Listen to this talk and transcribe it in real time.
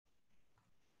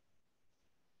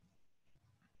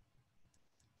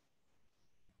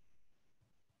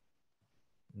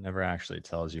Never actually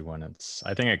tells you when it's,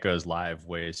 I think it goes live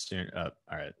way soon. All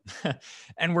right.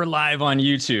 And we're live on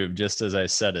YouTube, just as I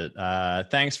said it.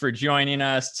 Thanks for joining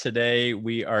us. Today,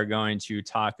 we are going to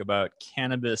talk about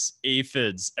cannabis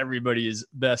aphids, everybody's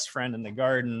best friend in the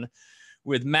garden,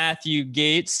 with Matthew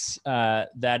Gates.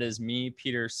 That is me,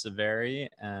 Peter Severi,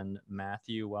 and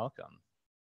Matthew, welcome.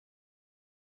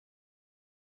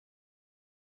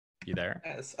 You there?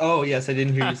 Yes. Oh, yes, I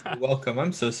didn't hear you say welcome.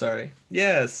 I'm so sorry.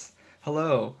 Yes.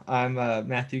 Hello. I'm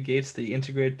Matthew Gates, the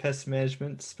Integrated Pest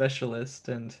Management Specialist,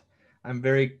 and I'm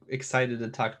very excited to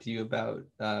talk to you about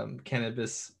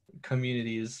cannabis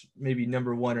community's maybe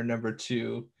number one or number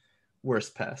two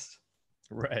worst pest.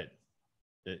 Right.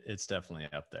 It's definitely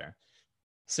up there.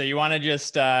 So you want to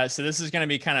just, so this is going to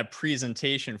be kind of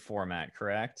presentation format,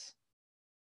 correct?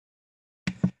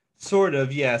 Sort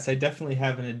of, yes. I definitely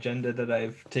have an agenda that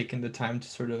I've taken the time to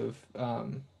sort of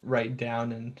write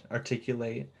down and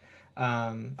articulate.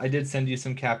 I did send you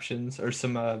some captions or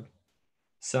some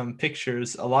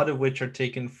pictures, a lot of which are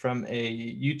taken from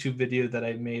a YouTube video that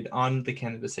I made on the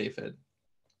cannabis aphid.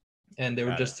 And they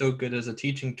were Got it. just so good as a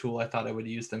teaching tool, I thought I would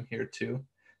use them here too.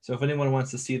 So if anyone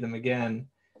wants to see them again,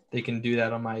 they can do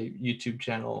that on my YouTube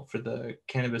channel for the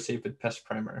Cannabis Aphid Pest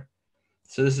Primer.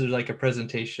 So this is like a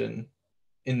presentation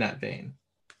in that vein.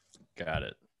 Got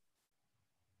it.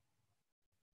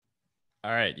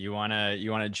 All right, you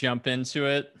wanna jump into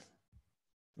it?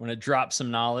 Want to drop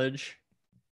some knowledge?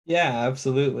 Yeah,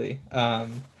 absolutely. I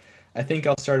think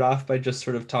I'll start off by just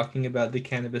sort of talking about the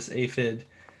cannabis aphid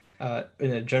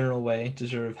in a general way to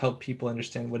sort of help people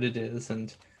understand what it is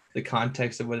and the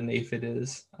context of what an aphid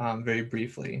is very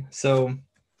briefly. So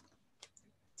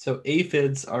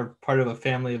aphids are part of a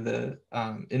family of the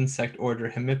insect order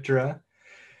Hemiptera,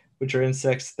 which are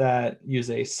insects that use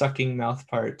a sucking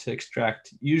mouthpart to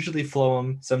extract usually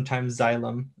phloem, sometimes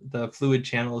xylem, the fluid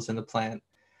channels in the plant.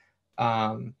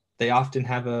 They often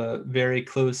have a very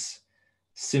close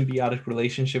symbiotic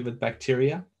relationship with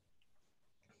bacteria,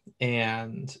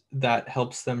 and that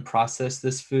helps them process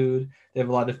this food. They have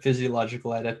a lot of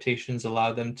physiological adaptations,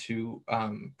 allow them to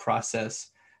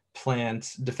process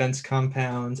plant defense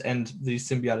compounds, and these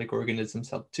symbiotic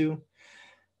organisms help too.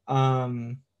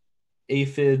 Um,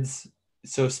 Aphids,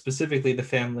 so specifically the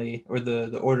family or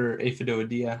the order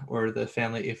Aphidoidea or the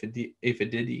family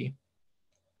Aphididae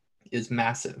is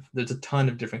massive. There's a ton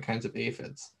of different kinds of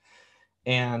aphids.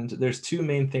 And there's two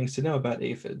main things to know about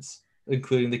aphids,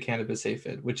 including the cannabis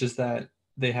aphid, which is that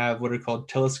they have what are called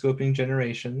telescoping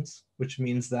generations, which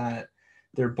means that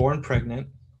they're born pregnant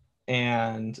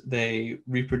and they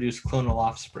reproduce clonal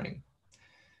offspring.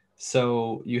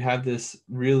 So you have this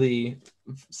really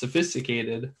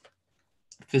sophisticated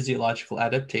physiological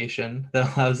adaptation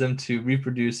that allows them to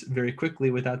reproduce very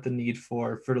quickly without the need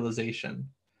for fertilization.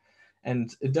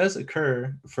 And it does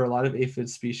occur for a lot of aphid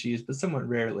species, but somewhat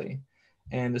rarely.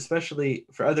 And especially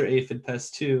for other aphid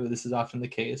pests too, this is often the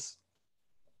case.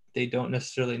 They don't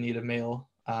necessarily need a male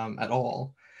at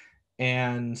all.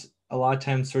 And a lot of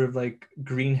times, sort of like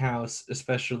greenhouse,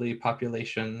 especially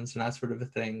populations and that sort of a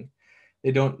thing,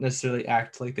 they don't necessarily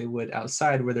act like they would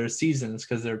outside where there's seasons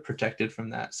because they're protected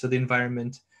from that. So the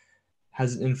environment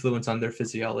has an influence on their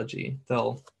physiology.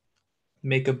 They'll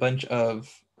make a bunch of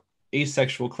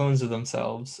asexual clones of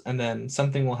themselves, and then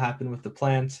something will happen with the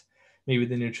plant. Maybe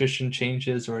the nutrition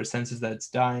changes, or it senses that it's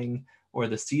dying, or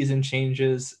the season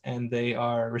changes, and they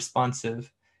are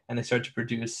responsive, and they start to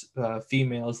produce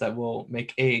females that will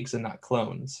make eggs and not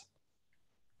clones.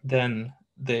 Then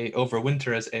they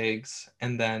overwinter as eggs,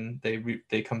 and then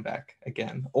they come back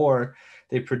again, or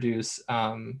they produce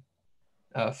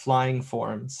flying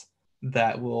forms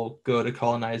that will go to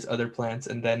colonize other plants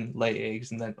and then lay eggs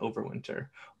and then overwinter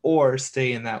or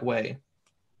stay in that way.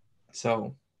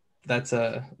 So that's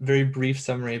a very brief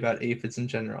summary about aphids in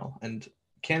general. And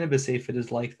cannabis aphid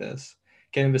is like this.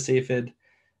 Cannabis aphid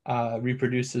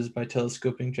reproduces by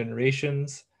telescoping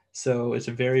generations. So it's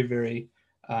a very, very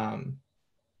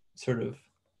sort of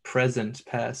present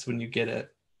pest when you get it.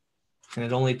 And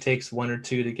it only takes one or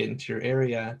two to get into your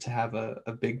area to have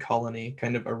a big colony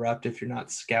kind of erupt if you're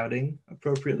not scouting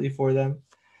appropriately for them.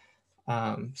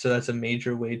 So that's a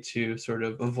major way to sort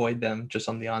of avoid them just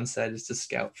on the onset, is to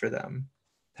scout for them.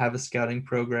 Have a scouting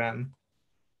program,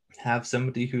 have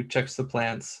somebody who checks the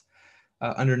plants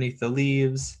underneath the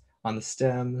leaves, on the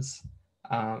stems,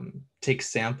 take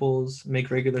samples,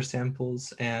 make regular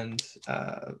samples, and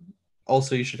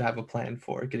also you should have a plan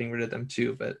for getting rid of them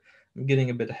too, but I'm getting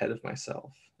a bit ahead of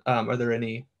myself. Are there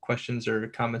any questions or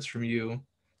comments from you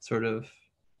sort of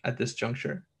at this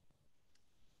juncture?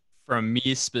 From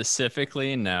me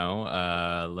specifically, no.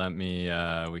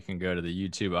 We can go to the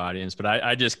YouTube audience, but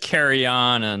I just carry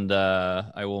on and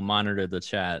I will monitor the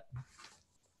chat.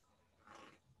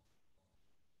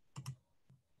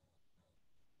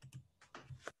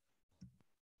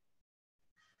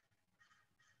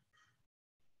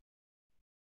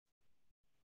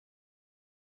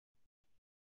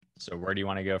 So where do you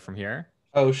want to go from here?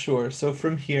 Oh, sure. So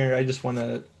from here, I just want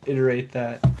to iterate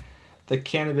that the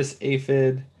cannabis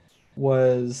aphid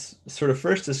was sort of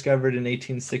first discovered in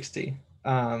 1860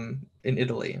 in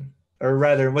Italy, or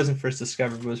rather, it wasn't first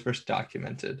discovered, but was first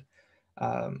documented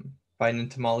by an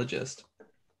entomologist.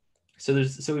 So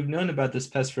we've known about this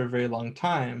pest for a very long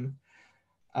time,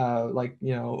 like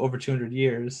over 200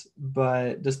 years.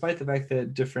 But despite the fact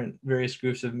that different various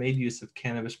groups have made use of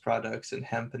cannabis products and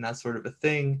hemp and that sort of a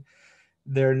thing,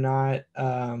 they're not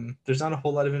there's not a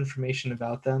whole lot of information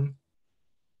about them.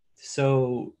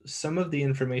 So some of the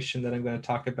information that I'm going to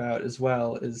talk about as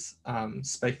well is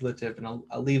speculative, and I'll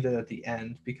leave it at the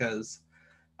end because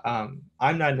I'm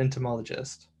not an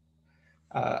entomologist.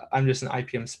 I'm just an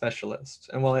IPM specialist.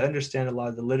 And while I understand a lot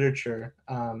of the literature,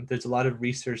 there's a lot of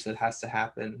research that has to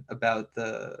happen about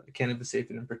the cannabis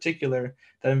aphid in particular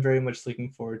that I'm very much looking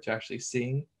forward to actually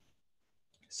seeing.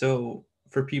 So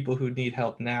for people who need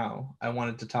help now, I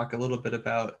wanted to talk a little bit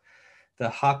about the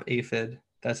hop aphid.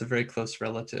 That's a very close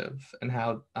relative, and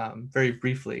how, very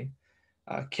briefly,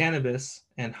 cannabis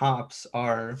and hops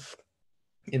are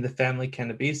in the family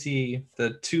Cannabaceae,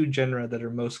 the two genera that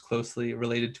are most closely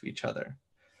related to each other.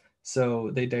 So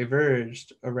they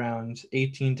diverged around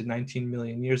 18 to 19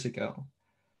 million years ago.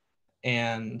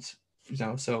 And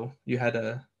so you had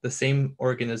the same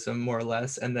organism more or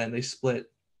less, and then they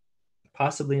split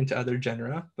possibly into other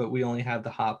genera, but we only have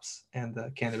the hops and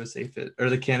the cannabis aphid,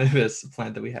 or the cannabis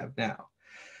plant that we have now.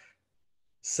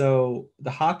 So the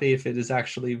hop aphid is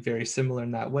actually very similar in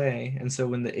that way. And so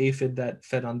when the aphid that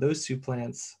fed on those two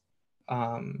plants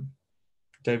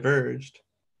diverged,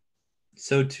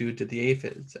 so too did the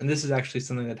aphids. And this is actually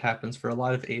something that happens for a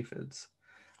lot of aphids,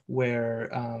 where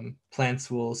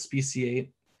plants will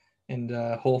speciate and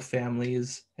whole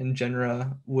families and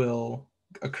genera will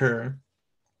occur,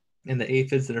 and the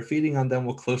aphids that are feeding on them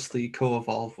will closely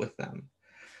co-evolve with them.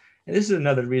 And this is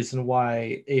another reason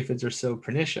why aphids are so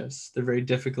pernicious. They're very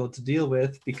difficult to deal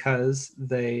with because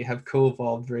they have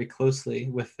co-evolved very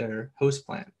closely with their host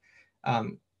plant.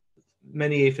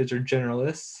 Many aphids are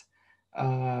generalists,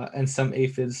 and some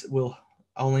aphids will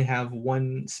only have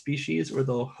one species, or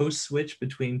they'll host switch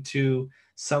between two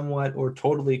somewhat or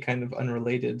totally kind of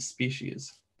unrelated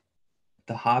species.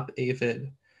 The hop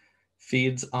aphid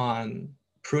feeds on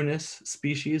prunus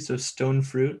species, so stone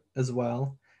fruit as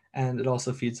well, and it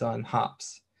also feeds on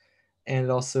hops. And it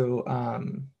also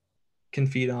can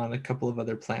feed on a couple of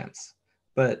other plants.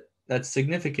 But that's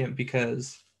significant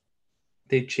because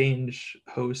they change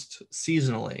host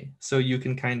seasonally. So you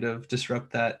can kind of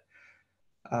disrupt that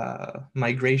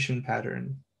migration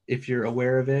pattern if you're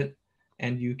aware of it,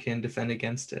 and you can defend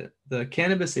against it. The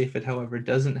cannabis aphid, however,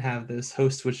 doesn't have this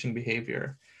host switching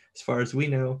behavior. As far as we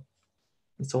know,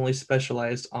 it's only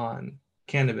specialized on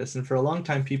cannabis. And for a long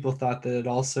time, people thought that it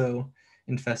also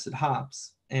infested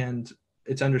hops. And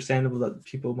it's understandable that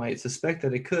people might suspect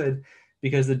that it could,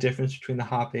 because the difference between the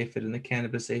hop aphid and the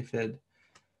cannabis aphid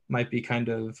might be kind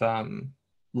of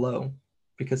low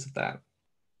because of that.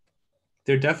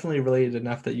 They're definitely related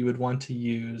enough that you would want to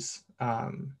use,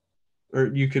 or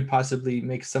you could possibly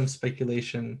make some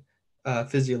speculation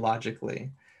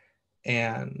physiologically.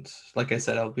 And like I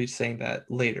said, I'll be saying that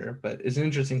later, but it's an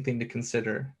interesting thing to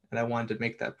consider. And I wanted to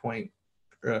make that point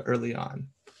early on.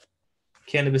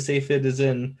 Cannabis aphid is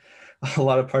in a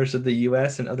lot of parts of the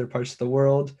US and other parts of the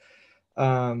world.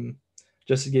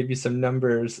 Just to give you some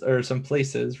numbers, or some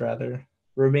places rather: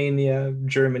 Romania,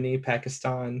 Germany,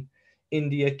 Pakistan,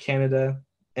 India, Canada,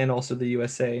 and also the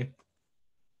USA.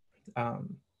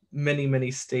 Many,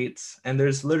 many states. And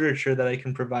there's literature that I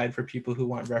can provide for people who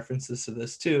want references to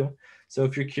this too. So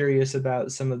if you're curious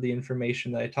about some of the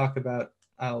information that I talk about,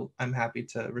 I'm happy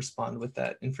to respond with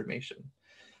that information.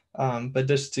 But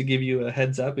just to give you a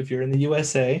heads up, if you're in the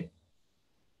USA,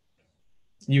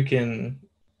 you can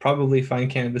probably find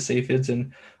cannabis aphids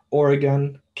in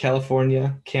Oregon,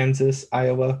 California, Kansas,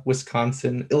 Iowa,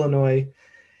 Wisconsin, Illinois,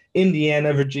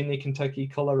 Indiana, Virginia, Kentucky,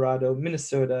 Colorado,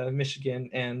 Minnesota, Michigan,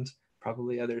 and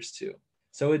probably others too.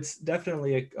 So it's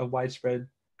definitely a widespread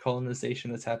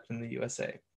colonization that's happened in the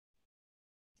USA.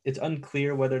 It's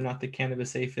unclear whether or not the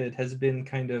cannabis aphid has been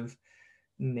kind of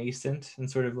nascent and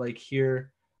sort of like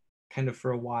here kind of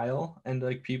for a while, and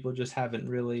like people just haven't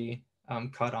really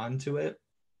caught on to it.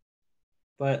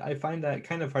 But I find that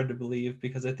kind of hard to believe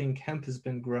because I think hemp has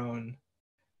been grown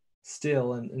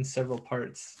still in several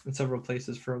parts, in several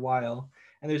places for a while.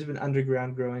 And there's been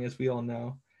underground growing, as we all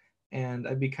know. And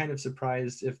I'd be kind of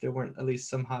surprised if there weren't at least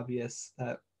some hobbyists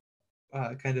that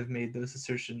kind of made those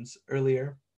assertions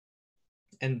earlier.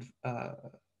 And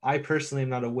I personally am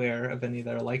not aware of any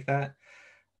that are like that.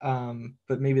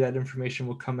 But maybe that information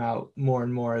will come out more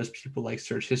and more as people like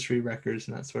search history records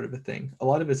and that sort of a thing. A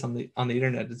lot of it's on the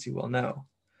internet, as you well know.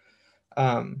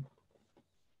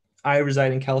 I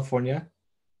reside in California,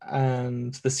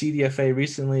 and the CDFA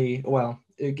recently, well,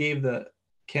 it gave the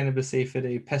Cannabis Aphid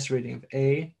a pest rating of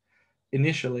A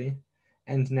initially,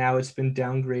 and now it's been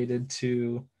downgraded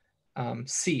to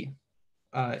C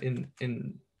in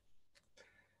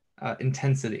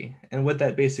intensity. And what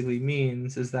that basically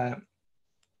means is that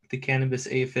the cannabis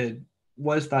aphid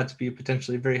was thought to be a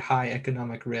potentially very high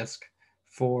economic risk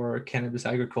for cannabis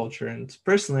agriculture. And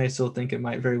personally, I still think it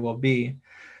might very well be.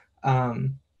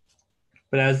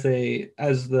 But as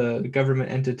the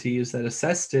government entities that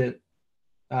assessed it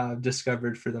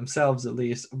discovered for themselves, at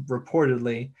least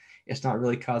reportedly, it's not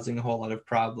really causing a whole lot of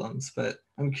problems. But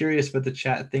I'm curious what the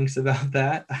chat thinks about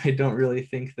that. I don't really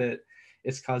think that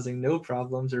it's causing no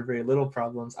problems or very little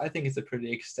problems. I think it's a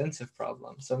pretty extensive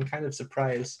problem. So I'm kind of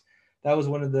surprised. That was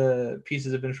one of the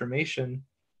pieces of information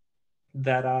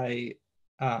that I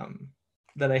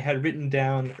had written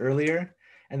down earlier,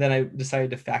 and then I decided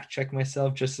to fact check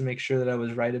myself just to make sure that I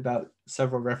was right about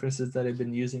several references that I've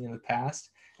been using in the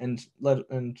past. And lo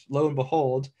and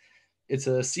behold, it's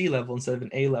a C level instead of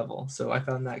an A level. So I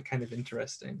found that kind of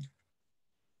interesting.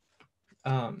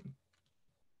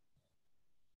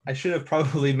 I should have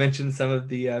probably mentioned some of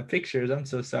the pictures. I'm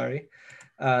so sorry.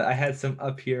 I had some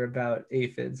up here about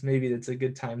aphids. Maybe it's a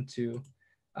good time to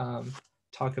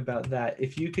talk about that.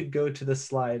 If you could go to the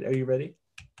slide. Are you ready?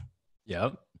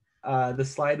 Yep. The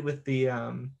slide with it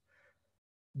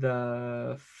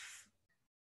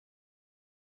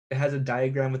has a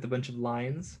diagram with a bunch of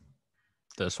lines.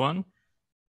 This one?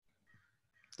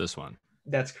 This one.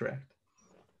 That's correct.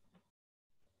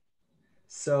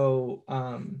 So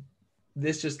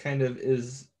this just kind of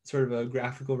is sort of a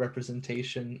graphical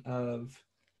representation of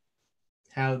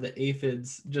how the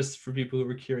aphids, just for people who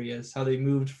were curious, how they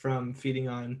moved from feeding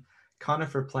on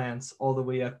conifer plants all the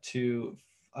way up to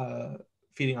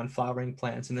feeding on flowering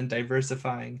plants, and then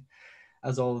diversifying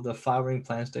as all of the flowering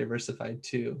plants diversified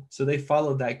too. So they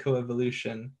followed that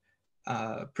coevolution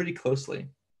pretty closely.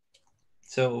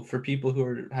 So for people who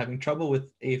are having trouble with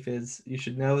aphids, you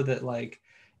should know that like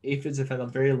aphids have had a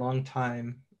very long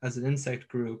time as an insect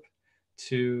group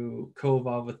to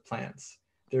co-evolve with plants.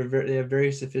 They have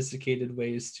very sophisticated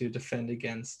ways to defend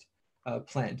against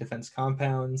plant defense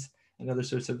compounds and other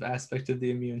sorts of aspects of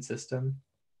the immune system.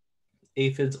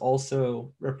 Aphids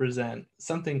also represent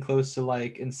something close to,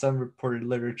 like in some reported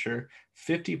literature,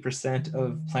 50%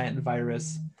 of plant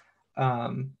virus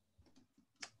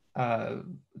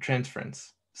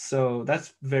transference. So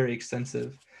that's very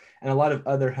extensive. And a lot of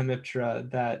other hemiptera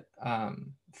that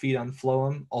feed on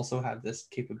phloem also have this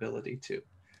capability too.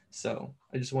 So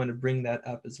I just wanted to bring that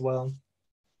up as well.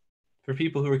 For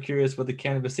people who are curious what the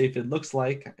cannabis aphid looks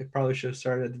like, I probably should have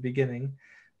started at the beginning,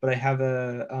 but I have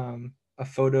a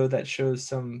photo that shows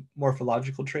some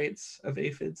morphological traits of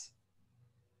aphids.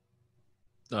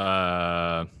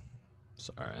 Sorry.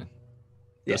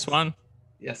 This one?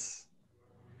 Yes.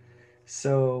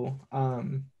 So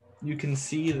you can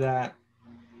see that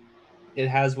it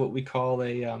has what we call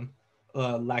a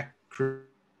lacry.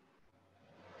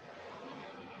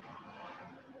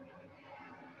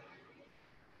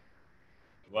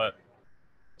 What?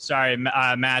 Sorry,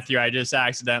 Matthew, I just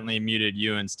accidentally muted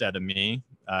you instead of me.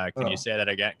 Can you say that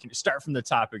again? Can you start from the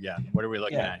top again? What are we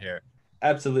looking at here?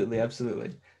 Absolutely.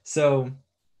 So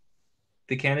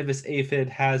the cannabis aphid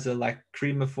has a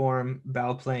lacrimiform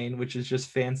bowplane, which is just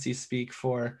fancy speak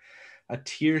for a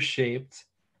tear-shaped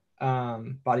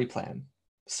body plan.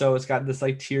 So it's got this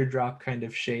like teardrop kind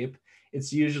of shape.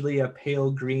 It's usually a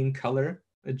pale green color,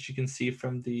 as you can see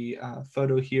from the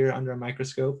photo here under a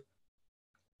microscope.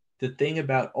 The thing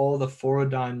about all the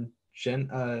Phorodon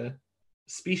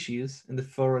species in the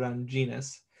Phorodon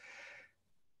genus,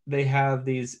 they have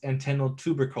these antennal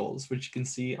tubercles, which you can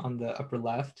see on the upper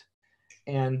left.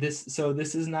 And this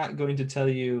is not going to tell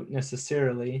you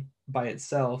necessarily by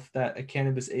itself that a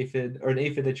cannabis aphid or an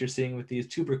aphid that you're seeing with these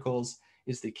tubercles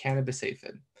is the cannabis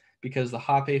aphid, because the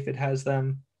hop aphid has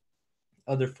them.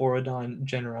 Other Phorodon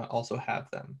genera also have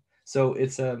them. So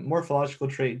it's a morphological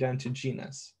trait down to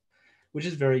genus, which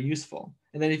is very useful.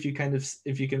 And then if you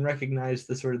can recognize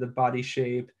the sort of the body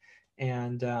shape,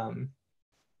 and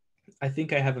I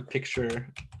think I have a picture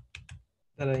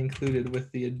that I included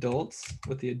with the adults,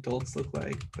 what the adults look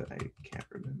like, but I can't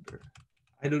remember.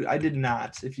 I did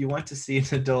not. If you want to see an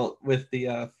adult with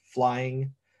the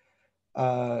flying,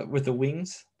 with the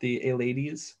wings, the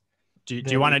Alades. Do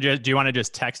you want to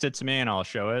just text it to me and I'll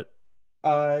show it?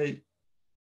 I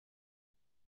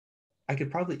could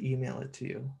probably email it to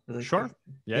you really Sure. quick.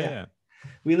 Yeah.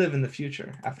 We live in the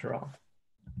future, after all.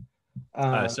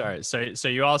 Sorry. So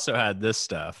you also had this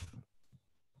stuff.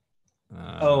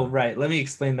 Oh, right. Let me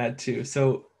explain that too.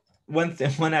 So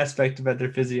one aspect about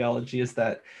their physiology is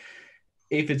that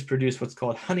aphids produce what's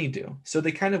called honeydew. So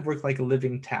they kind of work like a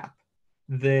living tap.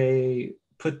 They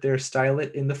put their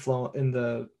stylet in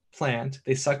the plant.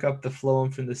 They suck up the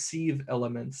phloem from the sieve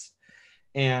elements,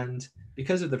 and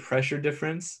because of the pressure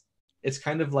difference, it's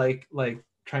kind of like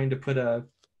trying to put a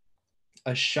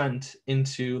shunt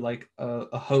into like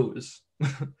a hose.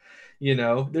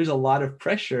 There's a lot of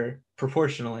pressure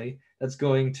proportionally that's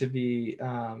going to be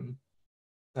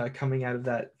coming out of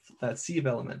that sieve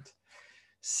element.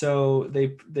 So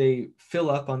they fill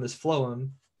up on this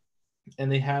phloem,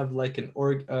 and they have like an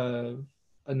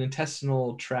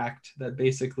intestinal tract that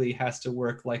basically has to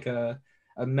work like a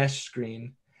mesh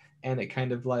screen, and it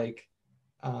kind of like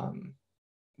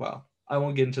well, I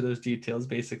won't get into those details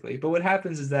basically, but what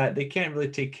happens is that they can't really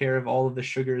take care of all of the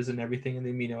sugars and everything and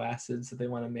the amino acids that they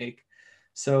want to make.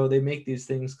 So they make these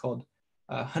things called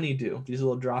honeydew, these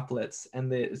little droplets,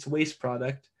 and it's a waste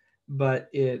product, but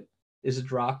it is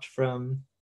dropped from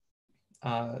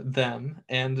them,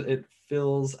 and it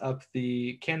fills up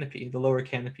the canopy, the lower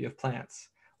canopy of plants,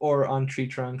 or on tree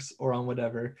trunks, or on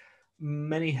whatever.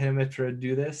 Many hemiptera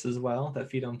do this as well, that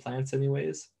feed on plants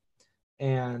anyways.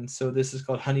 And so this is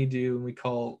called honeydew, and we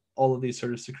call all of these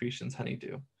sort of secretions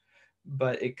honeydew.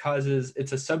 But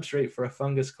it's a substrate for a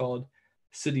fungus called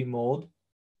sooty mold.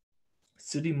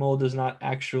 Sooty mold is not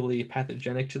actually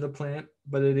pathogenic to the plant,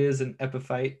 but it is an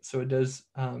epiphyte, so it does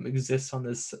exist on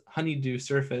this honeydew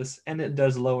surface, and it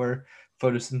does lower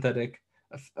photosynthetic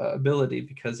ability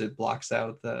because it blocks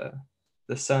out the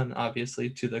sun, obviously,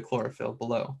 to the chlorophyll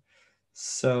below.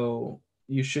 So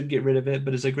you should get rid of it,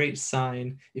 but it's a great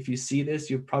sign. If you see this,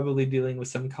 you're probably dealing with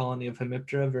some colony of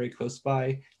hemiptera very close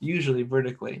by, usually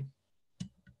vertically.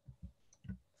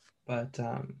 But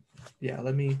yeah,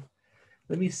 let me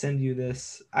send you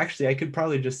this. Actually, I could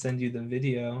probably just send you the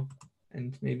video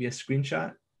and maybe a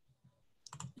screenshot.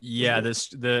 Yeah,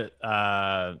 let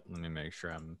me make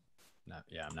sure I'm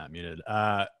not muted.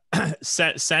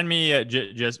 Send me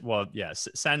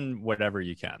send whatever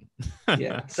you can.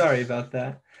 Yeah, sorry about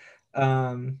that.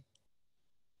 Yeah,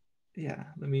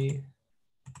 let me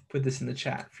put this in the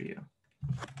chat for you.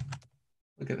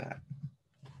 Look at that.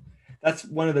 That's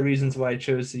one of the reasons why I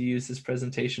chose to use this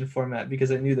presentation format,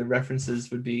 because I knew the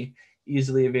references would be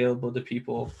easily available to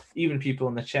people, even people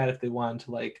in the chat, if they wanted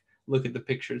to like look at the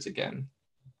pictures again.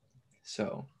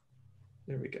 So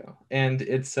there we go. And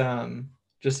it's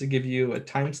just to give you a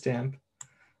timestamp.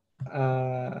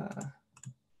 Let's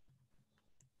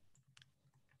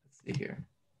see here.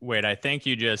 Wait, I think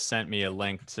you just sent me a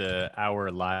link to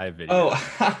our live video.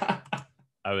 Oh,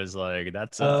 I was like,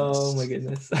 that's oh my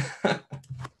goodness.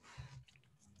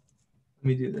 Let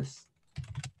me do this.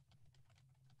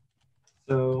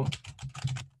 So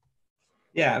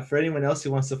yeah, for anyone else who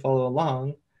wants to follow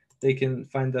along, they can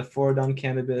find the Forward on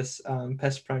Cannabis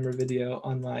Pest Primer video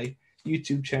on my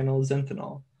YouTube channel,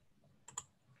 Zenthanol.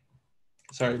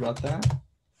 Sorry about that.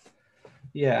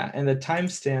 Yeah, and the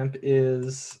timestamp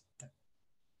is,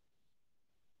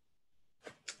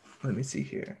 let me see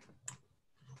here.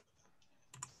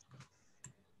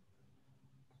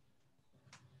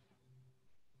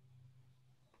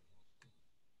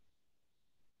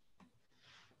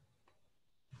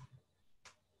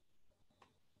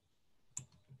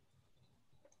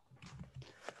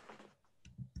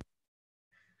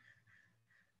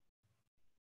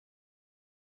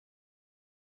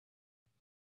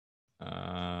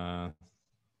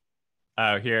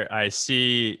 Oh, here I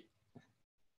see.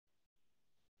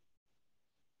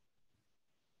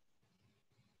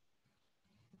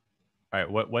 All right,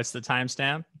 what's the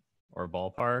timestamp or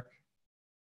ballpark?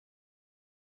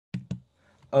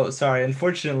 Oh, sorry.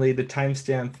 Unfortunately, the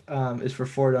timestamp is for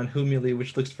Forward on Humuli,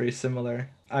 which looks very similar.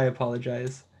 I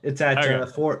apologize. It's at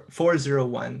Okay.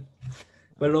 401,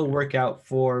 but it'll work out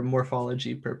for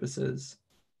morphology purposes.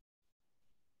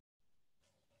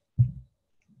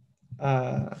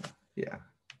 Yeah.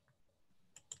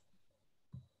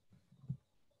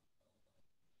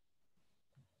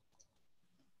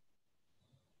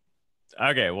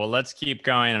 Okay, well, let's keep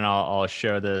going, and I'll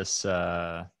show this in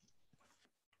a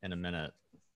minute.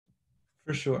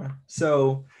 For sure.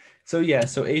 So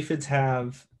aphids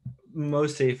have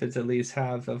most aphids at least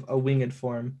have a winged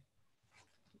form,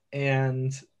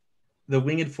 and the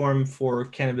winged form for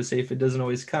cannabis aphid doesn't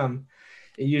always come.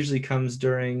 It usually comes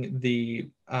during the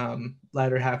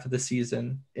latter half of the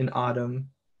season in autumn.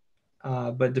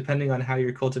 But depending on how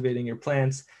you're cultivating your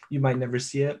plants, you might never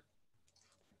see it.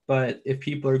 But if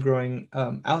people are growing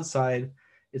outside,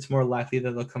 it's more likely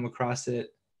that they'll come across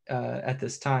it at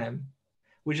this time,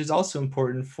 which is also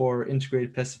important for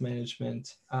integrated pest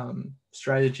management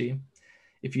strategy.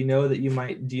 If you know that you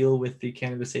might deal with the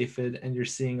cannabis aphid and you're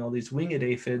seeing all these winged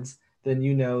aphids, then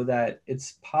you know that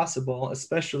it's possible,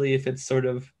 especially if it's sort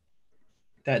of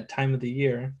that time of the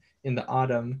year in the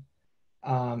autumn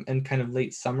and kind of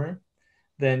late summer,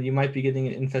 then you might be getting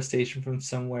an infestation from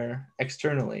somewhere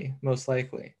externally, most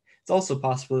likely. It's also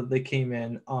possible that they came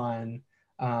in on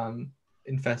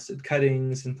infested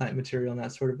cuttings and plant material and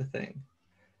that sort of a thing.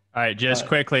 All right, just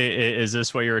quickly, is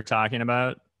this what you were talking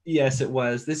about? Yes, it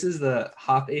was. This is the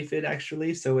hop aphid,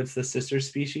 actually, so it's the sister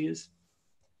species.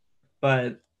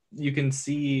 But you can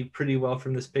see pretty well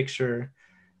from this picture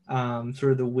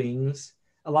sort of the wings.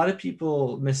 A lot of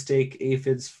people mistake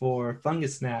aphids for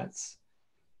fungus gnats,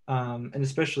 and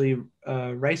especially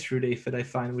rice root aphid, I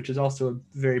find, which is also a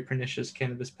very pernicious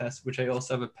cannabis pest, which I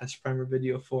also have a pest primer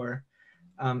video for.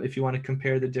 If you want to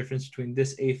compare the difference between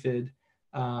this aphid,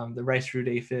 the rice root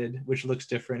aphid, which looks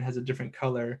different, has a different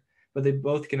color, but they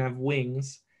both can have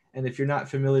wings. And if you're not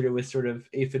familiar with sort of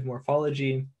aphid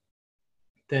morphology,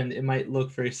 then it might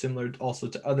look very similar also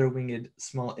to other winged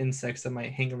small insects that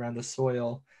might hang around the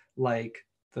soil, like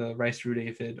the rice root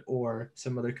aphid or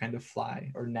some other kind of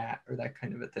fly or gnat or that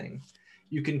kind of a thing.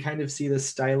 You can kind of see the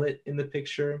stylet in the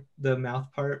picture, the mouth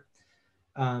part.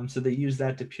 So they use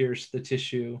that to pierce the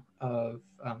tissue of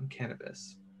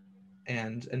cannabis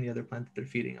and any other plant that they're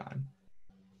feeding on.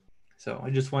 So I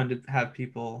just wanted to have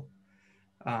people,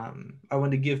 I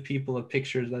wanted to give people a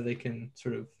picture that they can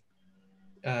sort of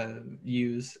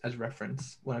use as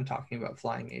reference when I'm talking about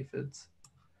flying aphids.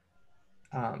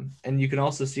 And you can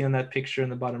also see on that picture in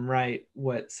the bottom right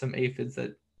what some aphids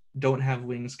that don't have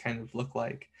wings kind of look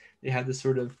like. They have this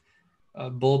sort of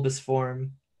bulbous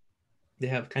form. They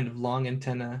have kind of long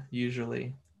antenna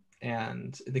usually.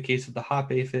 And in the case of the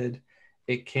hop aphid,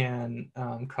 it can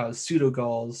cause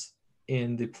pseudogalls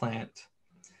in the plant.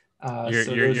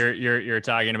 You're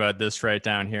talking about this right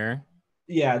down here?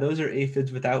 Yeah, those are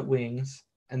aphids without wings.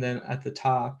 And then at the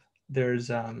top, there's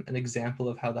an example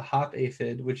of how the hop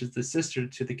aphid, which is the sister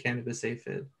to the cannabis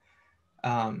aphid,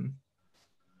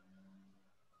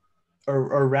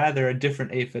 or rather a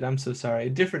different aphid, I'm so sorry, a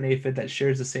different aphid that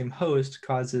shares the same host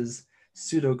causes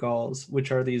pseudogalls,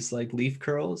 which are these like leaf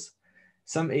curls.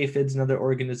 Some aphids and other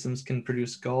organisms can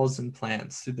produce galls in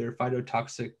plants through their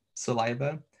phytotoxic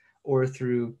saliva or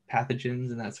through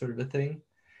pathogens and that sort of a thing.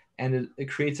 And it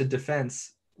creates a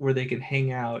defense where they can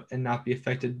hang out and not be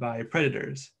affected by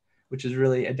predators, which is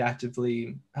really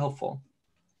adaptively helpful.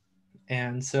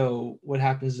 And so what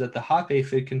happens is that the hop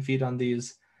aphid can feed on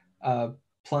these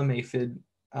plum aphid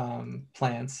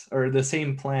plants, or the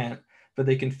same plant, but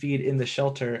they can feed in the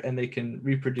shelter and they can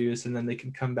reproduce and then they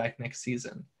can come back next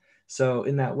season. So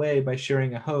in that way, by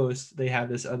sharing a host, they have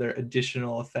this other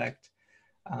additional effect,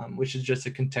 which is just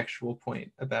a contextual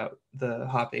point about the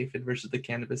hop aphid versus the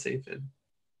cannabis aphid.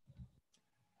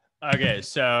 Okay,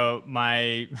 so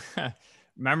I'm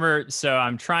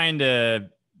trying to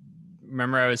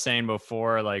remember I was saying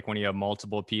before, like when you have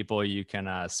multiple people, you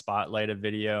can spotlight a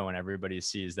video and everybody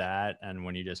sees that. And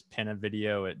when you just pin a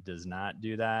video, it does not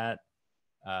do that.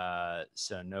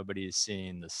 So nobody's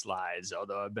seeing the slides,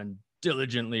 although I've been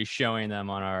diligently showing them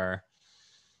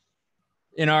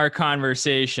in our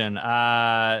conversation.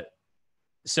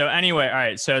 So anyway, all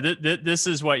right. So this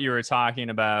is what you were talking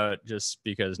about, just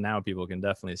because now people can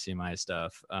definitely see my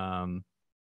stuff.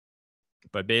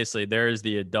 But basically, there's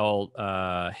the adult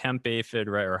hemp aphid,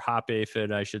 right, or hop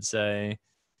aphid, I should say.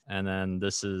 And then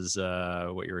this is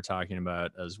what you were talking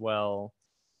about as well.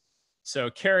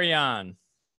 So carry on.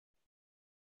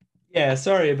 Yeah,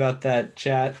 sorry about that,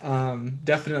 chat.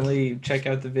 Definitely check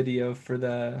out the video for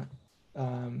the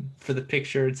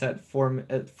picture. It's at 4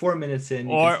 minutes in.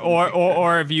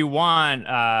 Or if you want,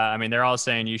 I mean, they're all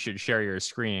saying you should share your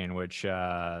screen. Which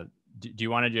do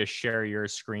you want to just share your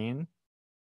screen?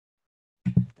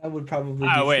 That would probably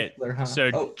be simpler, huh?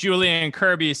 So Julian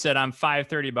Kirby said, I'm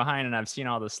 5:30 behind and I've seen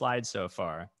all the slides so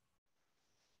far.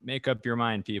 Make up your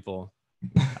mind, people.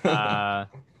 So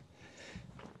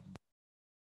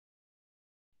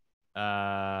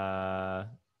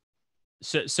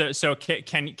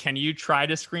can you try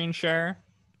to screen share?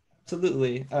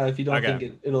 Absolutely. If you don't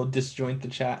think it'll disjoint the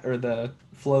chat or the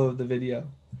flow of the video.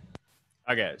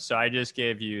 Okay, so I just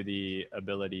gave you the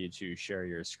ability to share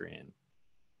your screen.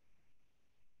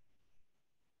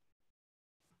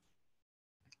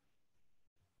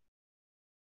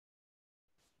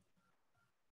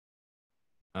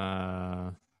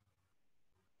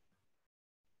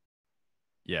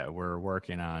 Yeah, we're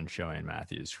working on showing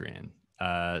Matthew's screen.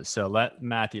 So let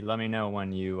me know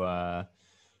when you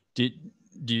do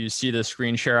you see the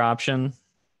screen share option?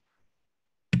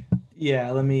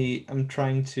 Yeah, I'm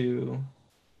trying to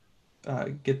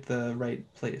get the right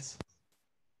place.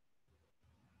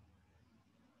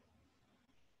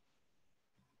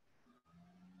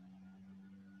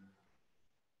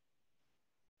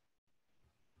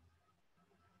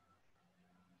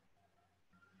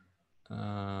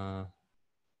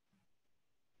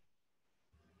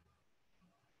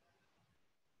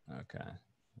 Okay,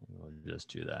 we'll just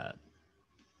do that.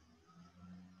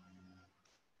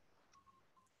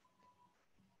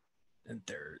 And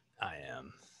there I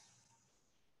am.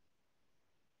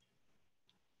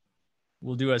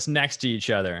 We'll do us next to each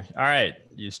other. All right,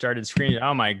 you started screen.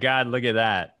 Oh my God, look at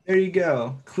that. There you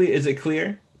go. Clear. Is it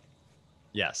clear?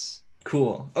 Yes,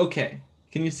 Cool. Okay.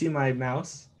 Can you see my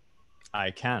mouse?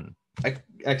 I can.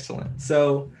 Excellent.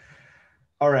 So,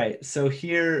 all right. So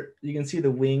here you can see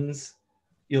the wings.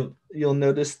 You'll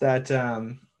notice that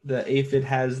the aphid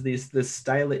has this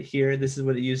stylet here. This is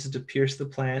what it uses to pierce the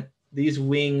plant. These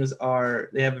wings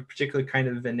they have a particular kind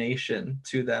of venation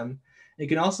to them. You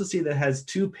can also see that it has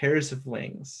two pairs of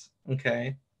wings.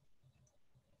 Okay.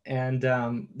 And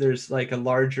there's like a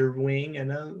larger wing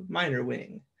and a minor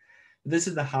wing. This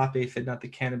is the hop aphid, not the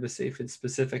cannabis aphid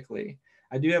specifically.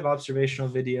 I do have observational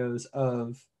videos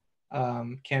of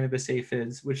cannabis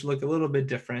aphids, which look a little bit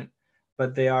different,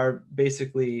 but they have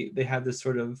this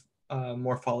sort of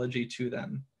morphology to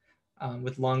them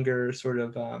with longer sort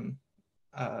of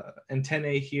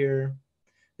antennae here.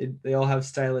 They all have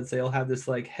stylets. They all have this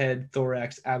like head,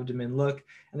 thorax, abdomen look,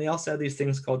 and they also have these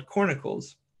things called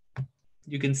cornicles.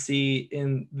 You can see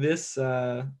in this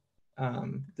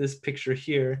picture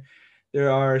here, there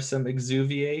are some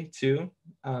exuviae too.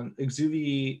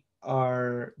 Exuviae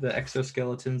are the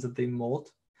exoskeletons that they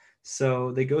molt.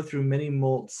 So they go through many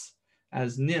molts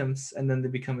as nymphs, and then they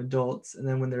become adults. And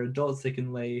then when they're adults, they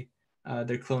can lay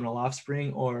their clonal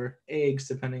offspring or eggs,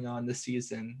 depending on the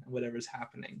season, whatever's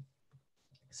happening.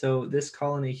 So this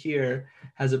colony here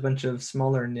has a bunch of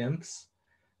smaller nymphs.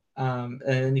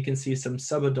 And you can see some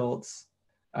subadults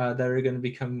that are going to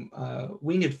become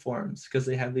winged forms because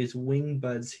they have these wing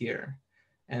buds here.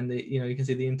 And you can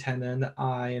see the antenna and the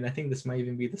eye, and I think this might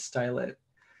even be the stylet.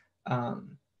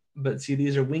 But see,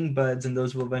 these are wing buds, and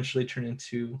those will eventually turn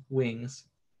into wings.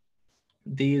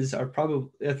 These are probably,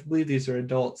 I believe these are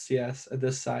adults, yes, at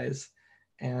this size.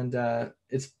 And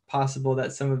it's possible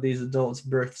that some of these adults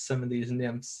birthed some of these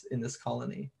nymphs in this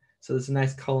colony. So there's a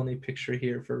nice colony picture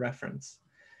here for reference.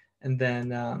 And then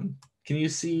can you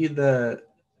see I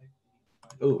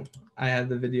have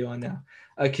the video on now.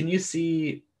 Can you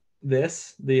see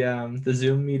this, the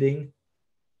Zoom meeting?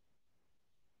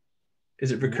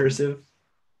 Is it recursive?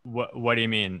 What do you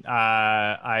mean?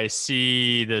 I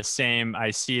see the same. I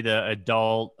see the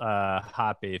adult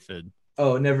hop aphid.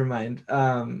 Oh, never mind.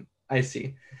 I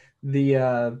see.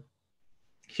 The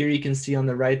here you can see on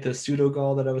the right the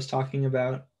pseudogall that I was talking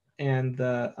about, and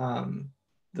the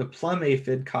plum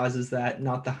aphid causes that,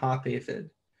 not the hop aphid.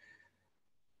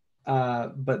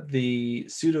 But the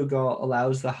pseudogall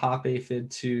allows the hop aphid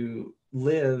to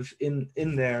live in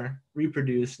there,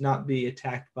 reproduce, not be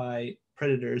attacked by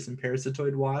predators and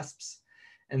parasitoid wasps,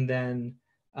 and then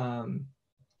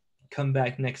come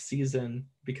back next season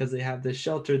because they have this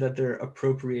shelter that they're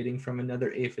appropriating from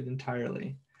another aphid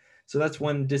entirely. So that's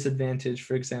one disadvantage,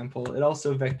 for example. It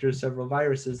also vectors several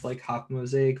viruses like hop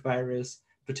mosaic virus,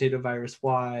 potato virus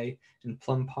Y, and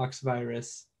plum pox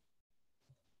virus.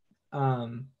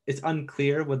 It's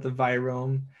unclear what the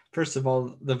virome. First of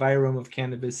all, the virome of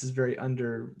cannabis is very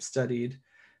understudied.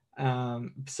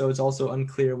 So it's also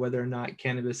unclear whether or not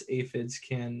cannabis aphids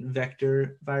can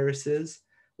vector viruses,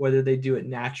 whether they do it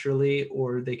naturally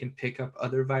or they can pick up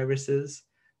other viruses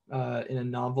in a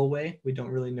novel way. We don't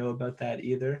really know about that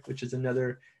either, which is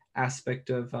another aspect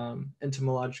of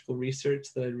entomological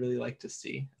research that I'd really like to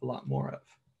see a lot more of.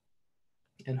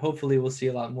 And hopefully we'll see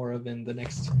a lot more of in the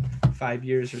next 5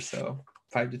 years or so,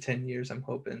 5 to 10 years. I'm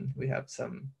hoping we have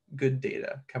some good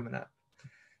data coming up.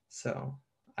 So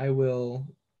I will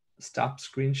stop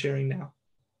screen sharing now.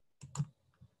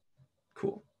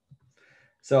 Cool.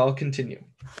 So I'll continue.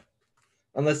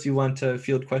 Unless you want to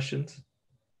field questions.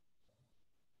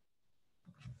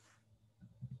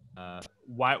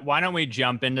 Why don't we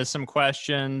jump into some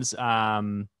questions?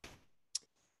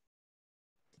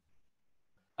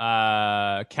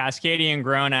 Cascadian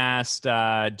Grown asked,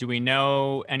 do we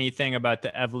know anything about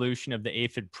the evolution of the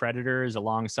aphid predators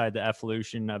alongside the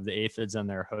evolution of the aphids and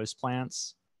their host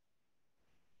plants?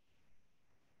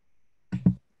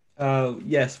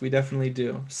 Yes, we definitely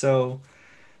do. So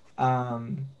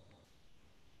um,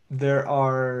 there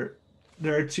are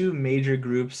two major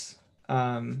groups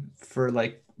for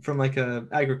like from like a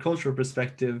agricultural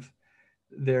perspective.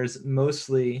 There's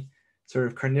mostly sort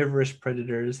of carnivorous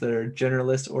predators that are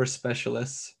generalists or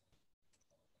specialists.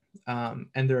 And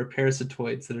there are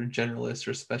parasitoids that are generalists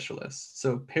or specialists.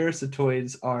 So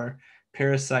parasitoids are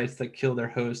parasites that kill their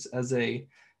host as a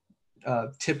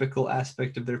typical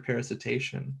aspect of their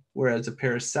parasitation, whereas a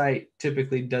parasite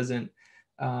typically doesn't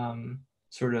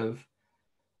sort of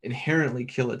inherently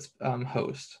kill its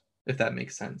host, if that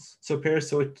makes sense. So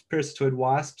parasitoid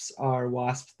wasps are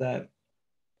wasps that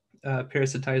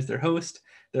parasitize their host.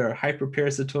 There are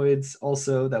hyperparasitoids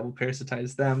also that will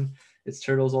parasitize them. It's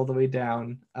turtles all the way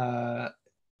down.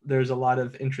 There's a lot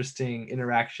of interesting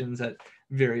interactions at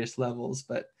various levels,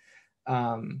 but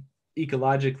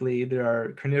ecologically, there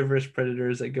are carnivorous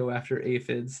predators that go after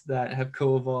aphids that have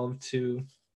co-evolved to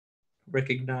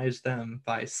recognize them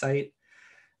by sight.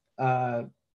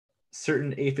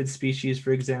 Certain aphid species,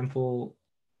 for example,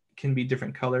 can be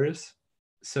different colors.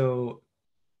 So,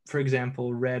 for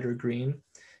example, red or green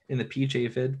in the peach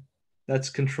aphid, that's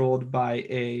controlled by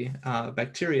a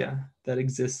bacteria that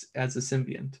exists as a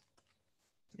symbiont.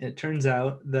 It turns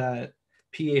out that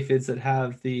pea aphids that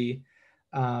have the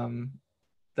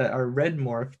that are red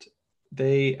morphed,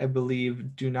 they, I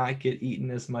believe, do not get eaten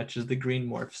as much as the green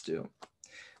morphs do.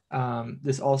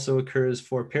 This also occurs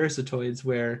for parasitoids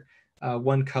where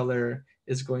one color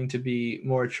is going to be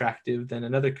more attractive than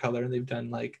another color. And they've done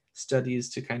like studies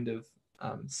to kind of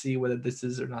see whether this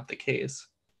is or not the case.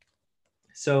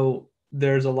 So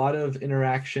there's a lot of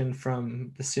interaction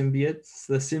from the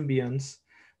symbionts,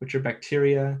 which are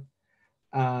bacteria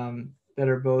that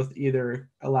are both either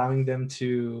allowing them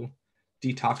to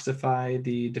detoxify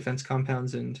the defense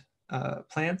compounds in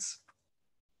plants.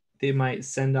 They might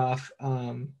send off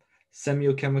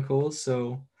semiochemicals,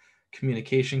 so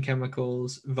communication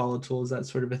chemicals, volatiles, that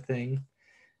sort of a thing.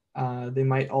 They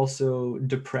might also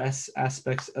depress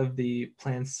aspects of the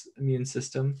plant's immune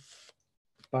system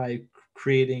by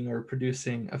creating or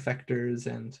producing effectors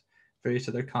and various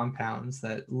other compounds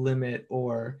that limit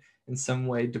or in some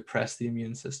way depress the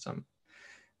immune system.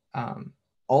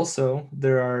 Also,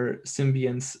 there are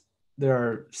symbionts. There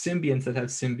are symbionts that have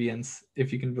symbionts,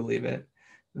 if you can believe it.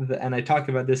 And I talk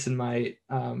about this in my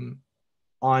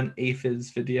on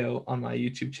aphids video on my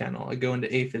YouTube channel. I go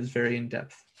into aphids very in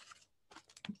depth.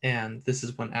 And this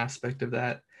is one aspect of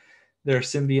that. There are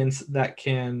symbionts that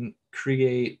can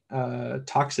create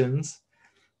toxins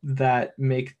that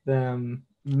make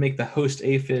the host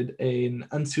aphid an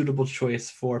unsuitable choice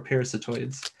for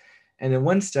parasitoids. And in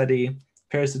one study,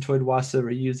 parasitoid wasps that were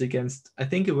used against, I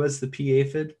think it was the pea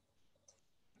aphid,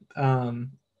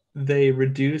 they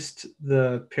reduced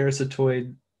the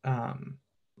parasitoid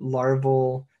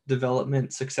larval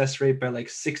development success rate by like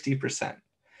 60%.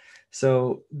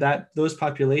 So that those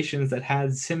populations that had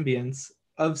symbionts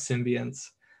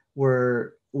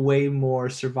were way more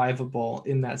survivable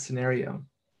in that scenario.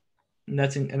 And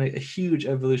that's a huge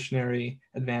evolutionary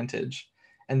advantage.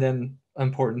 And then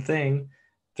important thing,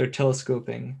 they're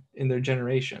telescoping in their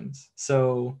generations.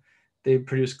 So they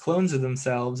produce clones of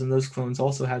themselves, and those clones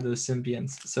also have those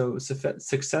symbionts. So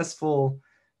successful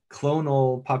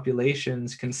clonal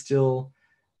populations can still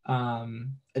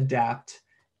adapt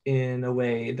in a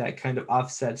way that kind of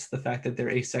offsets the fact that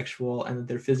they're asexual and that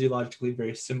they're physiologically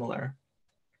very similar.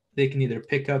 They can either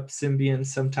pick up symbionts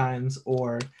sometimes,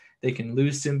 or they can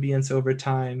lose symbionts over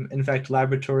time. In fact,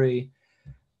 laboratory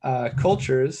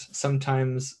cultures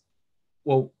sometimes,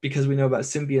 well, because we know about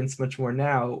symbionts much more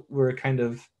now, we're kind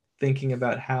of thinking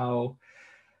about how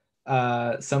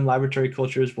some laboratory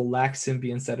cultures will lack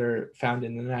symbionts that are found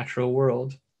in the natural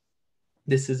world.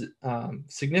 This is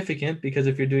significant because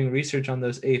if you're doing research on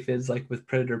those aphids, like with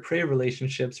predator-prey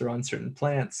relationships or on certain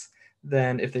plants,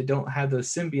 then if they don't have those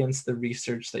symbionts, the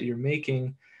research that you're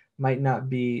making might not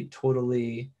be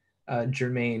totally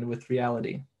germane with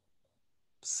reality.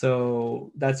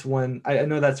 So that's one. I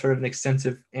know that's sort of an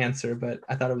extensive answer, but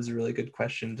I thought it was a really good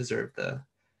question, deserved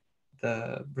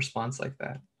the response like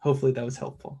that. Hopefully that was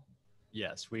helpful.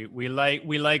 Yes, we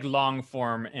like long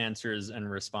form answers and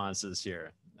responses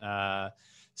here.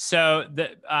 So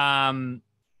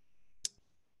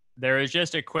There is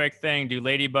just a quick thing. Do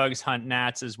ladybugs hunt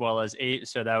gnats as well as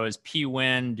So that was P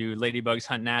Win. Do ladybugs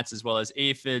hunt gnats as well as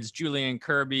aphids? Julian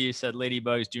Kirby said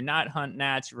ladybugs do not hunt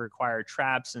gnats. You require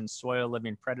traps and soil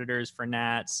living predators for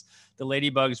gnats. The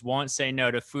ladybugs won't say no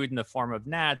to food in the form of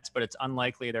gnats, but it's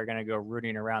unlikely they're going to go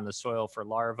rooting around the soil for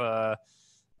larvae.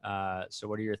 So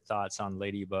what are your thoughts on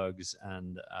ladybugs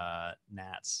and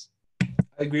gnats?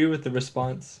 I agree with the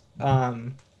response.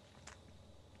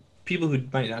 People who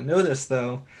might not know this,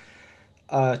 though,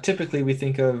 typically we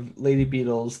think of lady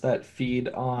beetles that feed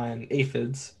on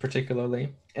aphids,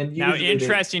 particularly. And Now, usually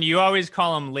interesting, you always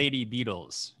call them lady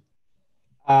beetles.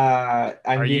 I'm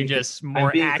Are you being just I'm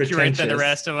more being accurate than the pretentious.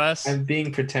 rest of us? I'm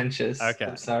being pretentious. Okay.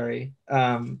 I'm sorry.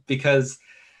 Because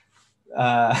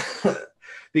uh,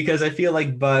 because I feel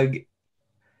like bug.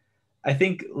 I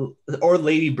think or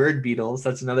ladybird beetles.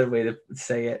 That's another way to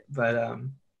say it. But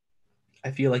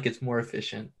I feel like it's more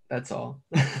efficient. That's all.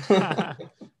 Got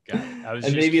it.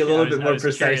 And maybe a little bit I more was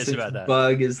precise curious if about that.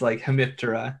 bug is like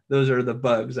Hemiptera. Those are the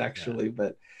bugs actually, Yeah.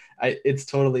 but it's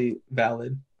totally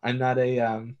valid. I'm not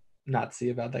a Nazi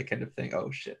about that kind of thing. Oh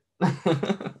shit.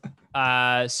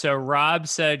 So Rob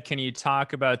said, can you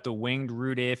talk about the winged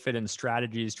root aphid and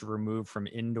strategies to remove from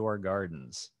indoor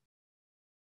gardens?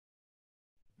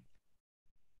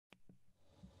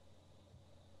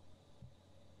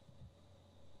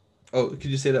 Oh, could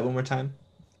you say that one more time?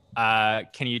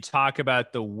 Can you talk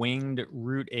about the winged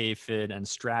root aphid and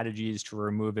strategies to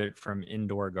remove it from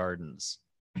indoor gardens?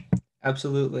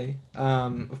 Absolutely.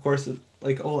 Of course,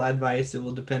 like all advice, it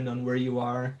will depend on where you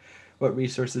are, what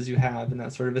resources you have, and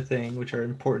that sort of a thing, which are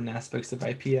important aspects of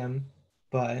IPM.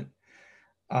 But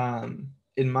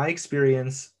in my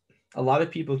experience, a lot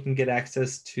of people can get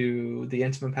access to the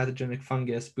entomopathogenic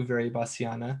fungus, Beauveria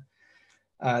bassiana,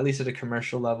 at least at a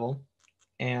commercial level.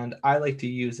 And I like to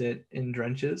use it in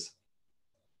drenches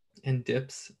and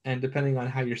dips. And depending on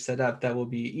how you're set up, that will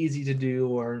be easy to do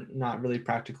or not really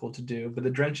practical to do. But the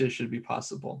drenches should be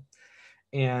possible.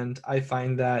 And I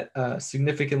find that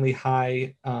significantly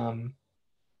high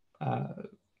uh,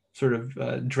 sort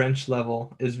of drench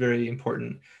level is very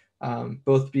important.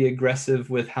 Both be aggressive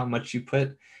with how much you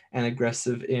put and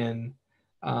aggressive in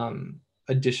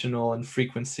additional and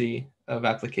frequency of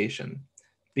application,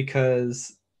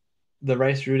 because the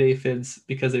rice root aphids,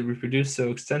 because they reproduce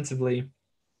so extensively,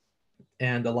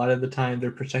 and a lot of the time they're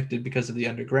protected because of the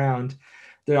underground,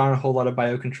 there aren't a whole lot of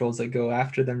biocontrols that go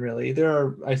after them really. There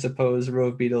are, I suppose,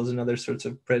 rove beetles and other sorts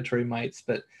of predatory mites,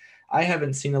 but I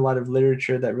haven't seen a lot of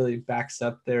literature that really backs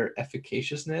up their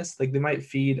efficaciousness. Like they might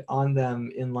feed on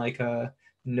them in like a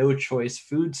no choice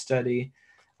food study,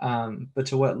 but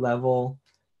to what level,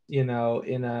 you know,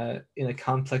 in a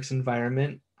complex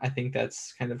environment, I think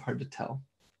that's kind of hard to tell.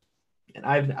 And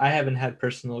I haven't had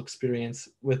personal experience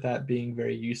with that being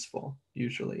very useful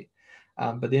usually.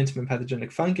 But the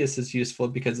entomopathogenic fungus is useful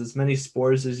because as many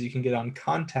spores as you can get on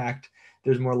contact,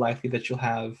 there's more likely that you'll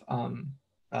have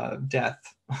death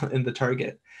in the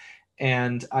target.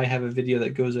 And I have a video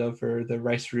that goes over the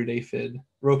rice root aphid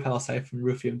Ropalsite from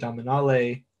Rufia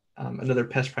abdominale, another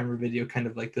pest primer video kind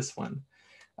of like this one,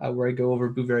 where I go over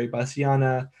Beauveria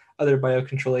bassiana, other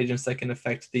biocontrol agents that can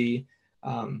affect the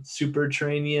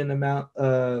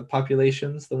superterranean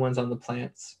populations, the ones on the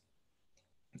plants.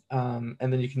 And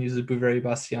then you can use the Beauveria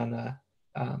bassiana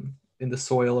in the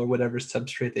soil or whatever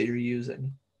substrate that you're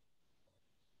using.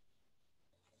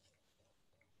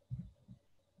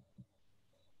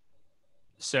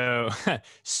 So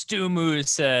Stu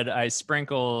Moose said, I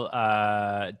sprinkle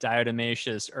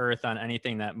diatomaceous earth on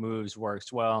anything that moves,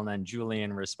 works well. And then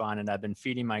Julian responded, I've been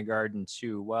feeding my garden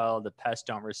too well. The pests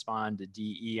don't respond to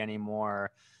DE anymore.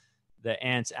 The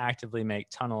ants actively make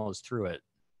tunnels through it.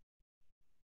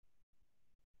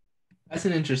 That's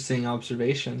an interesting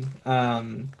observation.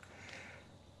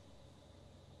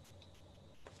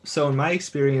 So in my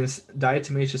experience,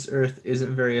 diatomaceous earth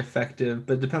isn't very effective,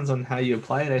 but it depends on how you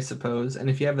apply it, I suppose. And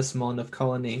if you have a small enough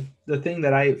colony, the thing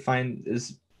that I find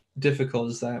is difficult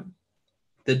is that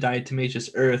the diatomaceous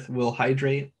earth will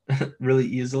hydrate really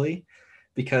easily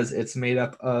because it's made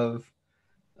up of,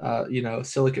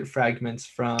 silicate fragments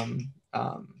from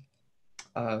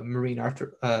marine not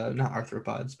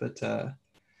arthropods, but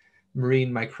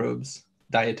marine microbes,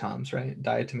 diatoms, right?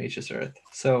 Diatomaceous earth.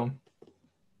 So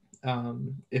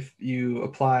if you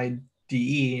apply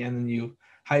DE and then you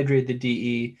hydrate the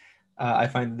DE, I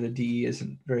find that the DE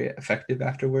isn't very effective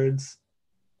afterwards.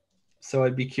 So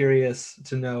I'd be curious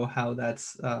to know how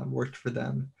that's worked for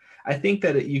them. I think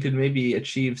that you could maybe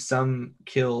achieve some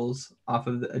kills off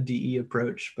of a DE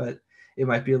approach, but it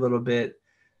might be a little bit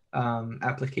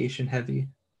application heavy,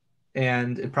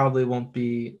 and it probably won't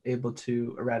be able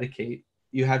to eradicate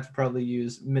you have to probably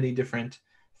use many different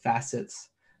facets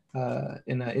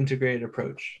in an integrated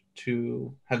approach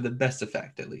to have the best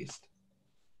effect, at least.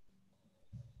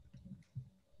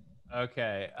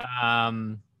 Okay.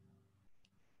 I'm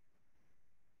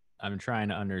trying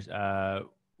to understand.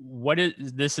 What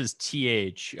is this? Is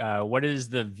TH? What is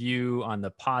the view on the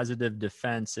positive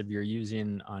defense if you're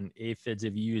using on aphids?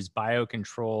 If you use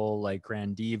biocontrol like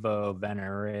Grandivo,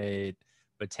 Venerate,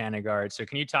 Botanigard. So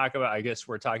can you talk about? I guess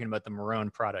we're talking about the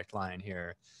Marone product line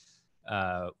here.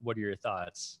 What are your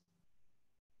thoughts?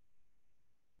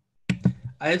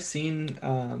 I've seen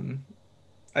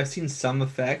some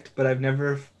effect, but I've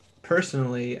never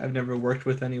worked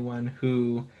with anyone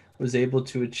who was able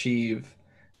to achieve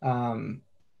um,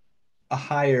 a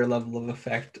higher level of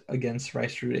effect against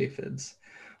rice root aphids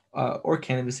or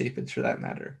cannabis aphids for that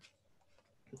matter.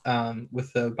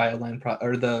 With the bioline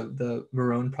or the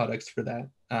Marone products for that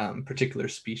particular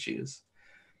species.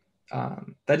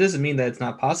 That doesn't mean that it's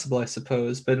not possible, I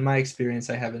suppose, but in my experience,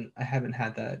 I haven't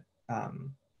had that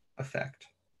effect.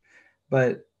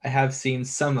 But I have seen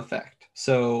some effect.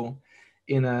 So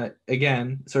in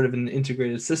again, sort of an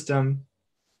integrated system,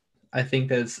 I think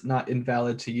that it's not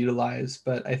invalid to utilize,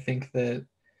 but I think that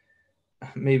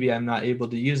maybe I'm not able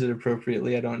to use it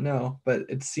appropriately. I don't know, but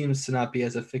it seems to not be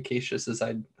as efficacious as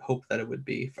I'd hope that it would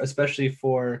be, especially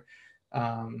for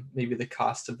maybe the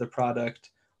cost of the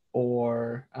product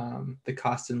or the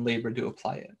cost in labor to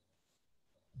apply it.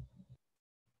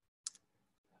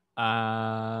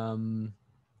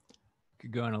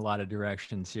 Could go in a lot of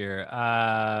directions here.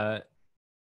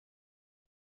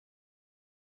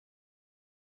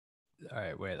 All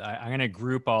right, wait. I'm going to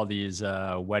group all these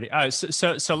so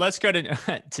let's go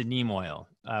to to neem oil.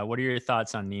 What are your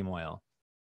thoughts on neem oil?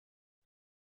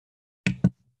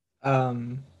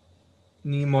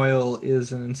 Neem oil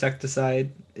is an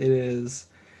insecticide. It is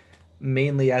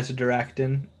mainly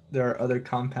azadirachtin. There are other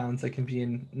compounds that can be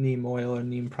in neem oil or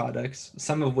neem products,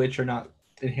 some of which are not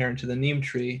inherent to the neem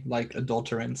tree, like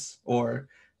adulterants or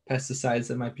pesticides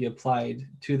that might be applied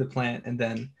to the plant and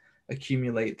then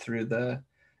accumulate through the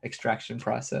extraction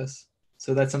process.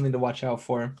 So that's something to watch out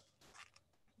for.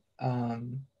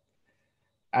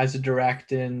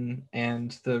 Azadirachtin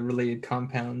and the related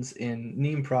compounds in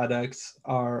neem products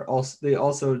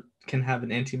also can have an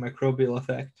antimicrobial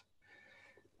effect.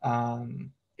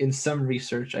 In some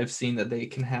research, I've seen that they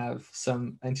can have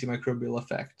some antimicrobial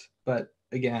effect, but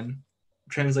again,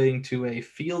 translating to a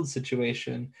field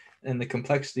situation and the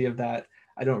complexity of that,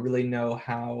 I don't really know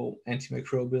how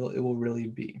antimicrobial it will really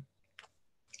be.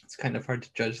 It's kind of hard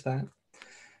to judge that.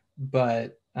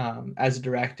 But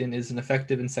azadirachtin is an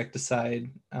effective insecticide.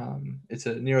 It's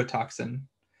a neurotoxin,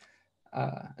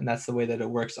 and that's the way that it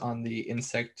works on the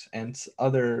insect and some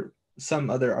other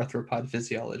arthropod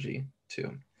physiology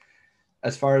too.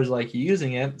 As far as like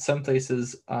using it, some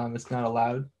places it's not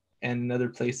allowed, and in other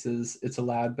places it's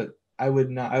allowed. But I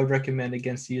would recommend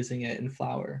against using it in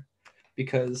flour,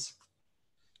 because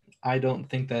I don't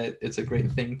think that it's a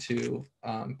great thing to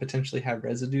potentially have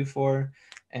residue for.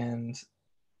 And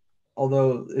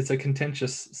although it's a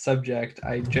contentious subject,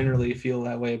 I generally feel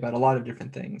that way about a lot of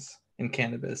different things in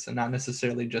cannabis, and not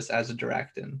necessarily just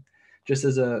azadirachtin, just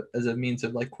as a means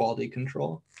of like quality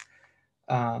control.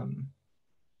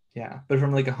 Yeah, but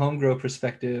from like a home grow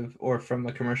perspective or from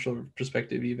a commercial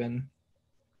perspective, even,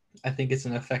 I think it's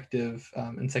an effective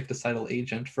insecticidal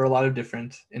agent for a lot of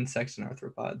different insects and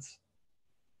arthropods.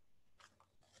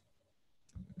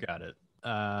 Got it.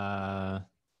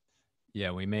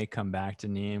 Yeah, we may come back to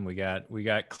neem. We got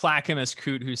Clackamus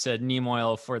Coot who said neem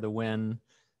oil for the win.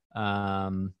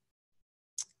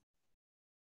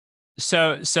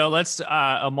 So let's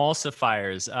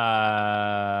emulsifiers.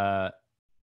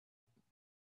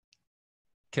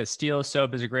 Castile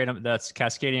soap is a great. That's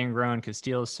Cascadian grown.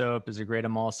 Castile soap is a great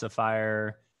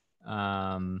emulsifier.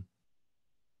 I'm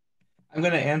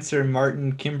going to answer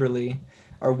Martin Kimberly.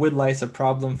 Are wood lice a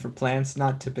problem for plants?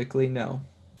 Not typically, no.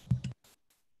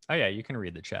 Oh yeah, you can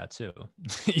read the chat too.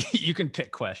 You can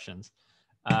pick questions.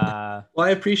 Well, I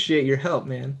appreciate your help,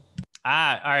 man.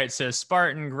 All right. So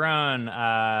Spartan Grown,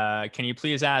 can you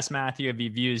please ask Matthew if he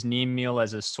views neem meal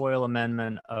as a soil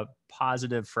amendment, a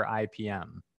positive for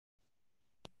IPM?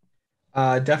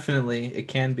 Definitely, it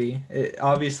can be.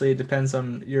 Obviously, it depends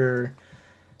on your.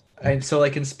 And so,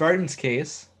 like in Spartan's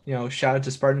case, shout out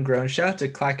to Spartan Grown, shout out to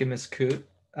Clackamus Coot.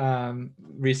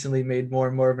 Recently made more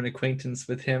and more of an acquaintance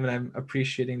with him, and I'm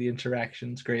appreciating the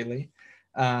interactions greatly.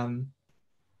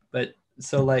 But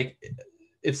so, like,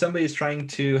 if somebody is trying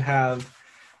to have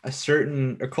a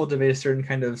certain or cultivate a certain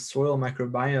kind of soil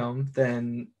microbiome,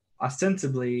 then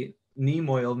ostensibly neem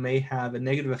oil may have a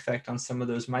negative effect on some of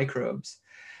those microbes.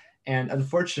 And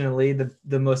unfortunately,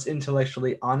 the most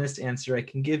intellectually honest answer I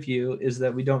can give you is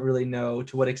that we don't really know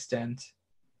to what extent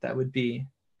that would be.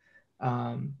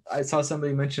 I saw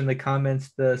somebody mention in the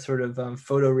comments the sort of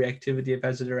photoreactivity of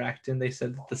azadirachtin. They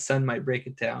said that the sun might break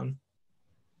it down.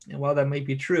 And while that might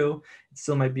be true, it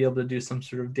still might be able to do some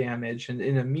sort of damage. And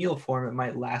in a meal form, it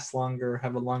might last longer,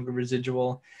 have a longer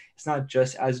residual. It's not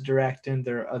just azadirachtin.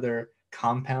 There are other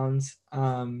compounds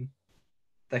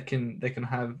that can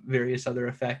have various other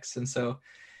effects. And so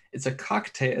it's a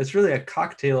cocktail. It's really a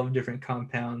cocktail of different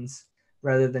compounds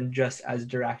rather than just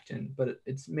azadirachtin, but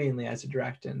it's mainly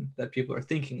azadirachtin that people are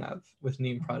thinking of with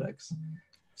neem products.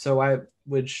 So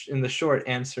which in the short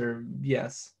answer,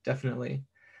 yes, definitely.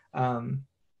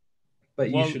 But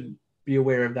you should be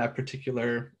aware of that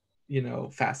particular,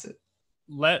 facet.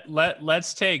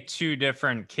 Let's take two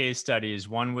different case studies.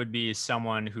 One would be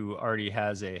someone who already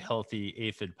has a healthy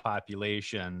aphid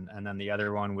population, and then the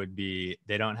other one would be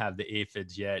they don't have the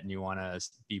aphids yet, and you want to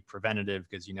be preventative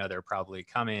because they're probably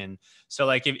coming. So,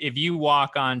 like if you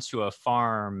walk onto a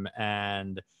farm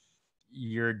and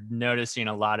you're noticing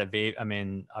a lot of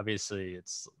obviously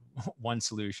it's one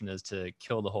solution is to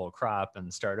kill the whole crop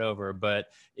and start over. But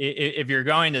if you're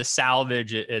going to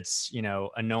salvage it, it's,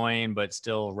 annoying, but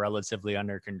still relatively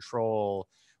under control.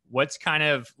 What's kind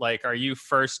of like, are you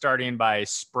first starting by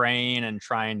spraying and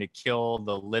trying to kill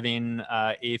the living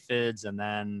aphids and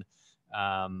then,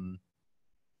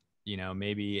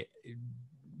 maybe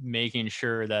making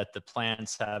sure that the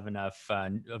plants have enough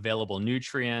available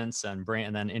nutrients and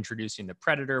then introducing the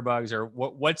predator bugs? Or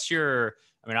what's your,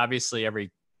 obviously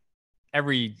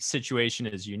every situation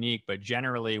is unique, but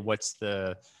generally what's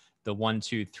the 1,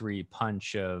 2, 3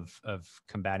 punch of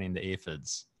combating the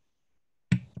aphids?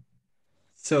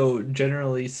 So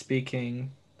generally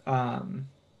speaking,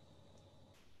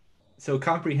 so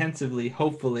comprehensively,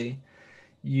 hopefully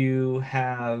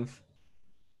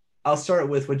I'll start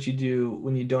with what you do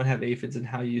when you don't have aphids and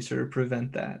how you sort of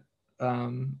prevent that.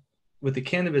 With the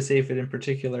cannabis aphid in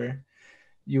particular,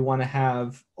 you want to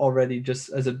have already, just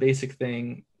as a basic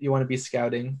thing, you want to be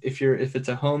scouting. If it's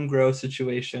a home grow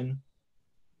situation,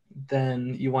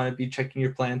 then you want to be checking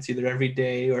your plants either every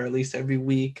day or at least every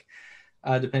week,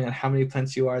 depending on how many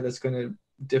plants you are. That's going to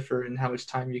differ in how much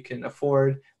time you can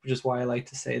afford, which is why I like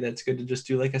to say that it's good to just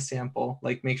do like a sample,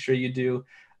 like make sure you do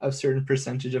a certain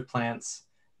percentage of plants,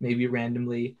 maybe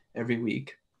randomly every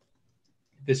week.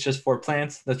 If it's just 4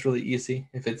 plants, that's really easy.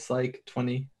 If it's like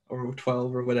 20 or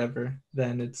 12 or whatever,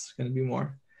 then it's going to be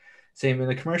more. Same in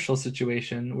a commercial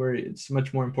situation where it's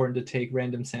much more important to take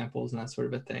random samples and that sort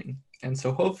of a thing. And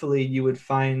so hopefully you would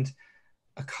find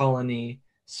a colony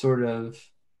sort of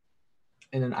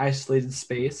in an isolated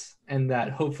space, and that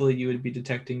hopefully you would be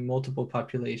detecting multiple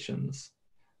populations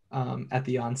at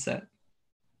the onset.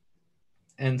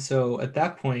 And so at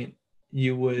that point,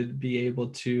 you would be able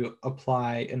to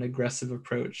apply an aggressive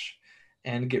approach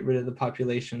and get rid of the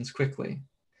populations quickly.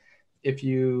 If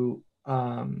you,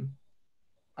 one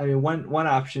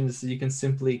option is you can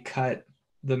simply cut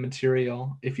the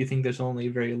material if you think there's only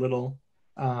very little.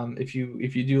 If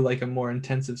you do like a more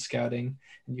intensive scouting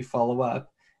and you follow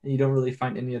up and you don't really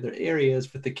find any other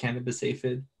areas with the cannabis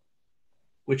aphid,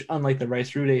 which unlike the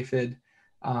rice root aphid,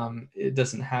 it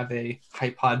doesn't have a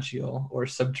hypogeal or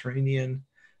subterranean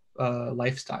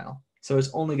lifestyle. So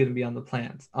it's only going to be on the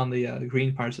plant, on the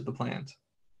green parts of the plant.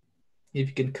 If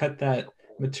you can cut that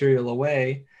material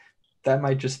away, that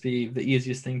might just be the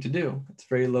easiest thing to do. It's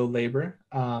very low labor,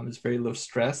 it's very low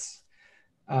stress,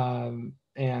 and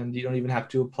you don't even have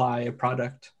to apply a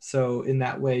product. So in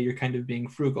that way, you're kind of being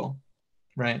frugal,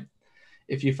 right?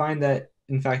 If you find that,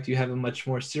 in fact, you have a much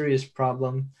more serious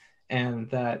problem and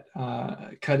that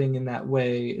cutting in that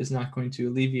way is not going to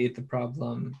alleviate the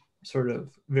problem sort of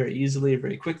very easily,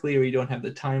 very quickly, or you don't have the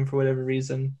time for whatever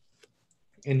reason,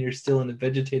 and you're still in a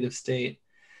vegetative state,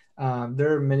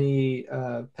 there are many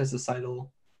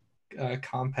pesticidal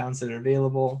compounds that are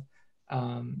available.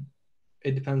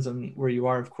 It depends on where you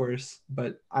are, of course,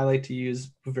 but I like to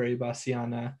use Bouveria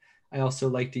bassiana. I also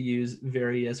like to use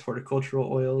various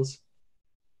horticultural oils.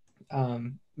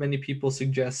 Many people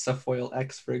suggest Suffoil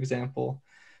X, for example,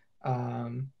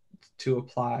 to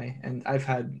apply, and I've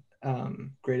had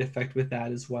great effect with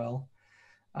that as well.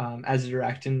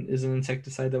 Azadirachtin is an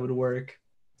insecticide that would work.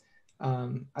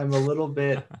 I'm a little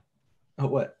bit. Oh,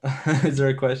 what? Is there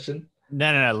a question?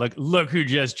 No. Look who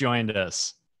just joined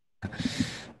us.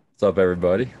 What's up,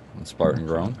 everybody? I'm Spartan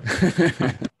Grown.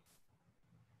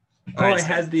 I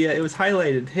had it was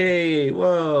highlighted. Hey,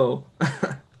 whoa.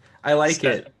 I like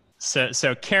it.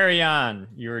 So carry on.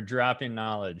 You were dropping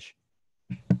knowledge.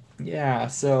 Yeah,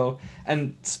 so,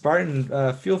 and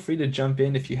Spartan, feel free to jump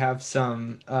in if you have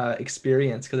some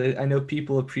experience, because I know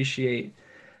people appreciate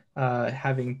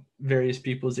having various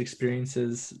people's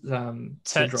experiences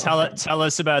to draw from. Tell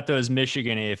us about those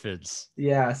Michigan aphids.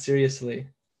 Yeah, seriously.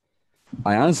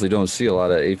 I honestly don't see a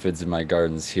lot of aphids in my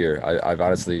gardens here. I've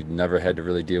honestly never had to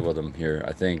really deal with them here.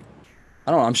 I don't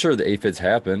know, I'm sure the aphids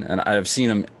happen, and I've seen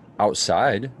them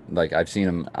outside. Like I've seen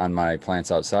them on my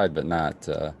plants outside, but not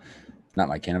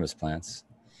my cannabis plants.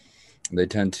 They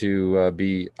tend to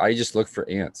be. I just look for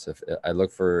ants.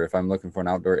 If I'm looking for an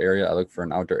outdoor area, I look for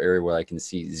an outdoor area where I can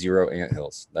see zero ant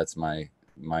hills. That's my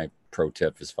pro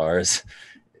tip as far as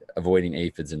avoiding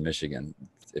aphids in Michigan.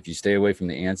 If you stay away from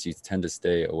the ants, you tend to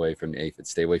stay away from the aphids.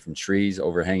 Stay away from trees,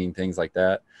 overhanging things like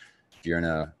that. If you're in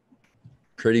a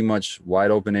pretty much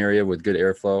wide open area with good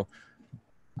airflow,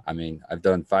 I mean, I've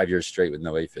done 5 years straight with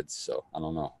no aphids, so I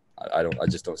don't know. I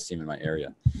just don't see them in my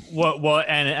area.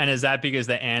 And is that because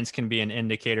the ants can be an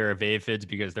indicator of aphids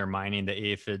because they're mining the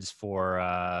aphids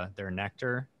for their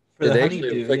nectar? For Yeah, the they actually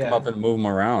honeydew, pick them up yeah. and move them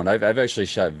around. I've actually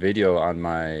shot video on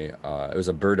my it was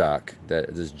a burdock,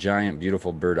 that this giant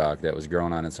beautiful burdock that was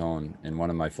growing on its own in one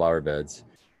of my flower beds.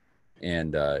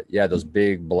 And yeah, those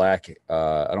big black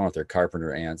I don't know if they're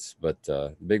carpenter ants, but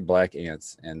big black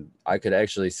ants, and I could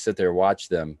actually sit there, watch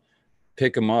them,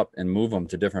 pick them up and move them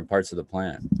to different parts of the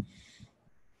plant.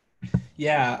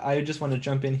 Yeah, I just want to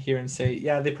jump in here and say,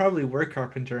 yeah, they probably were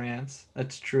carpenter ants.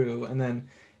 That's true. And then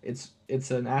it's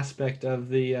an aspect of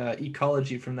the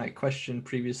ecology from that question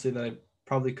previously that I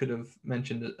probably could have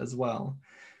mentioned it as well.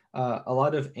 A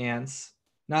lot of ants,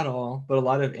 not all, but a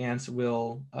lot of ants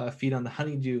will feed on the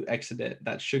honeydew exudate,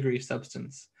 that sugary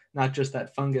substance, not just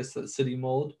that fungus, that sooty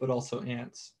mold, but also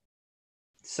ants.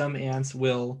 Some ants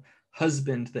will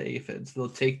husband the aphids. They'll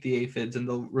take the aphids and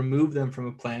they'll remove them from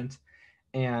a plant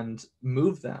and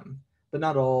move them. But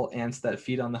not all ants that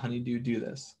feed on the honeydew do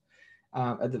this.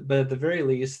 But at the very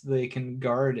least, they can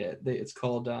guard it. It's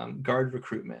called guard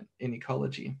recruitment in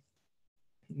ecology.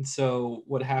 And so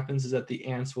what happens is that the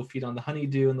ants will feed on the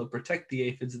honeydew and they'll protect the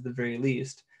aphids at the very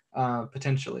least,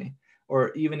 potentially.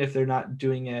 Or even if they're not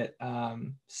doing it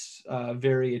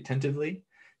very attentively,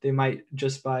 they might,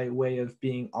 just by way of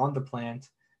being on the plant,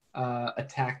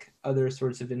 attack other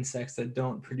sorts of insects that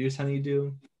don't produce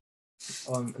honeydew.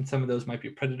 And some of those might be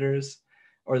predators,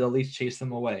 or they'll at least chase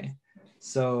them away.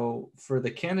 So for the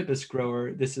cannabis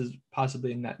grower, this is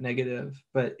possibly a net negative,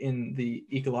 but in the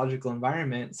ecological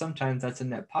environment, sometimes that's a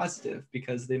net positive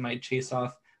because they might chase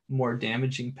off more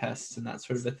damaging pests and that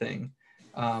sort of a thing.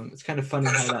 It's kind of funny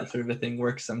how that sort of a thing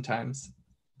works sometimes.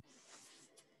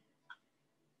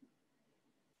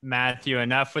 Matthew,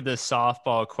 enough with the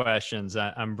softball questions.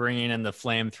 I'm bringing in the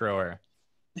flamethrower.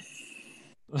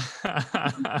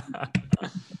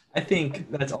 I think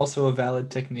that's also a valid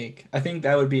technique. I think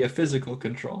that would be a physical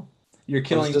control. You're I was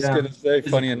killing just them. gonna say,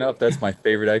 funny enough, that's my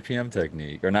favorite IPM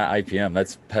technique, or not IPM,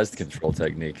 that's pest control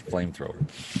technique, flamethrower.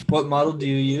 What model do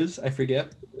you use? I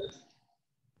forget.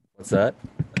 What's that?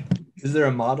 Is there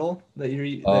a model that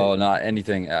you're? Oh, not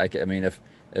anything. I mean, if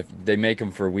they make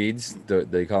them for weeds,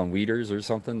 they call them weeders or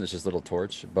something. It's just a little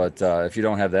torch. But if you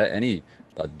don't have that,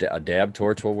 a dab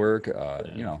torch will work.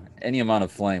 You know, any amount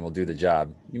of flame will do the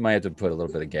job. You might have to put a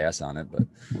little bit of gas on it, but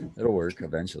it'll work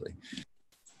eventually.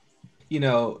 You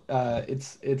know,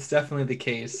 it's definitely the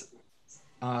case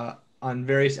on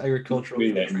various agricultural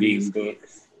properties.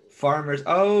 Farmers.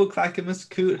 Oh, Clackamas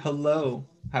Coot. Hello.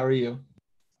 How are you?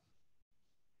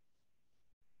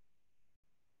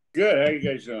 Good. How you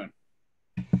guys doing?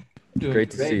 Doing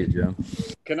Great to see you, Jim.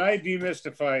 Can I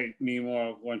demystify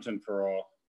Nemo once and for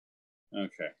all?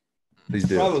 Okay. Please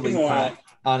do. Probably not,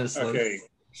 honestly. Okay.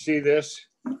 See this?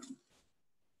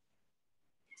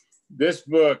 This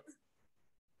book,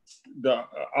 the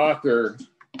author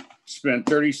spent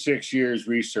 36 years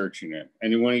researching it.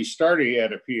 And when he started, he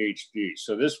had a PhD.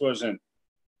 So this wasn't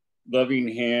loving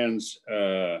hands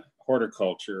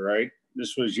horticulture, right?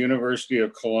 This was University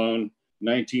of Cologne,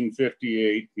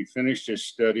 1958. He finished his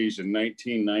studies in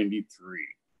 1993.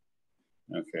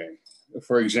 Okay.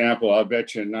 For example, I'll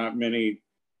bet you not many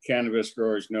cannabis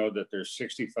growers know that there's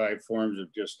 65 forms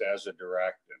of just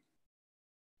azadirachtin.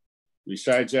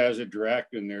 Besides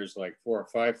azadirachtin, there's like 4 or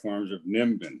 5 forms of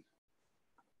nimbin.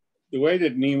 The way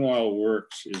that neem oil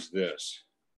works is this.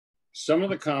 Some of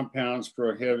the compounds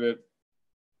prohibit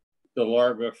the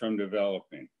larva from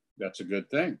developing. That's a good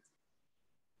thing.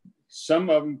 Some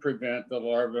of them prevent the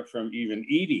larva from even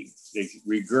eating. They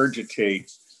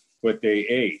regurgitate what they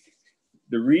ate.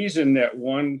 The reason that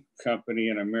one company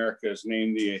in America is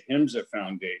named the Ahimsa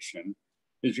Foundation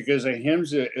is because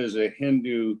Ahimsa is a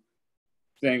Hindu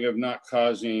thing of not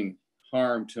causing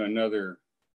harm to another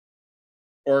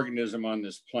organism on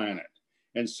this planet.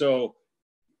 And so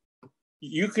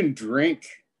you can drink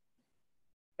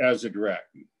as a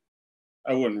direct.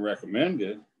 I wouldn't recommend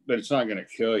it, but it's not going to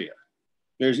kill you.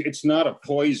 It's not a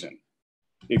poison.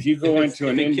 If you go into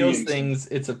an Indian, kills things,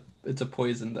 it's a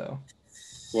poison though.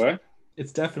 What?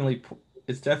 It's definitely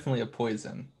a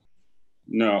poison.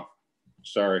 No,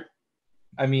 sorry.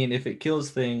 I mean, if it kills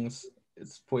things,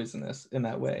 it's poisonous in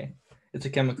that way. It's a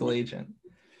chemical agent.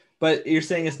 But you're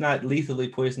saying it's not lethally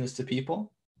poisonous to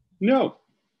people? No.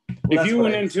 Well, if you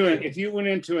went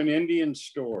into an Indian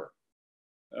store,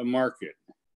 a market,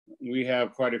 we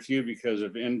have quite a few because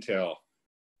of Intel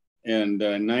and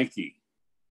Nike,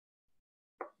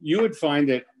 you would find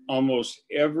that almost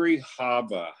every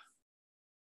haba,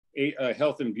 a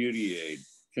health and beauty aid,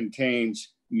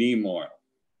 contains neem oil.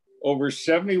 Over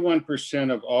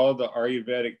 71% of all the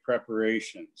Ayurvedic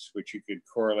preparations, which you could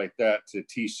correlate that to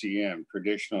TCM,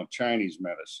 traditional Chinese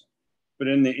medicine. But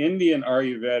in the Indian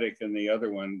Ayurvedic and the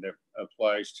other one that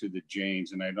applies to the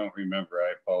Jains, and I don't remember,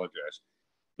 I apologize.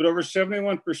 But over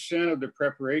 71% of the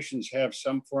preparations have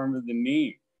some form of the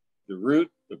neem, the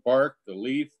root, the bark, the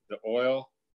leaf, the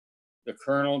oil, the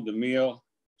kernel, the meal.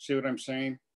 See what I'm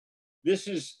saying? You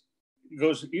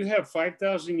have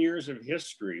 5,000 years of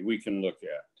history we can look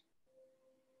at.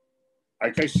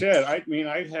 Like I said, I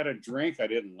had a drink, I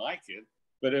didn't like it,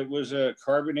 but it was a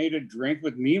carbonated drink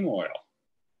with neem oil,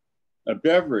 a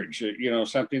beverage,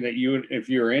 something that you would, if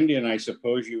you were Indian, I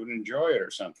suppose you would enjoy it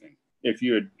or something, if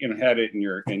you had had it in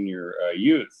your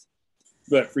youth.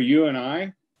 But for you and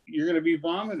I, you're going to be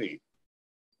vomiting.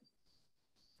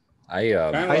 Kind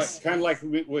of like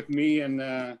with me and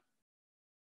I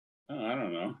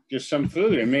don't know, just some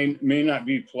food. It may not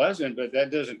be pleasant, but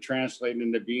that doesn't translate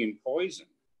into being poison.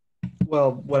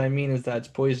 Well, what I mean is that it's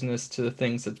poisonous to the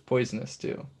things it's poisonous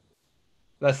to.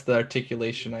 That's the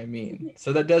articulation I mean.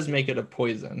 So that does make it a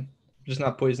poison, just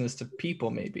not poisonous to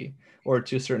people maybe, or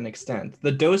to a certain extent.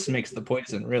 The dose makes the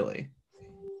poison, really.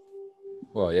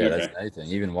 Well, yeah, that's anything.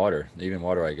 Even water,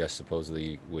 I guess,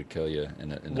 supposedly would kill you in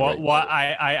the right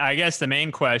way. I guess the main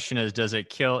question is, does it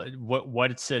kill?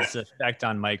 What's its effect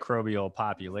on microbial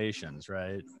populations,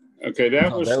 right? Okay,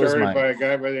 that was started by a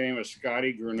guy by the name of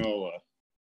Scotty Granola,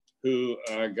 who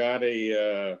got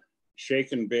a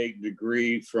shake and bake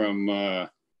degree from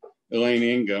Elaine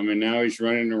Ingham, and now he's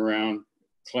running around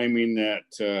claiming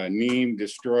that neem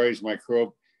destroys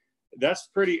microbe.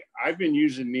 I've been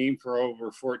using neem for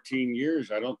over 14 years.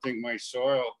 I don't think my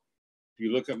soil, if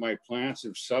you look at my plants,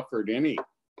 have suffered any.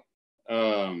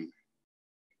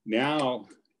 Now,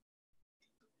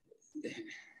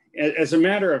 as a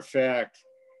matter of fact,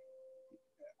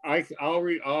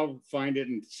 I'll find it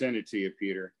and send it to you,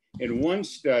 Peter. In one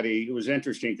study, it was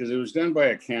interesting because it was done by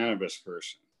a cannabis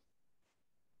person.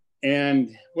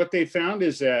 And what they found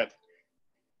is that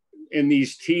in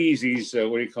these teas,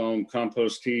 what do you call them?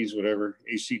 Compost teas, whatever,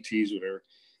 ACTs, whatever.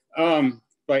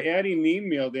 By adding neem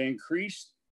meal, they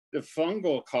increased the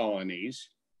fungal colonies,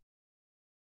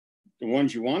 the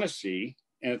ones you want to see,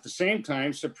 and at the same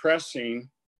time suppressing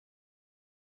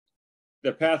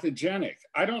the pathogenic.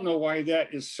 I don't know why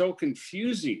that is so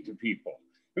confusing to people.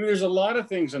 I mean, there's a lot of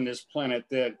things on this planet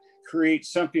that create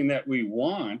something that we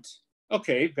want.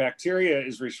 Okay, bacteria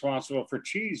is responsible for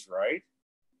cheese, right?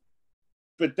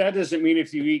 But that doesn't mean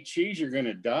if you eat cheese, you're going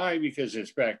to die because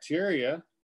it's bacteria.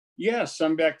 Yes,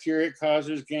 some bacteria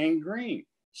causes gangrene.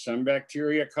 Some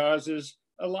bacteria causes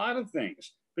a lot of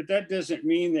things. But that doesn't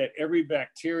mean that every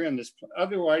bacteria on this,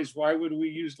 otherwise, why would we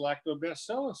use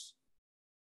lactobacillus?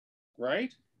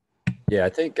 Right? Yeah, I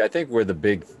think where the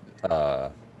big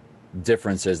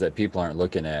difference is that people aren't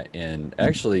looking at, and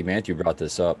actually Matthew brought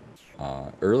this up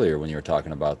earlier when you were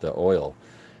talking about the oil,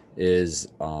 is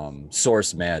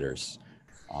source matters.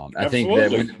 I think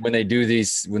that when they do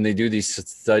these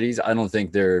studies, I don't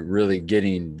think they're really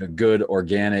getting the good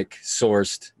organic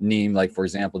sourced neem. Like, for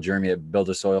example, Jeremy at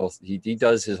Builder Soil, he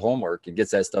does his homework and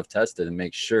gets that stuff tested and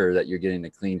makes sure that you're getting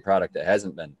a clean product that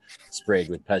hasn't been sprayed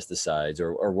with pesticides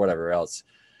or whatever else.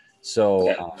 So,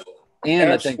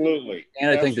 I think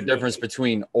the difference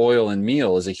between oil and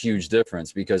meal is a huge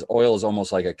difference, because oil is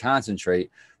almost like a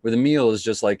concentrate, where the meal is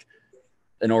just like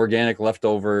an organic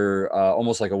leftover,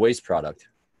 almost like a waste product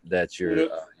that you're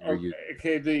using.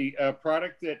 Okay, the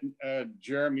product that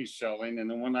Jeremy's selling, and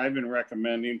the one I've been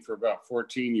recommending for about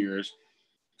 14 years,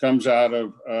 comes out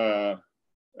of a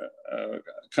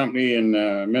company in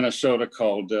Minnesota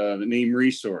called the Neem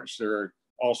Resource. They're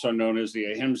also known as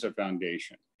the Ahimsa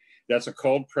Foundation. That's a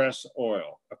cold pressed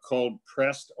oil,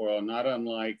 not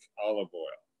unlike olive oil.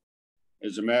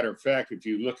 As a matter of fact, if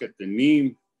you look at the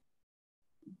neem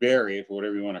berry,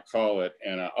 whatever you want to call it,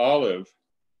 and an olive,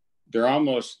 they're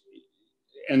almost,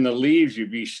 and the leaves,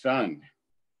 you'd be stunned.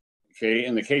 Okay,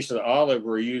 in the case of the olive,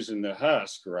 we're using the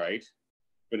husk, right?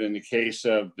 But in the case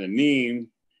of the neem,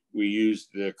 we use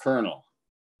the kernel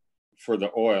for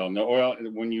the oil. And the oil,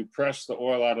 when you press the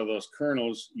oil out of those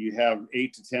kernels, you have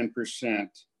 8 to 10%.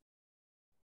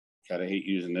 God, I hate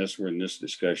using this word in this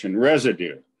discussion,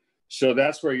 residue. So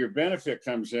that's where your benefit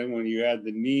comes in when you add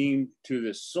the neem to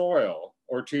the soil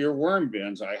or to your worm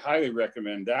bins. I highly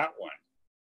recommend that one.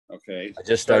 Okay. I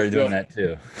just started doing that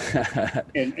too.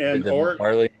 and or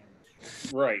barley.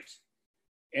 Right.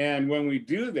 And when we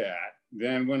do that,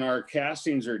 then when our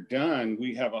castings are done,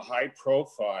 we have a high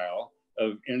profile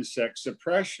of insect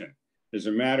suppression. As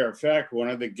a matter of fact, one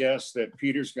of the guests that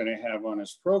Peter's going to have on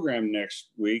his program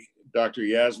next week, Dr.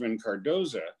 Yasmin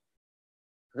Cardoza,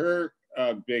 her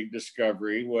big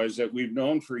discovery was that we've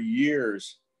known for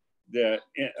years that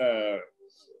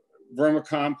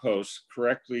vermicompost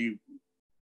correctly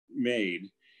made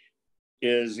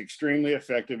is extremely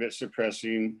effective at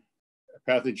suppressing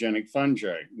pathogenic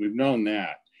fungi. We've known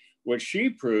that. What she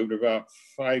proved about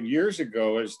 5 years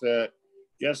ago is that,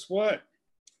 guess what?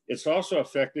 It's also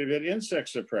effective at insect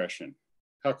suppression.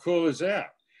 How cool is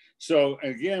that? So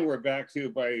again, we're back to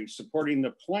by supporting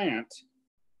the plant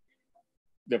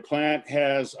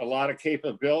has a lot of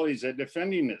capabilities at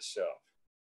defending itself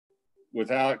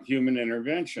without human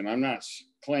intervention. I'm not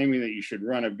claiming that you should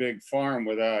run a big farm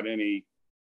without any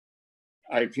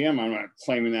IPM. I'm not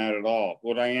claiming that at all.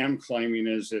 What I am claiming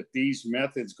is that these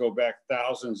methods go back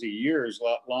thousands of years, a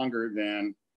lot longer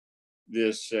than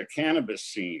this cannabis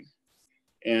scene.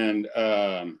 And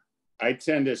I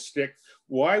tend to stick,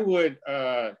 why would,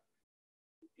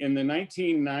 in the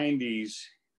 1990s,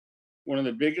 one of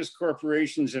the biggest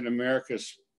corporations in America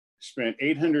spent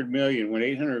 800 million, when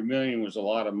 800 million was a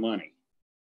lot of money,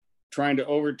 trying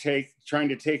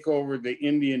to take over the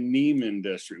Indian neem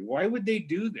industry. Why would they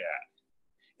do that?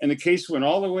 And the case went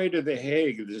all the way to The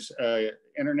Hague, this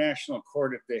international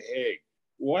court at The Hague.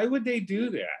 Why would they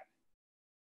do that?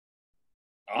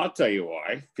 I'll tell you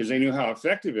why, because they knew how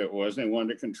effective it was and they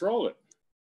wanted to control it.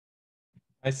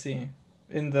 I see.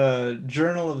 In the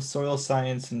Journal of Soil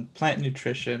Science and Plant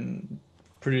Nutrition,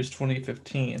 produced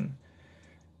 2015,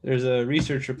 there's a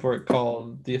research report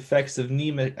called The Effects of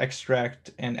Neem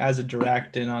Extract and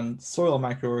Azadirachtin on Soil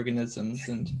Microorganisms.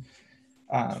 And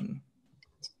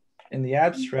in the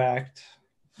abstract,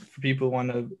 for people who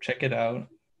want to check it out,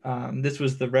 this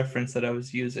was the reference that I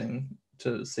was using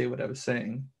to say what I was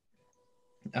saying.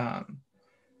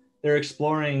 They're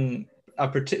exploring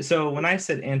so when I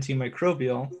said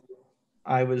antimicrobial,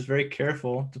 I was very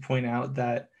careful to point out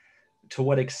that to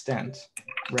what extent,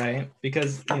 right?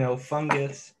 Because,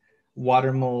 fungus,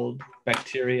 water mold,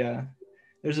 bacteria,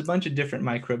 there's a bunch of different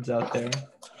microbes out there.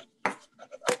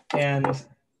 And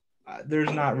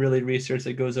there's not really research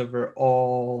that goes over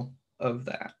all of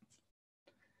that.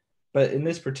 But in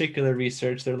this particular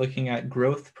research, they're looking at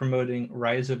growth promoting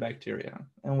rhizobacteria.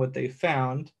 And what they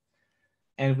found,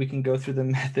 and we can go through the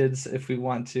methods if we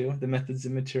want to, the methods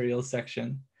and materials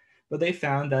section, but they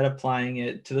found that applying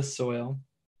it to the soil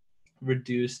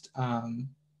reduced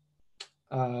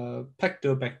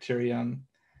Pectobacterium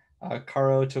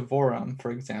carotivorum,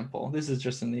 for example. This is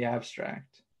just in the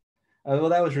abstract. Well,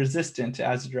 that was resistant to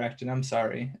azadirachtin, I'm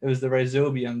sorry. It was the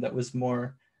rhizobium that was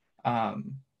more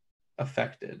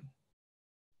affected.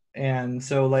 And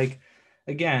so,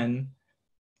 again,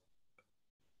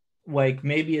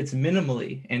 maybe it's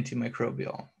minimally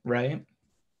antimicrobial, right?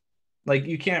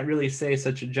 You can't really say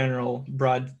such a general,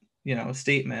 broad,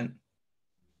 statement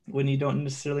when you don't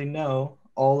necessarily know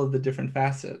all of the different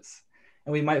facets.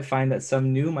 And we might find that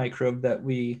some new microbe that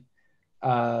we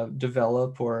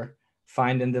develop or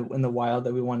find in the wild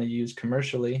that we want to use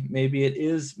commercially, maybe it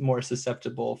is more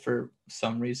susceptible for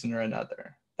some reason or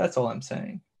another. That's all I'm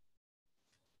saying.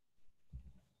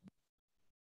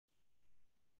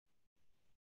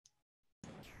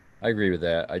 I agree with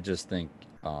that. I just think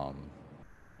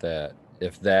that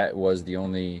if that was the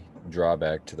only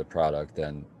drawback to the product,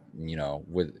 then,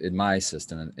 in my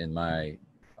system, in my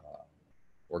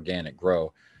organic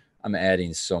grow, I'm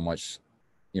adding so much,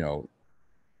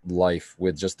 life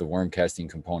with just the worm casting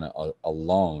component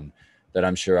alone that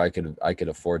I'm sure I could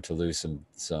afford to lose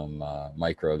some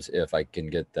microbes if I can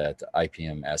get that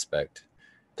IPM aspect.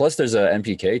 Plus, there's a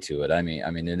NPK to it. I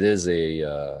mean, it is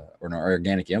an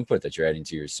organic input that you're adding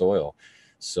to your soil.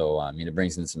 So, it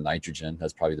brings in some nitrogen.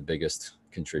 That's probably the biggest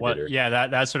contributor.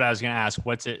 That's what I was going to ask.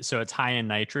 What's it? So it's high in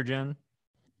nitrogen?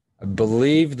 I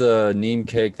believe the neem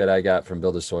cake that I got from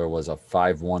Build a Soil was a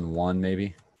 511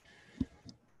 maybe.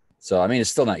 So, it's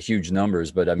still not huge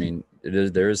numbers, but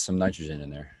There is some nitrogen in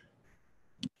there.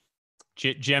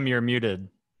 Jim, you're muted.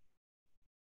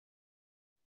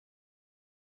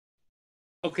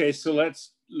 Okay, so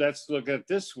let's look at it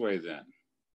this way then.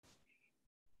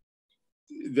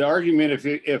 The argument,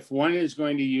 if one is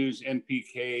going to use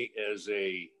NPK as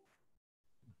a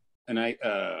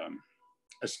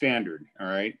standard, all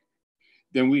right,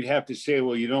 then we'd have to say,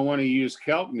 well, you don't want to use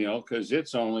kelp meal because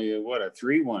it's only a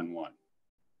 3-1-1.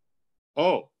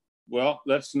 Oh, well,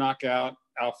 let's knock out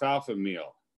alfalfa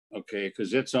meal, okay,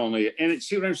 because it's only, and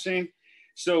see what I'm saying?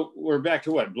 So we're back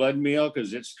to what, blood meal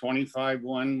because it's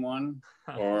 25-1-1,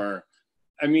 or,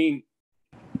 I mean,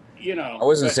 you know. I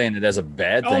wasn't saying it as a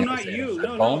bad thing. Oh, not you.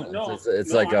 No.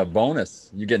 It's like a bonus.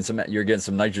 You're getting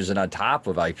some nitrogen on top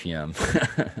of IPM.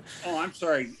 Oh, I'm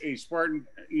sorry. Hey, Spartan,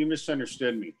 you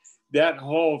misunderstood me. That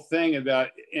whole thing about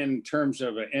in terms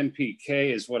of an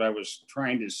NPK is what I was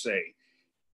trying to say.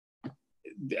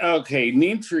 Okay,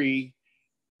 neem tree,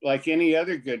 like any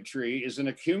other good tree, is an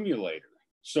accumulator.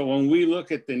 So when we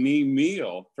look at the neem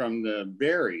meal from the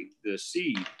berry, the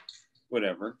seed,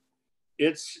 whatever,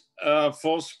 it's a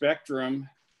full spectrum,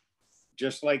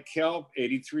 just like kelp,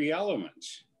 83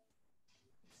 elements.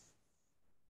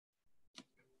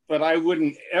 But I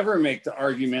wouldn't ever make the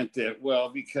argument that, well,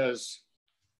 because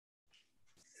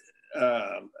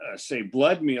say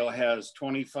blood meal has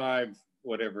 25,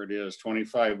 whatever it is,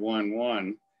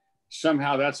 25-1-1,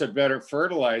 somehow that's a better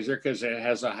fertilizer because it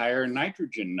has a higher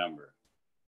nitrogen number.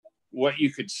 What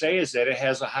you could say is that it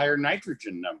has a higher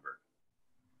nitrogen number.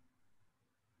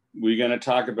 We're going to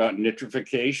talk about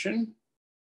nitrification.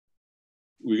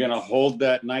 We're going to hold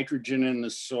that nitrogen in the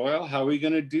soil. How are we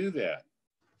going to do that?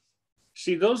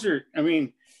 See, those are, I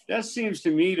mean, that seems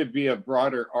to me to be a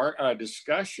broader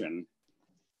discussion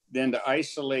than to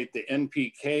isolate the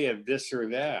NPK of this or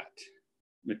that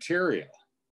material.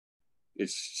 It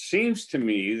seems to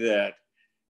me that,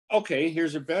 okay,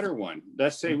 here's a better one.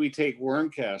 Let's say we take worm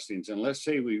castings and let's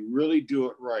say we really do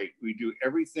it right. We do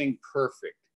everything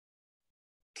perfect.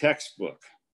 Textbook.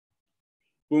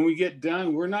 When we get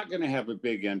done, we're not going to have a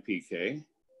big NPK.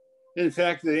 In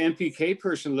fact, the NPK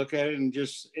person look at it and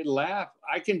just laugh.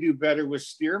 I can do better with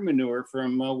steer manure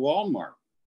from Walmart.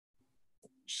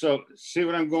 So see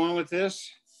what I'm going with this?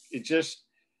 It just...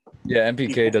 Yeah,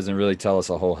 NPK doesn't really tell us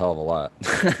a whole hell of a lot.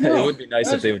 No, it would be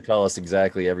nice if they would tell us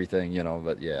exactly everything, you know,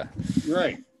 but yeah.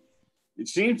 Right. It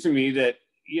seems to me that,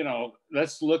 you know,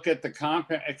 let's look at the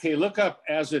compound. Okay, look up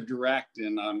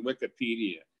azadirachtin on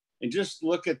Wikipedia and just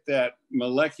look at that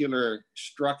molecular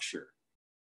structure.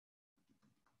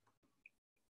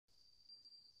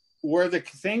 Where the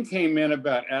thing came in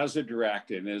about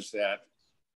azadirachtin is that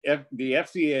the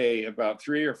FDA about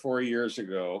 3 or 4 years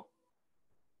ago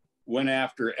went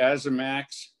after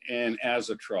Azamax and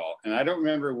Azatrol. And I don't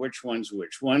remember which one's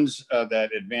which. One's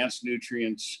that advanced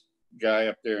nutrients guy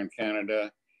up there in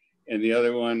Canada. And the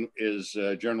other one is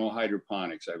General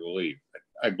Hydroponics, I believe.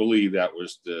 I believe that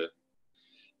was the...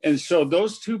 And so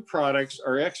those two products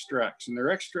are extracts, and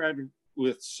they're extracted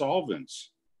with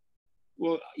solvents.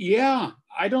 Well, yeah,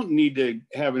 I don't need to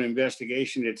have an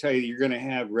investigation to tell you you're going to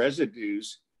have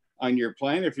residues on your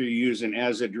plant if you're using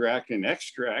azadirachtin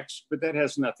extracts, but that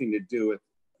has nothing to do with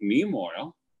neem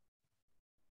oil.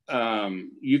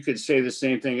 You could say the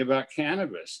same thing about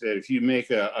cannabis, that if you make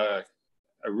a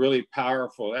really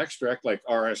powerful extract like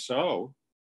RSO,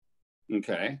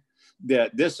 okay,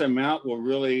 that this amount will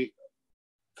really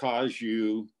cause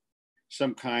you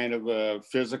some kind of a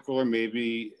physical or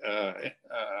maybe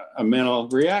a mental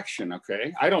reaction,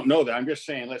 okay? I don't know that, I'm just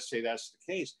saying, let's say that's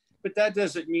the case. But that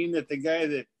doesn't mean that the guy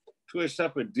that twists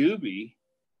up a doobie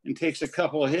and takes a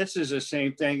couple of hits is the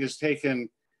same thing as taking,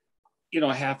 you know,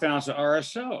 a half ounce of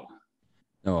RSO.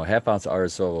 No, a half ounce of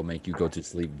RSO will make you go to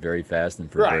sleep very fast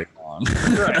and for very long.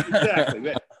 Right, exactly.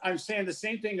 But I'm saying the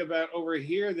same thing about over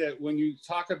here, that when you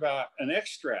talk about an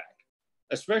extract,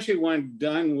 especially when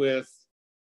done with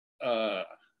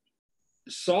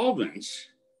solvents,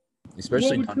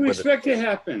 especially what would you expect to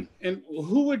happen? And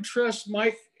who would trust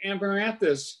Mike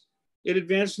Amaranthus at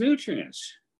Advanced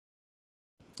Nutrients?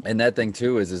 And that thing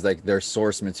too is like their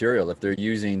source material. If they're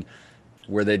using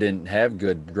where they didn't have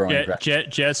good growing practices.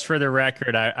 Just for the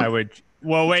record, I would.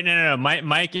 Well, wait, no.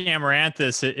 Mike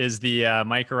Amaranthus is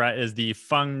the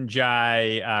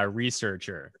fungi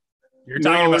researcher.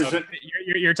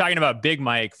 You're talking about Big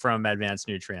Mike from Advanced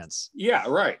Nutrients. Yeah,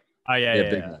 right. Oh yeah.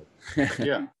 Big Mike.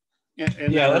 Yeah.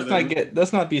 And yeah,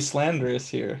 let's not be slanderous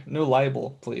here. No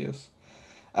libel, please.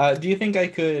 Do you think I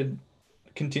could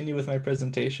continue with my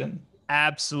presentation?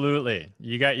 Absolutely.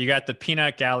 You got the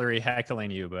peanut gallery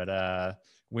heckling you, but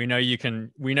we know you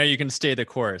can stay the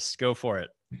course. Go for it.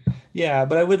 Yeah,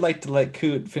 but I would like to let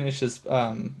Coot finish his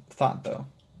thought though.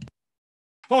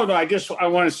 Oh no, I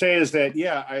want to say is that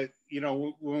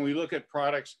when we look at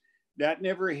products that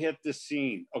never hit the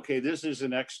scene. Okay, this is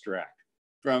an extract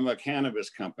from a cannabis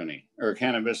company or a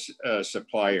cannabis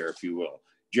supplier, if you will.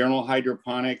 General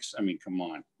Hydroponics. I mean, come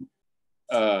on.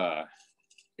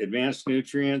 Advanced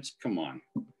Nutrients. Come on.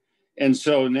 And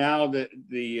so now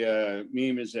the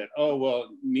meme is that, oh, well,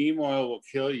 neem oil will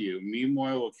kill you. Neem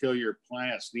oil will kill your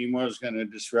plants. Neem oil is going to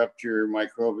disrupt your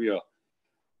microbial.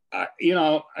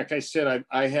 Like I said,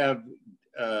 I have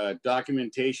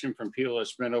documentation from people that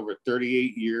spent over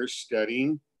 38 years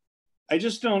studying. I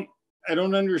don't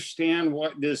understand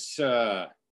what this,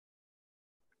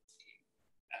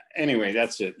 anyway,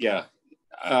 that's it. Yeah.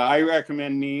 I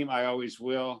recommend neem. I always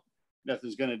will.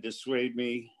 Nothing's going to dissuade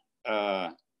me.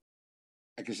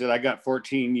 Like I said, I got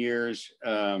 14 years.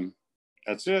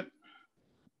 That's it.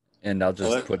 And I'll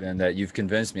just put in that you've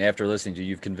convinced me, after listening to you,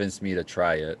 you've convinced me to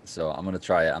try it. So I'm going to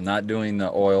try it. I'm not doing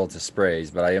the oil to sprays,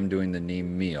 but I am doing the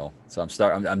neem meal. So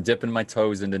I'm dipping my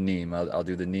toes into neem. I'll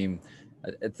do the neem.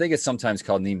 I think it's sometimes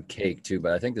called neem cake too,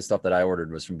 but I think the stuff that I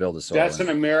ordered was from Build a Soil. That's an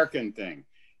American thing.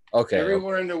 Okay.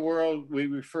 Everywhere in the world, we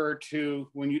refer to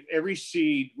every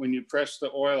seed, when you press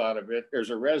the oil out of it, there's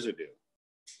a residue.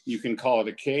 You can call it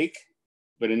a cake,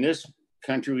 but in this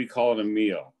country, we call it a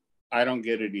meal. I don't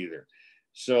get it either.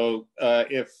 So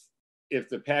if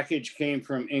the package came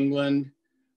from England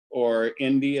or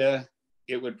India,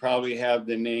 it would probably have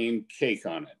the name cake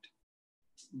on it.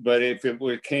 But if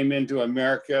it came into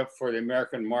America for the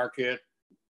American market,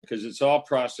 because it's all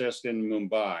processed in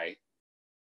Mumbai,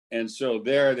 and so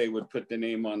there they would put the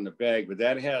name on the bag, but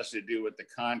that has to do with the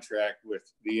contract with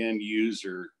the end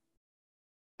user,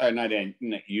 not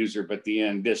user, but the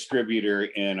end distributor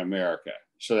in America.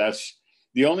 So that's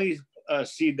the only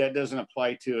seed that doesn't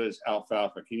apply to is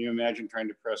alfalfa. Can you imagine trying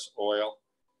to press oil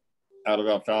out of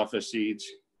alfalfa seeds?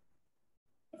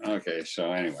 Okay,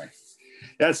 so anyway,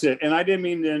 that's it. And I didn't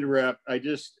mean to interrupt. I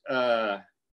just, I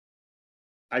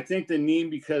think the neem,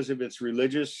 because of its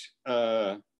religious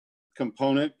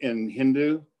component in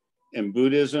Hindu and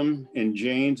Buddhism and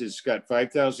Jains, it's got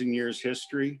 5,000 years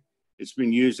history. It's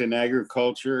been used in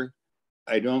agriculture.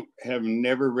 I have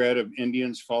never read of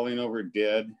Indians falling over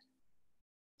dead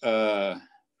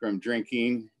from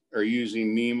drinking or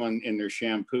using neem in their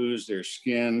shampoos, their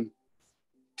skin,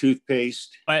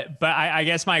 toothpaste. But I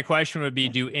guess my question would be,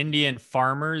 do Indian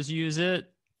farmers use it?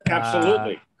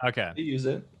 Absolutely. Okay. They use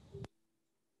it.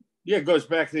 Yeah, it goes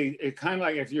back to it kind of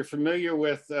like, if you're familiar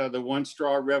with the One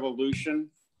Straw Revolution.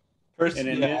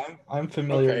 Personally, I'm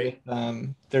familiar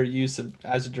with their use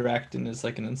as a direct and as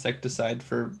like an insecticide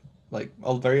for like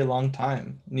a very long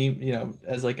time. Neem,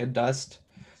 as like a dust.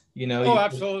 Oh,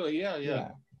 absolutely, yeah.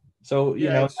 So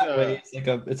that way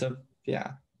it's a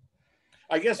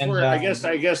I guess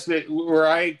that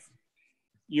where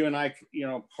you and I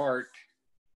part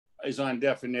is on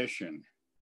definition.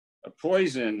 A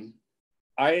poison,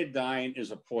 iodine is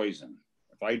a poison.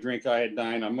 If I drink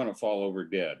iodine, I'm going to fall over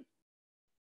dead.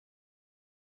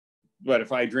 But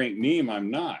if I drink neem, I'm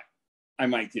not. I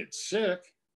might get sick.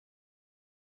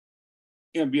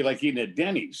 It'd be like eating at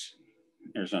Denny's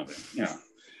or something,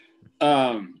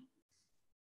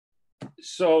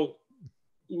 So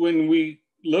when we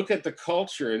look at the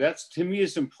culture, that's, to me,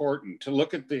 is important to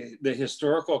look at the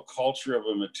historical culture of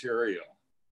a material.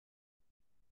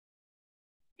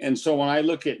 And so when I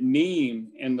look at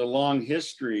neem and the long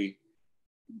history,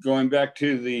 going back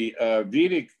to the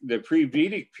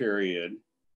pre-Vedic period,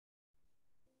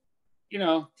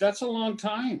 that's a long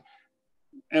time.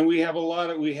 And we have a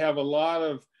lot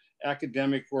of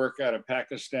academic work out of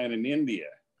Pakistan and India,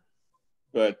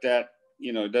 but that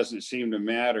doesn't seem to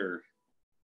matter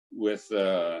with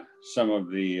some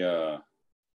of the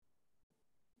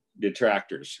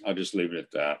detractors. I'll just leave it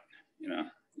at that.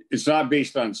 It's not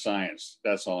based on science.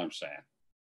 That's all I'm saying.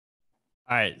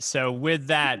 All right. So with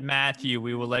that, Matthew,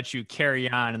 we will let you carry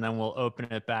on, and then we'll open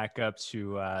it back up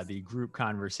to the group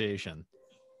conversation.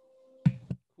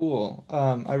 Cool.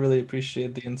 I really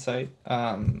appreciate the insight.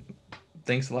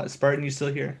 Thanks a lot. Spartan, you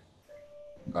still here?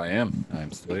 I am.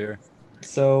 I'm still here.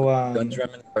 So guns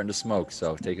starting to smoke,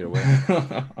 so take it away.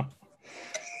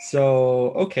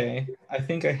 So okay, I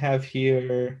think I have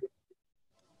here.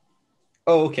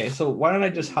 Oh, okay. So why don't I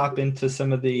just hop into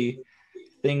some of the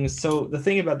things? So the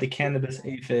thing about the cannabis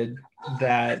aphid,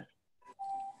 that,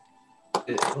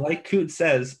 like Coot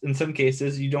says, in some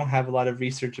cases you don't have a lot of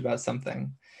research about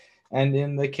something. And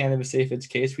in the cannabis aphid's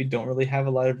case, we don't really have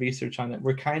a lot of research on it.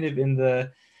 We're kind of in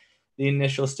the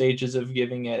initial stages of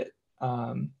giving it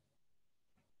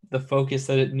the focus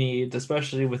that it needs,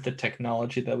 especially with the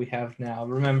technology that we have now.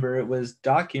 Remember, it was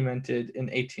documented in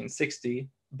 1860,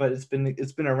 but it's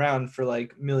been around for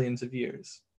like millions of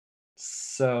years.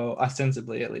 So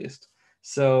ostensibly, at least.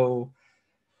 So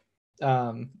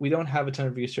we don't have a ton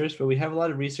of research, but we have a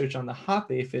lot of research on the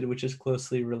hop aphid, which is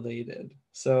closely related.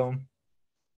 So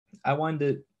I wanted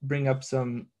to bring up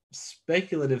some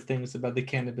speculative things about the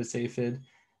cannabis aphid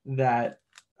that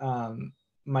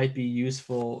might be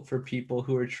useful for people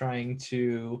who are trying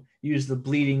to use the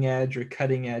bleeding edge or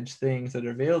cutting edge things that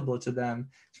are available to them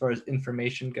as far as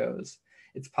information goes.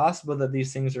 It's possible that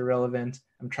these things are relevant.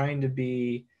 I'm trying to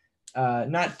be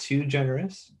not too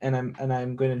generous, and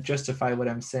I'm going to justify what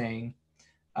I'm saying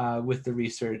with the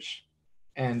research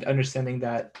and understanding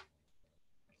that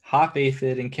hop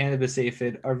aphid and cannabis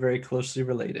aphid are very closely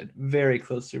related,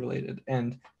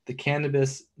 and the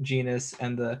cannabis genus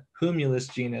and the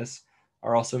humulus genus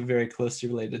are also very closely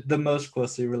related, the most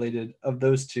closely related of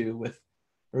those two with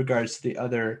regards to the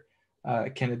other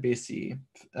Cannabaceae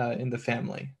in the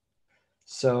family.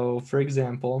 So, for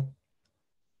example,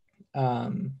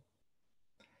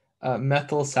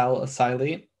 methyl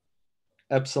salicylate,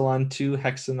 epsilon 2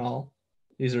 hexanol,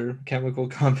 these are chemical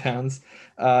compounds,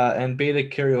 and beta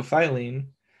caryophyllene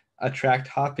attract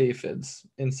hop aphids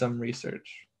in some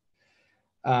research.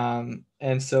 And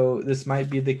so this might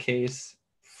be the case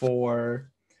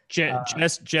for...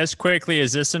 Just quickly,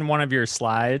 is this in one of your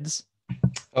slides?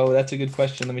 Oh, that's a good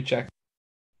question. Let me check.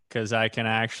 Because I can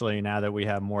actually, now that we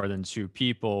have more than 2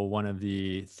 people, one of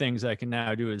the things I can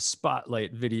now do is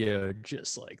spotlight video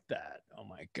just like that. Oh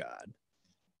my God.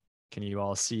 Can you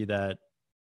all see that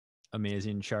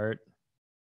amazing chart?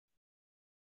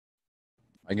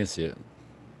 I can see it.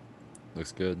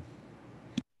 Looks good.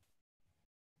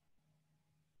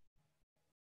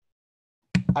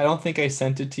 I don't think I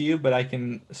sent it to you, but I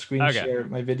can screen share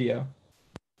my video.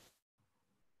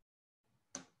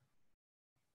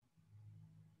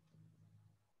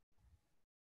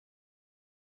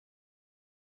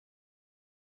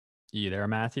 You there,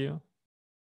 Matthew?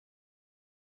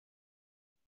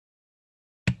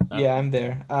 Yeah, I'm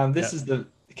there. This is the...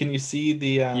 Can you see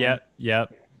the...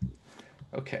 Yep.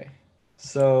 Okay.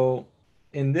 So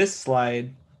in this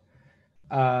slide,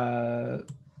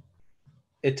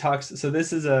 it talks... So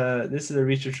this is a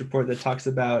research report that talks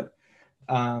about...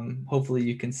 hopefully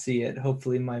you can see it.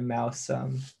 Hopefully my mouse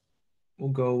will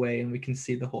go away and we can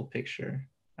see the whole picture.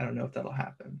 I don't know if that'll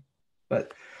happen.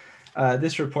 But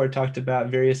this report talked about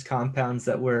various compounds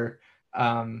that were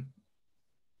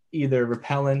either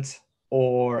repellent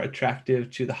or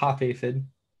attractive to the hop aphid.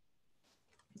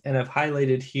 And I've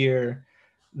highlighted here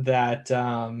that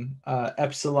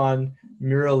epsilon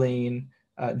murylene,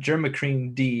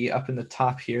 germacrene D up in the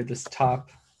top here, this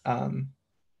top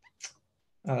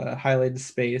highlighted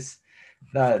space,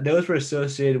 those were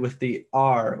associated with the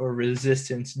R or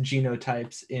resistance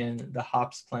genotypes in the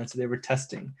hops plants that they were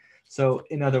testing. So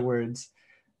in other words,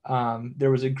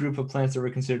 there was a group of plants that were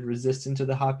considered resistant to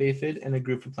the hop aphid and a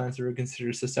group of plants that were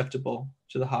considered susceptible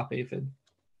to the hop aphid.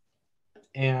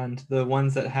 And the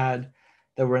ones that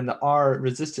were in the R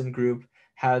resistant group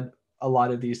had a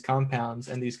lot of these compounds,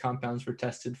 and these compounds were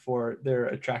tested for their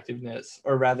attractiveness,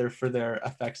 or rather for their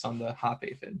effects on the hop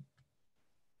aphid.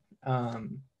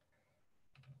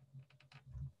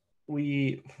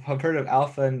 We have heard of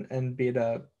alpha and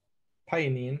beta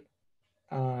pinene.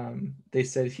 They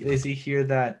see here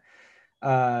that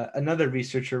another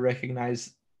researcher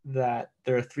recognized that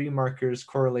there are 3 markers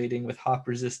correlating with hop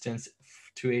resistance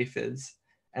to aphids,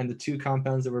 and the 2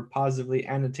 compounds that were positively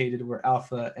annotated were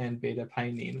alpha and beta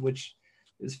pinene, which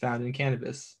is found in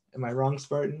cannabis. Am I wrong,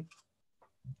 Spartan?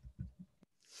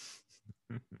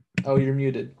 Oh, you're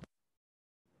muted.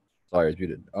 Sorry, I was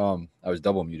muted. I was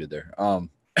double muted there.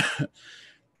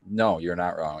 No, you're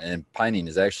not wrong. And pinene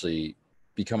is actually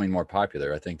becoming more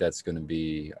popular. I think that's going to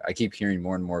be... I keep hearing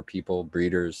more and more people,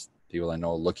 breeders, people I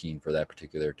know, looking for that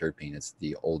particular terpene. It's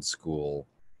the old school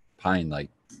pine-like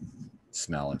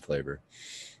smell and flavor.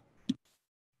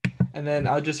 And then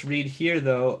I'll just read here,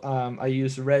 though. I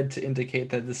use red to indicate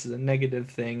that this is a negative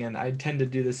thing, and I tend to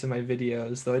do this in my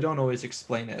videos, though I don't always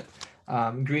explain it.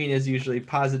 Green is usually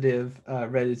positive,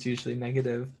 red is usually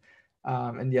negative,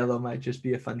 and yellow might just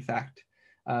be a fun fact.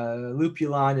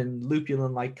 Lupulin and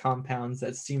lupulin-like compounds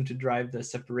that seem to drive the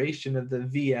separation of the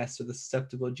VS, or the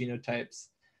susceptible genotypes.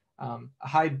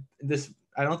 I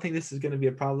don't think this is going to be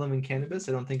a problem in cannabis.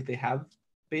 I don't think they have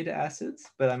beta acids,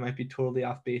 but I might be totally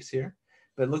off base here.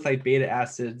 But it looked like beta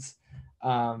acids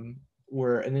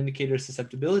were an indicator of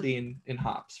susceptibility in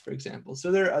hops, for example.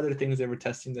 So there are other things they were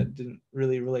testing that didn't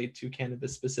really relate to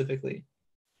cannabis specifically.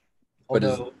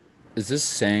 But is this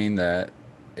saying that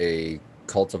a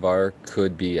cultivar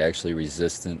could be actually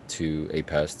resistant to a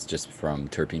pest just from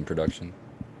terpene production?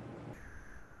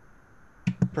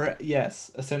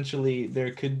 Yes, essentially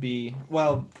there could be,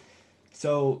 well,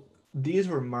 so these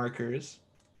were markers,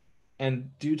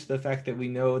 and due to the fact that we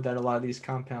know that a lot of these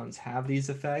compounds have these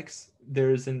effects,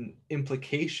 there's an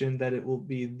implication that it will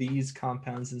be these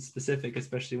compounds in specific,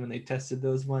 especially when they tested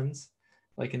those ones,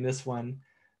 like in this one.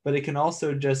 But it can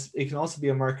also be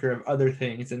a marker of other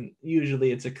things, and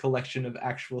usually it's a collection of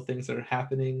actual things that are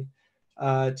happening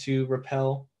to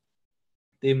repel.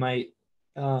 They might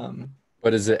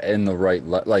But is it in the right,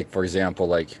 like, for example,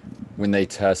 like when they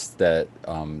test that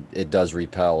it does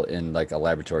repel in like a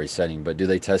laboratory setting, but do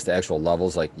they test the actual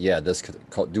levels? Like, yeah,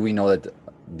 do we know that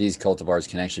these cultivars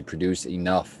can actually produce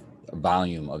enough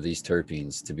volume of these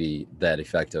terpenes to be that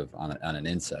effective on an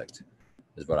insect?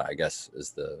 Is what I guess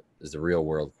is the real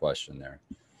world question there.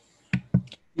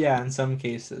 Yeah, in some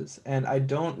cases. And I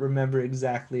don't remember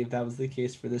exactly if that was the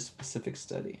case for this specific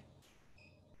study.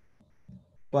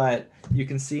 But you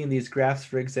can see in these graphs,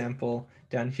 for example,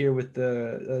 down here with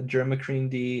the germacrine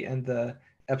D and the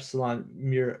epsilon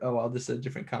mur, oh, well, this is a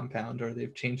different compound, or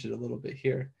they've changed it a little bit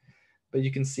here. But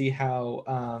you can see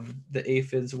how the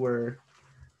aphids were,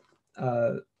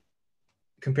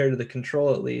 compared to the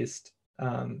control at least,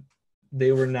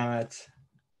 they were not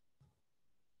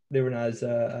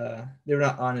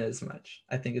on it as much,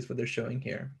 I think is what they're showing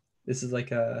here. This is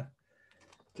like a,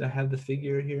 do I have the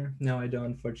figure here? No, I don't,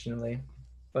 unfortunately.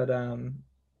 But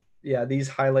yeah, these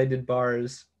highlighted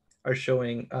bars are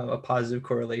showing a positive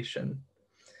correlation.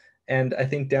 And I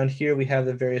think down here we have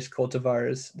the various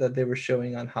cultivars that they were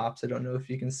showing on hops. I don't know if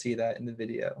you can see that in the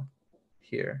video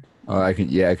here. I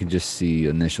can just see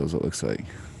initials, it looks like.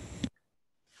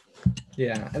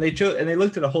 Yeah, and they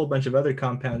looked at a whole bunch of other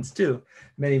compounds too,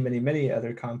 many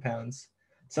other compounds,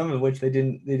 some of which they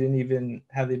didn't even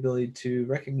have the ability to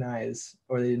recognize,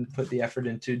 or they didn't put the effort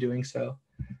into doing so.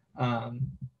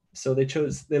 So they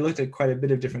looked at quite a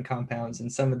bit of different compounds, and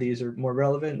some of these are more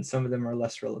relevant and some of them are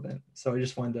less relevant. So I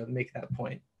just wanted to make that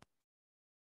point.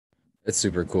 It's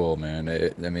super cool, man.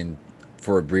 I mean,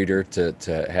 for a breeder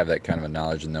to have that kind of a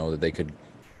knowledge and know that they could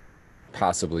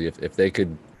possibly, if they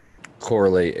could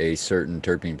correlate a certain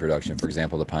terpene production, for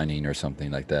example, the pinene or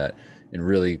something like that, and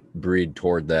really breed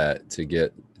toward that to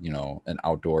get, an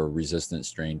outdoor resistant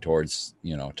strain towards,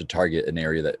 to target an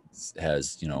area that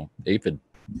has, aphid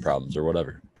problems or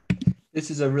whatever. This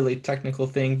is a really technical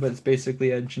thing, but it's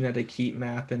basically a genetic heat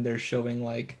map, and they're showing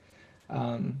like,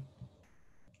 the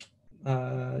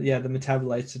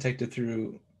metabolites detected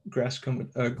through gas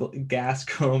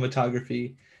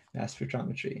chromatography, mass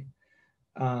spectrometry.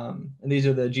 And these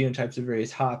are the genotypes of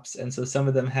various hops. And so some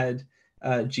of them had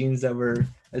genes that were,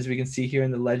 as we can see here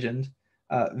in the legend,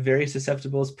 very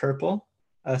susceptible is purple,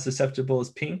 susceptible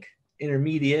is pink,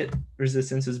 intermediate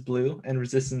resistance is blue, and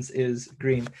resistance is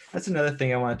green. That's another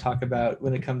thing I want to talk about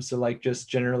when it comes to, like, just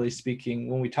generally speaking,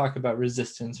 when we talk about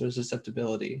resistance or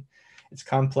susceptibility. It's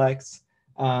complex.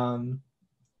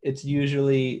 It's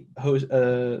usually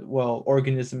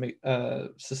organism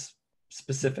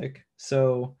specific.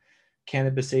 So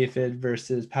cannabis aphid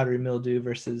versus powdery mildew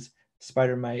versus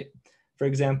spider mite. For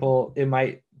example, it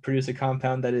might produce a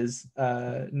compound that is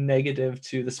negative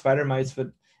to the spider mites,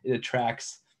 but it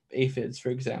attracts aphids,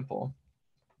 for example.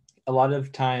 A lot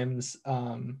of times,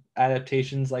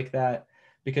 adaptations like that,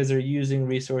 because they're using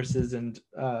resources and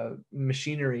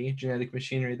machinery, genetic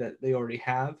machinery that they already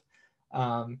have,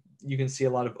 you can see a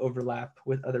lot of overlap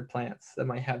with other plants that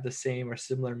might have the same or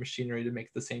similar machinery to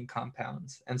make the same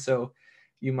compounds. And so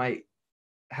you might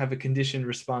have a conditioned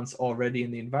response already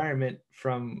in the environment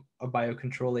from a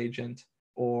biocontrol agent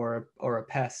or a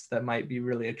pest that might be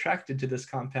really attracted to this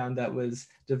compound that was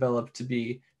developed to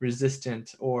be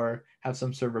resistant or have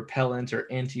some sort of repellent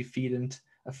or anti-feedant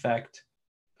effect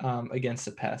against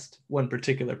a pest, one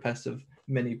particular pest of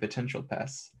many potential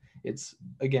pests. It's,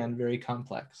 again, very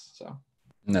complex. So.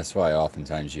 And that's why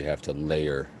oftentimes you have to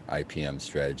layer IPM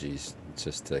strategies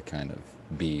just to kind of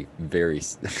be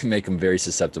make them very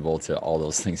susceptible to all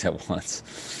those things at once.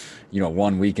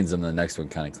 One weakens them, the next one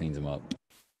kind of cleans them up.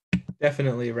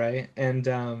 Definitely, right. And,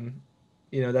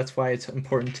 that's why it's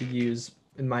important to use,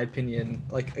 in my opinion,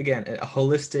 like, again, a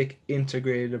holistic,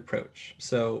 integrated approach.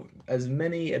 So as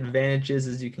many advantages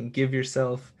as you can give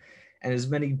yourself and as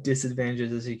many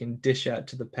disadvantages as you can dish out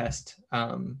to the pest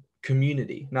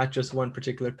community, not just one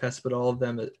particular pest, but all of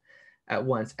them at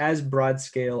once, as broad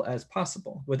scale as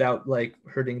possible without like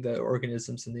hurting the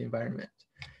organisms in the environment.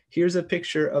 Here's a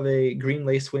picture of a green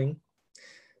lacewing.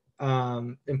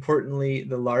 Importantly,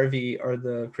 the larvae are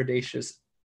the predaceous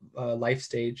life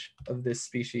stage of this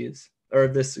species. or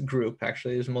this group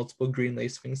actually. There's multiple green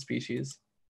lacewing species.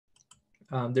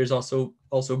 There's also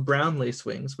brown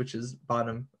lacewings, which is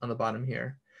on the bottom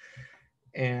here,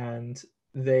 and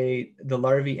the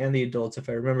larvae and the adults, if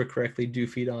I remember correctly, do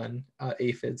feed on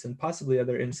aphids and possibly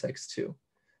other insects too.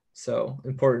 So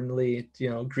importantly,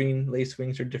 green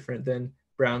lacewings are different than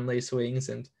brown lacewings,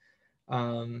 and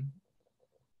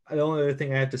the only other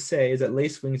thing I have to say is that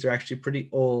lacewings are actually pretty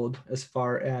old as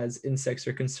far as insects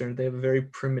are concerned. They have a very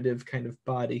primitive kind of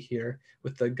body here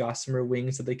with the gossamer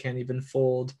wings that they can't even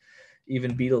fold.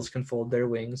 Even beetles can fold their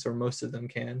wings, or most of them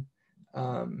can.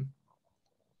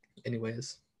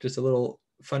 Anyways, just a little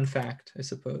fun fact, I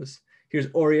suppose. Here's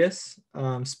Aureus.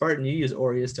 Spartan, you use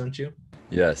Aureus, don't you?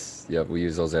 Yes. Yep. We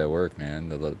use those at work,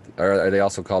 man. Are they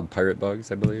also called pirate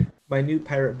bugs, I believe? Minute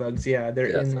pirate bugs, yeah. They're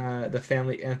Yes. in the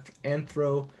family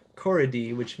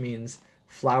Anthrochoridae, which means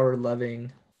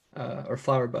flower-loving or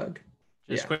flower bug.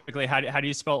 Just Yeah. quickly, how do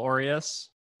you spell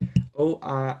Aureus?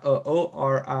 Orius.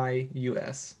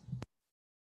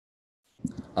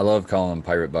 I love calling them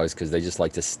pirate bugs because they just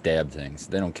like to stab things.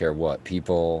 They don't care what,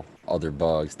 people, other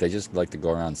bugs. They just like to go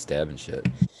around stabbing shit.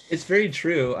 It's very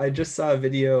true. I just saw a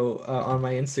video on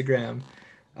my Instagram.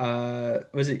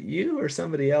 Was it you or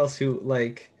somebody else who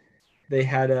they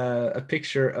had a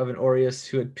picture of an Aureus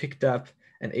who had picked up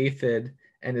an aphid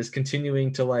and is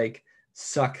continuing to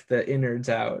suck the innards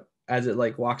out as it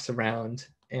walks around.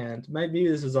 And maybe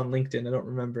this was on LinkedIn, I don't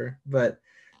remember, but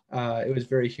it was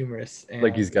very humorous. And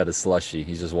Like he's got a slushy.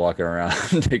 He's just walking around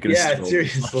taking a yeah, stroll with a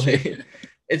seriously, slushie.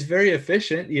 it's very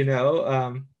efficient.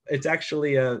 It's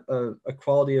actually a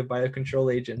quality of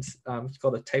biocontrol agents. It's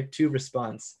called a type 2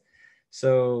 response.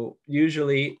 So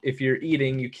usually, if you're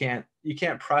eating, you can't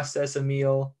process a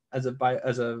meal as a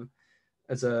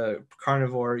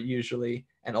carnivore usually,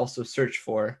 and also search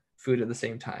for food at the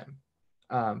same time.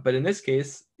 But in this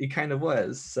case, it kind of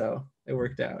was, so it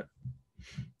worked out.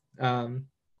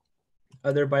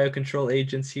 Other biocontrol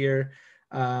agents here,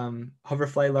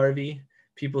 hoverfly larvae.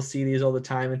 People see these all the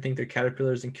time and think they're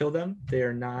caterpillars and kill them. They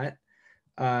are not.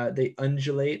 They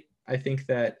undulate. I think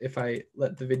that if I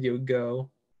let the video go,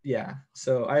 yeah.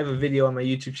 So I have a video on my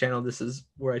YouTube channel. This is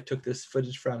where I took this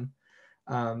footage from.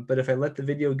 But if I let the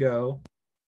video go,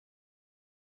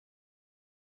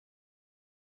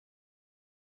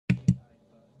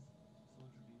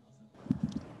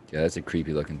 Yeah, that's a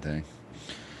creepy looking thing.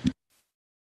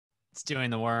 It's doing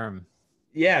the worm.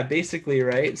 yeah, basically,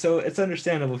 right? So it's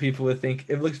understandable people would think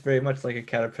it looks very much like a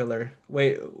caterpillar.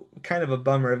 Wait, kind of a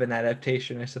bummer of an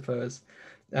adaptation, I suppose.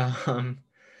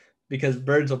 Because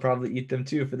birds will probably eat them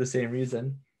too for the same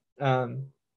reason.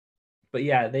 But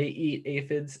yeah, they eat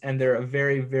aphids, and they're a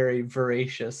very, very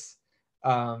voracious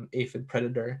aphid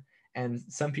predator. And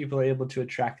some people are able to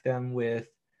attract them with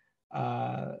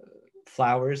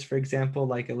flowers, for example,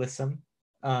 like alyssum,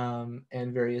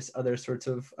 and various other sorts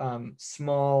of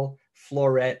small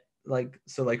floret, like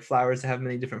flowers that have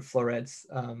many different florets.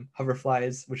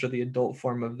 Hoverflies, which are the adult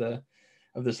form of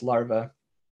this larva.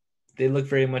 They look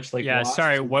very much like wasps.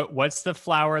 Sorry. What's the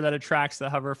flower that attracts the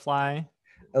hoverfly?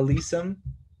 Alyssum.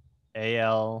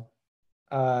 A-L.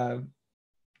 Yeah,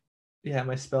 am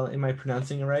I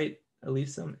pronouncing it right?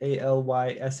 Alyssum.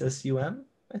 Alyssum,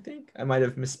 I think. I might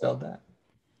have misspelled that.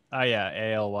 Oh yeah,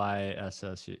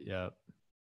 A-L-Y-S-S. Yep.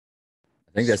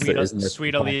 I think that's isn't that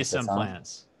sweet the plant alyssum that's on?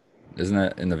 plants. Isn't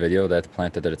that in the video, that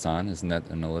plant that it's on? Isn't that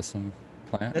an alyssum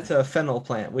plant? That's a fennel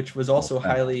plant, which was also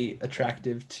highly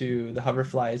attractive to the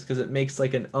hoverflies because it makes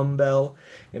like an umbel.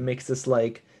 It makes this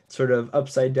sort of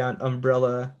upside down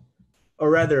umbrella, or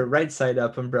rather right side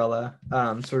up umbrella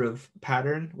sort of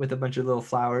pattern with a bunch of little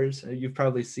flowers. You've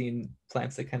probably seen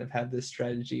plants that kind of have this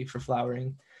strategy for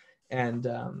flowering, and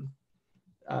the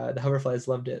hoverflies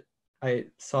loved it. I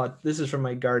saw it. This is from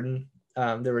my garden.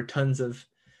 There were tons of.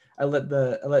 I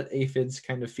let aphids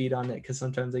kind of feed on it because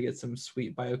sometimes I get some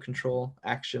sweet biocontrol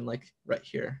action like right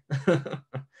here.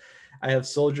 I have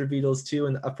soldier beetles too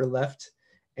in the upper left,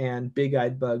 and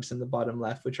big-eyed bugs in the bottom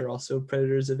left, which are also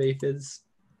predators of aphids.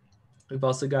 We've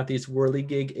also got these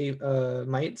whirligig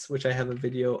mites, which I have a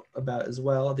video about as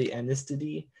well, the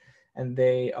Anistidae, and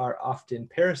they are often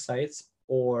parasites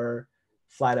or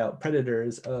flat out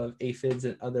predators of aphids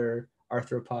and other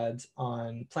arthropods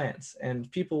on plants. And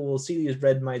people will see these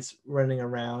red mites running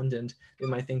around and they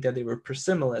might think that they were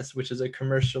Persimolis, which is a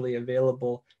commercially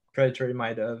available predatory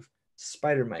mite of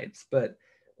spider mites. But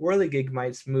whirligig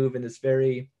mites move in this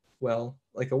very, well,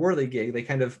 like a whirligig, they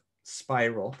kind of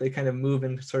spiral. They kind of move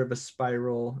in sort of a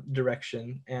spiral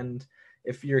direction. And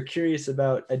if you're curious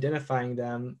about identifying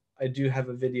them, I do have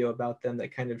a video about them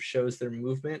that kind of shows their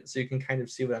movement. So you can kind of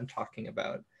see what I'm talking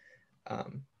about.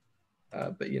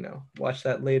 but watch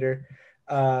that later.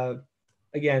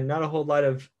 Again, not a whole lot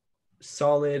of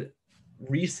solid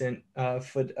recent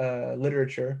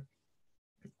literature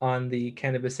on the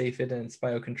cannabis aphid and its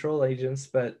biocontrol agents,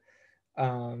 but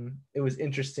it was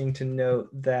interesting to note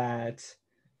that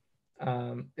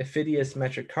Aphidius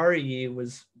metricarii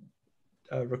was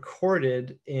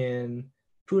recorded in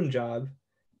Punjab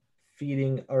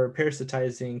feeding or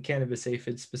parasitizing cannabis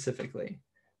aphids specifically.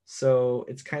 So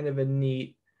it's kind of a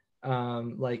neat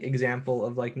example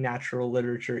of natural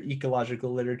literature,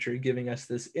 ecological literature, giving us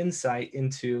this insight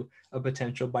into a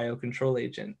potential biocontrol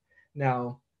agent.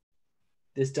 Now,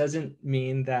 this doesn't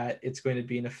mean that it's going to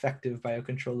be an effective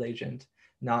biocontrol agent.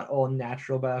 Not all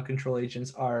natural biocontrol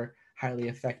agents are highly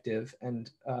effective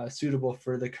and suitable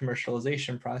for the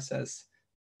commercialization process.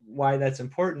 Why that's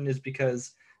important is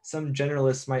because some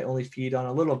generalists might only feed on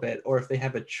a little bit, or if they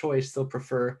have a choice, they'll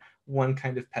prefer one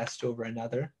kind of pest over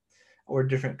another, or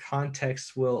different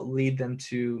contexts will lead them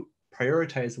to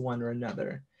prioritize one or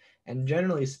another. And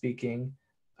generally speaking,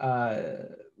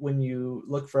 when you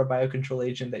look for a biocontrol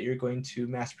agent that you're going to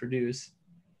mass produce,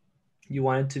 you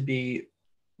want it to be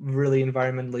really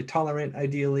environmentally tolerant,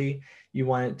 ideally. You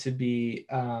want it to be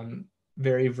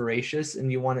very voracious,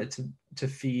 and you want it to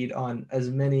feed on as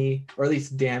many, or at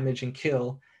least damage and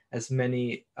kill as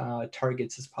many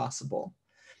targets as possible.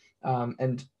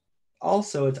 And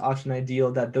also, it's often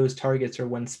ideal that those targets are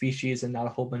one species and not a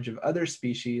whole bunch of other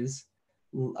species.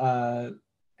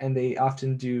 And they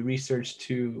often do research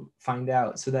to find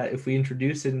out, so that if we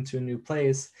introduce it into a new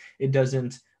place, it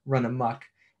doesn't run amok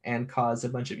and cause a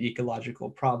bunch of ecological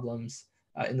problems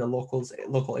in the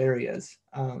local areas.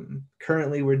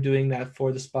 Currently, we're doing that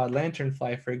for the spotted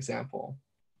lanternfly, for example.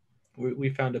 We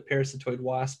found a parasitoid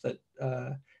wasp that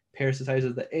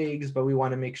parasitizes the eggs, but we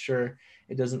want to make sure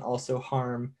it doesn't also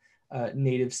harm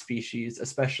native species,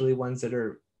 especially ones that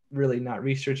are really not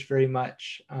researched very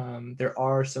much. There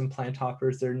are some plant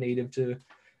hoppers that are native to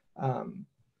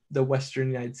the Western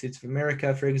United States of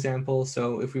America, for example.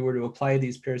 So if we were to apply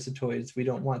these parasitoids, we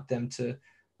don't want them to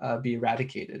be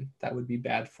eradicated. That would be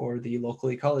bad for the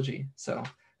local ecology. So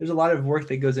there's a lot of work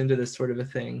that goes into this sort of a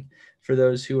thing for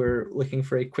those who are looking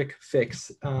for a quick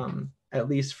fix. At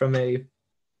least from a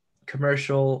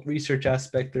commercial research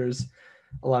aspect, there's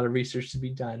a lot of research to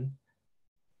be done.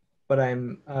 But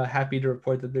I'm happy to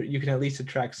report that you can at least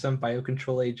attract some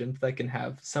biocontrol agents that can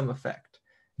have some effect.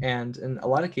 And in a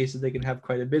lot of cases, they can have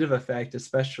quite a bit of effect,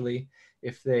 especially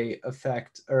if they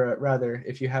affect, or rather,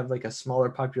 if you have like a smaller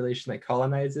population that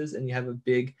colonizes and you have a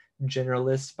big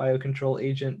generalist biocontrol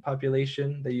agent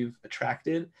population that you've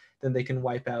attracted, then they can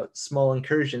wipe out small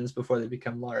incursions before they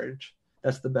become large.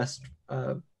 That's the best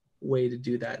way to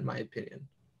do that, in my opinion.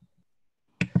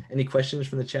 Any questions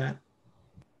from the chat?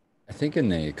 I think in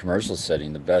the commercial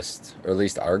setting, the best, or at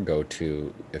least our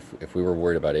go-to, if we were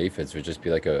worried about aphids, would just be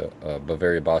like a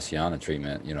Bavaria bassiana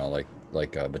treatment,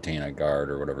 like a Botana Guard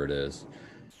or whatever it is,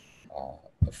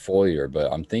 a foliar.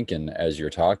 But I'm thinking, as you're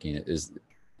talking,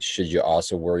 should you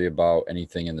also worry about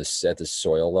anything at the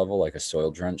soil level, like a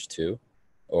soil drench too,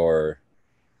 or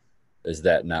is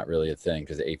that not really a thing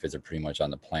because the aphids are pretty much on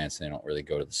the plants and they don't really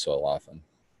go to the soil often?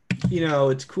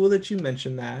 It's cool that you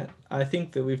mentioned that. I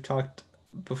think that we've talked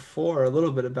before a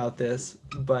little bit about this,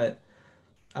 but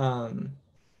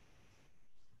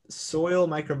soil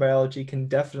microbiology can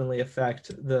definitely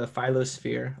affect the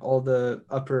phylosphere, all the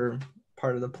upper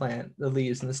part of the plant, the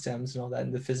leaves and the stems and all that,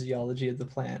 and the physiology of the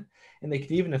plant. And they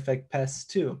can even affect pests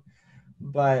too.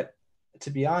 But to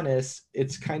be honest,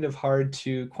 it's kind of hard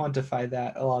to quantify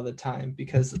that a lot of the time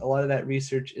because a lot of that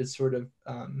research is sort of,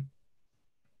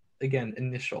 again,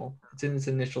 initial. It's in its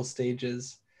initial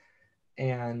stages.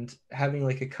 And having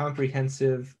like a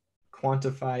comprehensive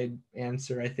quantified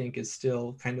answer, I think, is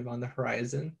still kind of on the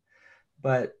horizon.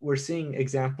 But we're seeing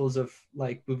examples of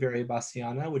like Bavaria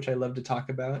bassiana, which I love to talk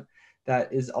about,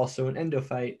 that is also an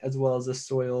endophyte as well as a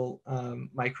soil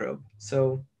microbe.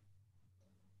 So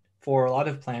for a lot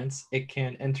of plants, it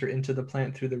can enter into the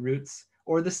plant through the roots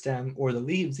or the stem or the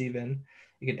leaves even.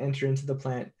 It can enter into the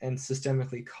plant and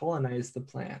systemically colonize the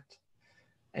plant.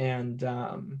 And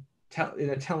in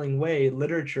a telling way,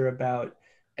 literature about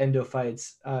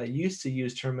endophytes used to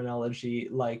use terminology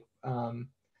like not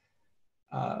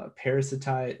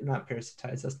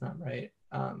parasitize, that's not right.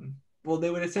 Well, they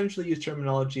would essentially use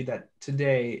terminology that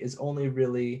today is only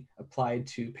really applied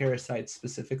to parasites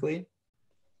specifically.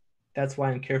 That's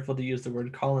why I'm careful to use the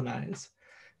word colonize,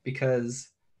 because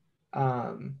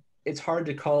it's hard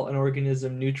to call an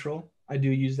organism neutral. I do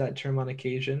use that term on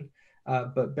occasion.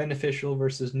 But beneficial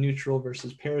versus neutral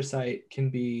versus parasite can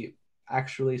be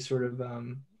actually sort of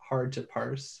hard to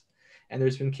parse. And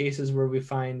there's been cases where we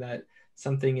find that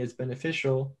something is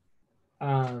beneficial,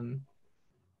 and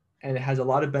it has a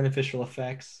lot of beneficial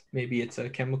effects. Maybe it's a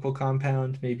chemical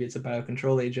compound, maybe it's a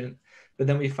biocontrol agent, but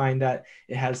then we find that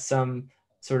it has some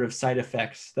sort of side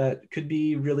effects that could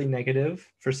be really negative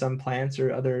for some plants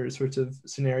or other sorts of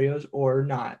scenarios, or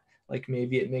not. Like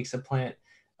maybe it makes a plant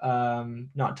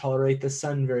not tolerate the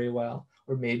sun very well,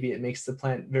 or maybe it makes the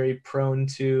plant very prone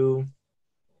to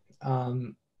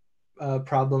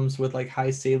problems with like high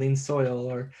saline soil,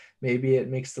 or maybe it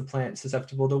makes the plant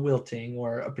susceptible to wilting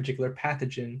or a particular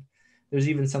pathogen. There's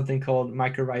even something called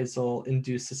mycorrhizal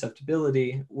induced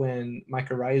susceptibility, when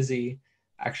mycorrhizae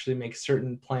actually make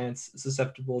certain plants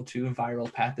susceptible to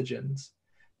viral pathogens.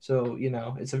 So, you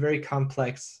know, it's a very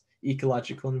complex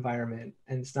ecological environment,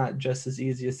 and it's not just as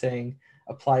easy as saying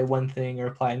apply one thing or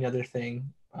apply another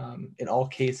thing, in all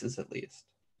cases at least.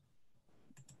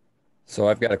 So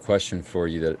I've got a question for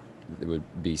you that it would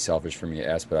be selfish for me to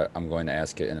ask, but I'm going to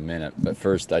ask it in a minute. But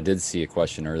first, I did see a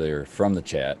question earlier from the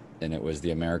chat, and it was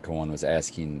the American one was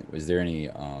asking, was there any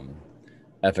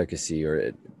efficacy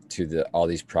or to all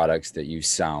these products that use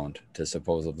sound to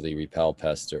supposedly repel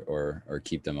pests or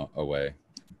keep them away,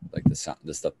 like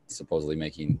the stuff supposedly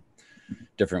making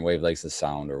different wavelengths of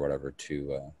sound or whatever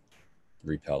to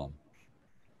repel them?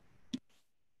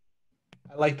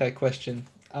 I like that question.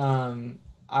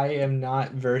 I am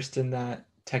not versed in that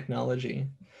technology.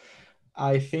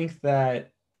 I think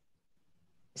that,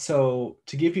 so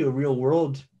to give you a real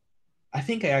world, I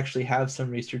think I actually have some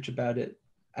research about it,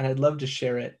 and I'd love to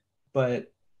share it,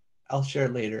 but I'll share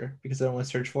it later because I don't want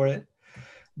to search for it.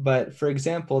 But for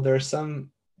example, there are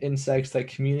some insects that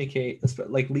communicate,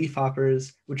 like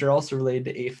leafhoppers, which are also related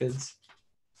to aphids.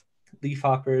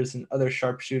 Leafhoppers and other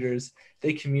sharpshooters,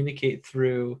 they communicate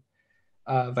through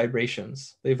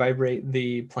vibrations. They vibrate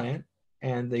the plant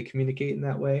and they communicate in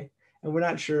that way. And we're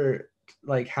not sure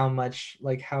like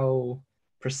how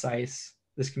precise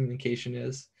this communication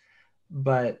is,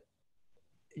 but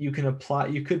you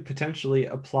could potentially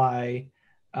apply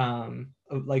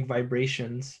like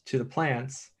vibrations to the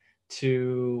plants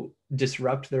to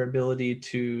disrupt their ability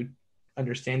to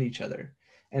understand each other.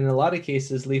 And in a lot of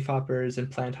cases, leafhoppers and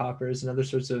plant hoppers and other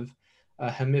sorts of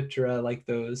hemiptera like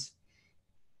those,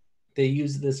 they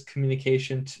use this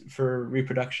communication for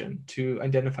reproduction, to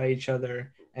identify each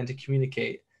other and to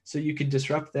communicate. So you could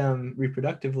disrupt them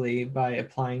reproductively by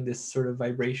applying this sort of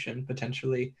vibration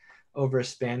potentially over a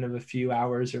span of a few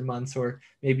hours or months, or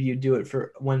maybe you do it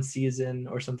for one season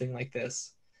or something like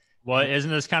this. Well, isn't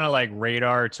this kind of like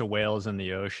radar to whales in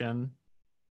the ocean?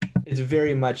 It's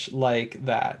very much like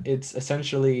that. It's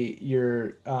essentially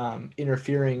you're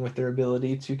interfering with their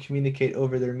ability to communicate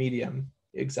over their medium.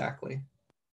 Exactly.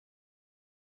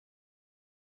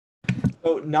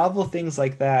 So novel things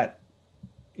like that,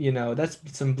 you know, that's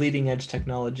some bleeding edge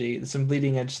technology, some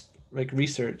bleeding edge like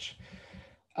research.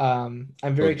 I'm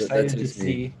very excited to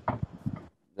see.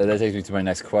 That takes me to my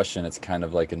next question. It's kind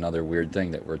of like another weird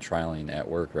thing that we're trialing at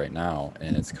work right now,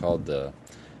 and it's called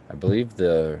I believe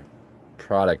the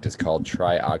product is called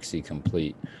Trioxy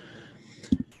Complete,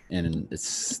 and it's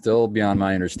still beyond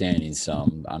my understanding.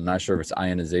 I'm not sure if it's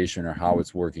ionization or how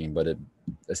it's working, but it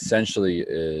essentially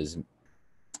is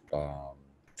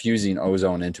fusing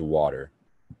ozone into water,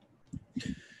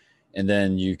 and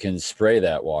then you can spray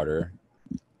that water.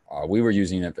 We were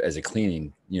using it as a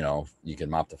cleaning, you know, you can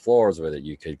mop the floors with it,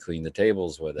 you could clean the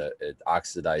tables with it. It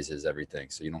oxidizes everything,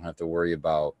 so you don't have to worry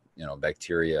about, you know,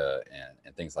 bacteria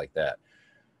and things like that.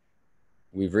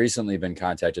 We've recently been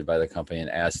contacted by the company and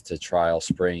asked to trial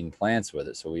spraying plants with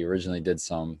it. So we originally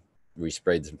we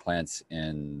sprayed some plants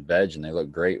in veg and they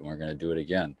look great, and we're going to do it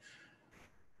again.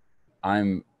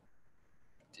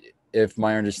 If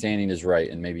my understanding is right,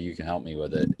 and maybe you can help me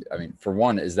with it. I mean, for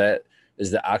one, is the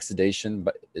oxidation,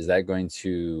 but is that going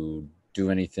to do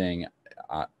anything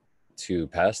to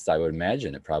pests? I would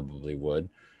imagine it probably would,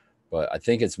 but I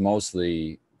think it's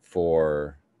mostly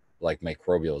for like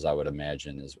microbials, I would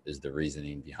imagine is the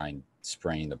reasoning behind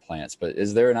spraying the plants. But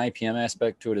is there an IPM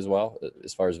aspect to it as well,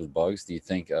 as far as with bugs? Do you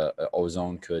think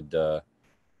ozone could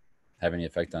have any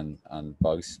effect on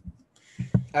bugs?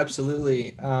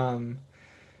 Absolutely.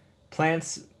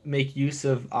 Plants make use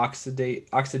of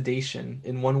oxidation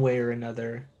in one way or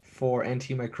another for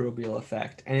antimicrobial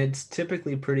effect, and it's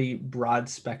typically pretty broad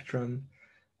spectrum.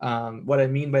 What I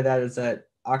mean by that is that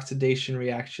oxidation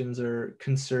reactions are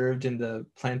conserved in the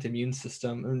plant immune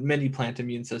system, many plant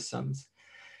immune systems.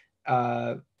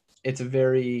 It's a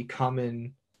very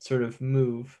common sort of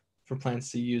move for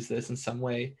plants to use this in some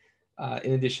way,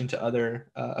 in addition to other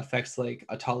effects like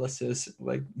autolysis,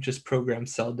 like just programmed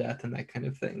cell death and that kind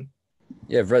of thing.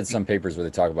 Yeah, I've read some papers where they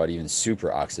talk about even super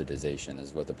oxidization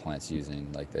is what the plant's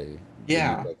using. Like they use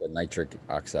Yeah, like a nitric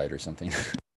oxide or something.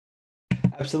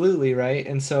 absolutely, right.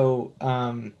 And so,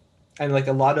 and like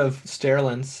a lot of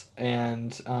sterilants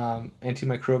and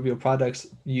antimicrobial products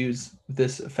use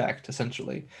this effect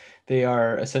essentially. They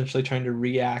are essentially trying to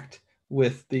react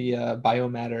with the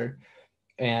biomatter,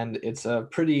 and it's a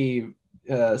pretty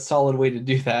solid way to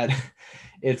do that.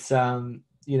 It's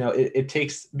it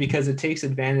takes, because it takes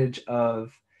advantage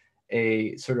of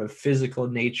a sort of physical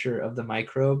nature of the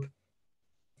microbe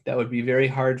that would be very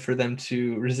hard for them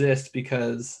to resist,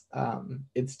 because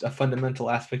it's a fundamental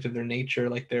aspect of their nature,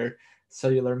 like their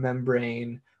cellular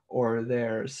membrane or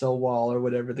their cell wall or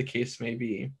whatever the case may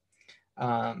be.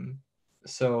 Um,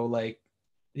 so like,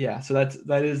 yeah, so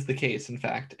that is the case, in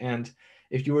fact. And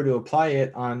if you were to apply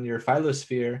it on your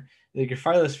phylosphere, like your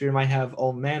phylosphere might have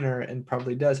all manner, and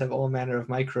probably does have all manner of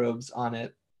microbes on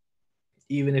it.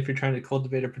 Even if you're trying to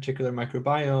cultivate a particular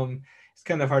microbiome, it's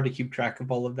kind of hard to keep track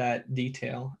of all of that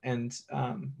detail, and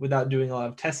without doing a lot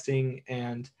of testing.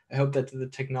 And I hope that the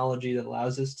technology that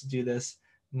allows us to do this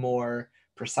more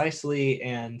precisely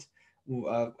and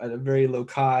at a very low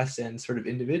cost and sort of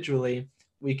individually,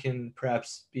 we can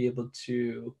perhaps be able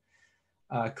to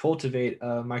cultivate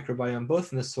a microbiome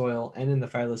both in the soil and in the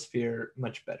phylosphere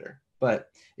much better. But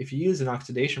if you use an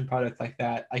oxidation product like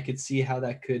that, I could see how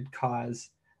that could cause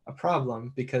a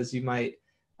problem, because you might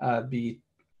be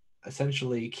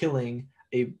essentially killing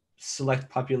a select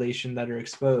population that are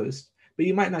exposed, but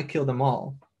you might not kill them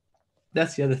all.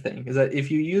 That's the other thing, is that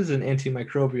if you use an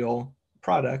antimicrobial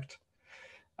product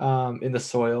in the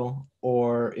soil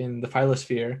or in the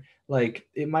phylosphere, like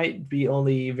it might be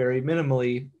only very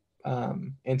minimally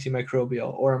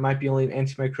antimicrobial, or it might be only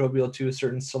antimicrobial to a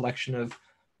certain selection of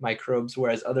microbes,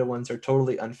 whereas other ones are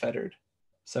totally unfettered.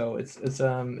 So it's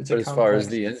a But as far as complex.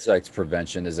 the insect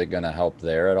prevention, is it going to help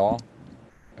there at all,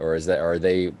 or is that are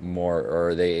they more, or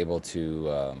are they able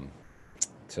to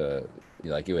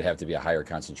like it would have to be a higher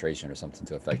concentration or something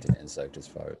to affect an insect as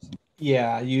far as?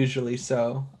 Yeah, usually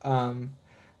so.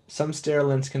 Some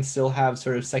sterilants can still have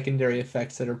sort of secondary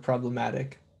effects that are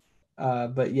problematic.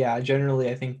 But yeah, generally,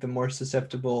 I think the more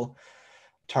susceptible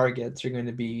targets are going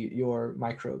to be your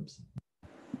microbes.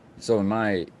 So in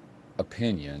my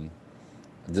opinion,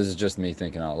 this is just me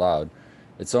thinking out loud.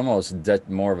 It's almost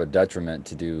more of a detriment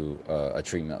to do a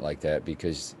treatment like that,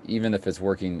 because even if it's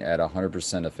working at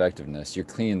 100% effectiveness, you're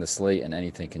cleaning the slate and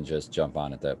anything can just jump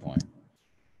on at that point.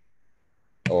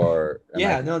 Or am I?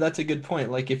 Yeah, no, that's a good point.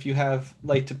 Like if you have,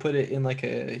 like, to put it in like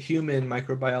a human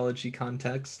microbiology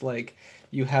context, like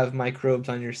you have microbes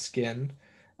on your skin,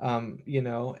 and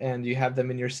you have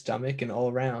them in your stomach and all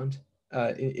around,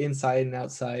 inside and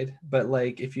outside. But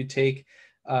like if you take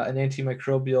an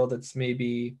antimicrobial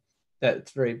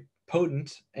that's very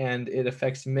potent and it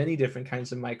affects many different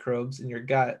kinds of microbes in your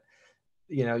gut,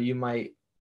 you might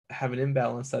have an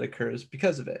imbalance that occurs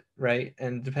because of it, right?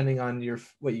 And depending on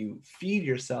what you feed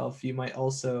yourself, you might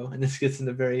also, and this gets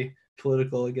into very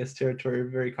political, I guess, territory,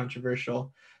 very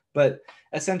controversial, but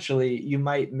essentially, you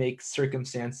might make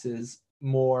circumstances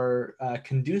more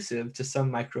conducive to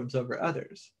some microbes over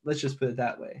others. Let's just put it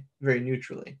that way, very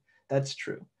neutrally. That's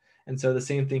true. And so the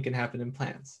same thing can happen in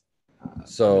plants. I would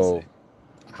say. So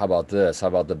how about this? How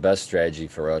about the best strategy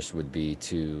for us would be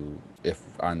to, if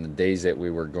on the days that we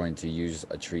were going to use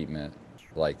a treatment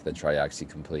like the Trioxy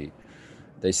Complete,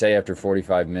 they say after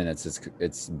 45 minutes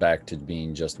it's back to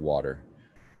being just water.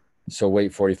 So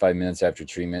wait 45 minutes after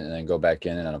treatment and then go back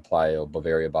in and then apply a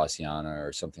Bavaria bassiana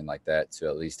or something like that to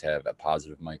at least have a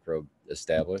positive microbe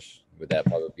established. Would that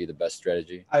probably be the best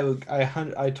strategy? I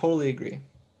totally agree.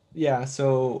 Yeah,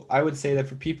 so I would say that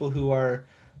for people who are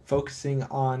focusing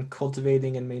on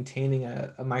cultivating and maintaining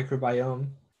a microbiome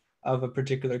of a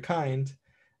particular kind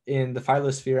in the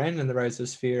phylosphere and in the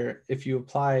rhizosphere, if you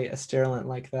apply a sterilant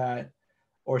like that,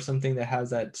 or something that has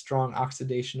that strong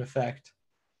oxidation effect,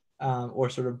 or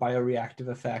sort of bioreactive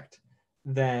effect,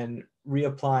 then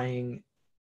reapplying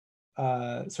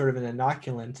sort of an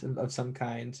inoculant of some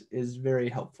kind is very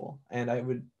helpful. And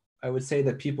I would say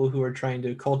that people who are trying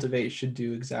to cultivate should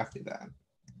do exactly that.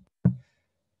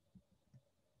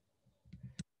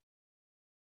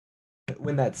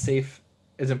 When that's safe,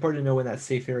 it's important to know when that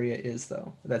safe area is,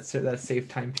 though. That's that safe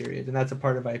time period, and that's a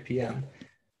part of IPM,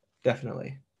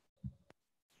 definitely.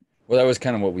 Well, that was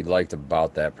kind of what we liked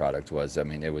about that product was, I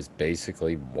mean, it was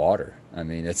basically water. I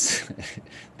mean, it's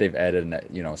they've added,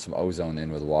 some ozone in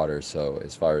with water. So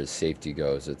as far as safety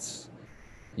goes, it's,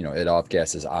 it off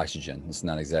gases oxygen. It's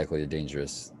not exactly a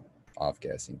dangerous off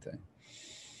gassing thing.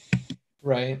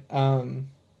 Right.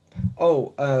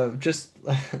 Just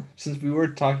since we were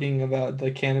talking about the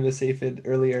cannabis aphid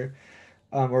earlier,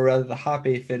 or rather the hop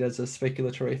aphid as a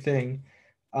speculatory thing,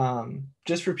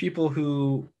 just for people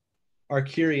who are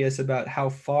curious about how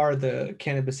far the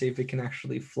cannabis aphid can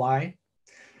actually fly,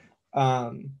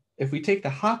 if we take the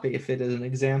hop aphid as an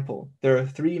example, there are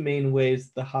three main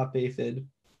ways the hop aphid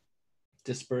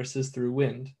disperses through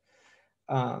wind.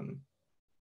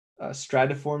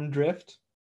 Stratiform drift,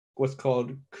 what's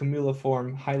called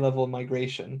cumuliform high-level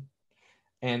migration,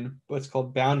 and what's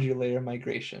called boundary layer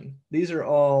migration. These are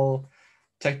all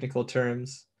technical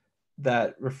terms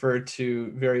that refer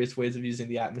to various ways of using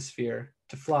the atmosphere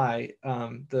to fly.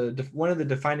 One of the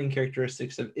defining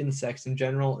characteristics of insects in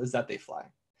general is that they fly.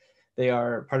 They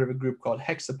are part of a group called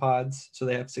hexapods, so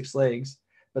they have 6 legs,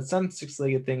 but some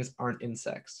 6-legged things aren't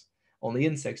insects. Only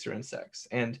insects are insects.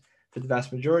 And for the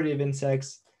vast majority of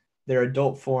insects, their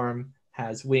adult form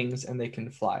has wings and they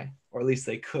can fly, or at least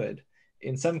they could.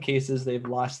 In some cases, they've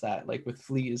lost that, like with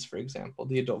fleas, for example.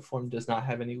 The adult form does not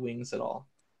have any wings at all.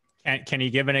 Can you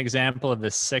give an example of a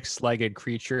 6-legged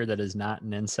creature that is not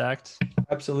an insect?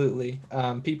 Absolutely.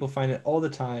 People find it all the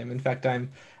time. In fact,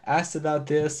 I'm asked about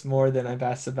this more than I've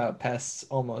asked about pests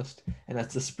almost, and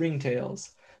that's the springtails,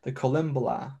 the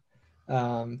collembola.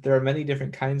 There are many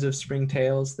different kinds of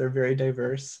springtails. They're very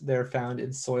diverse. They're found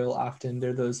in soil often.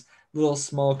 They're those little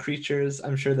small creatures.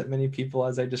 I'm sure that many people,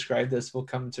 as I describe this, will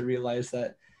come to realize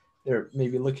that they're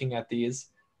maybe looking at these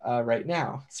right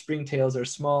now. Springtails are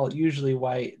small, usually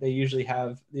white. They usually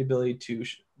have the ability to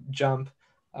jump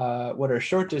what are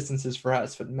short distances for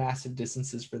us, but massive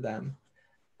distances for them.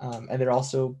 And they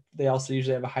also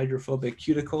usually have a hydrophobic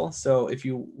cuticle. So if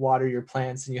you water your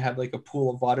plants and you have like a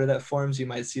pool of water that forms, you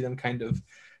might see them kind of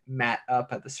mat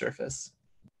up at the surface.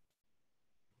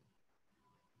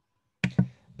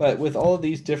 But with all of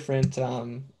these different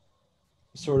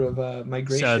sort of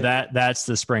migration. So that's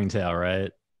the springtail,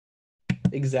 right?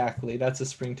 Exactly. That's a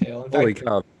springtail. Holy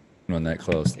cow, when that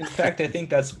close. In fact, I think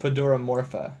that's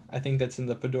Podoramorpha. I think that's in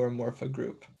the Podoramorpha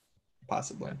group,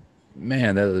 possibly.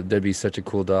 Man, that'd be such a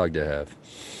cool dog to have.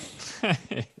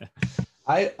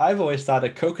 I've always thought a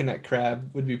coconut crab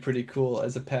would be pretty cool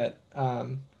as a pet.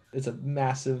 It's a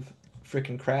massive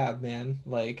freaking crab, man.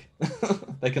 Like,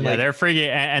 they're freaking,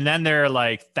 and then there are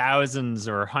like thousands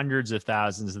or hundreds of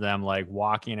thousands of them like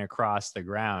walking across the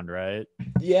ground, right?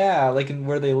 Yeah, like in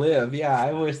where they live. Yeah,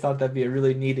 I always thought that'd be a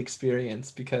really neat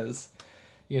experience because,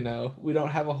 we don't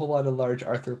have a whole lot of large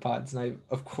arthropods, and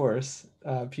of course,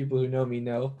 people who know me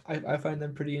know I find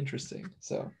them pretty interesting.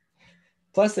 So,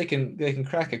 plus they can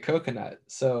crack a coconut.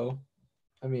 So,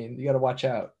 I mean, you got to watch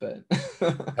out. But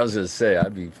I was gonna say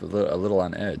I'd be a little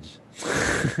on edge.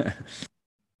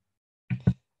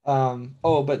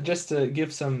 But just to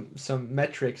give some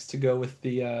metrics to go with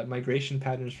the migration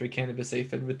patterns for cannabis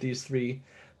aphid with these 3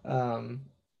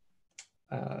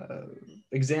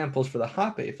 examples for the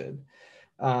hop aphid.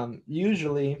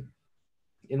 Usually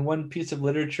in one piece of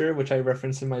literature, which I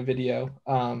referenced in my video,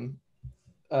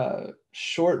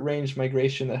 short range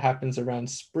migration that happens around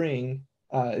spring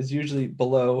is usually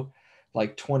below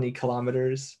like 20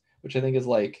 kilometers, which I think is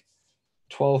like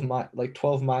 12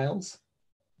 miles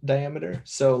diameter.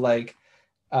 So like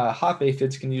hop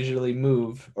aphids can usually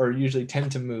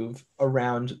tend to move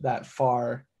around that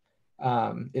far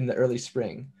in the early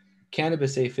spring.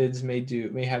 Cannabis aphids may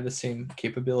have the same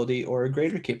capability or a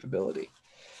greater capability.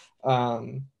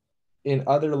 In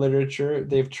other literature,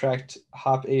 they've tracked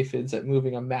hop aphids at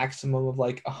moving a maximum of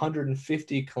like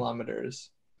 150 kilometers,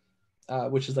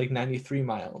 which is like 93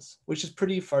 miles, which is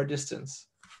pretty far distance.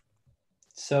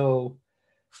 So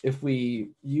if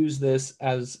we use this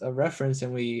as a reference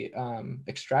and we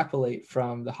extrapolate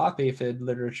from the hop aphid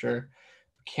literature,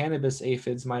 cannabis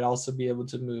aphids might also be able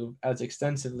to move as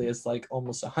extensively as like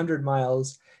almost 100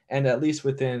 miles, and at least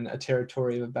within a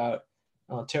territory of about,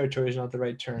 territory is not the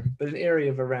right term, but an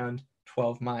area of around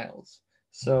 12 miles.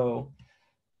 So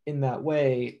in that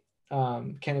way,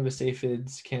 cannabis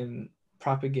aphids can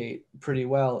propagate pretty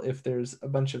well if there's a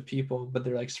bunch of people, but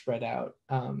they're like spread out.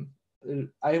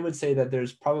 I would say that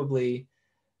there's probably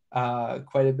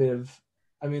quite a bit of,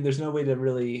 there's no way to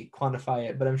really quantify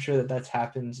it, but I'm sure that that's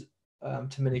happened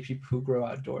to many people who grow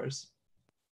outdoors.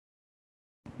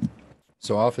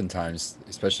 So oftentimes,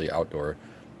 especially outdoor,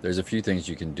 there's a few things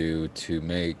you can do to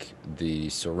make the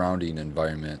surrounding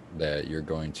environment that you're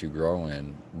going to grow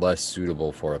in less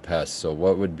suitable for a pest. So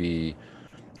what would be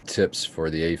tips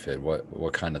for the aphid?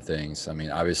 What kind of things?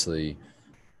 Obviously,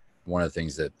 one of the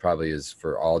things that probably is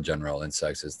for all general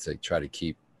insects is to try to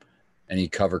keep any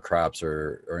cover crops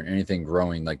or anything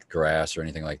growing like grass or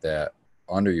anything like that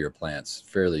under your plants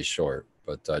fairly short.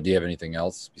 But do you have anything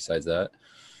else besides that?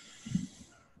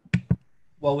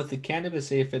 Well, with the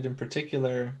cannabis aphid in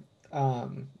particular,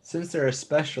 since they're a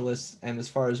specialist, and as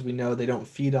far as we know, they don't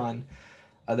feed on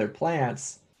other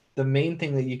plants, the main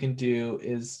thing that you can do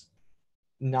is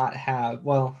not have,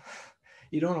 well,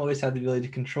 you don't always have the ability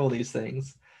to control these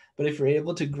things, but if you're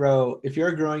able to grow, if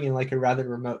you're growing in like a rather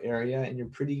remote area and you're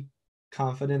pretty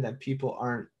confident that people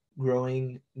aren't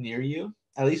growing near you,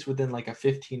 at least within like a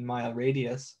 15-mile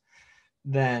radius,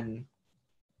 then,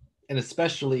 and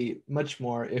especially much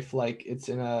more if like it's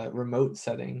in a remote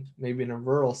setting, maybe in a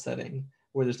rural setting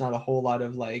where there's not a whole lot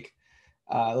of like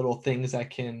little things that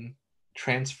can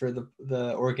transfer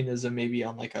the organism, maybe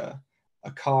on like a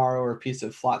car or a piece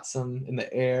of flotsam in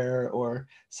the air, or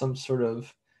some sort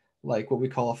of like what we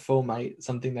call a fomite,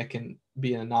 something that can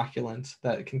be an inoculant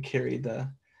that can carry the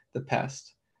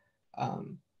pest.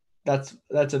 Um, that's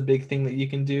a big thing that you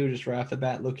can do just right off the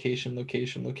bat. Location,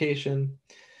 location, location.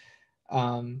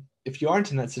 If you aren't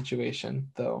in that situation,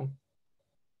 though,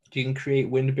 you can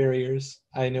create wind barriers.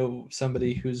 I know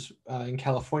somebody who's in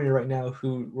California right now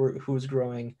who was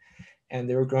growing, and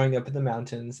they were growing up in the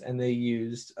mountains, and they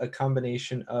used a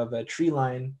combination of a tree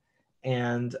line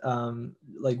and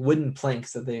like wooden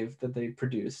planks that they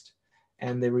produced,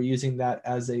 and they were using that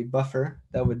as a buffer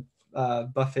that would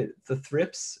buffet the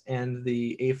thrips and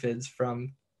the aphids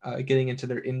from getting into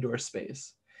their indoor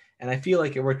space. And I feel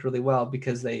like it worked really well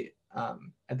because they,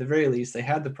 at the very least, they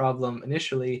had the problem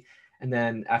initially, and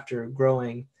then after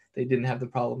growing, they didn't have the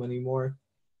problem anymore.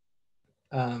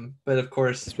 But of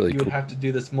course, really you would cool. have to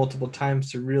do this multiple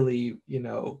times to really,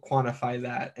 quantify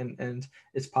that. And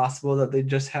it's possible that they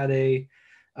just had a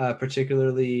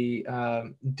particularly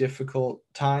difficult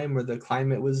time where the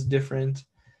climate was different.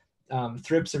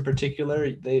 Thrips in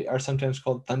particular, they are sometimes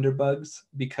called thunderbugs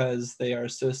because they are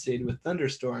associated with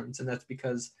thunderstorms, and that's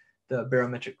because the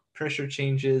barometric pressure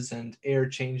changes and air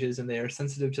changes, and they are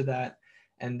sensitive to that,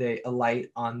 and they alight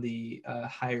on the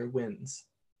higher winds.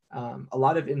 A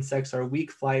lot of insects are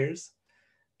weak flyers,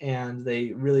 and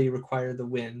they really require the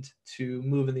wind to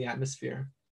move in the atmosphere.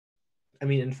 I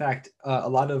mean, in fact, a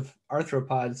lot of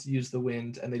arthropods use the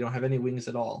wind and they don't have any wings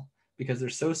at all because they're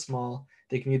so small.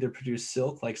 They can either produce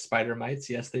silk like spider mites.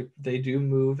 Yes, they do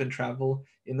move and travel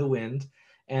in the wind.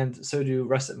 And so do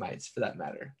russet mites for that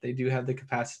matter. They do have the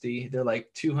capacity. They're like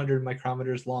 200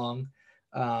 micrometers long,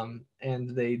 and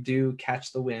they do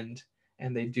catch the wind,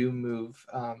 and they do move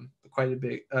quite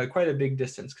a big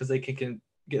distance because they can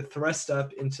get thrust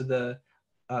up into the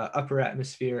upper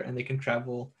atmosphere, and they can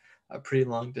travel pretty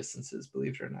long distances,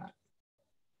 believe it or not.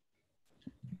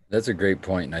 That's a great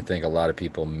point, and I think a lot of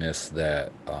people miss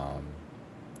that.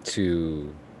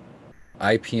 To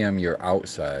IPM your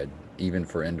outside, even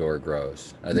for indoor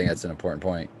grows. I think that's an important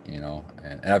point,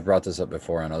 and I've brought this up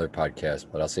before on other podcasts,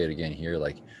 but I'll say it again here.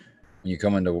 Like when you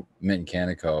come into Mint and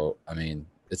Canico, I mean,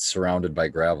 it's surrounded by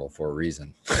gravel for a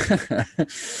reason.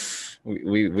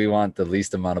 we want the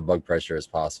least amount of bug pressure as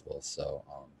possible. So,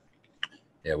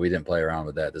 yeah, we didn't play around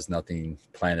with that. There's nothing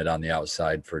planted on the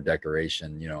outside for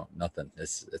decoration, nothing.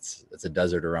 It's a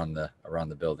desert around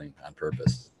the building on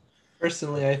purpose.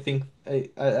 Personally, I think,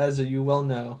 as you well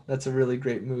know, that's a really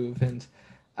great move. And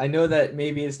I know that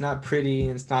maybe it's not pretty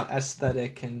and it's not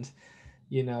aesthetic, and,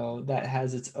 that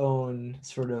has its own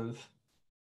sort of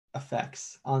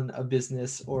effects on a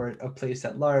business or a place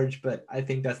at large, but I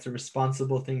think that's the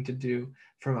responsible thing to do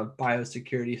from a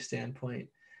biosecurity standpoint.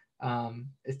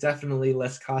 It's definitely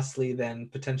less costly than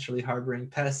potentially harboring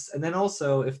pests. And then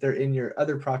also, if they're in your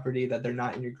other property that they're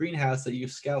not in your greenhouse that you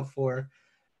scout for,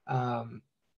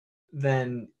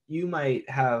 then you might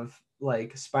have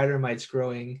like spider mites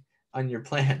growing on your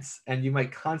plants, and you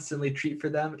might constantly treat for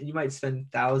them, and you might spend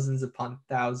thousands upon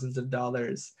thousands of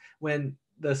dollars when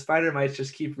the spider mites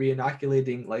just keep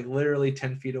re-inoculating like literally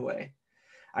 10 feet away.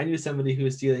 I knew somebody who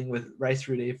was dealing with rice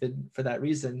root aphid for that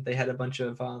reason. They had a bunch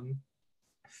of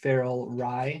feral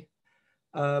rye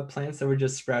plants that were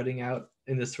just sprouting out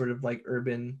in this sort of like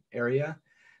urban area.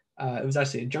 It was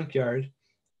actually a junkyard,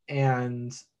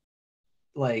 and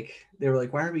like they were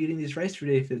like, why are we getting these rice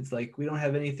root aphids? Like, we don't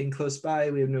have anything close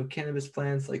by. We have no cannabis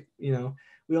plants. Like, we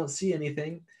don't see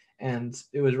anything. And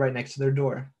it was right next to their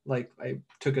door. Like, I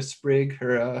took a sprig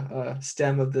or a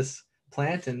stem of this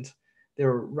plant, and they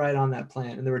were right on that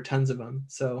plant, and there were tons of them.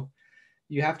 So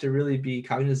you have to really be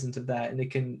cognizant of that. And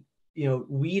it can,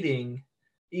 weeding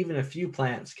even a few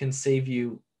plants can save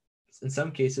you, in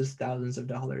some cases, thousands of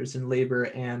dollars in labor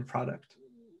and product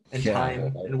and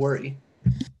time and worry.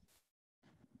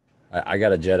 I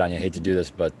got a jet on you. I hate to do this,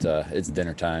 but it's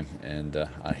dinner time, and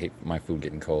I hate my food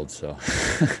getting cold. So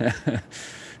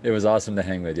it was awesome to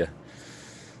hang with you.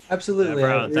 Absolutely. Yeah,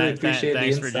 bro. I really appreciate the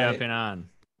thanks insight. for jumping on.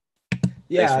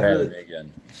 Thanks Yeah, for having me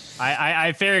again.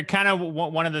 I figured kind of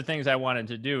one of the things I wanted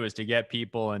to do is to get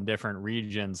people in different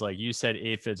regions. Like you said,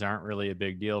 aphids aren't really a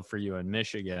big deal for you in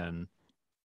Michigan.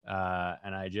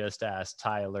 And I just asked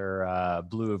Tyler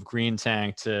Blue of Green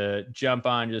Tank to jump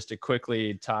on just to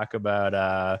quickly talk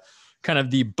about kind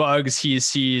of the bugs he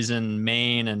sees in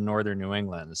Maine and northern New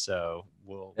England. So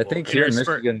I think here in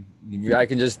Michigan, I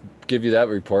can just give you that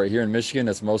report. Here in Michigan,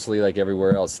 it's mostly like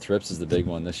everywhere else. Thrips is the big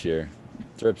one this year.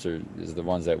 Thrips is the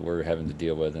ones that we're having to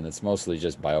deal with, and it's mostly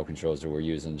just biocontrols that we're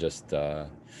using, just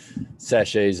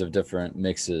sachets of different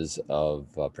mixes of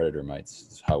predator mites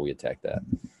is how we attack that.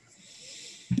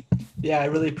 Yeah, I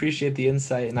really appreciate the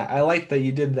insight, and I like that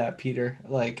you did that, Peter.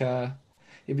 Like,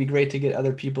 it'd be great to get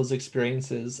other people's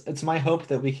experiences. It's my hope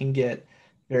that we can get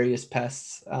various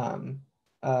pests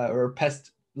or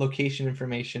pest location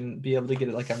information, be able to get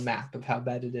like a map of how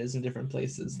bad it is in different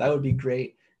places. That would be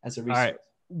great as a resource. All right.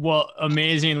 Well,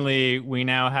 amazingly, we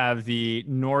now have the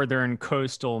northern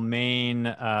coastal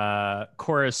Maine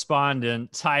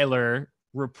correspondent, Tyler,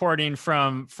 reporting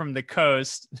from the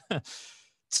coast.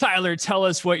 Tyler, tell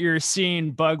us what you're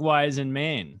seeing bug-wise in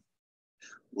Maine.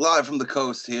 Live from the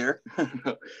coast here.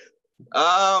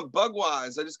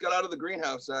 Bug-wise, I just got out of the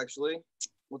greenhouse, actually.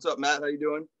 What's up, Matt? How you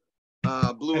doing?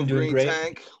 Blue and Green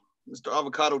Tank, Mr.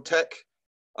 Avocado Tech.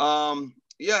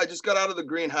 Yeah, I just got out of the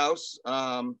greenhouse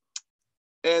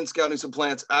and scouting some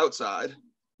plants outside.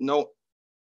 No,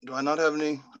 do I not have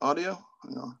any audio?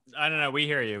 No. I don't know. We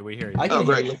hear you. We hear you. I can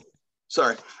hear you.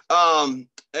 Sorry.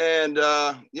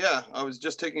 Yeah, I was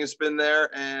just taking a spin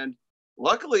there, and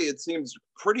luckily it seems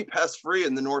pretty pest free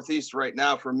in the Northeast right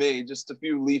now for me. Just a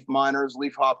few leaf miners,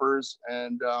 leaf hoppers,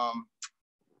 and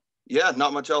yeah,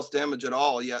 not much else damage at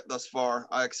all yet thus far.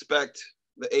 I expect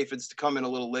the aphids to come in a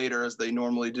little later, as they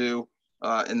normally do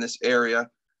in this area.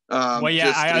 Well,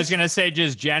 yeah, I was going to say,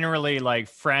 just generally, like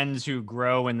friends who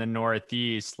grow in the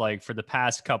Northeast, like for the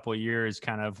past couple of years,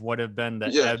 kind of what have been the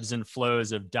ebbs and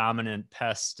flows of dominant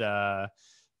pests that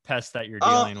you're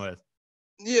dealing with?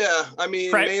 Yeah, I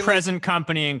mean, mainly, present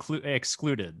company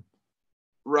excluded.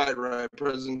 Right.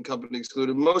 Present company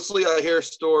excluded. Mostly I hear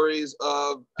stories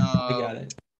of I got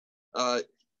it.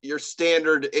 Your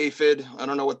standard aphid. I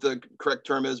don't know what the correct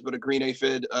term is, but a green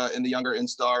aphid in the younger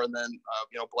instar, and then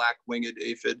black winged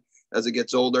aphid as it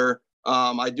gets older.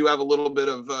 I do have a little bit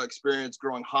of experience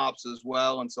growing hops as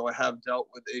well, and so I have dealt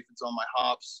with aphids on my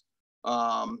hops,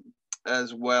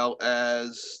 as well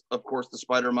as, of course, the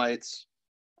spider mites,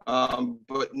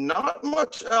 but not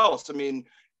much else. I mean,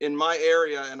 in my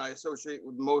area, and I associate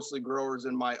with mostly growers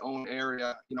in my own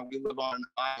area, we live on an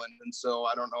island, and so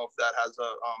I don't know if that has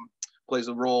plays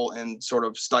a role in sort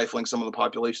of stifling some of the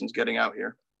populations getting out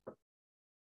here.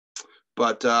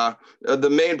 But the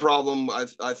main problem,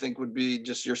 I think, would be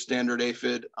just your standard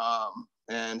aphid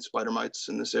and spider mites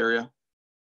in this area.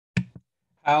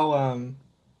 How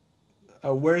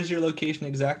where is your location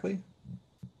exactly?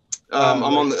 I'm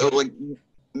on the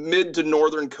mid to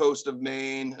northern coast of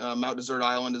Maine. Mount Desert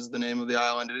Island is the name of the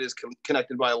island. It is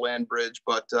connected by a land bridge,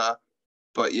 but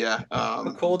yeah.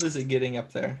 How cold is it getting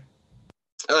up there?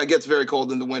 It gets very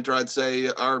cold in the winter. I'd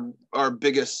say our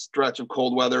biggest stretch of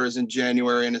cold weather is in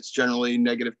January, and it's generally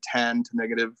 -10 to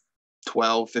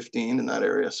 -12, 15 in that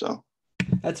area. So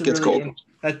that's gets cold.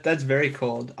 That's very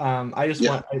cold. I'm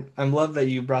love that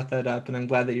you brought that up, and I'm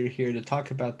glad that you're here to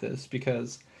talk about this,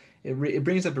 because it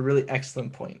brings up a really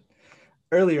excellent point.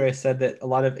 Earlier, I said that a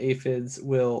lot of aphids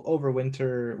will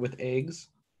overwinter with eggs.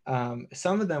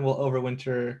 Some of them will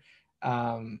overwinter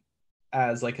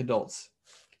as like adults.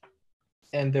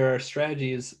 And there are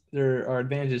advantages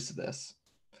to this.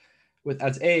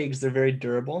 As eggs, they're very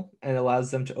durable and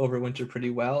allows them to overwinter pretty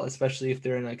well, especially if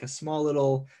they're in like a small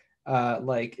little,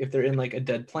 like if they're in like a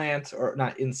dead plant, or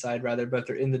not inside rather, but if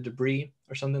they're in the debris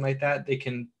or something like that, they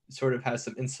can sort of have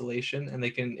some insulation and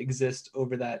they can exist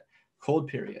over that cold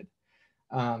period.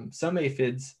 Some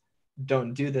aphids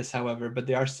don't do this, however, but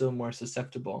they are still more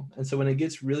susceptible. And so when it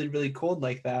gets really, really cold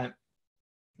like that,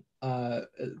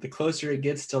 the closer it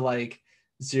gets to like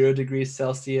 0 degrees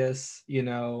Celsius,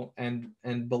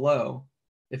 and below,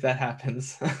 if that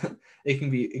happens, it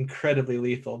can be incredibly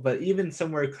lethal. But even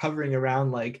somewhere hovering around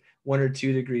like 1 or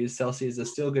 2 degrees Celsius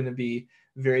is still going to be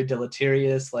very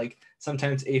deleterious. Like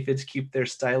sometimes aphids keep their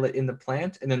stylet in the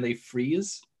plant and then they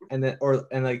freeze, and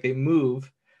they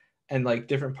move, and like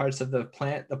different parts of the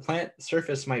plant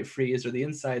surface might freeze, or the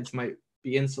insides might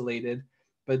be insulated.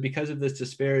 But because of this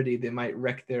disparity, they might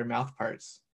wreck their mouth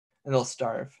parts and they'll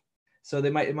starve. So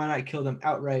it might not kill them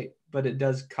outright, but it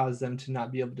does cause them to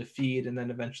not be able to feed, and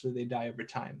then eventually they die over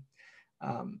time.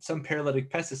 Some paralytic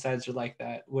pesticides are like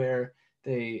that, where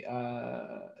they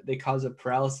cause a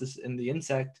paralysis in the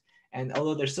insect, and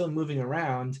although they're still moving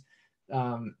around,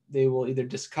 they will either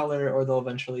discolor or they'll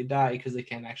eventually die because they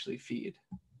can't actually feed.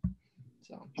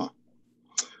 So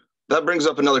that brings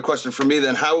up another question for me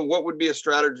then. What would be a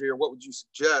strategy, or what would you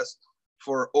suggest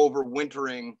for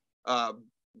overwintering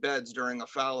beds during a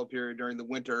fallow period during the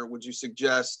winter? Would you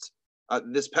suggest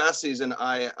this past season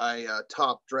I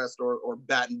top dressed or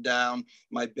battened down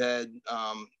my bed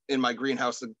in my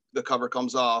greenhouse? The cover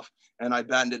comes off, and I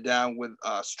battened it down with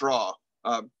straw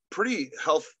pretty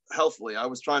healthily. I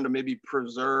was trying to maybe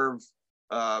preserve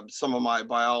some of my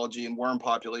biology and worm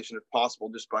population if possible,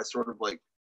 just by sort of like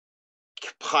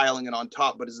piling it on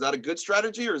top. But is that a good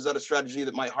strategy, or is that a strategy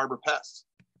that might harbor pests?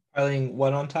 Piling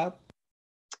what on top?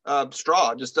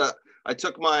 Straw. Just I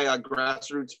took my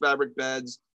grassroots fabric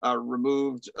beds,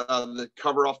 removed the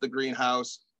cover off the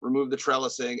greenhouse, removed the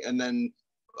trellising, and then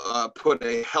put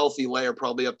a healthy layer,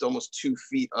 probably up to almost 2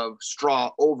 feet of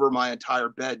straw over my entire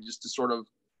bed, just to sort of,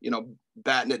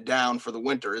 batten it down for the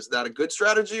winter. Is that a good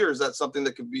strategy, or is that something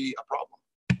that could be a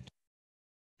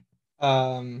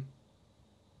problem?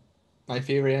 My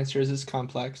favorite answer is it's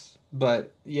complex,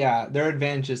 but yeah, there are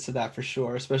advantages to that for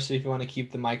sure, especially if you want to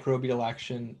keep the microbial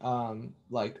action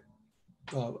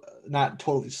not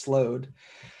totally slowed.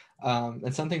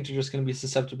 And some things are just going to be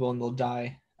susceptible and they'll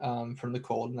die from the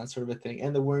cold and that sort of a thing,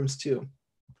 and the worms too.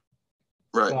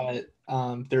 Right.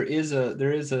 But there is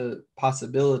a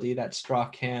possibility that straw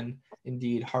can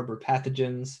indeed harbor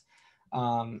pathogens.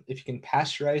 If you can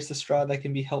pasteurize the straw, that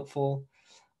can be helpful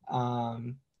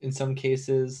in some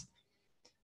cases.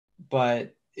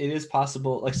 But it is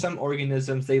possible, like some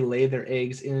organisms, they lay their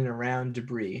eggs in and around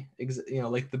debris,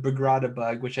 like the Bagrata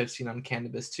bug, which I've seen on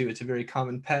cannabis too. It's a very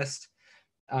common pest.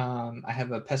 I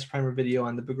have a pest primer video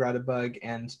on the Bagrata bug,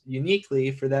 and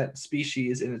uniquely for that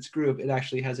species in its group, it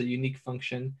actually has a unique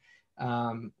function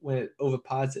when it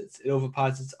oviposits. It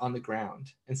oviposits on the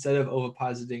ground instead of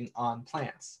ovipositing on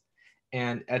plants.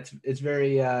 And it's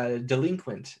very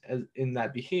delinquent in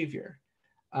that behavior.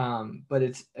 But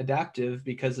it's adaptive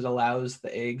because it allows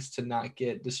the eggs to not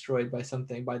get destroyed by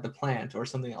the plant or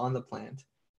something on the plant.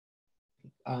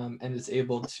 And it's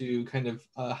able to kind of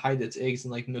hide its eggs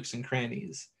in like nooks and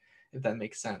crannies, if that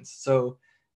makes sense. So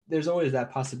there's always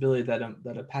that possibility that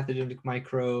a pathogenic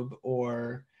microbe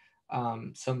or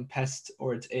some pest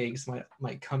or its eggs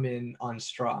might come in on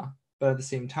straw. But at the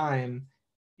same time,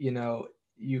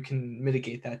 you can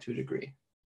mitigate that to a degree.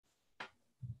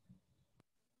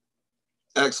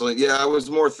 Excellent. Yeah, I was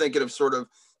more thinking of sort of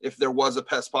if there was a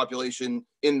pest population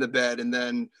in the bed, and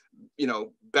then,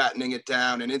 battening it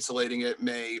down and insulating it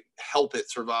may help it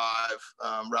survive,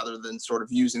 rather than sort of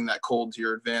using that cold to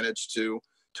your advantage to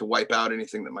wipe out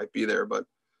anything that might be there. But,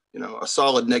 a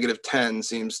solid -10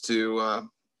 seems to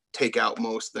take out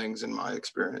most things in my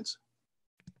experience.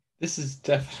 This is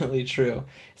definitely true.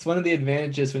 It's one of the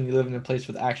advantages when you live in a place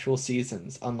with actual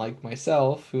seasons, unlike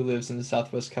myself, who lives in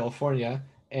Southwest California,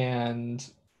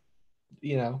 and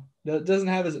it doesn't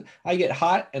have I get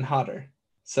hot and hotter.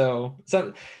 So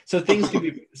things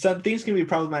can be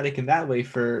problematic in that way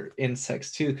for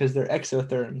insects too, because they're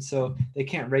exotherms, so they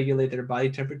can't regulate their body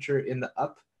temperature in the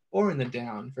up or in the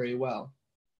down very well.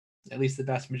 At least the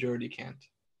vast majority can't.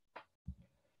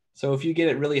 So if you get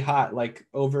it really hot, like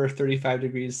over 35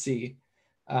 degrees C,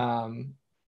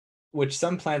 which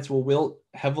some plants will wilt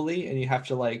heavily, and you have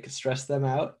to like stress them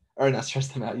out, or not stress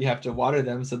them out, you have to water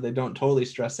them so they don't totally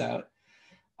stress out.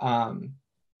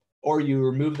 Or you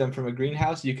remove them from a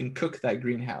greenhouse, you can cook that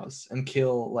greenhouse and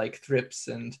kill like thrips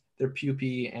and their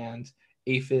pupae and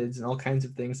aphids and all kinds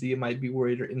of things that you might be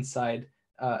worried are inside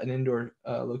an indoor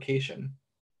location.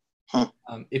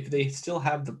 If they still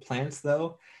have the plants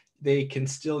though, they can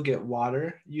still get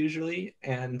water usually,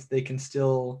 and they can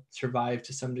still survive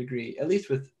to some degree, at least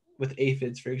with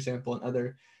aphids, for example, and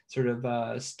other sort of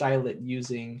stylet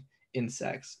using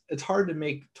insects. It's hard to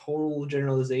make total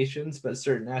generalizations, but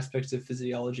certain aspects of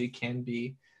physiology can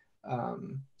be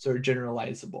sort of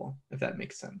generalizable, if that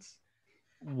makes sense.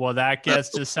 Well, that gets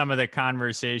to some of the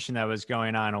conversation that was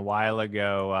going on a while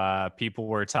ago. People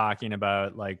were talking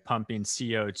about like pumping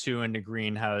CO2 into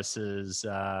greenhouses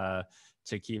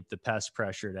to keep the pest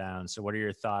pressure down. So what are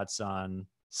your thoughts on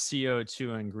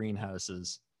CO2 in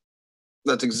greenhouses?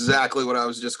 That's exactly what I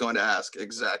was just going to ask.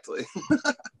 Exactly.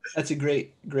 That's a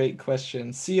great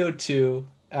question. CO2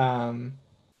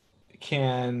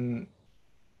 can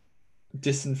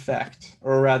disinfect,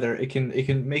 or rather it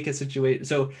can make a situation.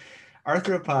 So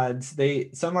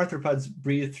arthropods, some arthropods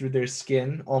breathe through their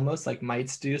skin, almost like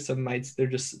mites do. Some mites, they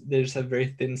just have very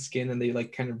thin skin and they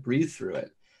like kind of breathe through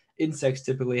it. Insects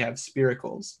typically have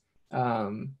spiracles.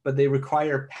 but they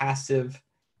require passive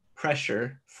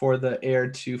pressure for the air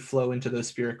to flow into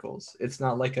those spiracles. It's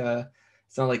not like us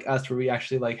where we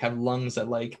actually like have lungs that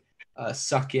like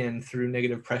suck in through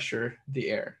negative pressure the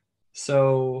air.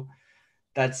 So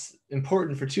that's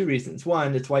important for two reasons.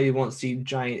 One, it's why you won't see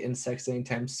giant insects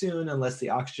anytime soon unless the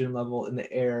oxygen level in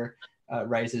the air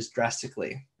rises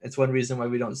drastically. It's one reason why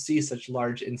we don't see such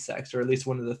large insects, or at least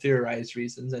one of the theorized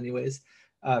reasons anyways.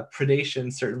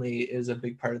 Predation certainly is a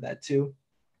big part of that too,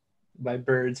 by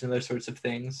birds and other sorts of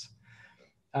things.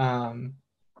 But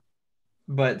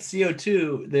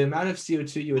CO2, the amount of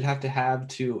CO2 you would have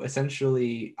to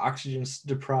essentially oxygen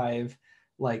deprive,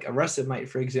 like a russet mite,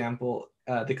 for example,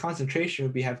 the concentration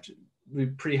would be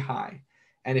pretty high.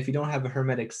 And if you don't have a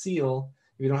hermetic seal,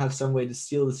 if you don't have some way to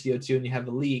seal the CO2 and you have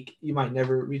a leak, you might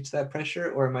never reach that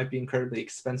pressure, or it might be incredibly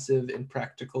expensive in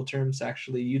practical terms to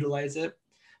actually utilize it.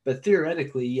 But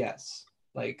theoretically, yes.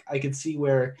 Like I could see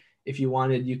where if you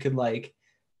wanted, you could like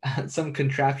some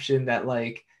contraption that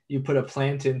like you put a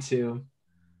plant into.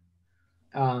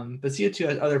 But CO2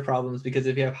 has other problems because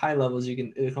if you have high levels, it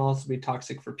can also be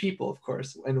toxic for people, of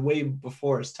course, and way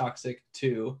before it's toxic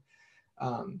to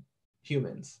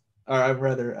humans, or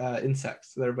rather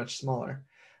insects that are much smaller.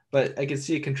 But I could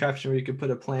see a contraption where you could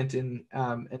put a plant in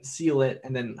and seal it,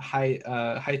 and then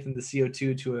heighten the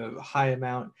CO2 to a high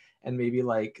amount, and maybe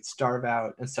like starve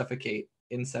out and suffocate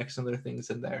insects and other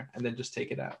things in there, and then just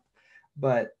take it out.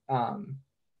 But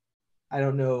I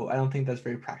don't know. I don't think that's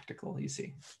very practical, you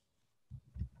see.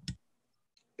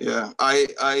 Yeah, I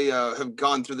have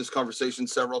gone through this conversation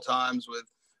several times with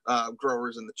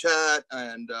growers in the chat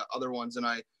and other ones, and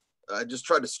I just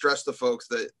tried to stress to folks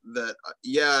that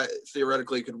yeah,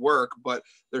 theoretically it could work, but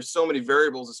there's so many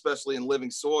variables, especially in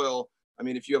living soil. I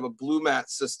mean, if you have a blue mat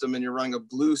system and you're running a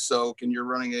blue soak and you're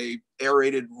running a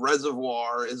aerated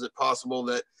reservoir, is it possible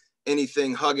that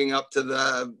anything hugging up to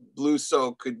the blue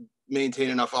soak could maintain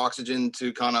enough oxygen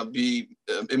to kind of be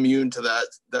immune to that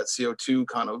CO2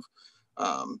 kind of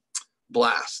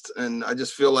blast? And I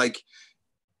just feel like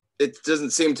it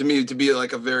doesn't seem to me to be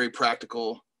like a very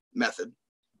practical method.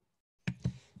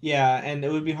 Yeah, and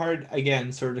it would be hard,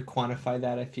 again, sort of to quantify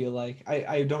that, I feel like.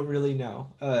 I don't really know.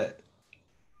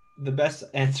 The best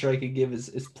answer I could give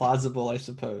is plausible, I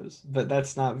suppose, but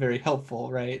that's not very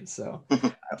helpful, right? So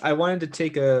I wanted to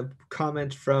take a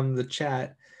comment from the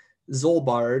chat.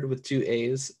 Zolbard, with 2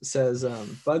 A's, says,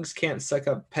 bugs can't suck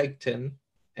up pectin,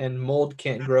 and mold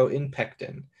can't grow in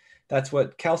pectin. That's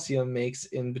what calcium makes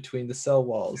in between the cell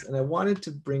walls. And I wanted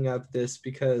to bring up this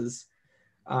because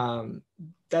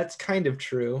that's kind of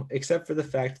true, except for the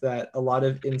fact that a lot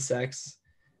of insects,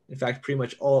 in fact, pretty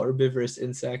much all herbivorous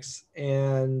insects,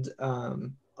 and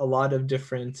a lot of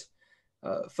different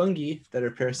fungi that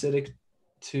are parasitic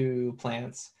to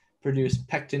plants produce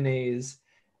pectinase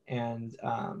and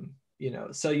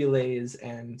cellulase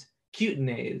and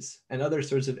cutinase and other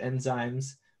sorts of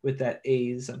enzymes with that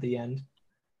A's at the end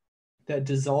that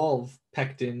dissolve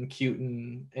pectin,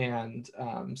 cutin, and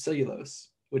cellulose,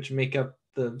 which make up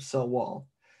the cell wall.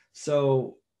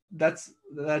 So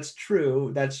that's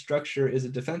true. That structure is a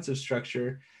defensive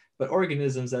structure, but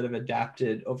organisms that have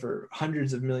adapted over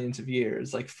hundreds of millions of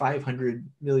years, like 500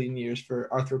 million years for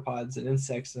arthropods and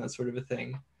insects and that sort of a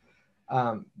thing,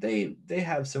 they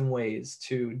have some ways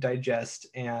to digest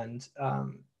and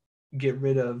get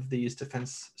rid of these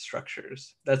defense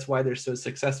structures. That's why they're so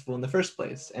successful in the first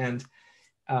place. And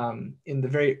in the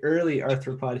very early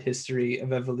arthropod history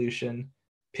of evolution,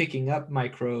 picking up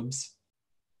microbes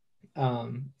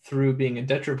through being a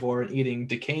detrivore and eating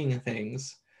decaying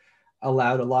things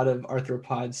allowed a lot of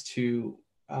arthropods to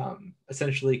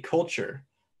essentially culture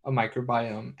a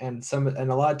microbiome.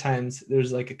 And a lot of times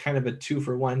there's like a kind of a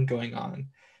 2-for-1 going on,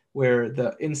 where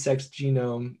the insect's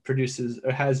genome produces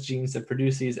or has genes that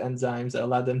produce these enzymes that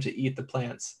allow them to eat the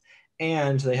plants,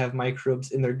 and they have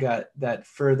microbes in their gut that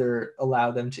further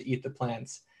allow them to eat the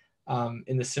plants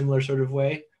in a similar sort of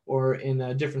way, or in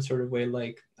a different sort of way,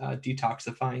 like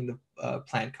detoxifying the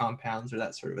plant compounds or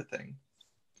that sort of a thing.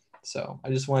 So I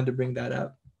just wanted to bring that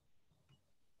up.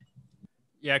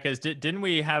 Yeah, because didn't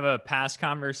we have a past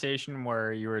conversation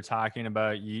where you were talking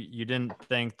about you didn't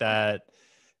think that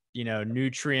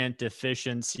nutrient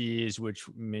deficiencies, which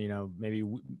maybe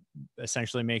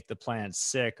essentially make the plants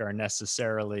sick, are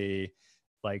necessarily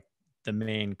like the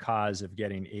main cause of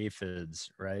getting aphids,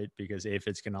 right? Because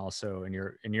aphids can also, in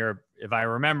your if I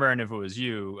remember, and if it was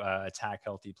you, attack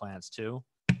healthy plants too.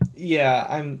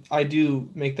 Yeah, I do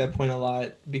make that point a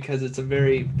lot because it's a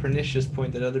very pernicious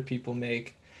point that other people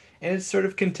make, and it's sort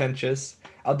of contentious.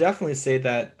 I'll definitely say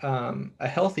that a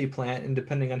healthy plant, and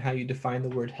depending on how you define the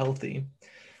word healthy,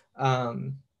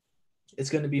 it's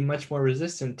going to be much more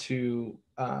resistant to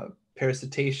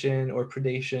parasitation or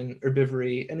predation,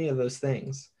 herbivory, any of those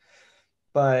things.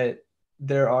 But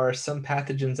there are some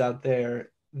pathogens out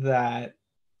there that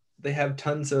they have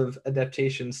tons of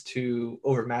adaptations to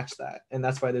overmatch that. And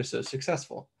that's why they're so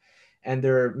successful. And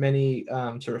there are many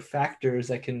sort of factors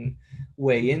that can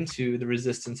weigh into the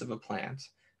resistance of a plant.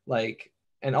 Like,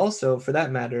 and also for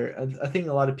that matter, a thing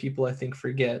a lot of people I think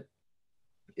forget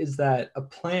is that a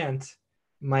plant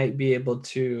might be able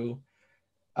to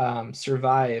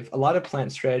survive. A lot of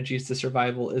plant strategies to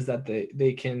survival is that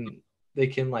they can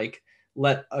like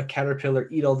let a caterpillar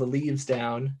eat all the leaves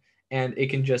down, and it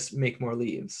can just make more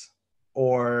leaves,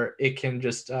 or it can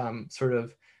just sort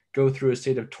of go through a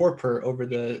state of torpor over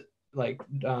the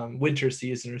winter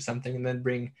season or something, and then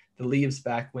bring the leaves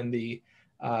back when the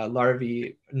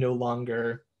larvae no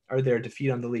longer are there to feed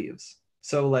on the leaves.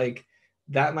 So like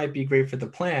that might be great for the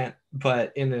plant,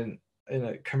 but in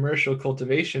a commercial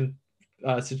cultivation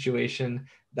situation,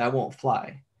 that won't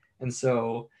fly. And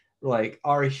so like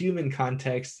our human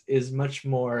context is much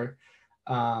more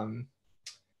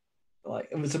like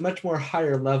it was a much more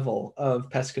higher level of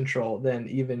pest control than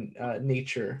even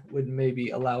nature would maybe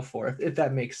allow for, if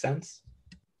that makes sense.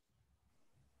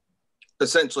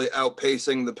 Essentially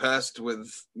outpacing the pest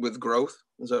with growth.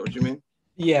 Is that what you mean?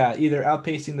 Yeah, either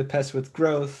outpacing the pest with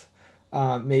growth.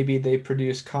 Maybe they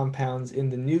produce compounds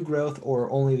in the new growth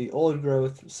or only the old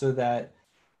growth, so that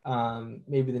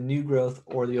maybe the new growth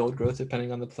or the old growth,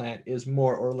 depending on the plant, is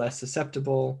more or less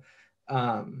susceptible.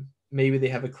 Maybe they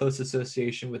have a close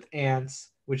association with ants,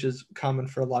 which is common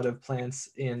for a lot of plants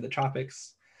in the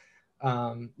tropics.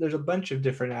 There's a bunch of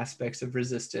different aspects of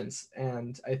resistance.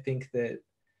 And I think that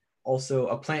also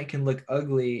a plant can look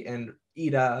ugly and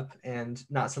eat up and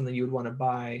not something you would want to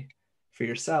buy for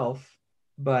yourself.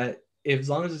 But as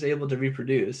long as it's able to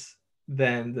reproduce,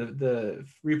 then the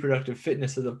reproductive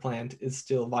fitness of the plant is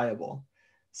still viable.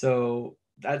 So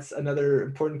that's another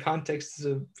important context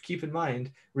to keep in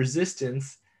mind.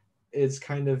 Resistance is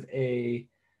kind of a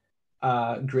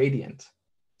gradient.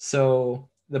 So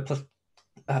the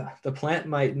plant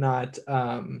might not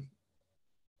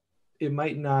it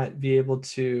might not be able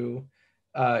to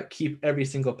keep every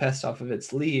single pest off of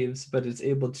its leaves, but it's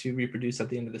able to reproduce at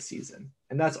the end of the season.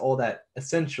 And that's all that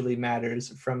essentially matters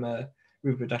from a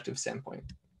reproductive standpoint.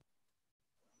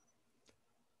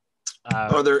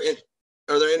 Are there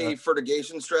any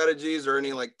fertigation strategies or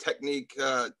any like techniques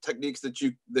that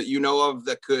you know of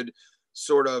that could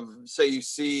sort of say you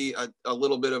see a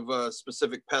little bit of a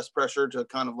specific pest pressure to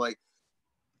kind of like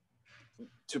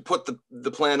to put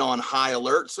the plant on high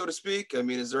alert, so to speak? I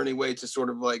mean, is there any way to sort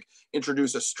of like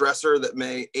introduce a stressor that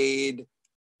may aid,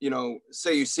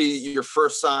 say you see your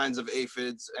first signs of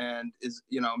aphids and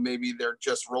maybe they're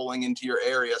just rolling into your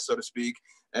area, so to speak.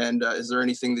 And is there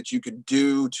anything that you could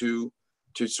do to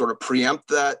sort of preempt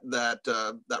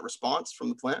that response from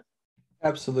the plant?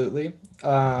 Absolutely.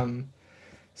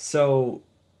 So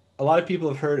a lot of people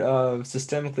have heard of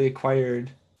systemically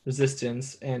acquired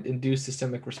resistance and induced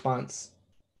systemic response.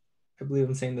 I believe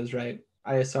I'm saying those right.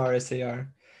 ISR,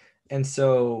 SAR. And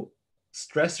so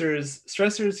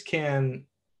stressors can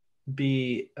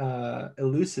be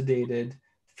elucidated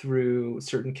through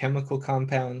certain chemical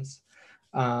compounds.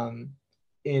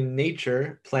 In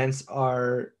nature, plants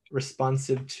are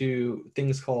responsive to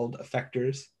things called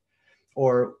effectors,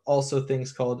 or also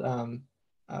things called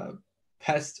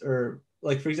pests, or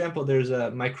like, for example, there's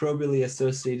a microbially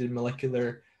associated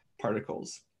molecular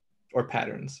particles or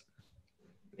patterns.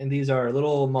 And these are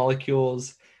little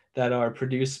molecules that are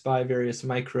produced by various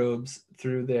microbes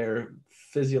through their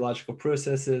physiological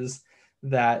processes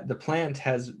that the plant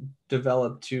has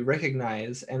developed to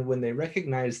recognize. And when they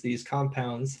recognize these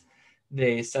compounds,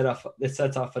 it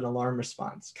sets off an alarm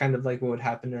response, kind of like what would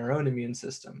happen in our own immune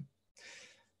system.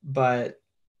 But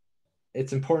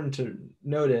it's important to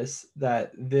notice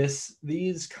that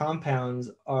these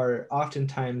compounds are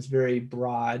oftentimes very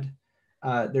broad.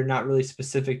 They're not really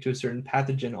specific to a certain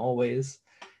pathogen always.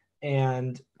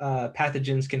 And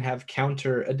pathogens can have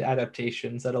counter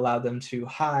adaptations that allow them to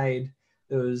hide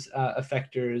those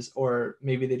effectors, or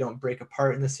maybe they don't break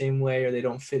apart in the same way, or they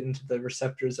don't fit into the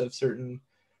receptors of certain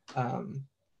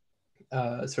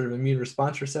sort of immune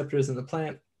response receptors in the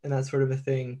plant and that sort of a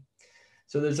thing.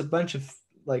 So there's a bunch of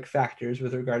like factors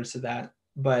with regards to that.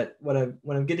 But what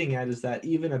I'm getting at is that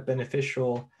even a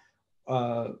beneficial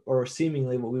or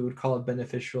seemingly what we would call a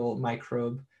beneficial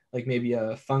microbe, like maybe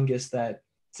a fungus that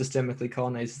systemically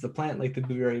colonizes the plant, like the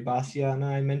Beauveria bassiana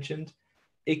I mentioned,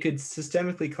 it could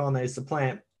systemically colonize the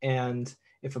plant. And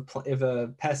if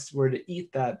a pest were to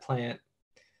eat that plant,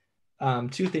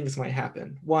 two things might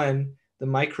happen. One, the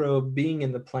microbe being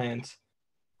in the plant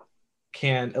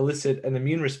can elicit an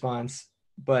immune response,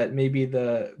 but maybe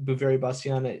the Beauveria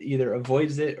bassiana either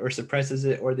avoids it or suppresses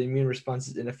it, or the immune response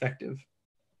is ineffective.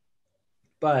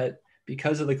 But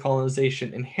because of the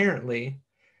colonization inherently,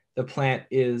 the plant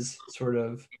is sort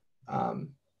of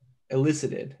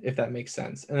elicited, if that makes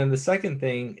sense. And then the second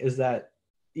thing is that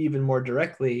even more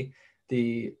directly,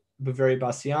 the Beauveria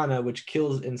bassiana, which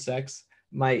kills insects,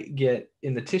 might get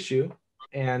in the tissue,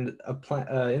 and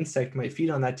a insect might feed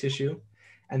on that tissue,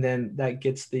 and then that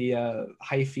gets the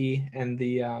hyphae and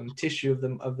the tissue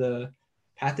of the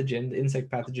pathogen, the insect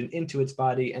pathogen, into its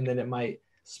body, and then it might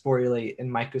sporulate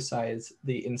and mycosize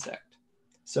the insect.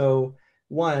 So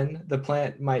one, the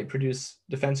plant might produce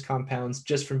defense compounds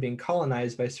just from being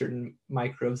colonized by certain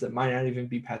microbes that might not even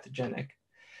be pathogenic.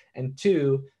 And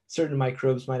two, certain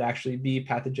microbes might actually be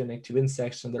pathogenic to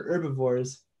insects and they're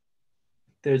herbivores.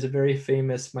 There's a very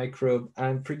famous microbe,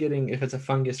 I'm forgetting if it's a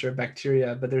fungus or a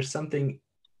bacteria, but there's something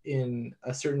in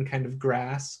a certain kind of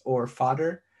grass or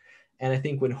fodder. And I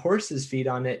think when horses feed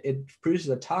on it, it produces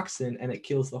a toxin and it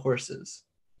kills the horses.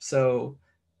 So,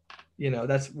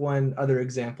 that's one other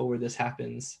example where this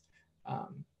happens.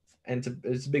 And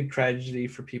it's a big tragedy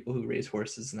for people who raise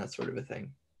horses and that sort of a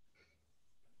thing.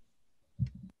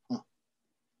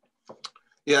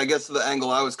 Yeah, I guess the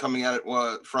angle I was coming at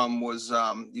it from was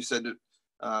you said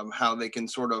how they can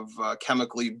sort of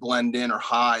chemically blend in or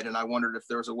hide. And I wondered if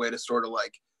there was a way to sort of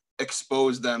like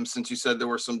expose them, since you said there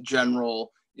were some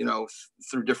general,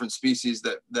 through different species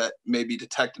that may be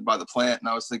detected by the plant. And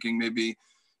I was thinking maybe,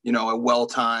 a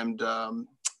well-timed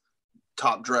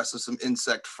top dress of some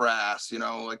insect frass,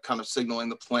 like kind of signaling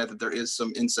the plant that there is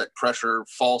some insect pressure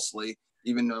falsely,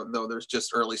 even though there's just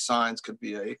early signs, could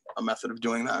be a method of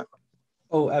doing that.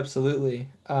 Oh, absolutely.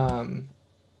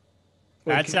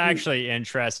 That's actually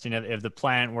interesting. If the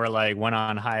plant were went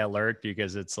on high alert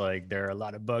because it's there are a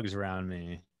lot of bugs around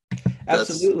me.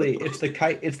 Absolutely. It's the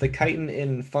chitin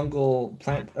in fungal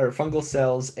plant or fungal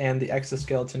cells and the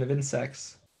exoskeleton of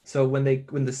insects. So when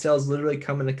the cells literally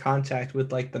come into contact with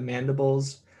the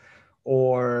mandibles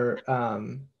or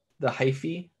the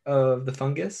hyphae of the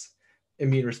fungus,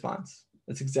 immune response.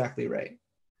 That's exactly right.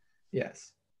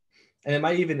 Yes. And it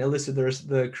might even elicit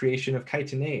the creation of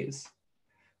chitinase,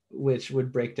 which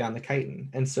would break down the chitin.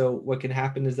 And so what can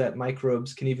happen is that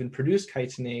microbes can even produce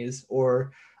chitinase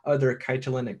or other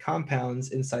chitolinic compounds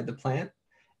inside the plant.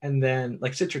 And then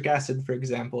citric acid, for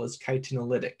example, is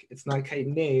chitinolytic. It's not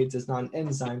chitinase, it's not an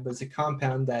enzyme, but it's a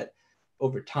compound that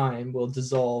over time will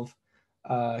dissolve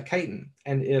chitin.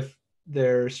 And if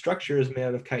their structure is made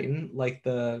out of chitin, like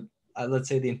let's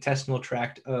say the intestinal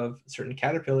tract of certain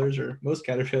caterpillars or most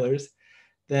caterpillars,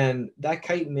 then that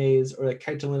chitinase or that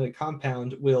chitolinic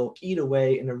compound will eat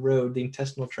away and erode the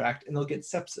intestinal tract and they'll get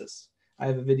sepsis. I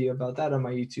have a video about that on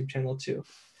my YouTube channel too.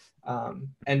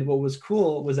 And what was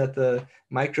cool was that the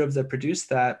microbes that produced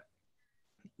that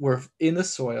were in the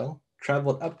soil,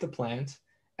 traveled up the plant,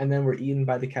 and then were eaten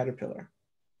by the caterpillar.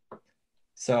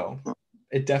 So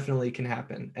it definitely can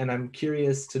happen. And I'm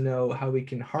curious to know how we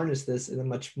can harness this in a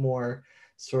much more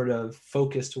sort of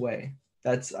focused way.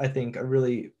 That's, I think, a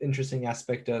really interesting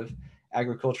aspect of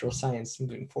agricultural science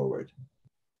moving forward.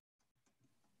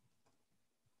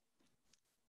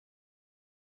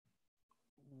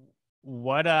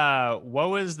 What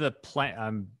was the plant?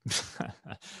 I'm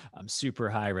super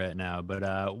high right now, but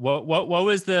what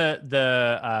was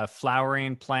the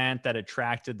flowering plant that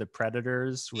attracted the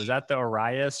predators? Was that the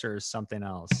Orius or something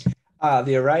else?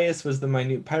 The Orius was the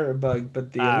minute pirate bug,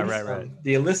 but the Alyssum, right.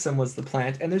 The Alyssum was the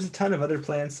plant, and there's a ton of other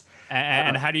plants.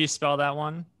 And how do you spell that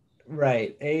one?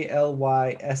 Right,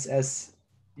 Alyssum,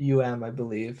 I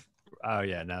believe. Oh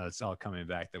yeah, no, it's all coming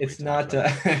back. It's not.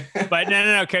 But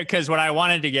no, because what I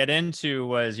wanted to get into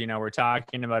was, we're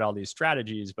talking about all these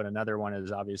strategies, but another one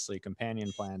is obviously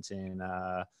companion planting.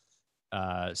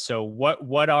 So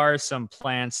what are some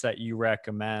plants that you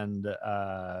recommend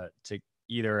to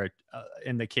either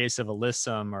in the case of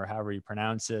Alyssum or however you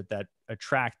pronounce it, that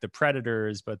attract the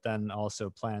predators, but then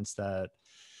also plants that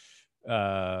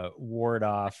ward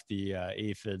off the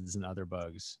aphids and other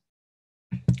bugs?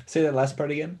 Say that last part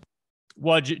again.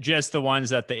 Well, just the ones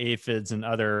that the aphids and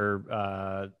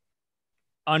other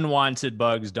unwanted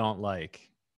bugs don't like.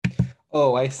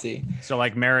 Oh, I see. So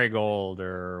like marigold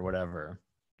or whatever.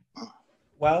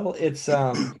 Well, it's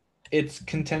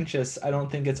contentious. I don't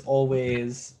think it's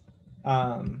always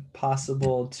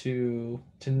possible to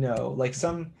know.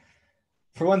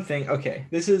 For one thing, okay,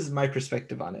 this is my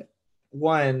perspective on it.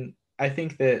 One, I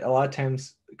think that a lot of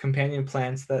times companion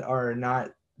plants that are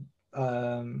not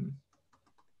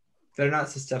they're not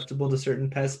susceptible to certain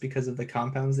pests because of the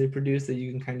compounds they produce that you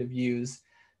can kind of use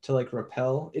to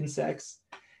repel insects.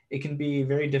 it can be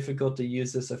very difficult to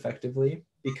use this effectively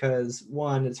because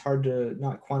one, it's hard to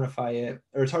not quantify it,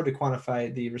 or it's hard to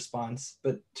quantify the response,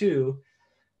 but two,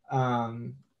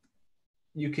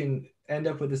 you can end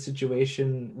up with a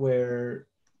situation where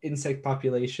insect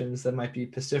populations that might be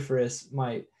pestiferous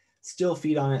might still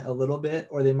feed on it a little bit,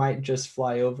 or they might just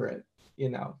fly over it, you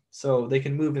know. So they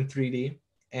can move in 3D,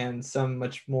 and some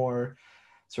much more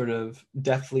sort of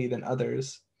deftly than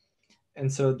others.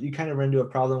 And so you kind of run into a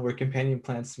problem where companion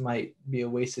plants might be a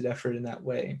wasted effort in that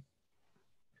way.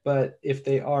 But if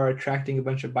they are attracting a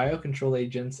bunch of biocontrol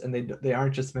agents, and they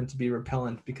aren't just meant to be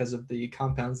repellent because of the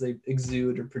compounds they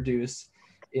exude or produce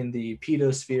in the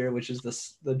pedosphere, which is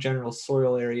the general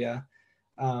soil area,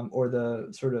 or the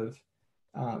sort of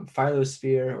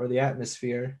phylosphere or the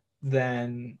atmosphere,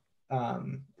 then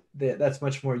that's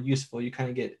much more useful. You kind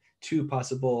of get two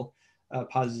possible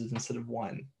positives instead of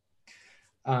one.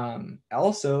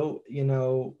 Also, you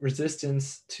know,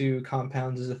 resistance to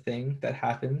compounds is a thing that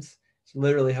happens. It's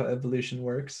literally how evolution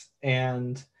works.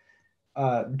 And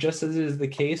just as is the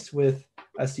case with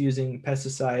us using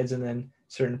pesticides and then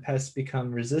certain pests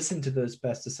become resistant to those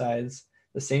pesticides,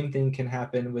 the same thing can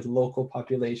happen with local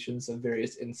populations of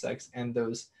various insects and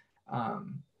those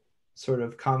sort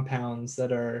of compounds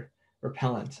that are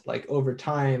repellent. Like over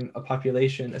time, a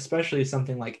population, especially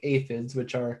something like aphids,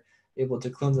 which are able to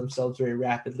clone themselves very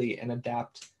rapidly and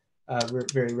adapt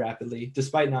very rapidly,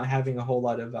 despite not having a whole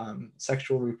lot of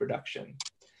sexual reproduction.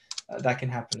 That can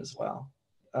happen as well.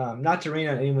 Not to rain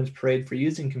on anyone's parade for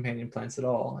using companion plants at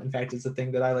all. In fact, it's a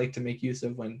thing that I like to make use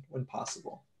of when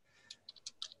possible.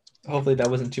 Hopefully that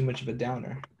wasn't too much of a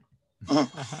downer.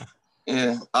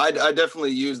 Yeah, I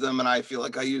definitely use them, and I feel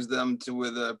like I use them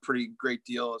with a pretty great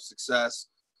deal of success.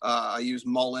 I use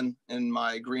mullein in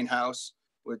my greenhouse,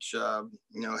 which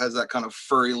you know, has that kind of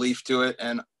furry leaf to it,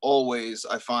 and always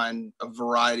I find a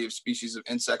variety of species of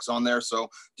insects on there. So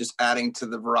just adding to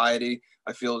the variety,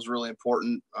 I feel, is really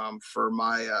important for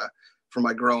my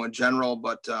grow in general.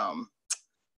 But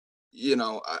you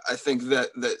know, I think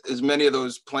that as many of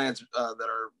those plants that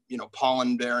are, you know,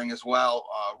 pollen bearing as well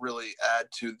really add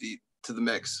to the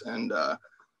mix, and I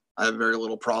have very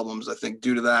little problems, I think,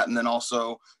 due to that. And then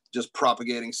also just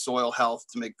propagating soil health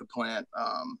to make the plant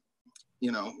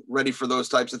you know, ready for those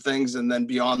types of things. And then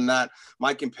beyond that,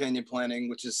 my companion planting,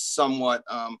 which is somewhat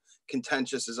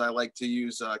contentious, is I like to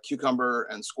use cucumber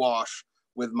and squash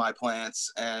with my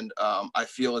plants. And I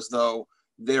feel as though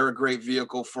they're a great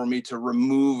vehicle for me to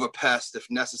remove a pest if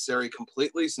necessary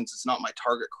completely, since it's not my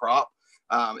target crop.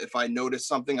 If I notice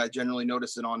something, I generally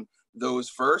notice it on those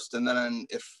first, and then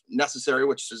if necessary,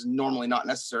 which is normally not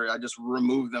necessary, I just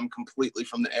remove them completely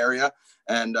from the area.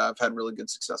 And I've had really good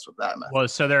success with that method. Well,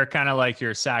 so they're kind of like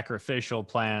your sacrificial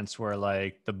plants where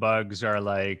like the bugs are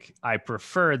like, I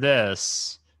prefer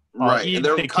this. I'll eat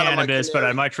the cannabis, but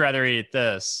I'd much rather eat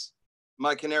this.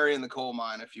 My canary in the coal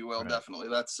mine, if you will. Right. Definitely.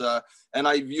 That's and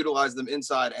I've utilized them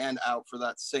inside and out for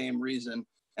that same reason.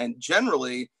 And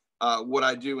generally, what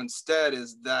I do instead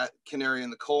is that canary in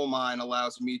the coal mine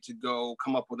allows me to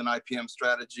come up with an IPM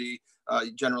strategy,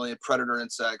 generally in predator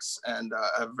insects, and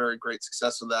I have very great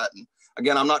success with that. And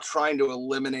again, I'm not trying to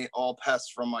eliminate all pests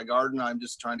from my garden. I'm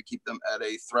just trying to keep them at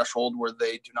a threshold where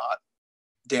they do not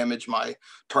damage my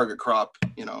target crop,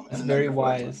 you know. That's very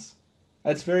wise.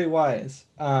 That's very wise.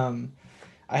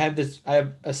 I have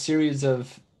a series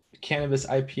of cannabis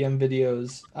IPM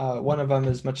videos. One of them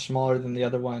is much smaller than the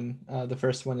other one. The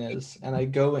first one is, and I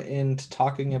go into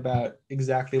talking about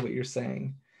exactly what you're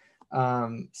saying.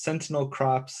 Sentinel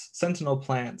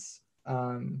plants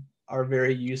are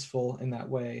very useful in that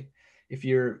way. If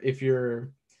you're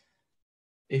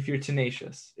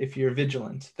tenacious, if you're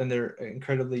vigilant, then they're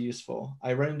incredibly useful.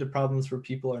 I run into problems where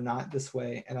people are not this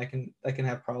way, and I can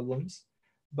have problems.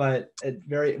 But it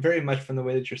very, very much from the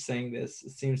way that you're saying this,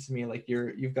 it seems to me like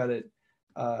you've got it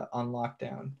on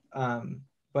lockdown.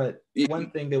 But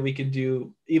one thing that we could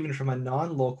do, even from a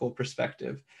non-local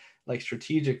perspective, like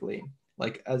strategically,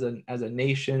 like as a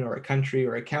nation or a country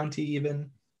or a county even,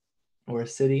 or a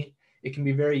city, it can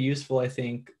be very useful, I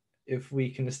think, if we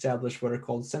can establish what are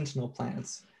called sentinel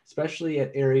plants, especially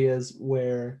at areas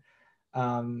where,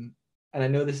 and I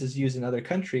know this is used in other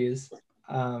countries,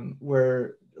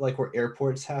 where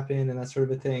airports happen and that sort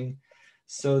of a thing,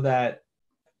 so that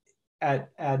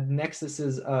at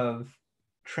nexuses of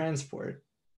transport,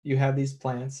 you have these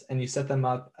plants and you set them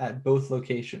up at both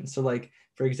locations. So like,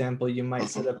 for example, you might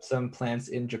set up some plants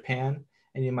in Japan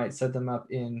and you might set them up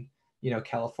in, you know,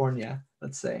 California,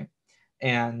 let's say,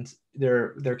 and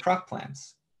they're crop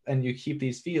plants. And you keep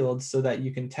these fields so that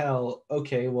you can tell,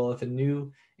 okay, well, if a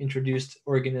new introduced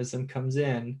organism comes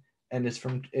in and it's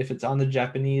from, if it's on the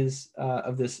Japanese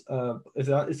if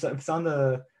it's on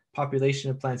the population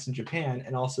of plants in Japan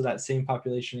and also that same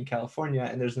population in California,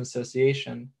 and there's an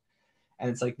association, and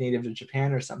it's like native to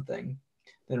Japan or something,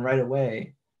 then right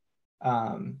away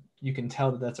you can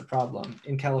tell that that's a problem.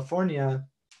 In California,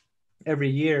 every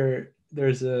year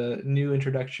there's a new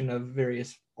introduction of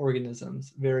various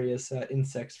organisms, various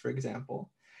insects, for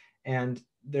example. And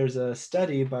there's a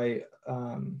study by,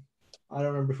 I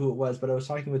don't remember who it was, but I was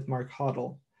talking with Mark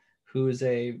Hoddle, who is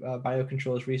a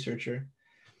biocontrols researcher,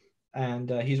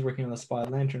 and he's working on the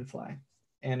spotted lanternfly.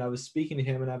 And I was speaking to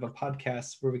him, and I have a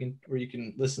podcast where you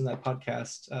can listen to that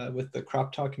podcast with the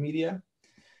Crop Talk Media.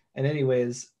 And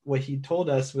anyways, what he told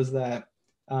us was that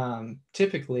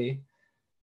typically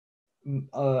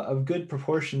a good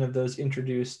proportion of those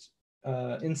introduced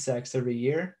insects every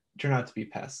year turn out to be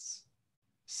pests.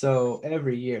 So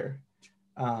every year,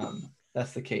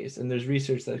 that's the case. And there's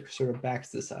research that sort of backs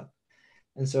this up.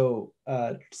 And so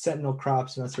sentinel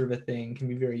crops and that sort of a thing can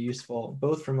be very useful,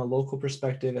 both from a local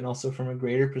perspective and also from a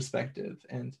greater perspective.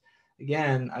 And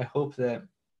again, I hope that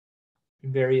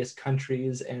various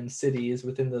countries and cities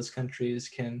within those countries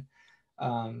can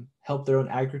help their own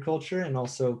agriculture and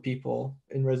also people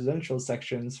in residential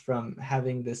sections from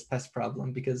having this pest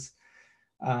problem, because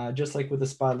just like with the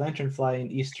spotted lanternfly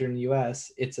in eastern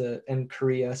US, and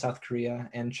Korea, South Korea,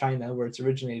 and China, where it's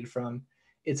originated from,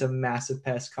 it's a massive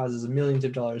pest, causes millions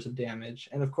of dollars of damage.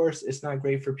 And of course, it's not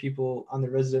great for people on the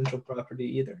residential property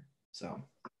either. So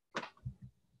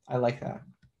I like that.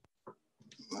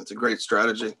 That's a great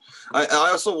strategy. I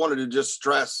also wanted to just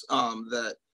stress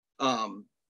that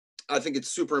I think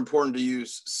it's super important to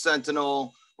use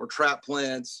sentinel or trap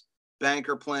plants,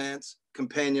 banker plants,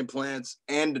 companion plants,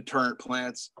 and deterrent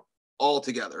plants all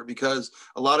together, because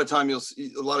a lot of times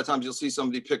you'll see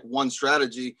somebody pick one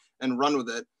strategy and run with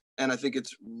it. And I think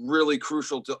it's really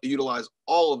crucial to utilize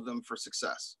all of them for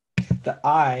success. The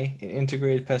I in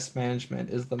integrated pest management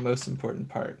is the most important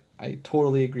part. I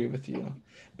totally agree with you.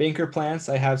 Banker plants,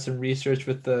 I have some research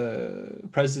with the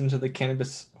president of the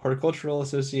Cannabis Horticultural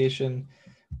Association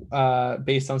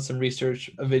based on some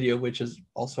research, a video which is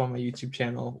also on my YouTube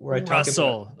channel where I talk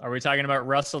about. Are we talking about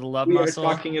Russell the Love We Mussel?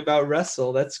 are talking about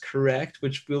Russell. That's correct,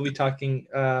 which we'll be talking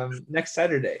next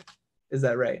Saturday. Is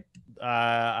that right?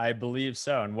 I believe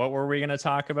so. And what were we going to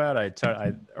talk about?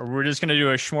 We're just going to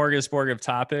do a smorgasbord of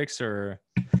topics, or?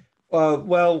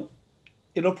 Well,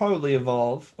 it'll probably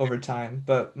evolve over time,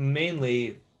 but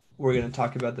mainly we're going to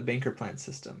talk about the banker plant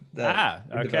system.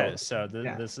 Okay. So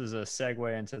this is a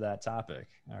segue into that topic.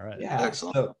 All right. Yeah.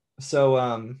 Excellent.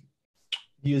 So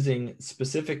using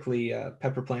specifically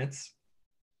pepper plants.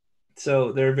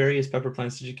 So there are various pepper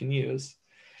plants that you can use,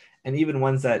 and even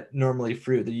ones that normally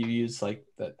fruit that you use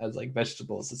as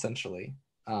vegetables essentially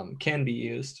can be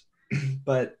used.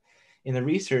 But in the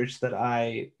research that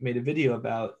I made a video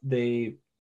about, they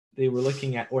were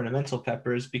looking at ornamental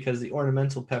peppers, because the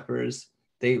ornamental peppers,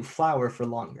 they flower for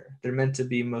longer. They're meant to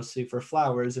be mostly for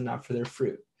flowers and not for their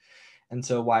fruit. And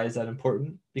so why is that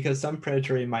important? Because some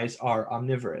predatory mice are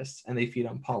omnivorous and they feed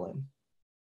on pollen.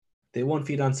 They won't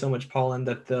feed on so much pollen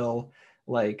that they'll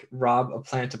rob a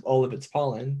plant of all of its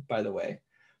pollen, by the way.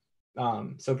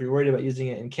 So if you're worried about using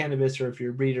it in cannabis, or if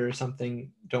you're a breeder or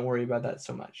something, don't worry about that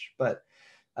so much. But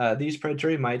these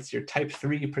predatory mites, your type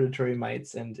 3 predatory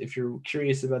mites, and if you're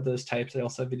curious about those types, I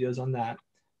also have videos on that.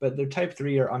 But their type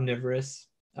 3 are omnivorous.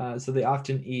 So they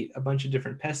often eat a bunch of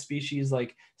different pest species,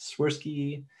 like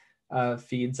Swirsky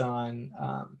feeds on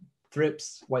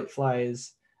thrips,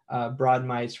 whiteflies, broad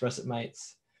mites, russet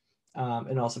mites,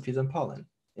 and also feeds on pollen.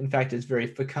 In fact, it's very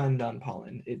fecund on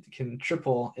pollen. It can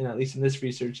triple, and at least in this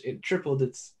research, it tripled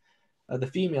the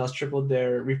females tripled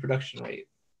their reproduction rate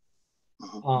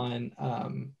on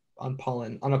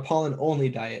pollen, on a pollen only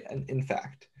diet, in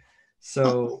fact.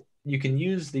 So you can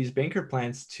use these banker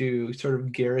plants to sort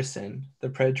of garrison the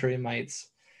predatory mites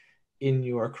in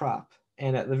your crop.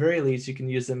 And at the very least, you can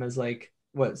use them as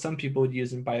what some people would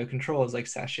use in biocontrol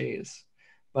as sachets.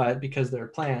 But because they're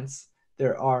plants,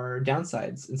 there are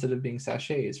downsides instead of being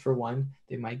sachets. For one,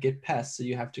 they might get pests, so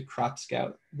you have to crop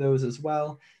scout those as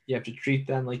well. You have to treat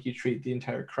them like you treat the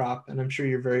entire crop. And I'm sure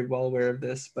you're very well aware of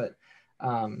this, but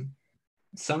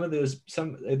some of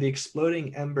the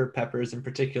exploding ember peppers in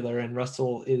particular, and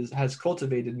Russell has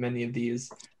cultivated many of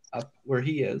these up where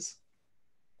he is.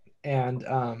 And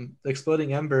the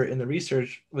exploding ember in the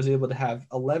research was able to have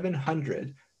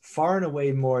 1,100, far and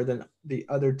away more than the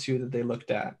other two that they looked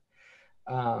at,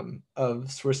 of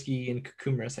Swirsky and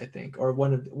Cucumis, I think, or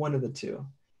one of the two.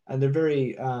 And they're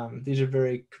very these are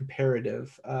very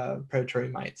comparative predatory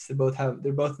mites. They're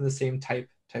both in the same type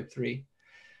 3.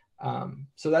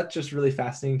 So that's just really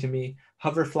fascinating to me.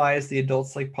 Hoverflies, the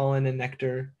adults like pollen and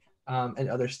nectar and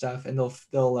other stuff, and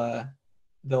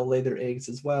they'll lay their eggs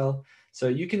as well. So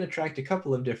you can attract a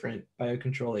couple of different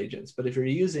biocontrol agents, but if you're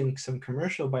using some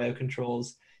commercial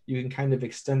biocontrols, you can kind of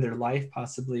extend their life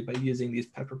possibly by using these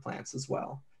pepper plants as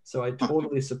well. So I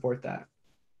totally support that.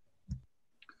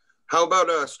 How about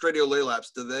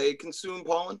stradiolaelaps? Do they consume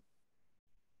pollen?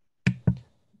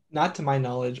 Not to my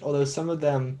knowledge, although some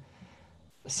in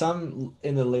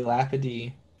the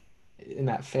Laelapidae in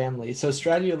that family. So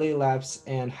Stradiolaelaps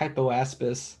and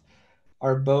Hypoaspis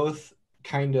are both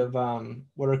kind of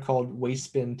what are called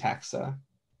waste bin taxa.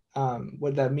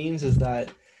 What that means is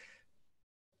that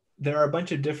there are a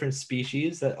bunch of different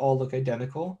species that all look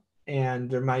identical, and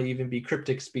there might even be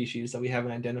cryptic species that we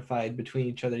haven't identified between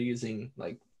each other using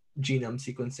like genome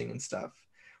sequencing and stuff.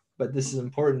 But this is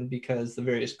important because the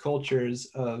various cultures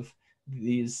of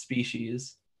these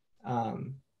species,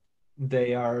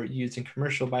 they are used in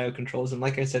commercial biocontrols. And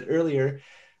like I said earlier,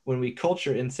 when we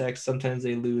culture insects, sometimes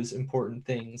they lose important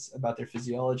things about their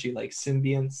physiology, like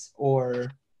symbionts,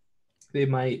 or they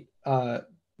might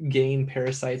gain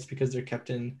parasites because they're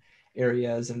kept in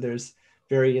areas, and there's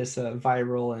various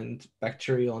viral and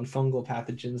bacterial and fungal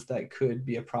pathogens that could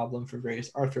be a problem for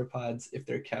various arthropods if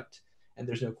they're kept and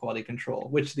there's no quality control,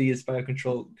 which these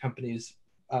biocontrol companies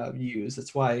use.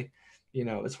 It's why,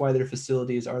 it's why their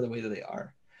facilities are the way that they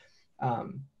are.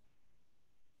 And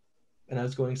I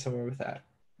was going somewhere with that,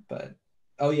 but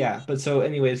so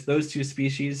anyways, those two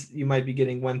species, you might be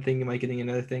getting one thing, you might be getting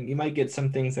another thing. You might get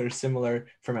some things that are similar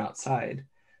from outside,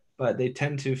 but they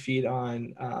tend to feed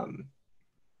on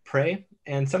prey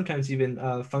and sometimes even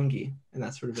fungi and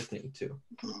that sort of a thing too.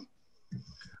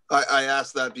 I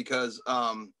asked that because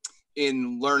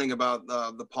in learning about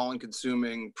the pollen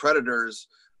consuming predators,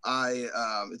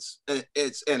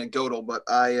 it's anecdotal, but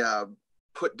I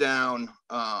put down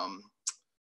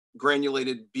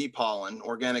granulated bee pollen,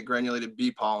 organic granulated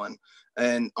bee pollen,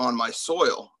 and on my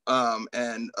soil.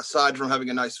 And aside from having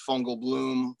a nice fungal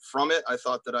bloom from it, I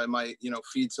thought that I might,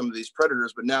 feed some of these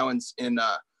predators. But now in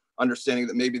understanding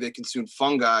that maybe they consume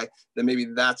fungi, then maybe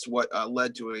that's what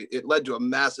led to a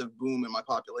massive boom in my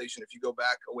population. If you go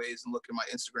back a ways and look at my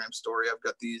Instagram story, I've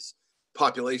got these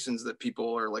populations that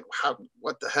people are like,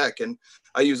 what the heck? And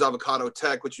I use avocado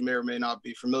tech, which you may or may not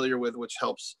be familiar with, which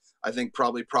helps, I think,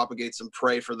 probably propagate some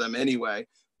prey for them anyway.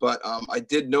 But I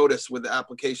did notice with the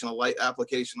application, a light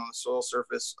application on the soil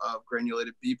surface of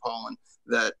granulated bee pollen,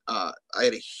 that I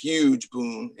had a huge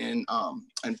boom in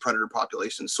predator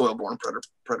populations, soil-borne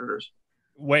predators.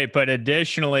 Wait, but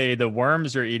additionally, the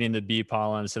worms are eating the bee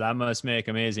pollen, so that must make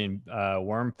amazing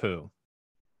worm poo.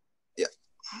 Yeah,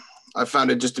 I found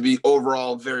it just to be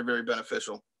overall very, very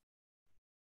beneficial.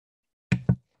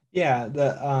 Yeah,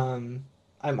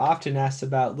 I'm often asked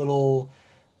about little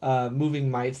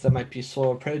moving mites that might be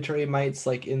soil predatory mites,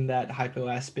 like in that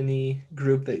Hypoaspinae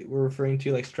group that we're referring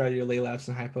to, like Stradiolaelaps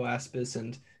and Hypoaspis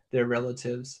and their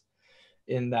relatives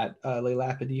in that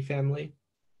Laelapidae family.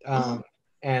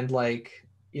 And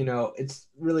it's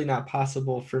really not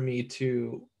possible for me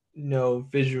to know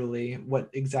visually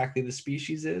what exactly the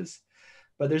species is,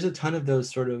 but there's a ton of those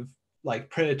sort of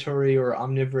like predatory or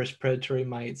omnivorous predatory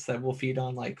mites that will feed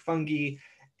on like fungi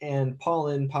and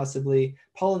pollen, possibly.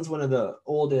 Pollen's one of the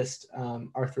oldest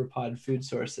arthropod food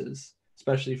sources,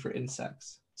 especially for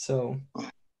insects. So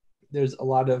there's a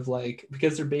lot of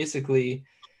because they're basically,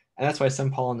 and that's why some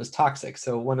pollen is toxic.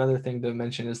 So one other thing to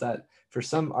mention is that for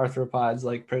some arthropods,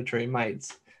 like predatory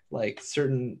mites, like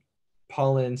certain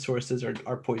pollen sources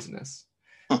are poisonous.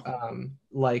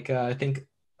 I think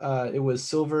it was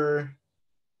silver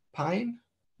pine.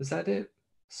 Was that it?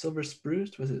 Silver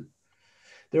spruce? Was it?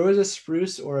 There was a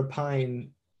spruce or a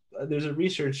pine. There's a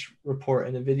research report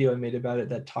and a video I made about it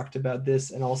that talked about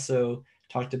this, and also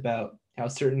talked about how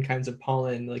certain kinds of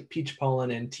pollen, like peach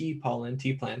pollen and tea pollen,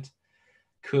 tea plant,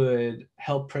 could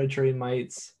help predatory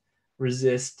mites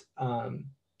resist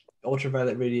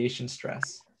ultraviolet radiation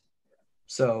stress.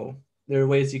 So there are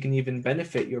ways you can even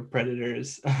benefit your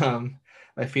predators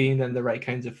by feeding them the right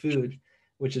kinds of food,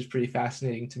 which is pretty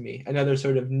fascinating to me. Another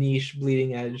sort of niche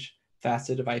bleeding edge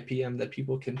facet of IPM that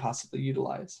people can possibly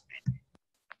utilize.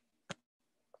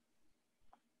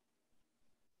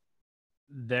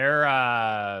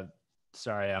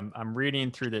 Sorry, I'm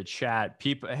reading through the chat.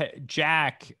 People, hey,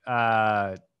 Jack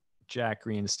Greenstock,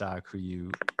 who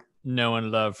you know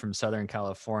and love from Southern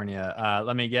California.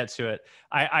 Let me get to it.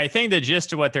 I think the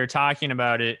gist of what they're talking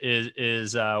about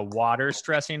is water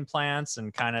stressing plants,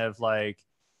 and kind of like,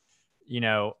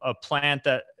 a plant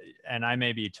that, and I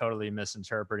may be totally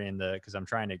misinterpreting because I'm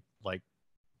trying to like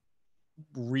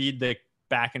read the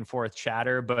back and forth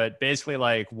chatter, but basically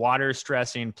like water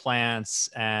stressing plants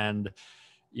and,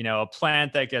 you know, a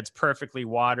plant that gets perfectly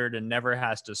watered and never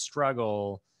has to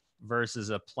struggle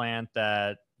versus a plant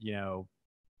that, you know,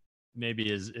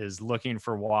 maybe is looking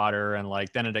for water and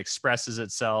like then it expresses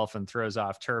itself and throws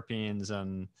off terpenes.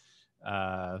 And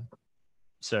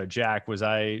so Jack, was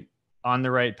I on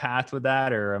the right path with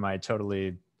that, or am I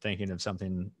totally thinking of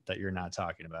something that you're not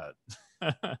talking about?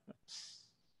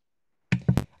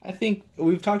 I think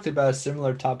we've talked about a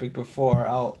similar topic before.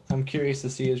 I'm curious to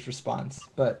see his response,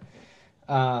 but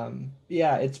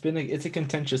yeah, it's a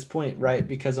contentious point, right?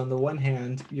 Because on the one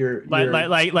hand, you're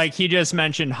like he just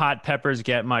mentioned, hot peppers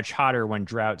get much hotter when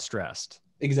drought stressed.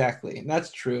 Exactly, and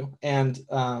that's true. And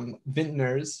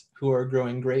vintners who are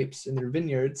growing grapes in their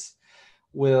vineyards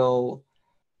will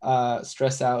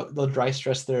they'll dry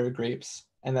stress their grapes,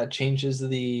 and that changes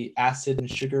the acid and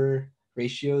sugar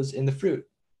ratios in the fruit.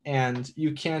 And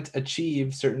you can't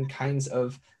achieve certain kinds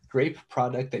of grape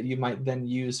product that you might then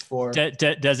use for.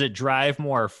 Does it drive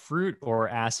more fruit or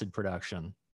acid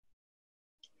production?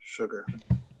 Sugar.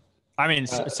 I mean,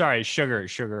 sorry, sugar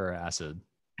or acid?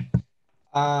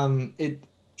 It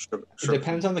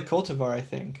depends on the cultivar, I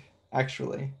think,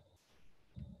 actually.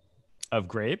 Of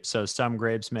grapes? So some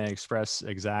grapes may express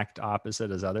exact opposite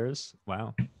as others?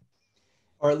 Wow.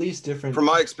 Or at least different from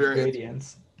my experience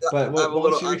gradients. But what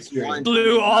was your experience?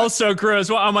 Blue also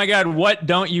grows. Well, oh my God, what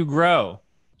don't you grow?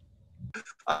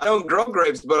 I don't grow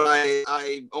grapes, but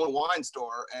I own a wine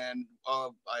store, and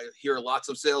I hear lots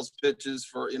of sales pitches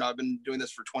for, I've been doing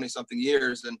this for 20 something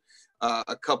years, and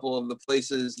a couple of the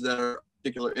places that are of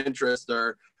particular interest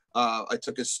are, I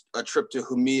took a trip to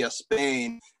Jumilla,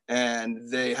 Spain, and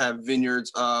they have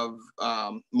vineyards of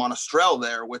Monastrell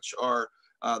there, which are,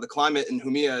 the climate in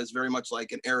Jumilla is very much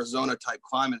like an Arizona type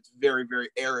climate. It's very, very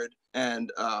arid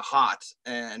and hot.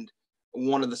 And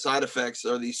one of the side effects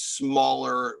are these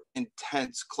smaller,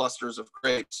 intense clusters of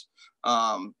grapes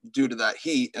due to that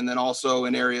heat. And then also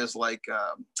in areas like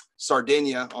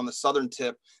Sardinia on the southern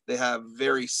tip, they have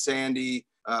very sandy,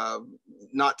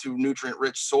 not too nutrient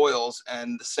rich soils.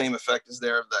 And the same effect is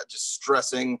there of that, just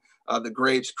stressing the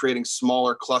grapes, creating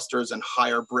smaller clusters and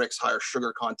higher Brix, higher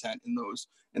sugar content in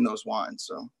those wines.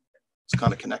 So it's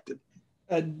kind of connected.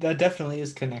 That definitely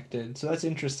is connected. So that's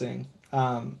interesting.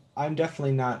 I'm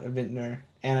definitely not a vintner,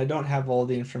 and I don't have all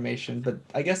the information, but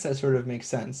I guess that sort of makes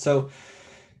sense. So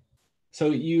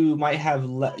you might have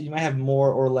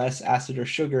more or less acid or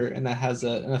sugar, and that has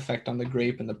an effect on the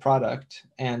grape and the product.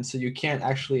 And so you can't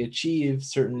actually achieve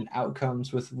certain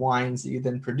outcomes with wines that you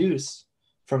then produce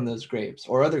from those grapes,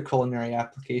 or other culinary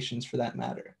applications for that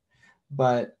matter.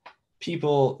 But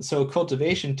so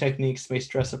cultivation techniques may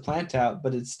stress a plant out,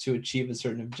 but it's to achieve a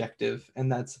certain objective. And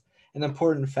that's an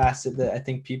important facet that I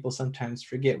think people sometimes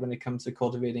forget when it comes to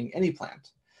cultivating any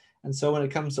plant. And so when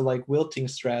it comes to like wilting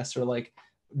stress or like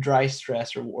dry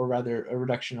stress, or rather a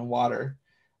reduction in water,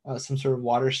 some sort of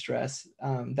water stress,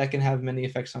 that can have many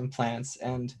effects on plants.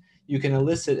 And you can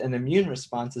elicit an immune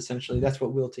response, essentially. That's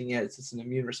what wilting is. It's an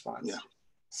immune response. Yeah.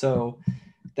 So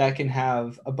that can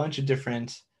have a bunch of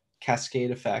different cascade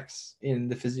effects in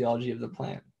the physiology of the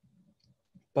plant.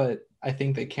 But I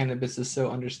think that cannabis is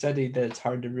so understudied that it's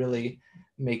hard to really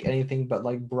make anything but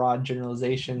like broad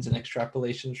generalizations and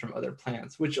extrapolations from other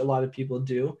plants, which a lot of people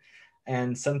do.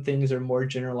 And some things are more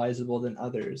generalizable than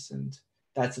others. And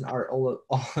that's an art all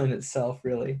in itself,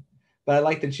 really. But I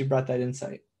like that you brought that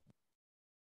insight.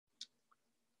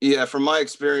 Yeah, from my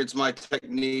experience, my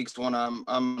techniques, when I'm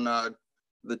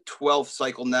the 12th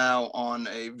cycle now on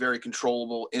a very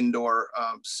controllable indoor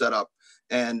setup.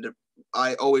 And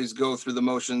I always go through the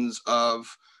motions of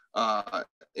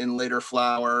in later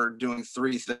flower, doing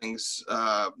three things,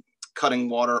 cutting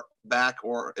water back,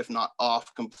 or if not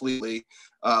off completely,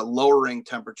 lowering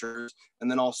temperatures,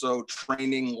 and then also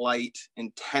training light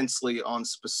intensely on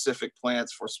specific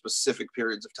plants for specific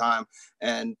periods of time.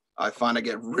 And I find I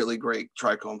get really great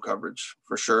trichome coverage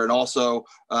for sure. And also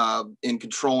in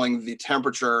controlling the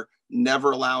temperature,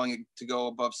 never allowing it to go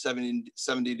above 70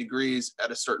 degrees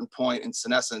at a certain point in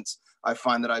senescence, I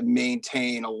find that I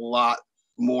maintain a lot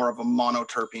more of a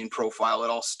monoterpene profile.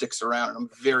 It all sticks around, and I'm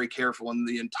very careful in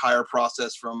the entire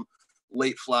process from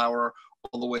late flower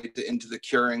all the way into the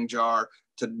curing jar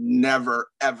to never,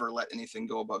 ever let anything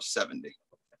go above 70.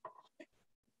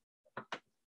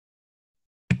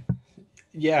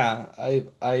 Yeah,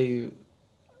 I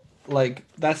like,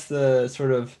 that's the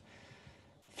sort of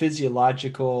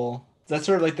physiological, that's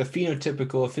sort of like the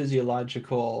phenotypical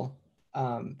physiological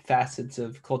facets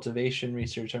of cultivation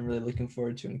research I'm really looking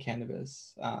forward to in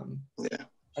cannabis. Yeah.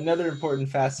 Another important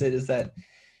facet is that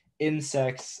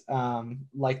insects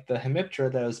like the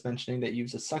hemiptera that I was mentioning that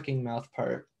use a sucking mouth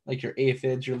part, like your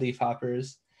aphids, your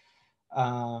leafhoppers,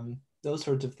 those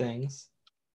sorts of things,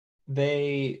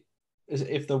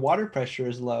 if the water pressure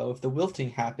is low, if the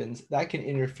wilting happens, that can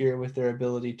interfere with their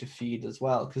ability to feed as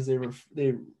well, because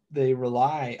they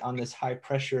rely on this high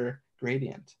pressure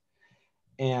gradient.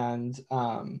 And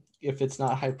if it's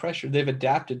not high pressure, they've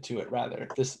adapted to it, rather,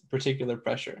 this particular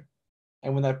pressure.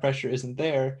 And when that pressure isn't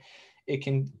there, it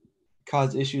can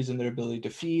cause issues in their ability to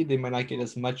feed. They might not get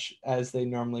as much as they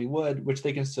normally would, which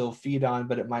they can still feed on,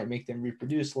 but it might make them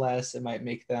reproduce less. It might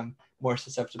make them more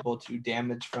susceptible to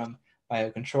damage from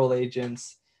biocontrol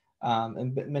agents,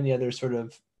 and many other sort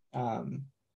of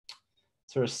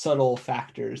subtle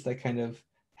factors that kind of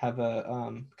have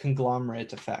a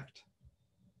conglomerate effect.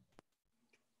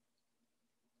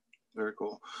 Very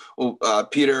cool. Well,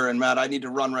 Peter and Matt, I need to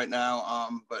run right now,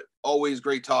 but always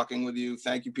great talking with you.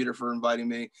 Thank you, Peter, for inviting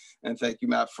me. And thank you,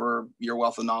 Matt, for your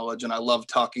wealth of knowledge. And I love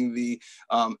talking the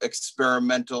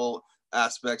experimental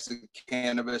aspects of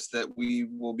cannabis that we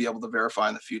will be able to verify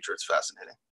in the future. It's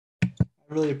fascinating.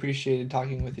 I really appreciated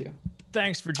talking with you.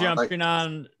 Thanks for jumping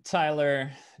on,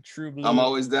 Tyler. True Blue. I'm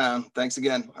always down. Thanks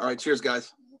again. All right. Cheers,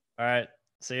 guys. All right.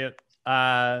 See you.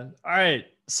 All right.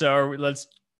 So let's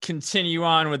continue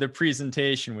on with the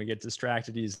presentation. We get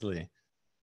distracted easily.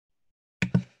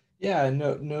 Yeah,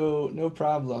 no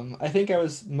problem. I think I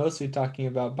was mostly talking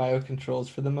about biocontrols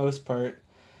for the most part.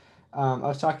 I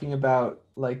was talking about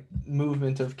like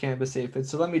movement of cannabis aphids.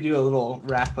 So let me do a little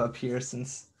wrap up here,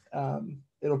 since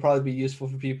it'll probably be useful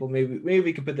for people. Maybe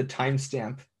we could put the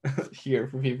timestamp here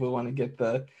for people who want to get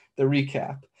the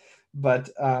recap.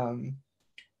 But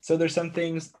so there's some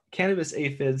things. Cannabis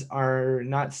aphids are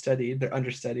not studied; they're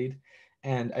understudied,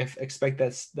 and I expect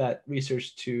that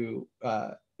research to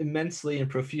immensely and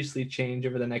profusely change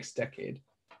over the next decade,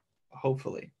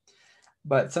 hopefully.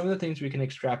 But some of the things we can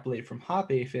extrapolate from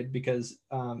hop aphid, because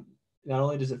not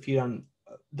only does it feed on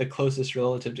the closest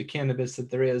relative to cannabis that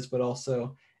there is, but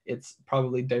also it's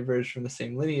probably diverged from the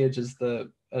same lineage as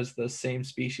the same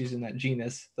species in that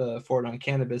genus, the Phorodon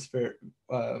cannabis,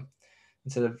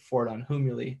 instead of Phorodon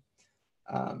humuli.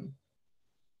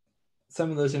 Some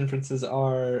of those inferences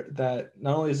are that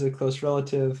not only is it a close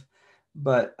relative,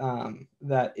 but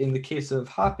that in the case of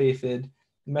hop aphid,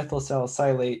 methyl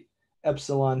salicylate,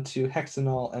 epsilon 2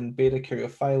 hexanol, and beta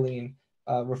caryophyllene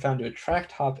were found to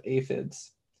attract hop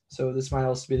aphids. So this might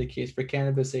also be the case for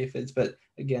cannabis aphids, but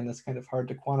again, that's kind of hard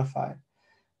to quantify.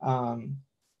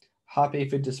 Hop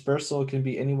aphid dispersal can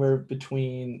be anywhere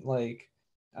between like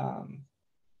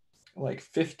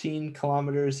 15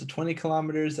 kilometers to 20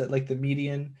 kilometers at like the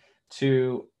median,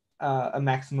 to a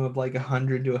maximum of like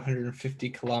 100 to 150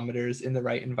 kilometers in the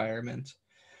right environment.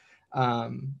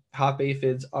 Hop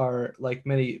aphids are like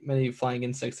many flying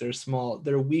insects that are small.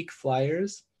 They're weak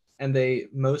flyers, and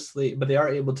but they are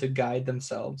able to guide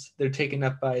themselves. They're taken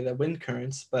up by the wind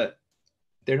currents, but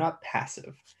they're not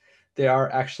passive. They are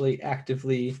actually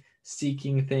actively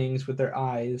seeking things with their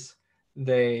eyes.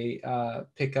 They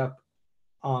pick up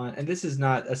on, and this is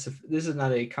not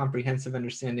a comprehensive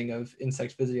understanding of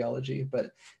insect physiology,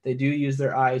 but they do use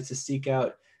their eyes to seek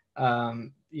out,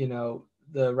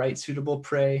 the right suitable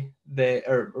prey.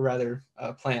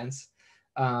 Plants.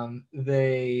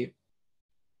 They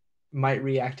might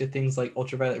react to things like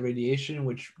ultraviolet radiation,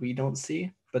 which we don't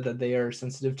see, but that they are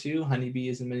sensitive to.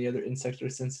 Honeybees and many other insects are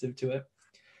sensitive to it.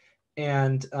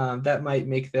 And that might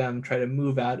make them try to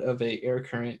move out of an air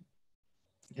current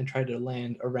and try to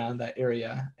land around that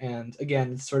area. And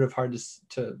again, it's sort of hard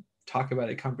to talk about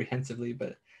it comprehensively,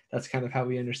 but that's kind of how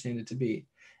we understand it to be.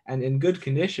 And in good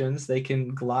conditions, they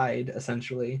can glide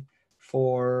essentially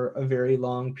for a very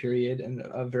long period and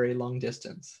a very long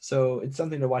distance. So it's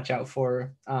something to watch out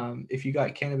for. If you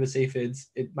got cannabis aphids,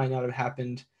 it might not have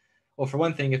happened. Well, for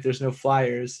one thing, if there's no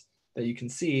flyers that you can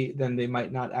see, then they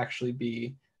might not actually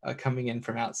be coming in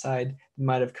from outside. They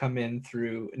might have come in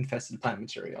through infested plant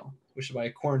material, which is why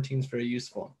quarantine is very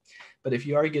useful. But if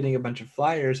you are getting a bunch of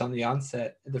flyers on the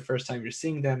onset, the first time you're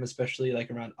seeing them, especially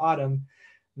like around autumn,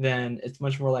 then it's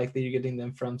much more likely you're getting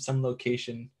them from some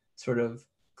location sort of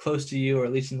close to you, or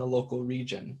at least in the local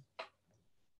region.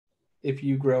 If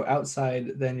you grow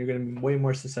outside, then you're going to be way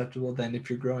more susceptible than if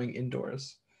you're growing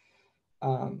indoors.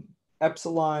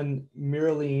 Epsilon,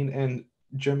 myrrheline, and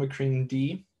germicrene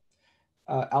D,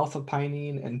 alpha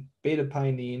pinene, and beta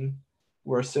pinene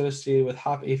were associated with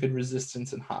hop aphid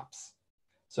resistance in hops.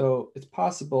 So it's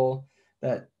possible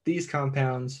that these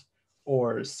compounds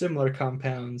or similar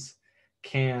compounds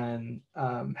can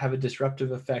have a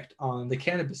disruptive effect on the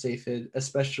cannabis aphid,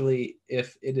 especially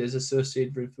if it is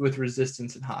associated with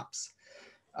resistance in hops.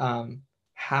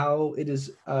 how it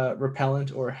is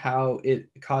repellent or how it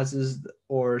causes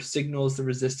or signals the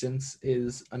resistance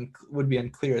would be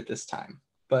unclear at this time.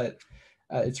 But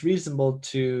it's reasonable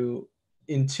to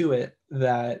intuit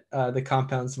that the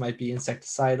compounds might be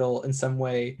insecticidal in some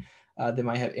way. They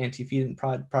might have anti-fedant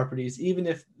properties, even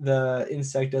if the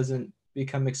insect doesn't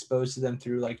become exposed to them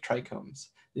through like trichomes.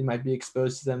 They might be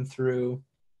exposed to them through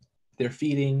their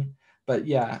feeding, but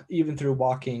yeah, even through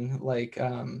walking, like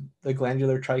the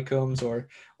glandular trichomes or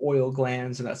oil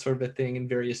glands and that sort of a thing in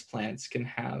various plants can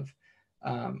have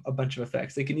a bunch of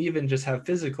effects. They can even just have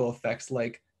physical effects,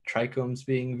 like trichomes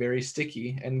being very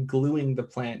sticky and gluing the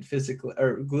plant physically,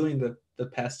 or gluing the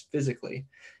pest physically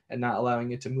and not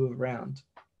allowing it to move around.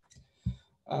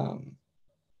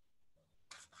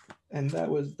 And that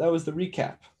was the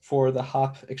recap for the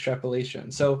hop extrapolation.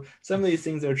 So some of these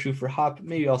things that are true for hop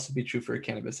may also be true for a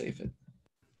cannabis aphid.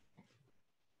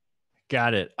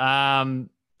 Got it.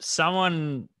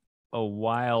 Someone a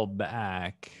while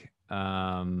back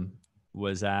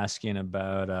was asking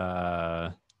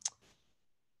about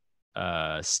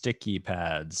sticky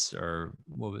pads, or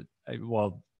what would,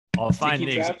 well, I'll find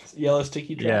sticky the traps, yellow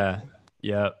sticky trap.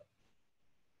 Yeah.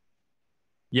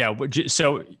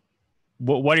 So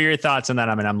what are your thoughts on that?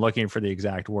 I mean, I'm looking for the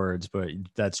exact words, but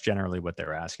that's generally what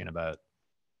they're asking about.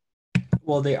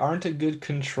 Well, they aren't a good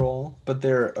control, but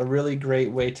they're a really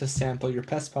great way to sample your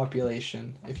pest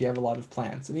population if you have a lot of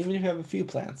plants, and even if you have a few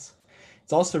plants.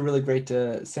 It's also really great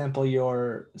to sample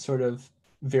your sort of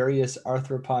various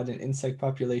arthropod and insect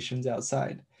populations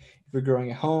outside. If you're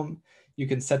growing at home, you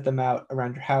can set them out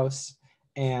around your house,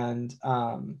 and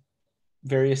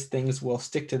various things will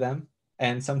stick to them.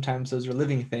 And sometimes those are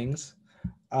living things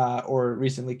or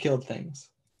recently killed things.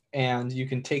 And you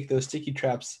can take those sticky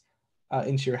traps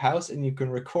into your house and you can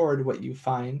record what you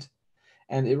find.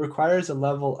 And it requires a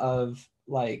level of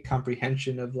like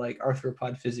comprehension of like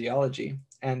arthropod physiology.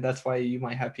 And that's why you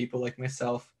might have people like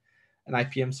myself, an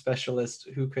IPM specialist,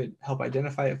 who could help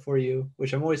identify it for you,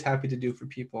 which I'm always happy to do for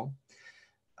people.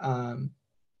 Or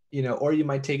you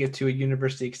might take it to a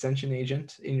university extension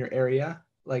agent in your area,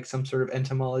 like some sort of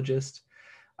entomologist,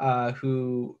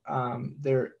 who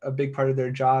a big part of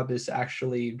their job is to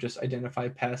actually just identify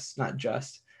pests, not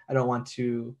just. I don't want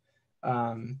to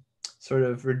sort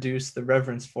of reduce the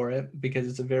reverence for it, because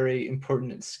it's a very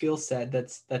important skill set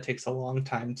that takes a long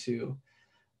time to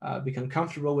become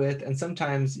comfortable with. And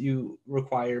sometimes you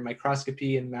require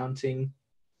microscopy and mounting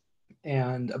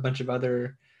and a bunch of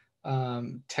other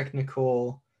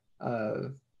technical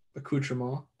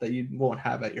accoutrement that you won't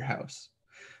have at your house.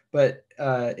 But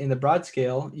in the broad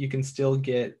scale, you can still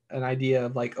get an idea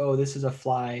of like, oh, this is a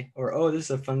fly, or oh, this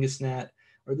is a fungus gnat,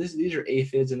 or these are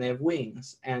aphids and they have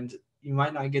wings. And you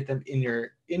might not get them in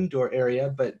your indoor area,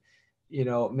 but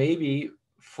maybe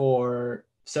for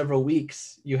several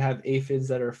weeks you have aphids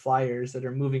that are flyers that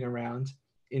are moving around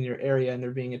in your area and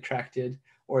they're being attracted,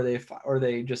 or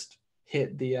they just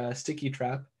hit the sticky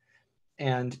trap,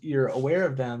 and you're aware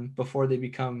of them before they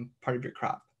become part of your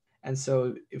crop. And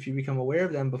so if you become aware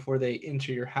of them before they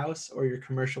enter your house or your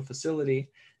commercial facility,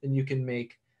 then you can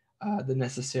make the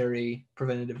necessary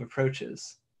preventative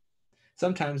approaches.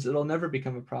 Sometimes it'll never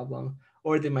become a problem,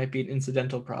 or they might be an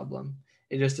incidental problem.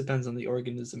 It just depends on the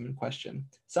organism in question.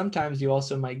 Sometimes you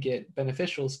also might get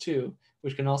beneficials too,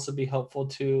 which can also be helpful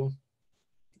to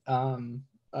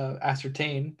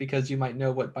ascertain, because you might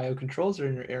know what biocontrols are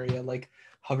in your area, like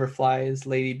hoverflies,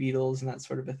 lady beetles, and that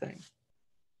sort of a thing.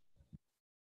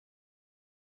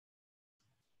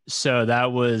 So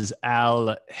that was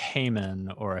Al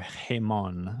Heyman or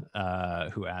Haymon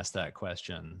who asked that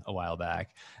question a while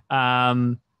back.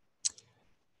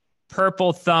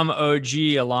 Purple Thumb OG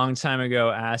a long time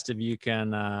ago asked if you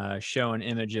can show an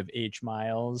image of H.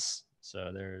 Miles.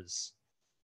 So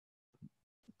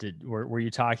were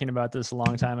you talking about this a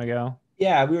long time ago?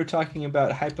 Yeah, we were talking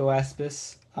about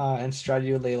Hypoaspis and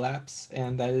Stradiolalaps,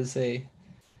 and that is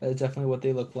definitely what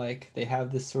they look like. They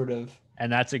have this sort of... And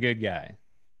that's a good guy.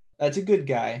 That's a good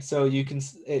guy. So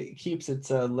it keeps its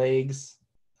legs,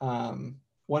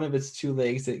 one of its two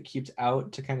legs it keeps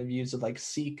out to kind of use to like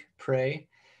seek prey,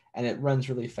 and it runs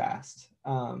really fast.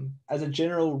 As a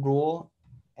general rule,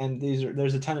 and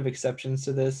there's a ton of exceptions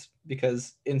to this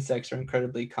because insects are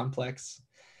incredibly complex.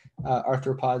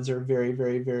 Arthropods are very,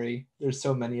 very, very, there's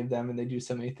so many of them and they do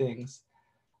so many things.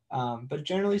 But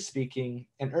generally speaking,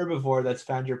 an herbivore that's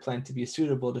found your plant to be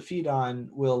suitable to feed on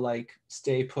will like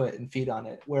stay put and feed on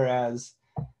it. Whereas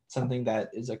something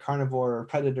that is a carnivore or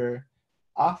predator,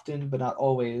 often but not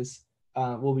always,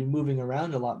 will be moving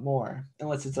around a lot more,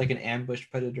 unless it's like an ambush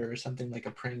predator or something like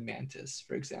a praying mantis,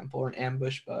 for example, or an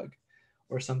ambush bug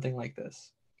or something like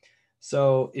this.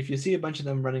 So if you see a bunch of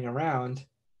them running around,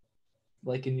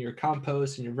 like in your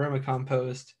compost, in your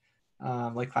vermicompost,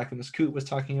 like Clackamas Coot was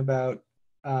talking about,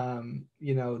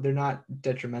 they're not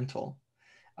detrimental.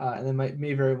 And they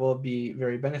may very well be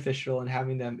very beneficial, and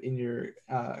having them in your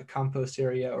compost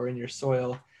area or in your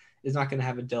soil is not going to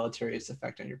have a deleterious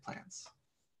effect on your plants.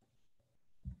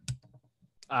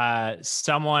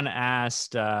 Someone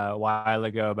asked a while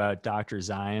ago about Dr.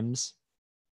 Zymes.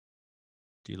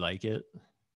 Do you like it?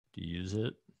 Do you use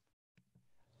it?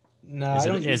 No, is I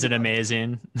don't. Is it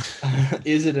amazing?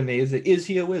 Is it amazing? Is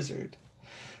he a wizard?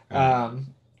 Right.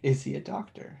 Is he a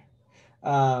doctor?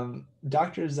 Dr.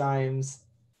 Zymes,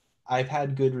 I've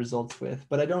had good results with,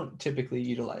 but I don't typically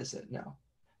utilize it. No,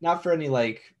 not for any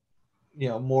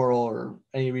moral or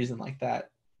any reason like that.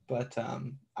 But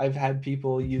I've had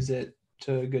people use it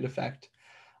to good effect.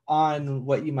 On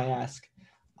what you might ask,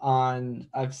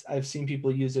 I've seen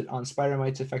people use it on spider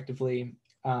mites effectively.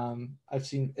 I've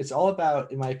seen it's all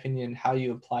about, in my opinion, how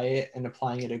you apply it and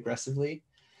applying it aggressively.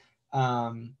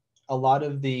 A lot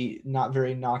of the not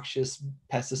very noxious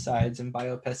pesticides and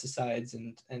biopesticides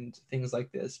and things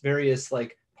like this, various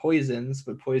like poisons,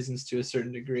 but poisons to a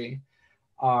certain degree,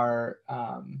 are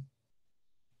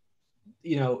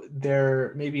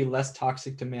they're maybe less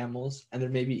toxic to mammals, and they're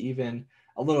maybe even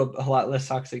a lot less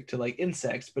toxic to like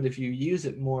insects. But if you use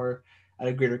it more at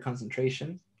a greater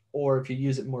concentration, or if you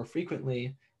use it more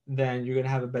frequently, then you're going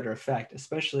to have a better effect,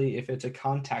 especially if it's a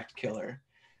contact killer.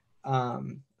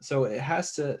 So it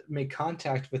has to make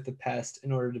contact with the pest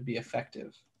in order to be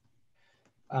effective.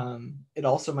 It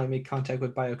also might make contact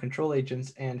with biocontrol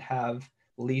agents and have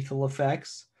lethal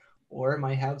effects, or it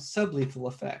might have sublethal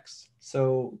effects.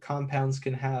 So compounds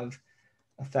can have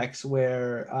effects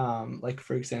where, like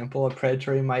for example, a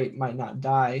predatory might not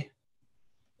die,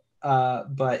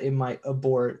 but it might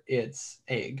abort its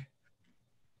egg.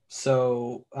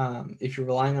 So if you're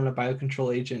relying on a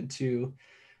biocontrol agent to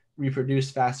reproduce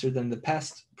faster than the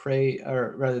pest prey,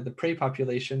 or rather the prey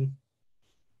population,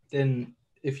 then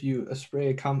if you spray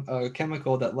a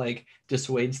chemical that like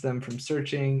dissuades them from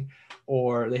searching,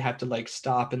 or they have to like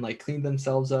stop and like clean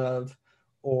themselves of,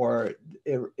 or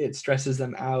it stresses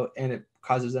them out and it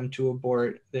causes them to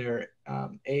abort their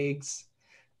eggs,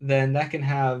 then that can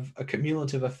have a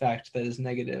cumulative effect that is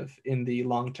negative in the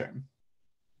long term,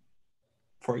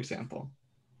 for example.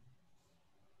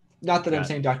 Not that I'm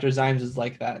saying Dr. Zymes is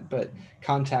like that, but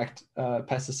contact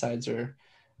pesticides are,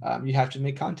 you have to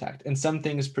make contact. And some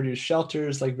things produce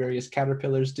shelters like various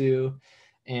caterpillars do,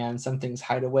 and some things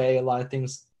hide away. A lot of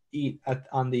things eat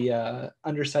on the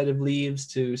underside of leaves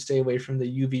to stay away from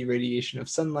the UV radiation of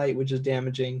sunlight, which is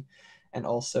damaging, and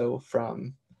also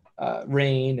from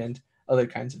rain and other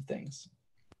kinds of things.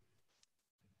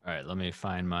 All right, let me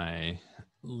find my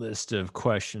list of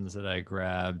questions that I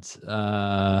grabbed.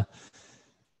 Shout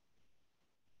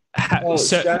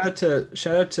out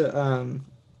to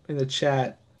in the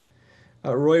chat,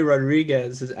 Roy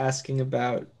Rodriguez is asking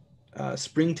about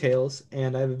springtails,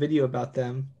 and I have a video about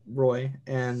them, Roy,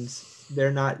 and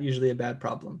they're not usually a bad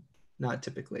problem. Not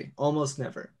typically, almost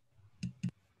never.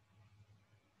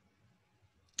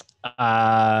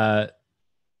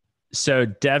 So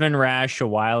Devin Rash a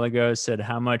while ago said,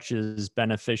 how much is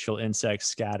beneficial insect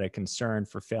scat a concern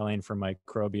for failing for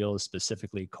microbials,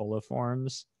 specifically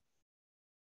coliforms?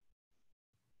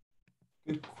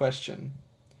 Good question.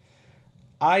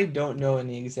 I don't know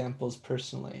any examples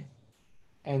personally.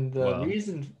 And the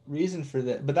reason for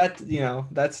that, but that,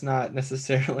 that's not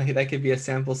necessarily, that could be a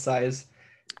sample size.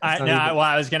 I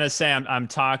was going to say, I'm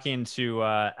talking to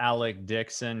Alec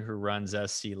Dixon, who runs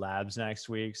SC Labs next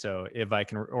week. So if I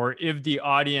can, or if the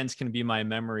audience can be my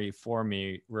memory for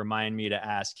me, remind me to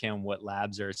ask him what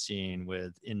labs are seeing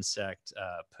with insect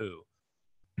poo.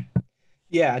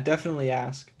 Yeah, definitely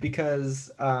ask,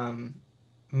 because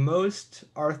most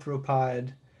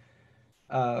arthropod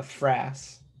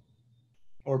frass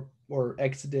or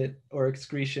exudate or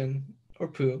excretion or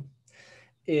poo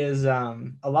is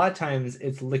a lot of times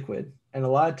it's liquid, and a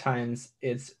lot of times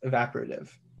it's evaporative.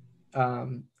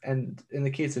 And in the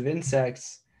case of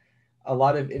insects, a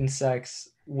lot of insects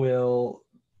they'll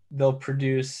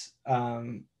produce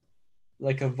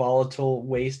like a volatile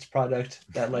waste product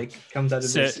that like comes out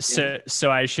of their skin.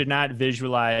 So I should not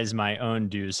visualize my own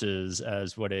deuces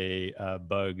as what a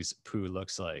bug's poo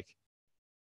looks like.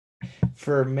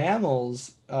 For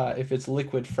mammals, if it's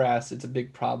liquid frass, it's a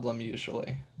big problem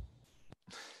usually.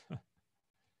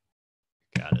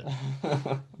 Got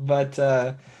it.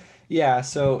 But yeah,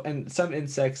 so, and some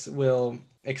insects will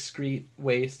excrete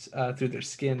waste through their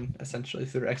skin, essentially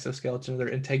through their exoskeleton, their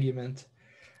integument,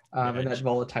 and that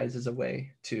volatilizes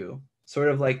away too, sort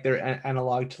of like their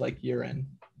analog to like urine.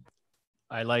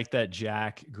 I like that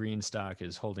Jack Greenstock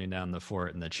is holding down the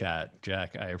fort in the chat.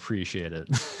 Jack, I appreciate it.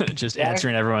 Just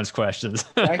answering everyone's questions.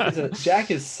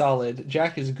 Jack is solid.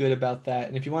 Jack is good about that.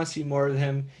 And if you want to see more of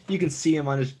him, you can see him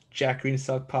on his Jack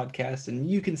Greenstock podcast, and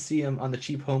you can see him on the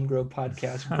Cheap Home Grow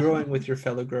podcast, growing with your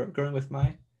fellow growing with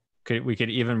my. We could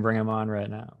even bring him on right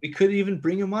now. We could even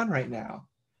bring him on right now.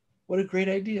 What a great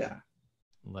idea.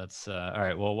 Let's all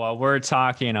right. Well, while we're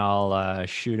talking, I'll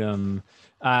shoot him.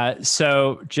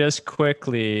 So just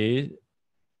quickly,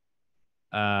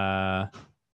 Rumboy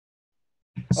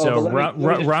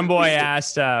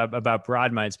asked about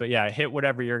broad mites, but yeah, hit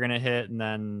whatever you're gonna hit, and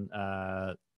then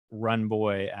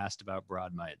Runboy asked about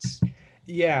broad mites.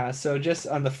 Yeah, so just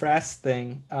on the frass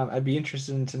thing, I'd be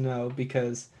interested to know,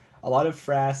 because a lot of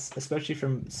frass, especially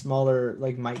from smaller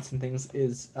like mites and things,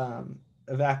 is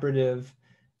evaporative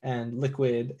and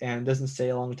liquid and doesn't stay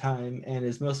a long time and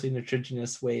is mostly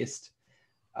nutrigenous waste,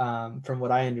 from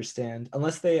what I understand,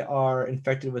 unless they are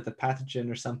infected with a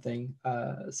pathogen or something.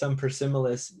 Some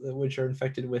Persimilis, which are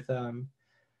infected with some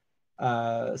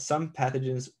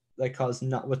pathogens that cause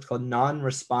what's called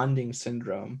non-responding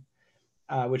syndrome,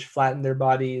 which flatten their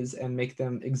bodies and make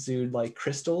them exude like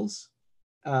crystals,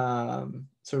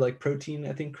 sort of like protein,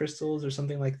 I think, crystals or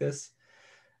something like this,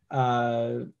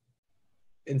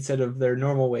 instead of their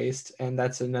normal waste. And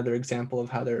that's another example of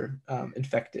how they're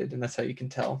infected. And that's how you can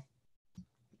tell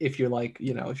if you're like,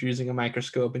 if you're using a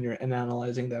microscope and you're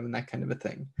analyzing them and that kind of a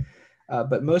thing.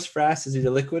 But most frass is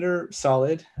either liquid or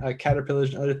solid.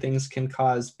 Caterpillars and other things can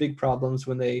cause big problems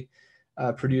when they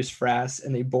produce frass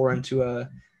and they bore into a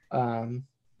bud,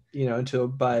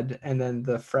 and then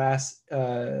the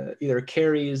frass either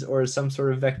carries or is some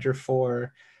sort of vector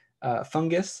for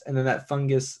fungus, and then that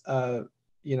fungus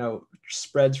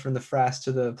spreads from the frass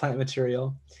to the plant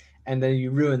material, and then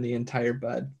you ruin the entire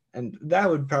bud. And that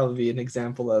would probably be an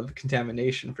example of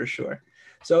contamination for sure.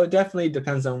 So it definitely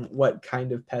depends on what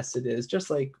kind of pest it is, just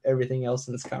like everything else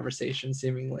in this conversation,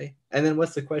 seemingly. And then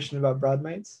what's the question about broad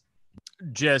mites?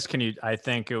 Just can you talk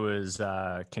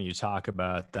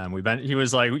about them?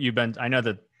 I know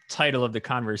the title of the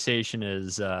conversation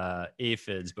is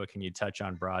aphids, but can you touch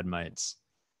on broad mites?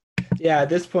 Yeah, at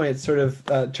this point it's sort of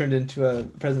turned into a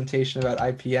presentation about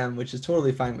IPM, which is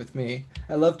totally fine with me.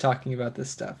 I love talking about this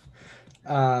stuff.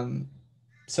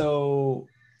 So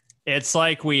it's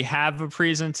like we have a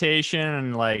presentation,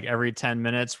 and like every 10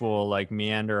 minutes we'll like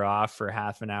meander off for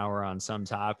half an hour on some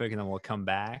topic, and then we'll come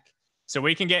back. So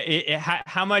we can get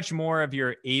how much more of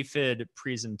your aphid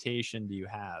presentation do you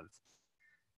have?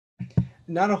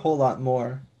 Not a whole lot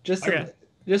more. Just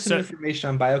some information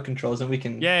on biocontrols, and we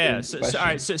can. Yeah. So all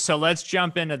right. So let's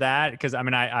jump into that, because I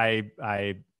mean I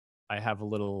have a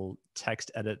little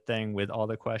text edit thing with all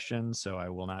the questions, so I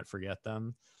will not forget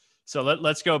them. So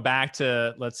let's go back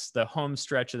to the home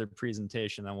stretch of the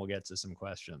presentation, then we'll get to some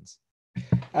questions.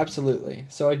 Absolutely.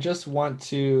 So I'll just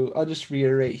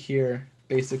reiterate here,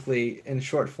 basically in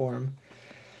short form.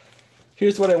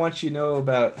 Here's what I want you to know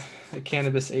about the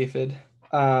cannabis aphid.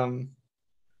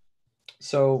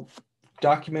 So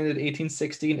documented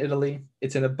 1860 in Italy.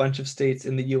 It's in a bunch of states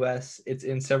in the US. It's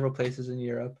in several places in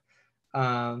Europe.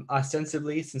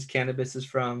 Ostensibly, since cannabis is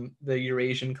from the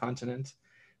Eurasian continent,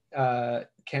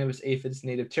 cannabis aphid's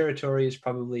native territory is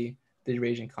probably the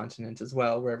Eurasian continent as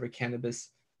well, wherever cannabis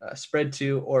spread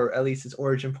to, or at least its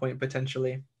origin point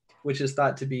potentially, which is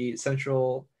thought to be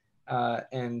central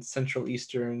and central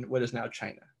eastern, what is now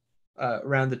China,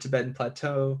 around the Tibetan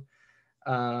Plateau,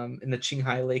 in the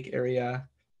Qinghai Lake area,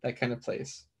 that kind of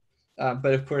place.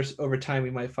 But of course, over time,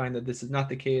 we might find that this is not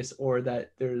the case, or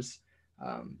that there's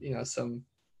some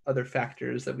other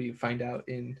factors that we find out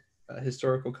in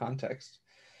historical context.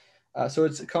 So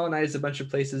it's colonized a bunch of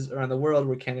places around the world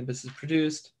where cannabis is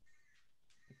produced.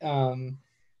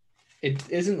 It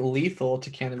isn't lethal to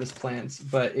cannabis plants,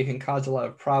 but it can cause a lot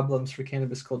of problems for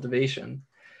cannabis cultivation.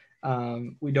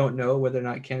 We don't know whether or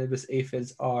not cannabis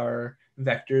aphids are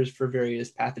vectors for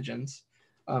various pathogens,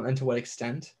 and to what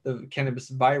extent. The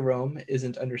cannabis virome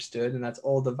isn't understood, and that's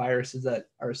all the viruses that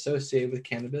are associated with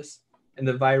cannabis. And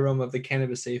the virome of the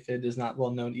cannabis aphid is not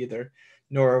well known either,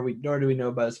 nor do we know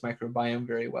about its microbiome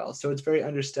very well. So it's very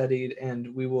understudied,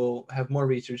 and we will have more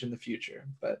research in the future.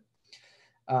 But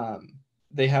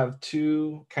they have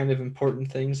two kind of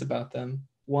important things about them.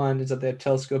 One is that they have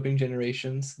telescoping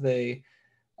generations. They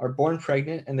are born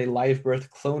pregnant, and they live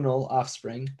birth clonal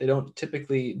offspring. They don't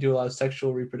typically do a lot of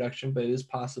sexual reproduction, but it is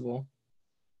possible.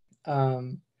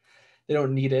 They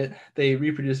don't need it. They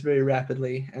reproduce very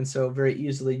rapidly, and so very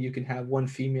easily you can have one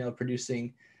female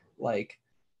producing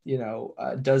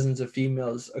dozens of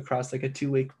females across like a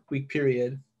 2 week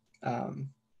period,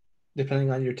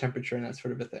 depending on your temperature and that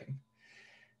sort of a thing.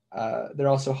 They're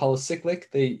also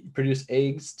holocyclic. They produce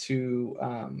eggs to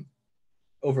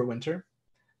overwinter,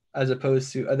 as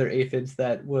opposed to other aphids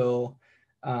that will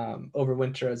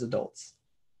overwinter as adults.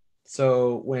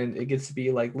 So when it gets to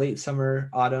be like late summer,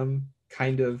 autumn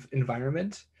kind of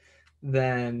environment,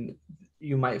 then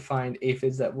you might find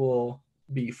aphids that will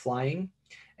be flying,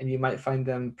 and you might find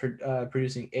them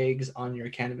producing eggs on your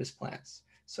cannabis plants.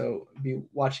 So be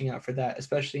watching out for that,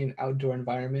 especially in outdoor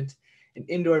environment. In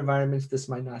indoor environments, this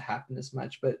might not happen as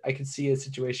much, but I could see a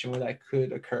situation where that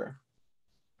could occur,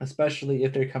 especially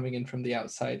if they're coming in from the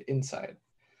outside inside.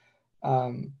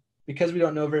 Because we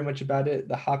don't know very much about it,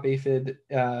 the hop aphid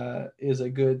is a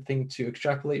good thing to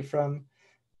extrapolate from.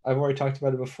 I've already talked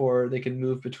about it before. They can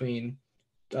move between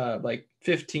like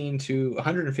 15 to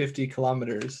 150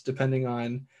 kilometers, depending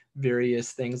on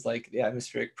various things like the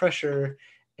atmospheric pressure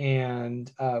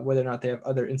and whether or not they have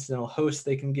other incidental hosts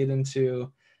they can get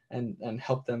into and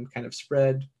help them kind of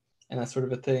spread and that sort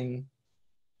of a thing.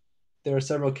 There are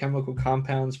several chemical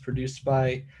compounds produced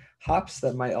by hops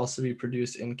that might also be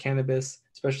produced in cannabis,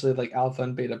 especially like alpha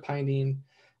and beta pinene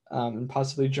and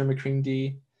possibly germicrene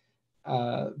D.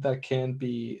 That can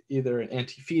be either an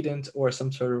antifeedant or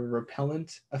some sort of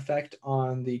repellent effect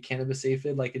on the cannabis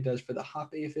aphid like it does for the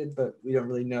hop aphid, but we don't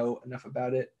really know enough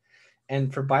about it.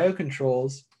 And for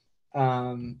biocontrols,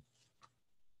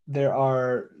 there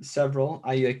are several.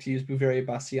 I like to use Beauveria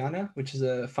bassiana, which is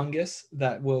a fungus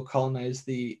that will colonize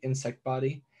the insect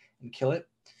body and kill it.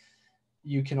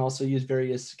 You can also use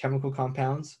various chemical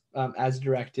compounds.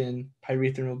 Azadirachtin,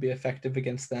 pyrethrin will be effective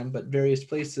against them, but various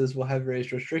places will have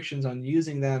various restrictions on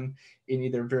using them in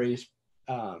either various,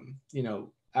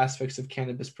 aspects of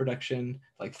cannabis production,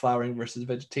 like flowering versus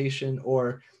vegetation,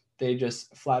 or they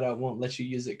just flat out won't let you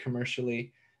use it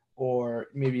commercially, or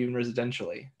maybe even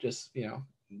residentially.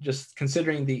 Just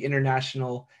considering the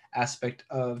international aspect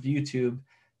of YouTube,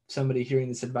 somebody hearing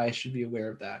this advice should be aware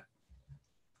of that.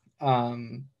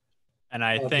 And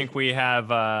I think we have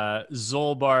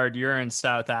Zolbard. You're in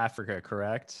South Africa,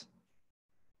 correct?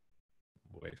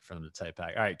 Wait for them to type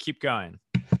back. All right, keep going.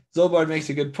 Zolbard makes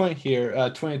a good point here.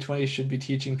 2020 should be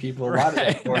teaching people a lot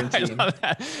about quarantine. No, I love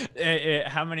that.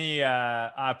 How many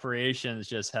operations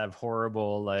just have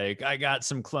horrible, like, I got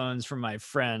some clones from my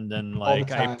friend and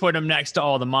like I put them next to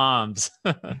all the moms.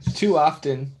 Too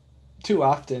often.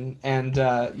 And,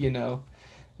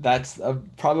 that's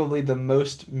probably the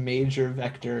most major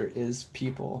vector is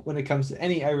people when it comes to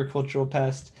any agricultural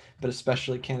pest, but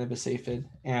especially cannabis aphid.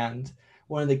 And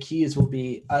one of the keys will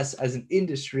be us as an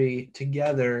industry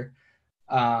together,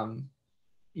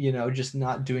 just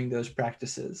not doing those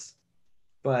practices.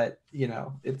 But,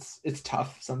 it's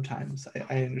tough sometimes.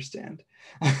 I understand.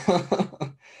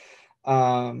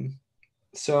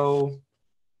 So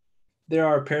there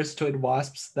are parasitoid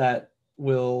wasps that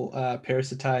will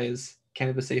parasitize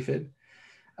cannabis aphid.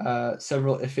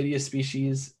 Several Aphidius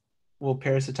species will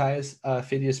parasitize.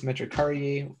 Aphidius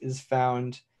metricariae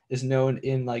is known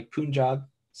in like Punjab,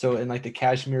 so in like the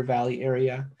Kashmir Valley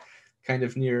area, kind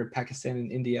of near Pakistan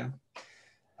and India.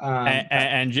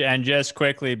 And just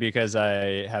quickly, because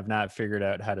I have not figured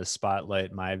out how to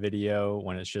spotlight my video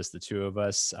when it's just the two of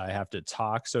us, I have to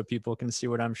talk so people can see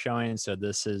what I'm showing. So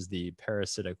this is the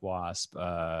parasitic wasp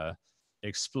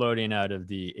exploding out of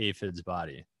the aphid's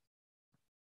body.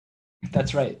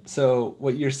 That's right. So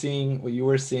what you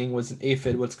were seeing was an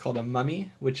aphid, what's called a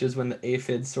mummy, which is when the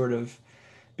aphid sort of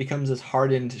becomes this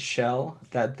hardened shell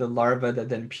that the larva that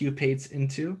then pupates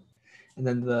into, and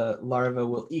then the larva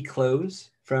will eclose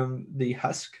from the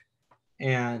husk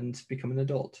and become an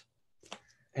adult.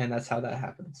 And that's how that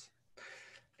happens.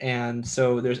 And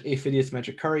so there's Aphidius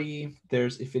metricariae,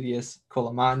 there's Aphidius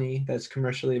colemanni that's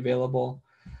commercially available.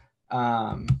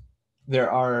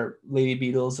 There are lady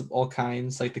beetles of all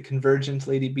kinds, like the convergent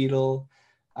lady beetle.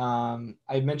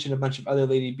 I mentioned a bunch of other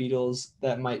lady beetles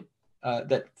that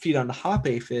that feed on the hop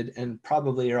aphid and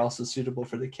probably are also suitable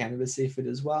for the cannabis aphid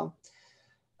as well.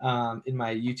 In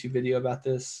my YouTube video about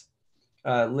this,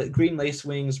 green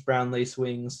lacewings, brown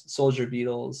lacewings, soldier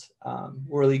beetles,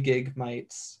 whirligig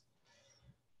mites,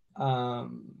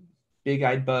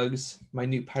 big-eyed bugs,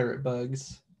 minute pirate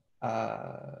bugs,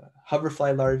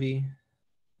 hoverfly larvae.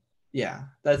 Yeah,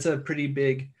 that's a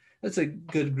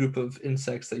good group of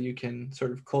insects that you can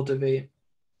sort of cultivate.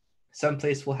 Some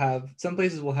places will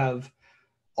have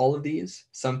all of these.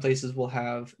 Some places will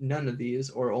have none of these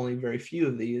or only very few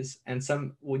of these, and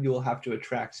some you will have to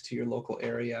attract to your local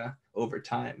area over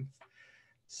time.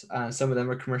 Some of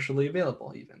them are commercially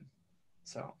available even.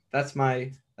 So that's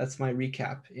my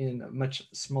recap in a much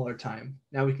smaller time.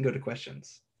 Now we can go to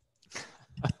questions.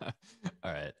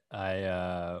 All right.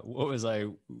 What was I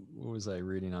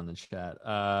reading on the chat?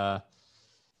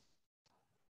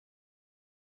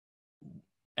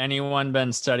 Anyone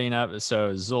been studying up?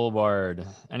 So Zulbard,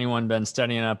 anyone been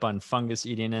studying up on fungus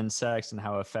eating insects and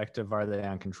how effective are they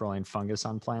on controlling fungus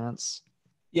on plants?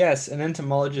 Yes, an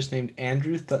entomologist named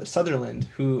Andrew Sutherland,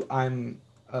 who I'm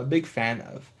a big fan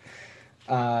of.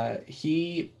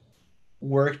 He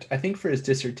worked, I think, for his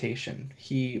dissertation.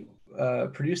 He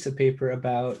produced a paper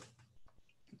about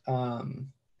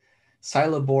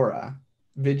Silobora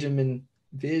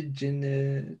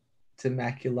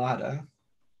viginimaculata,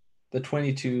 the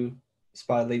 22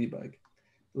 spotted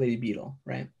lady beetle,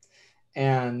 right?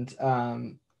 And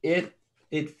it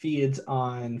feeds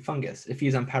on fungus. It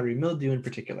feeds on powdery mildew in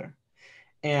particular.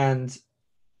 And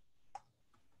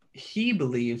he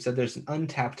believes that there's an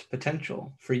untapped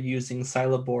potential for using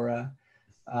Silobora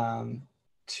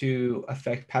to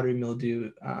affect powdery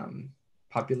mildew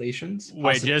populations.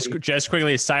 Wait, Possibly. just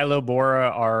quickly,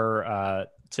 Silobora are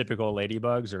typical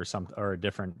ladybugs or a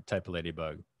different type of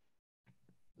ladybug?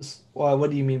 Well,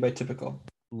 what do you mean by typical?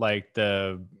 Like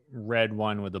the red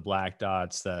one with the black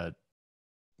dots that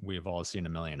we've all seen a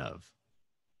million of.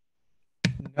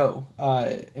 No.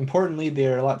 Importantly,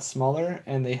 they're a lot smaller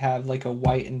and they have like a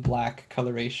white and black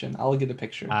coloration. I'll get a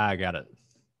picture. I got it.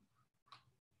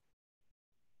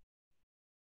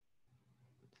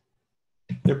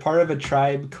 They're part of a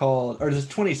tribe called, or there's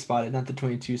 20 spotted, not the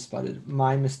 22 spotted.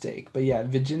 My mistake. But yeah,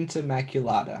 Viginta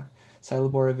maculata.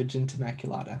 Silobora Viginta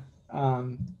maculata.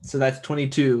 So that's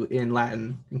 22 in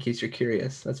Latin, in case you're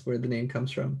curious. That's where the name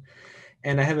comes from.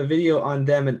 And I have a video on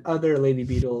them and other lady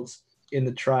beetles in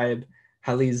the tribe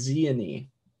Haliziani,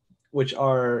 which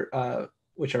are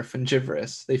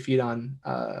fungivorous. They feed on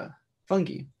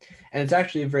fungi, and it's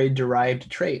actually a very derived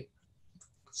trait.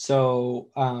 So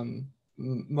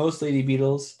most lady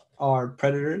beetles are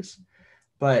predators,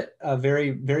 but a very,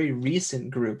 very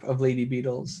recent group of lady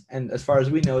beetles, and as far as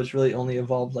we know, it's really only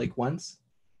evolved like once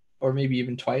or maybe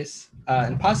even twice,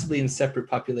 and possibly in separate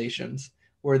populations,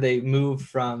 where they move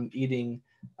from eating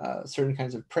certain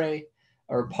kinds of prey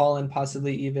or pollen,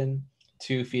 possibly even,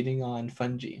 to feeding on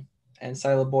fungi. And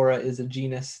Silobora is a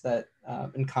genus that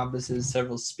encompasses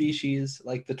several species,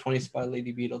 like the 20-spotted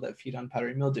lady beetle that feed on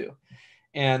powdery mildew.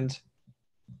 And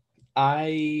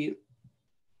I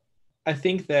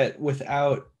think that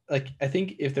I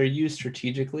think if they're used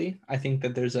strategically, I think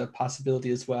that there's a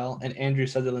possibility as well. And Andrew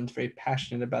Sutherland's very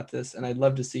passionate about this, and I'd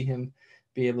love to see him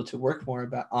be able to work more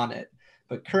on it.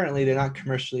 But currently, they're not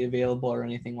commercially available or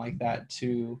anything like that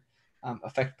to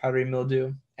affect powdery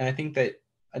mildew. And I think that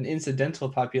an incidental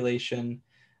population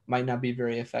might not be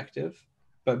very effective,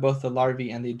 but both the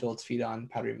larvae and the adults feed on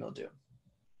powdery mildew.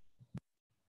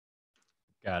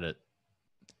 Got it.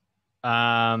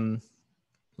 Let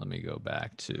me go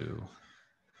back to.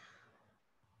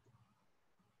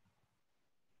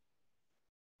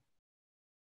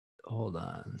 Hold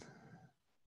on.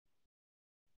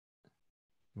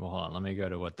 Well, hold on. Let me go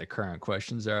to what the current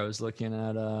questions are. I was looking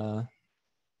at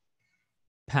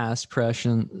past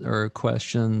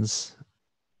questions.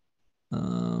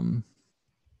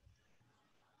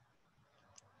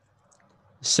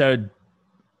 So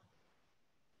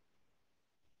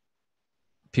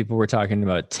people were talking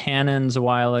about tannins a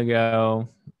while ago.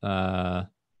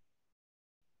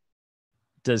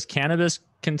 Does cannabis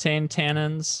contain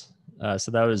tannins?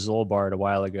 So that was Zolbard a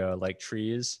while ago, like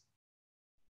trees.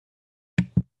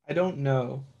 I don't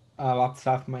know off the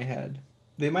top of my head.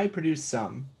 They might produce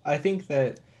some. I think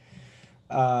that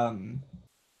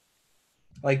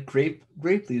like grape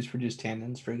leaves produce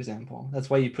tannins, for example. That's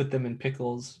why you put them in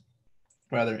pickle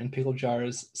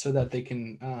jars, so that they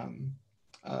can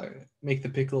make the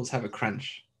pickles have a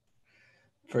crunch,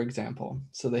 for example.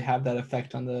 So they have that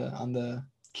effect on the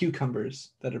cucumbers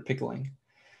that are pickling.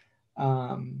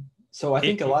 So I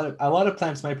think a lot of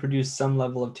plants might produce some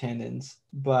level of tannins,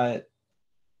 but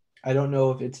I don't know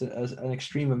if it's an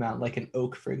extreme amount, like an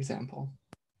oak, for example.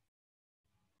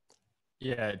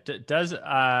 Yeah, does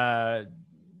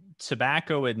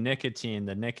tobacco with nicotine?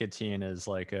 The nicotine is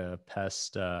like a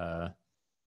pest.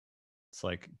 It's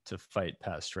like to fight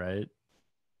pests, right?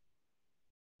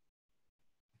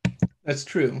 That's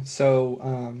true.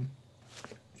 So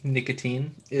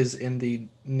nicotine is in the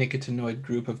nicotinoid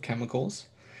group of chemicals,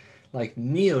 like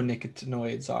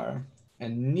neonicotinoids are,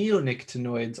 and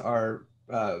neonicotinoids are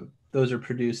those are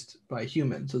produced by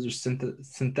humans. Those are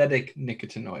synthetic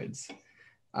nicotinoids,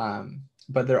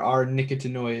 but there are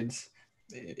nicotinoids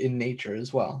in nature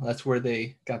as well. That's where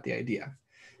they got the idea.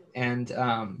 And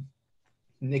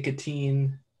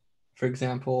nicotine, for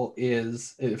example, it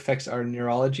affects our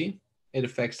neurology. It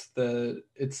affects it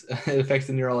affects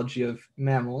the neurology of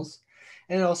mammals,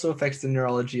 and it also affects the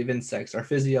neurology of insects. Our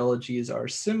physiologies are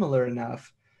similar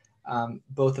enough,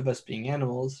 both of us being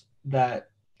animals, that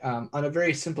on a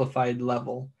very simplified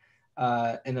level,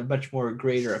 and a much more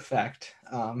greater effect,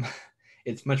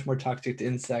 it's much more toxic to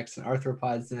insects and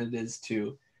arthropods than it is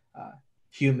to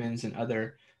humans and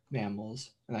other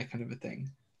mammals and that kind of a thing.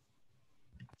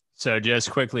 So just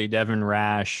quickly, Devin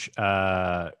Rash,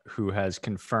 who has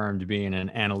confirmed being an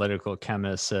analytical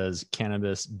chemist, says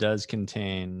cannabis does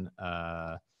contain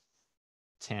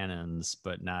tannins,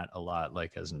 but not a lot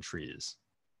like as in trees.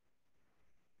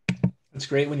 It's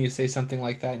great when you say something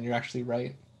like that and you're actually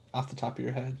right off the top of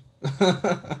your head.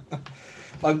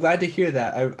 Well, I'm glad to hear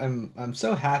that. I'm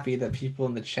so happy that people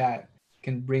in the chat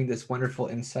can bring this wonderful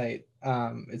insight.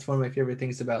 It's one of my favorite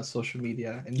things about social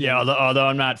media. And yeah, although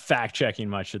I'm not fact checking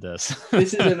much of this.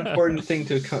 This is an important thing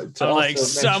to I'm also like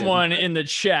someone in the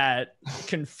chat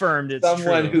confirmed it's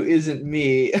someone true. Who isn't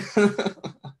me.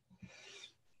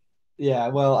 Yeah,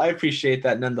 well, I appreciate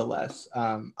that nonetheless.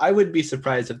 I would be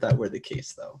surprised if that were the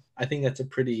case, though. I think that's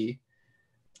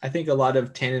I think a lot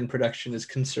of tannin production is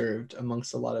conserved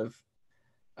amongst a lot of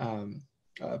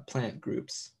plant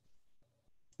groups.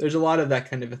 There's a lot of that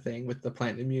kind of a thing with the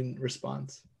plant immune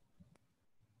response.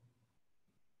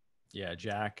 Yeah,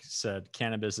 Jack said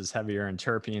cannabis is heavier in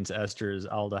terpenes, esters,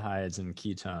 aldehydes, and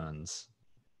ketones.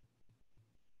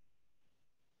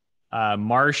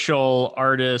 Marshall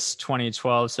Artist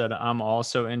 2012 said, I'm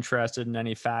also interested in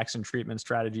any facts and treatment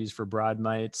strategies for broad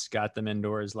mites. Got them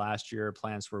indoors last year.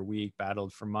 Plants were weak,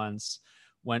 battled for months.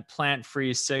 Went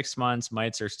plant-free 6 months.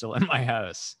 Mites are still in my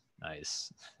house.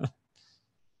 Nice.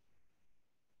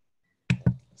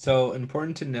 So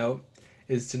important to note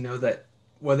is to know that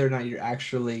whether or not you're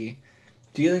actually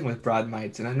dealing with broad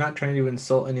mites, and I'm not trying to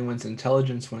insult anyone's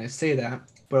intelligence when I say that,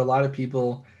 but a lot of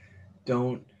people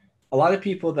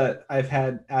that I've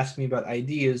had ask me about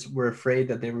ideas were afraid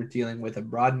that they were dealing with a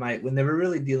broad mite when they were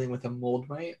really dealing with a mold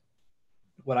mite,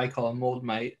 what I call a mold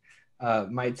mite,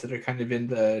 mites that are kind of in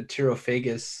the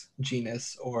Pterophagus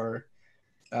genus or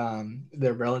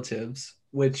their relatives,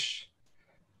 which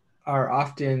are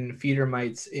often feeder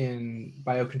mites in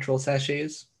biocontrol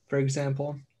sachets, for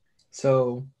example.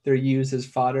 So they're used as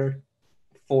fodder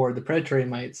for the predatory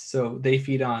mites. So they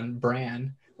feed on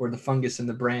bran or the fungus in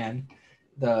the bran.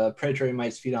 The predatory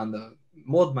mites feed on the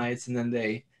mold mites, and then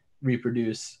they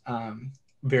reproduce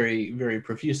very, very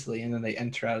profusely, and then they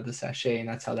enter out of the sachet, and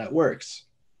that's how that works.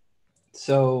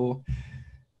 So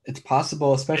it's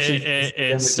possible, especially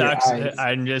it sucks.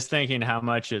 I'm just thinking how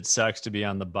much it sucks to be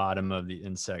on the bottom of the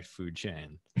insect food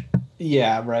chain.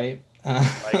 Yeah, right.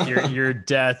 Like your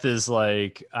death is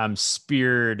like I'm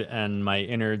speared and my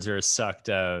innards are sucked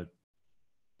out.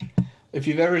 If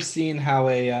you've ever seen how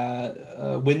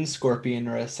a wind scorpion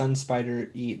or a sun spider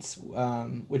eats,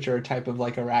 which are a type of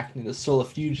like arachnid, a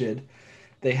solifugid,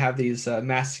 they have these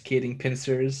masticating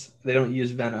pincers. They don't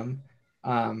use venom,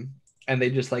 and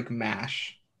they just like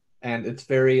mash, and it's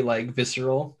very like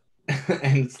visceral,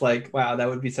 and it's like, wow, that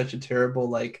would be such a terrible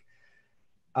like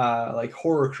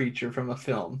horror creature from a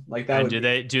film. Like that. And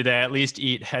do they at least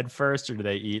eat head first, or do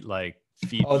they eat like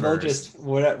feet first? They'll just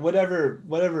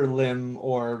whatever limb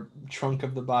or trunk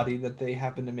of the body that they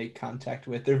happen to make contact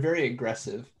with. They're very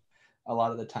aggressive a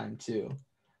lot of the time too.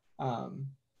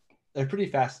 They're pretty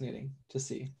fascinating to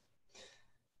see.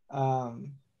 But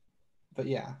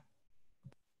yeah.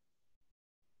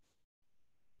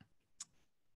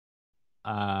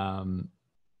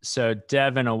 So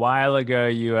Devin, a while ago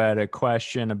you had a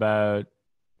question about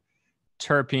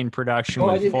terpene production.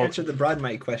 I didn't answer the broad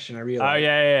mite question. I realized. Oh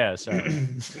yeah.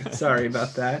 Sorry. Sorry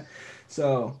about that.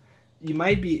 So you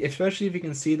might be, especially if you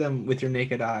can see them with your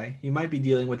naked eye, you might be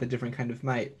dealing with a different kind of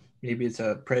mite. Maybe it's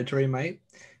a predatory mite.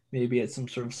 Maybe it's some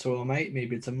sort of soil mite.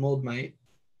 Maybe it's a mold mite.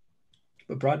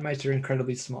 But broad mites are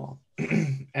incredibly small.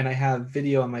 And I have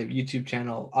video on my YouTube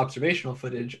channel, observational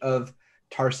footage of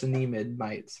tarsinimid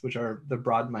mites, which are the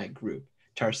broad mite group,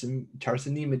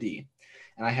 tarsinimidae.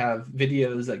 And I have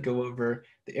videos that go over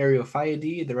the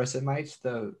Areophyidae, the russet mites,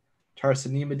 the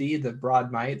tarsinimidae, the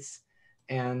broad mites,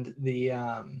 and the,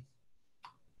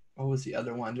 what was the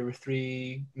other one? There were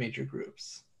 3 major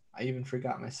groups. I even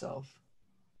forgot myself.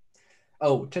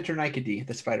 Oh, Tetranychidae,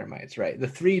 the spider mites, right? The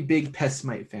 3 big pest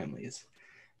mite families.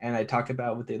 And I talk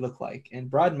about what they look like. And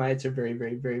broad mites are very,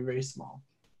 very, very, very small.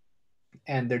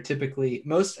 And they're typically,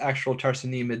 most actual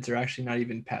tarsinimids are actually not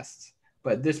even pests.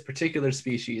 But this particular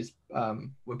species,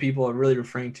 what people are really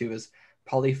referring to is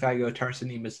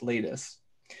Polyphagotarsinemius latus.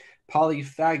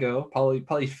 Polyphago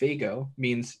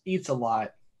means eats a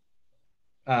lot.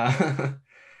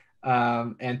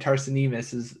 and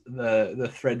tarsinemus is the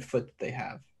thread foot that they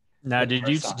have. Now, The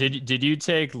tarson. did you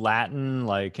take Latin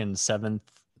like in 7th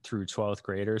through 12th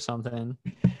grade or something?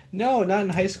 No, not in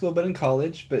high school, but in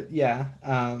college. But yeah,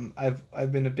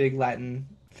 I've been a big Latin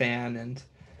fan, and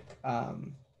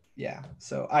yeah.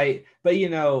 So but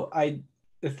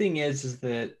the thing is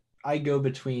that I go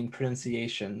between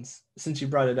pronunciations. Since you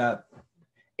brought it up,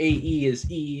 AE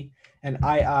is E, and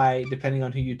I, depending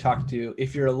on who you talk to.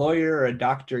 If you're a lawyer or a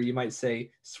doctor, you might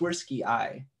say Swirsky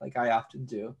I, like I often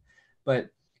do. But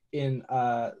in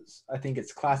I think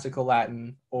it's classical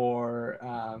Latin or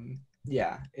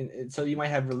yeah. So you might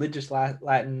have religious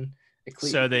Latin.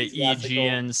 So the ecclesiastical.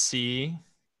 EGNC,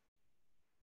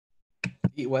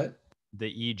 What?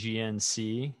 the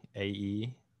EGNC,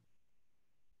 AE,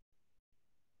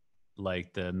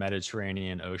 like the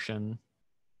Mediterranean Ocean.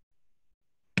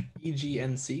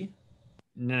 EGNC?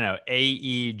 No,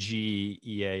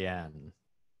 AEGEAN.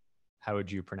 How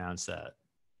would you pronounce that?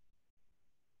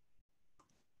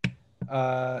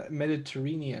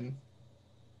 Mediterranean,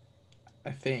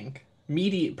 I think.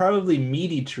 Probably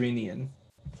Mediterranean.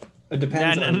 It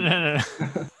depends on. No.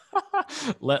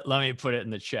 let me put it in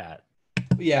the chat.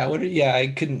 Yeah, I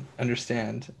couldn't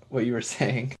understand what you were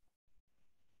saying.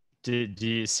 Do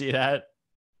you see that?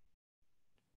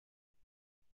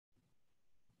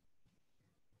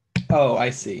 Oh, I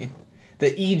see.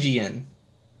 The Aegean.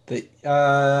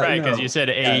 Right, because no. you said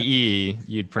AE,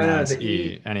 you'd pronounce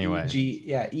E anyway.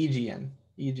 Aegean,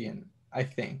 I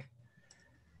think.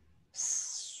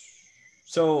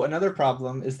 So another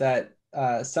problem is that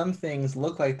some things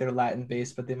look like they're Latin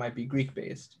based, but they might be Greek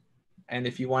based. And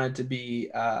if you wanted to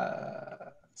be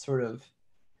sort of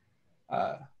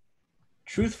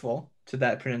truthful to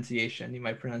that pronunciation, you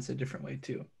might pronounce it a different way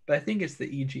too. But I think it's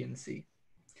the Aegean Sea.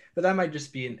 But that might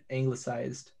just be an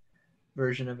anglicized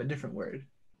version of a different word,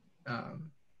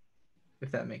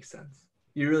 if that makes sense.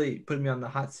 You really put me on the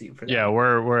hot seat for that. Yeah,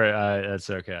 we're that's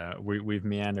okay. We've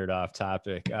meandered off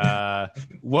topic.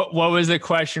 What was the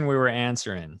question we were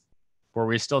answering? Were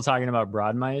we still talking about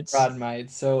broad mites? Broad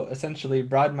mites. So essentially,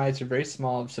 broad mites are very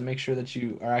small. So make sure that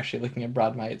you are actually looking at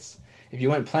broad mites. If you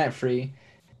went plant free,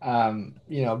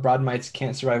 broad mites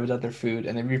can't survive without their food,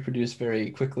 and they reproduce very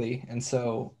quickly. And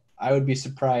so I would be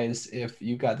surprised if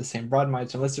you got the same broad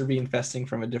mites unless they're reinfesting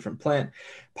from a different plant.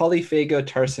 Polyphago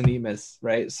tarsinemus,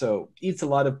 right? So eats a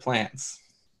lot of plants.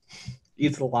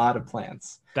 Eats a lot of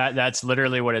plants. That's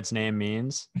literally what its name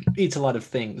means. Eats a lot of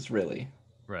things, really.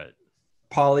 Right.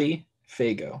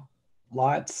 Polyphago,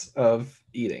 lots of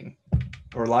eating,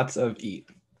 or lots of eat.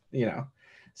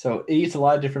 So it eats a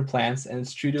lot of different plants, and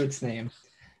it's true to its name,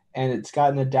 and it's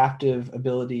got an adaptive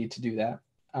ability to do that.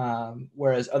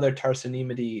 Whereas other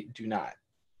tarsinemidae do not.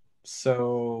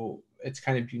 So it's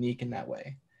kind of unique in that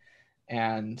way.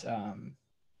 And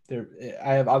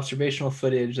I have observational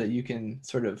footage that you can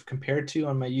sort of compare to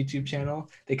on my YouTube channel.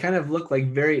 They kind of look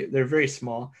like they're very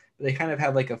small, but they kind of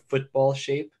have like a football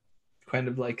shape, kind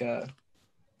of like a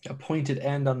pointed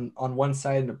end on one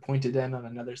side and a pointed end on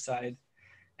another side.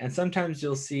 And sometimes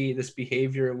you'll see this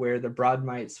behavior where the broad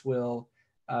mites will,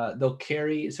 they'll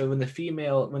carry, so when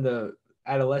the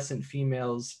adolescent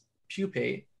females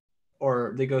pupate,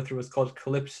 or they go through what's called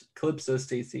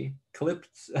calypsostacy.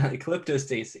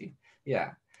 Yeah.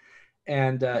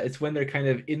 And it's when they're kind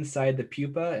of inside the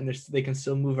pupa and they can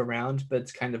still move around, but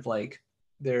it's kind of like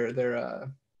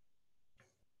they're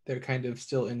kind of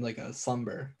still in like a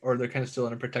slumber, or they're kind of still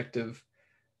in a protective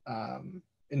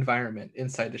environment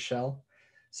inside the shell.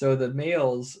 So the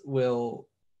males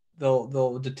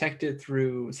they'll detect it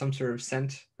through some sort of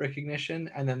scent recognition,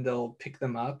 and then they'll pick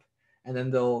them up, and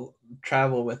then they'll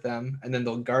travel with them, and then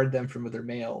they'll guard them from other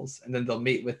males, and then they'll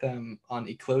mate with them on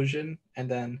eclosion, and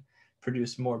then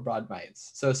produce more broad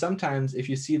mites. So sometimes if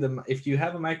you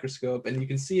have a microscope, and you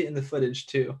can see it in the footage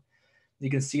too, you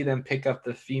can see them pick up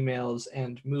the females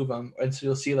and move them. And so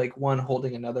you'll see like one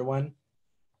holding another one.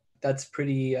 That's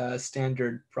pretty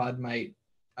standard broad mite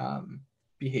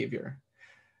behavior.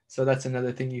 So that's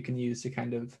another thing you can use to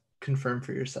kind of confirm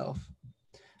for yourself.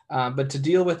 But to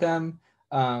deal with them,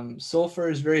 sulfur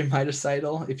is very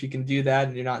mitocidal. If you can do that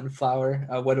and you're not in flower,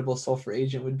 a wettable sulfur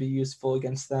agent would be useful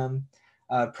against them.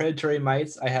 Predatory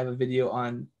mites, I have a video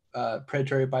on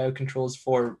predatory biocontrols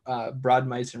for broad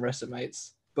mites and russet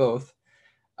mites, both.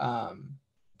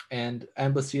 And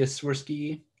Amblysia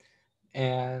swirsky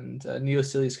and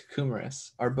Neosilius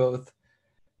cucumeris are both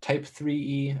type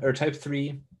 3E or type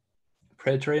 3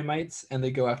 predatory mites, and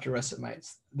they go after russet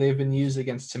mites. They've been used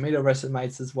against tomato russet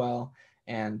mites as well,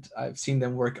 and I've seen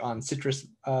them work on citrus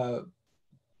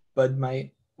bud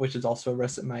mite, which is also a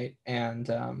russet mite. And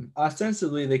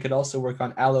ostensibly, they could also work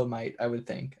on aloe mite, I would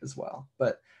think, as well.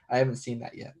 But I haven't seen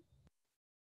that yet.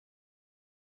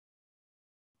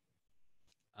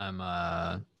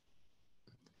 I'm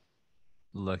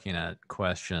looking at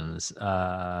questions.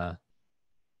 Shredder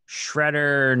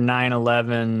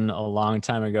 911 a long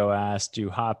time ago asked,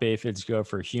 do hop aphids go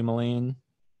for humulene?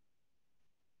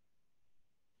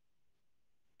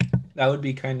 That would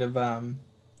be kind of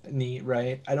neat,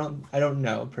 right? I don't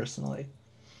know personally.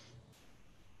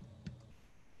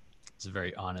 It's a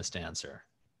very honest answer.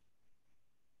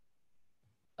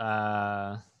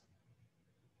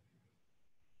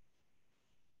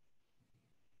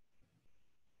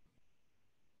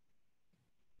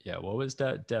 Yeah, what was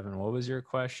that, Devin? What was your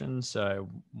question? So I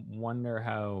wonder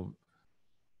how.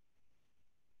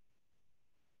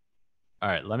 All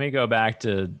right, let me go back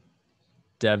to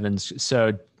Devin's.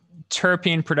 So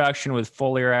terpene production with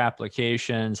foliar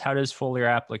applications. How does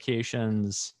foliar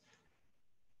applications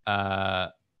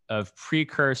of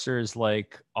precursors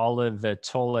like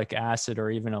olivetolic acid or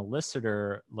even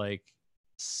elicitor like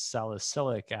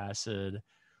salicylic acid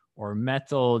or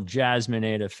methyl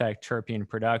jasmonate affect terpene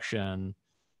production?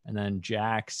 And then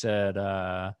Jack said,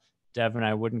 Devin,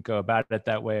 I wouldn't go about it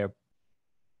that way.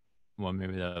 Well,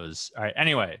 maybe that was all right.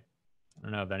 Anyway, I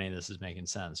don't know if any of this is making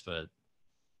sense, but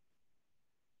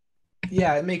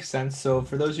yeah, it makes sense. So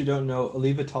for those who don't know,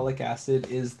 olivetolic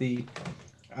acid is the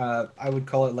I would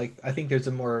call it, like, I think there's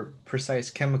a more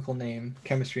precise chemistry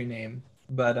name,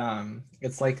 but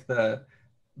it's like the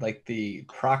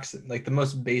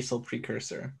most basal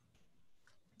precursor.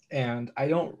 And I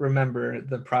don't remember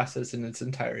the process in its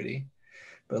entirety,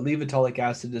 but levotolic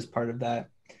acid is part of that.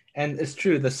 And it's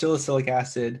true, the salicylic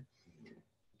acid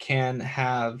can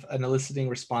have an eliciting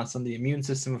response on the immune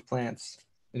system of plants.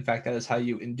 In fact, that is how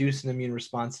you induce an immune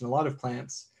response in a lot of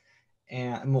plants,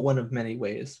 and one of many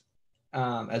ways,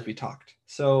 as we talked.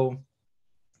 So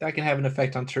that can have an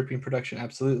effect on terpene production,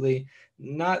 absolutely.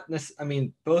 I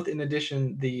mean, both in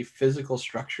addition, the physical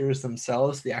structures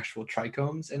themselves, the actual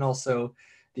trichomes, and also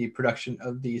the production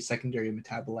of the secondary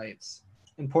metabolites.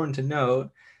 Important to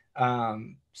note,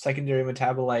 secondary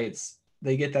metabolites,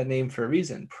 they get that name for a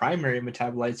reason. Primary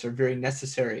metabolites are very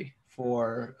necessary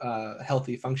for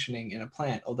healthy functioning in a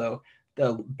plant, although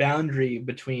the boundary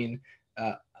between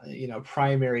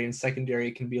primary and secondary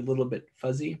can be a little bit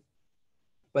fuzzy.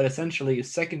 But essentially,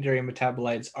 secondary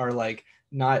metabolites are like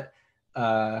not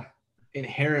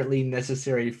inherently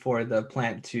necessary for the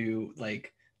plant to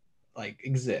like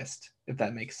exist, if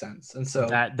that makes sense. And so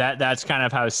that's kind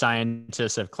of how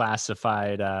scientists have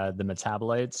classified the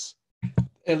metabolites.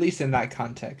 At least in that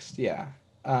context, yeah.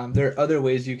 There are other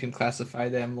ways you can classify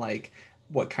them, like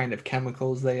what kind of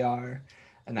chemicals they are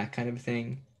and that kind of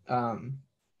thing.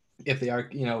 If they are,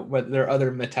 whether there are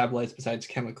other metabolites besides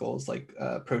chemicals, like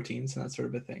proteins and that sort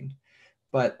of a thing.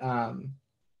 But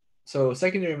so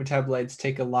secondary metabolites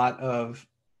take a lot of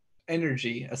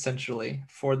energy, essentially,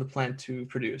 for the plant to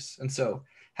produce. And so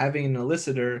having an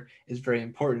elicitor is very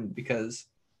important because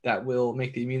that will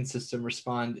make the immune system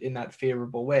respond in that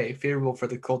favorable way, favorable for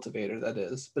the cultivator, that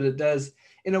is. But it does,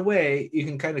 in a way, you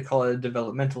can kind of call it a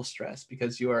developmental stress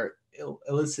because you are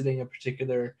eliciting a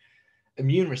particular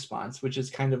immune response, which is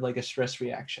kind of like a stress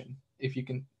reaction, if you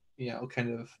can,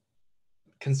 kind of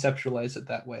conceptualize it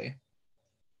that way.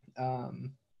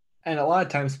 And a lot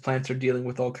of times plants are dealing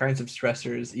with all kinds of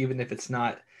stressors, even if it's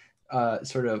not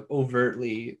sort of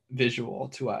overtly visual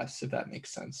to us, if that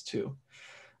makes sense too.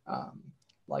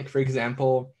 Like, for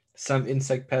example, some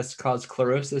insect pests cause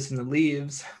chlorosis in the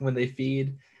leaves when they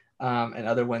feed, and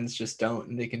other ones just don't,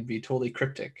 and they can be totally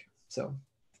cryptic. So,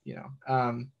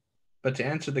 but to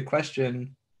answer the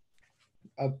question,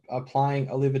 applying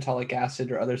olivetolic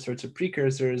acid or other sorts of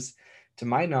precursors, to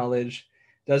my knowledge,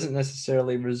 doesn't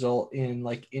necessarily result in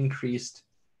like increased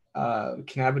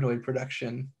cannabinoid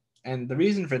production. And the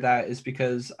reason for that is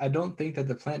because I don't think that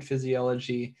the plant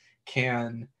physiology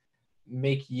can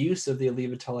make use of the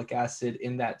olivetolic acid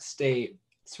in that state,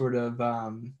 sort of,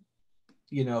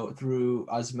 through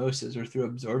osmosis or through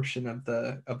absorption of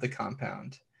the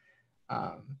compound.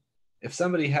 If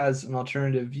somebody has an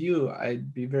alternative view,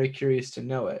 I'd be very curious to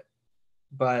know it.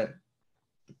 But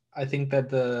I think that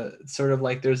the sort of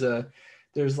like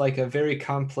there's like a very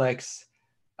complex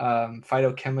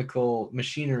phytochemical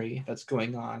machinery that's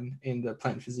going on in the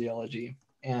plant physiology,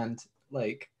 and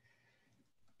like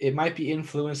it might be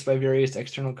influenced by various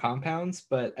external compounds,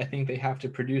 but I think they have to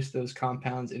produce those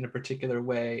compounds in a particular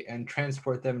way and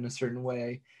transport them in a certain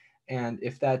way. And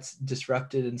if that's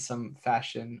disrupted in some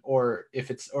fashion, or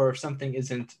if something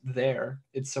isn't there,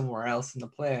 it's somewhere else in the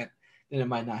plant, then it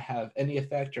might not have any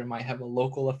effect, or might have a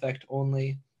local effect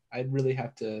only. I'd really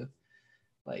have to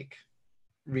like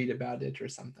read about it or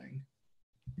something.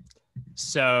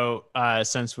 So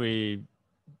since we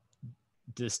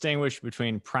distinguish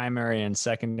between primary and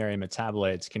secondary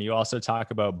metabolites, can you also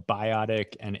talk about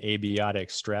biotic and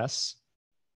abiotic stress?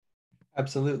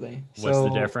 Absolutely. What's So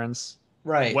the difference?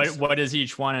 right. What is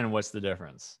each one and what's the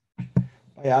difference?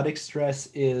 Biotic stress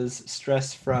is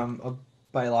stress from a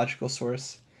biological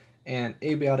source, and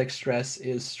abiotic stress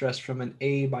is stress from an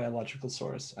abiological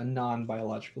source, a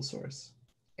non-biological source.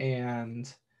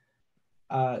 And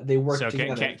they work So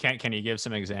together. can you give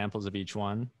some examples of each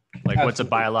one? Like what's a Absolutely.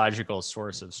 biological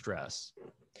source of stress?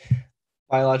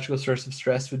 Biological source of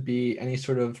stress would be any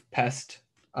sort of pest,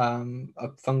 a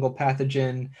fungal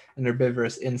pathogen, an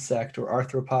herbivorous insect or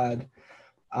arthropod.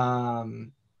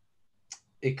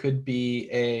 It could be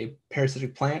a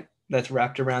parasitic plant that's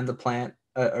wrapped around the plant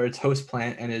or its host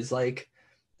plant and is like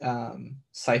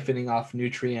siphoning off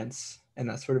nutrients and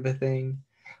that sort of a thing.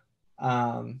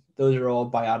 Those are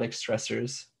all biotic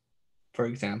stressors, for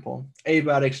example.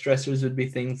 Abiotic stressors would be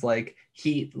things like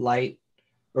heat, light,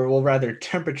 or well, rather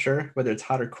temperature, whether it's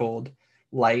hot or cold,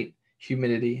 light,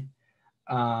 humidity.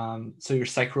 So your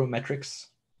psychrometrics.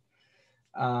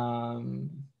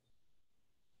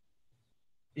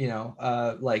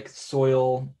 Like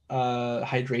soil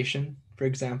hydration, for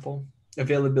example,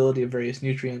 availability of various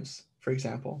nutrients, for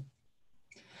example.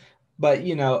 But,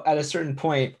 at a certain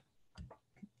point,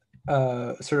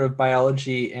 sort of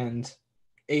biology and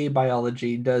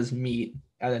abiology does meet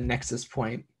at a nexus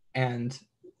point, and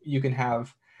you can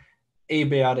have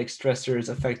abiotic stressors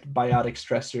affect biotic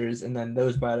stressors, and then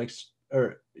those biotics,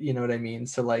 or you know what I mean?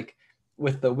 So like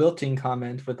with the wilting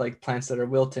comment, with like plants that are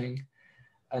wilting,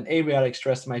 an abiotic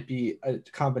stress might be a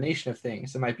combination of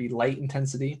things. It might be light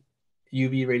intensity,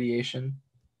 UV radiation,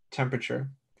 temperature,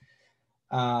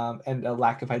 and a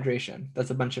lack of hydration. That's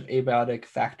a bunch of abiotic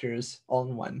factors all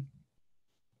in one.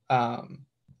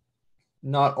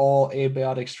 Not all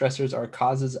abiotic stressors are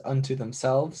causes unto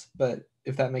themselves, but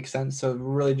if that makes sense. So we're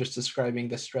really just describing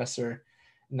the stressor,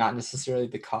 not necessarily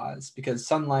the cause, because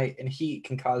sunlight and heat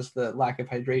can cause the lack of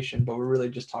hydration, but we're really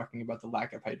just talking about the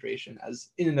lack of hydration as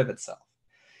in and of itself.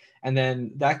 And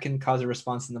then that can cause a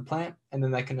response in the plant, and then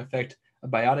that can affect a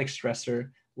biotic stressor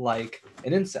like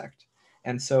an insect.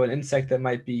 And so an insect that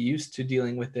might be used to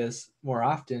dealing with this more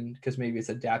often, because maybe it's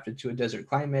adapted to a desert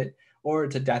climate, or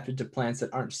it's adapted to plants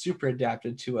that aren't super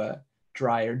adapted to a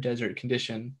dry or desert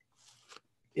condition,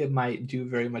 it might do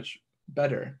very much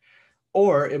better.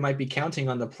 Or it might be counting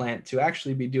on the plant to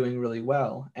actually be doing really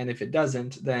well. And if it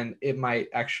doesn't, then it might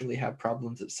actually have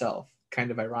problems itself, kind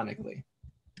of ironically.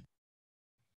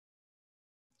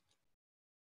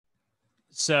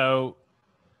 So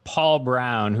Paul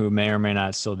Brown, who may or may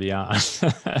not still be on,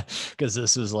 because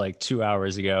this was like 2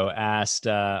 hours ago, asked,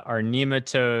 are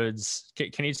nematodes,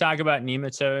 can you talk about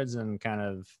nematodes and kind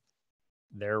of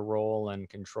their role in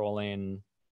controlling,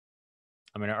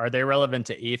 I mean, are they relevant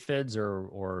to aphids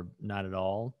or not at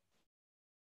all?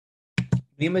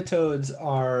 Nematodes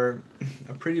are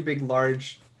a pretty big,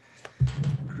 large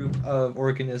group of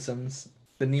organisms,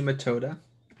 the nematoda,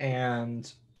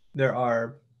 and there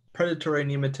are predatory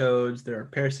nematodes, there are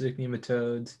parasitic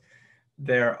nematodes,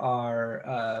 there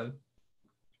are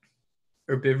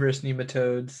herbivorous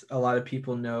nematodes. A lot of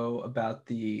people know about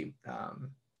the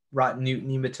rotten newt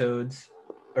nematodes,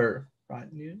 or rotten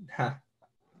newt,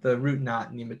 the root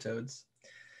knot nematodes.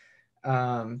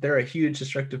 They're a huge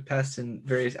destructive pest in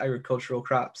various agricultural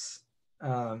crops.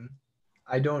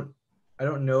 I don't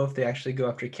know if they actually go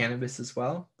after cannabis as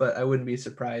well, but I wouldn't be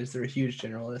surprised. They're huge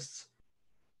generalists.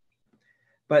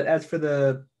 But as for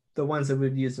the ones that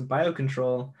we'd use in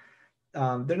biocontrol,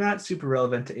 they're not super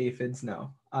relevant to aphids,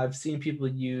 no. I've seen people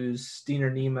use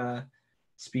Steinernema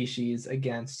species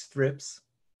against thrips,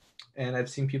 and I've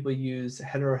seen people use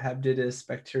Heterohabditis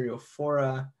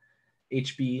bacteriophora,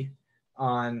 HB,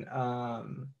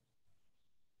 on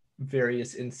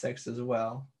various insects as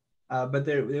well. But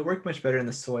they work much better in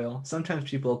the soil. Sometimes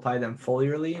people apply them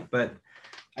foliarly, but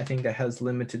I think that has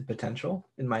limited potential,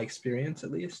 in my experience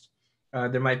at least.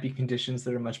 There might be conditions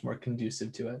that are much more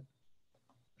conducive to it.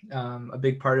 A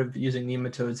big part of using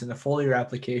nematodes in a foliar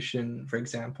application, for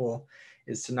example,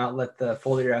 is to not let the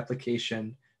foliar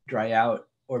application dry out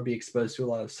or be exposed to a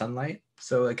lot of sunlight.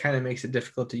 So it kind of makes it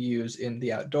difficult to use in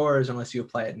the outdoors unless you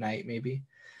apply at night, maybe.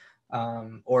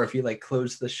 Or if you like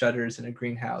close the shutters in a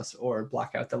greenhouse or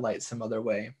block out the light some other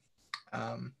way.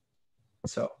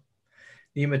 So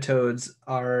nematodes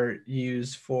are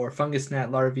used for fungus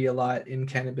gnat larvae a lot in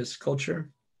cannabis culture.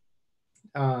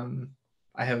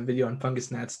 I have a video on fungus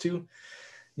gnats too.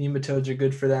 Nematodes are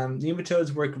good for them.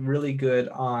 Nematodes work really good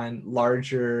on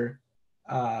larger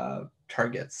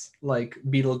targets, like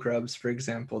beetle grubs, for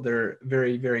example. They're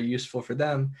very, very useful for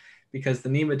them because the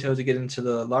nematodes get into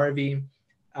the larvae.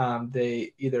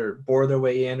 They either bore their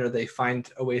way in or they find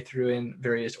a way through in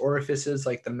various orifices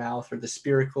like the mouth or the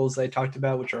spiracles I talked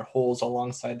about, which are holes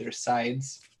alongside their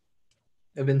sides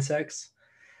of insects,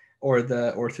 or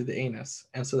through the anus.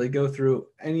 And so they go through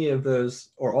any of those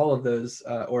or all of those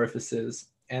orifices,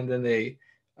 and then they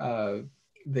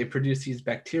produce these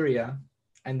bacteria,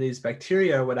 and these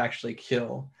bacteria would actually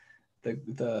kill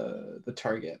the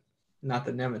target, not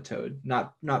the nematode,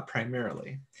 not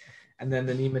primarily. And then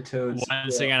the nematodes.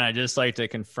 Once again, I just like to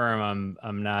confirm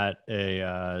I'm not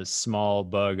a small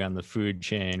bug on the food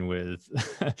chain with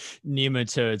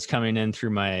nematodes coming in through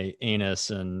my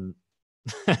anus and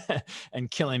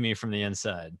and killing me from the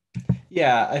inside.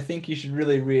 Yeah, I think you should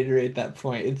really reiterate that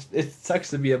point. It sucks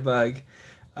to be a bug.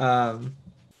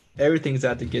 Everything's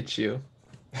out to get you.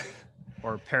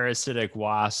 Or parasitic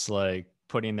wasps like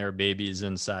putting their babies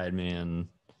inside me and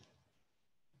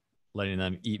letting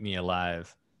them eat me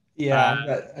alive.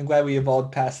 Yeah, I'm glad we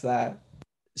evolved past that.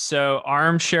 So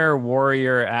Armchair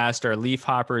Warrior asked, are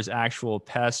leafhoppers actual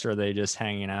pests or are they just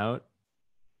hanging out?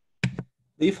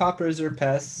 Leafhoppers are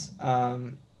pests.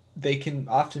 They can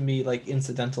often be like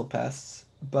incidental pests,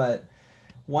 but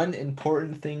one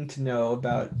important thing to know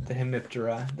about the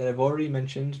Hemiptera that I've already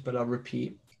mentioned, but I'll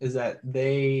repeat, is that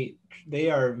they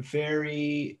are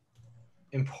very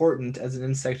important as an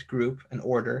insect group, an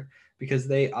order, because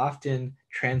they often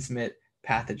transmit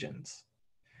pathogens.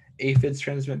 Aphids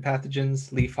transmit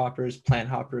pathogens, leafhoppers, plant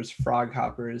hoppers, frog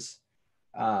hoppers,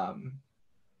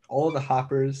 all of the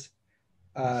hoppers,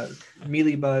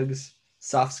 mealybugs,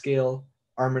 soft scale,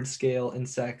 armored scale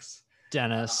insects.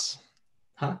 Dennis.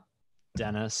 Huh?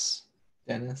 Dennis.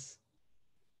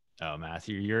 Oh,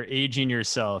 Matthew, you're aging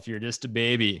yourself. You're just a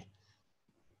baby.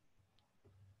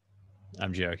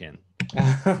 I'm joking.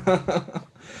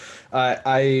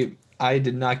 I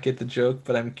did not get the joke,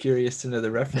 but I'm curious to know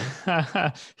the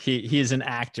reference. He's an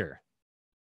actor.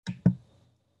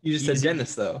 You just said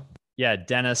Dennis, though. Yeah,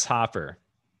 Dennis Hopper.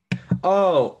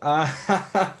 Oh,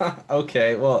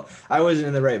 okay. Well, I wasn't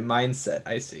in the right mindset.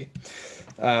 I see.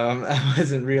 I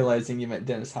wasn't realizing you meant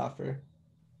Dennis Hopper.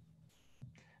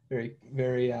 Very,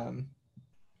 very,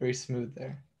 very smooth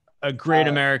there. A great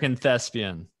American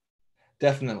thespian.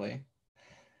 Definitely.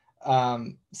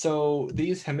 So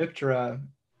these Hemiptera,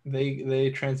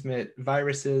 they transmit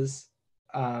viruses,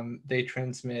 they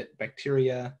transmit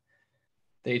bacteria,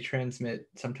 they transmit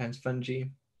sometimes fungi,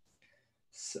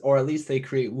 or at least they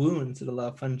create wounds that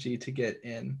allow fungi to get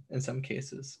in some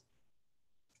cases.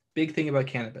 Big thing about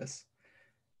cannabis.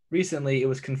 Recently, it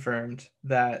was confirmed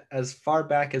that as far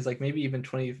back as like maybe even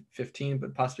 2015,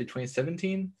 but possibly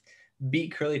 2017,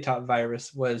 beet curly top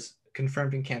virus was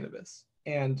confirmed in cannabis.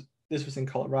 And this was in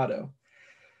Colorado.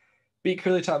 Beet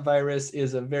curly top virus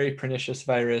is a very pernicious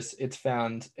virus. It's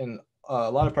found in a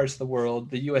lot of parts of the world.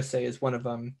 The USA is one of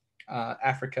them.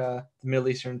 Africa, the Middle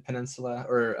Eastern Peninsula,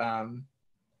 or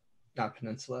not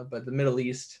peninsula, but the Middle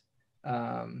East,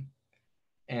 and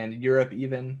Europe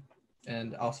even,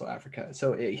 and also Africa.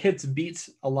 So it hits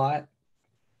beets a lot,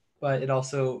 but it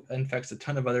also infects a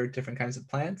ton of other different kinds of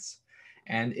plants.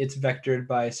 And it's vectored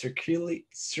by Circulus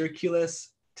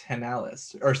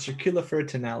tenalis, or Circulifer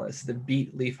tenalis, the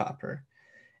beet leafhopper.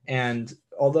 And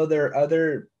although there are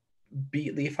other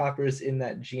beet leafhoppers in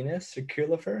that genus,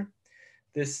 Circulifer,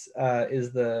 this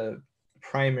is the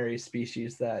primary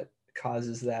species that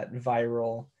causes that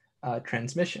viral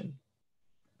transmission.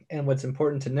 And what's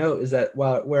important to note is that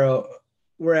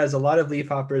whereas a lot of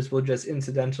leafhoppers will just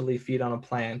incidentally feed on a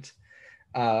plant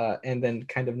and then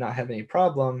kind of not have any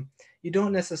problem, you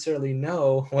don't necessarily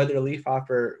know whether a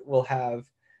leafhopper will have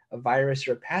a virus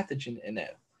or a pathogen in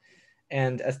it.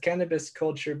 And as cannabis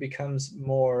culture becomes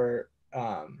more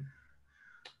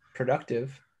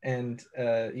productive and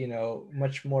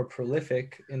much more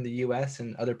prolific in the US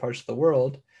and other parts of the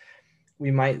world, we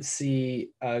might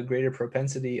see a greater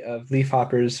propensity of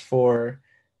leafhoppers for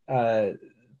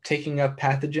taking up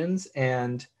pathogens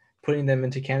and putting them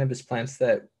into cannabis plants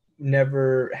that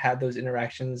never had those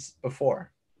interactions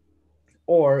before.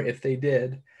 Or if they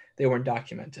did, they weren't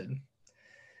documented.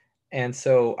 And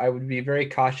so I would be very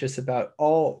cautious about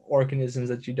all organisms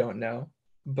that you don't know,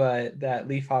 but that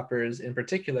leafhoppers in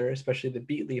particular, especially the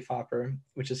beet leafhopper,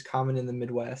 which is common in the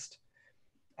Midwest,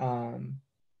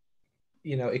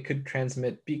 it could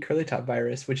transmit beet curlytop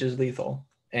virus, which is lethal,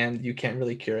 and you can't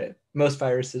really cure it. Most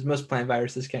plant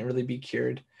viruses can't really be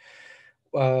cured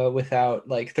without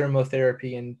like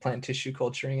thermotherapy and plant tissue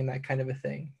culturing and that kind of a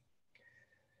thing.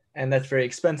 And that's very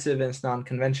expensive and it's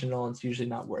non-conventional and it's usually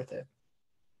not worth it.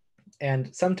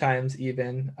 and sometimes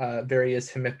even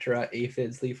various Hemiptera,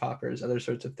 aphids, leafhoppers, other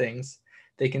sorts of things.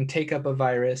 They can take up a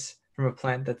virus from a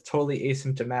plant that's totally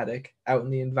asymptomatic out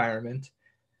in the environment.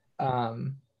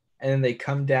 And then they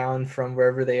come down from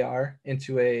wherever they are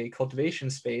into a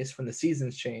cultivation space when the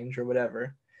seasons change or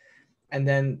whatever. And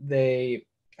then they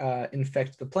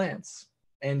infect the plants.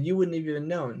 And you wouldn't have even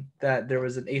known that there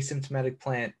was an asymptomatic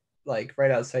plant like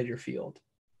right outside your field.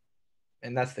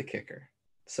 And that's the kicker.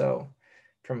 So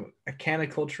from a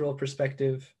canicultural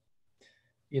perspective,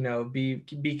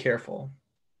 be careful.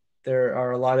 There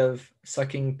are a lot of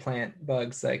sucking plant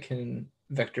bugs that can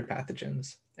vector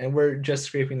pathogens, and we're just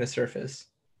scraping the surface.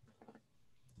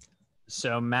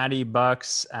 So Maddie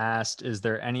Bucks asked, is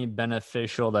there any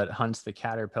beneficial that hunts the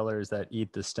caterpillars that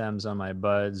eat the stems on my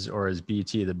buds, or is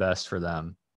BT the best for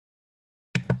them?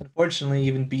 Unfortunately,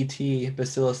 even BT,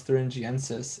 Bacillus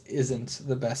thuringiensis, isn't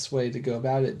the best way to go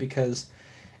about it, because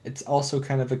it's also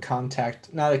kind of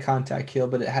not a contact kill,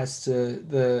 but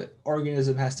the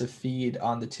organism has to feed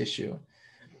on the tissue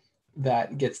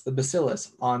that gets the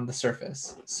bacillus on the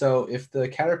surface. So if the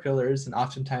caterpillars, and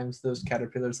oftentimes those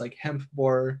caterpillars like hemp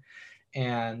borer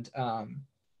and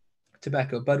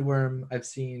tobacco budworm I've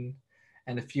seen,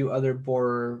 and a few other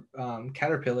borer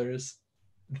caterpillars,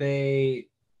 they,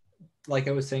 like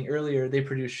I was saying earlier, they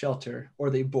produce shelter, or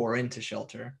they bore into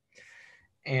shelter.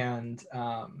 And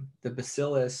the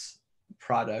bacillus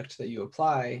product that you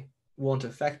apply won't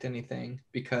affect anything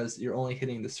because you're only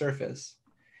hitting the surface.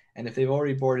 And if they've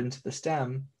already bored into the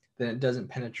stem, then it doesn't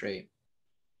penetrate.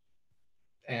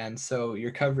 And so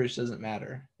your coverage doesn't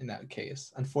matter in that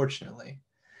case, unfortunately.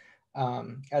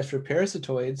 As for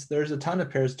parasitoids, there's a ton of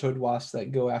parasitoid wasps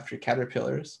that go after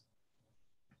caterpillars,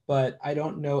 but I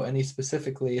don't know any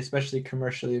specifically, especially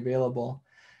commercially available,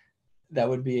 that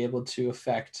would be able to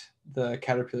affect the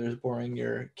caterpillars boring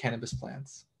your cannabis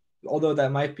plants. Although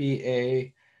that might be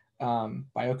a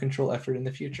biocontrol effort in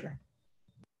the future.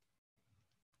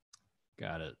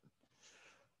 Got it.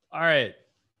 All right.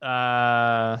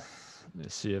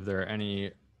 Let's see if there are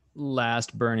any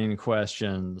last burning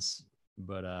questions,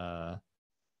 but I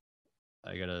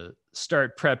gotta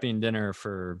start prepping dinner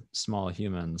for small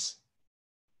humans.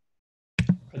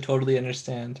 I totally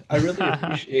understand. I really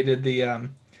appreciated the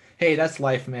hey, that's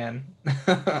life, man.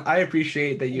 I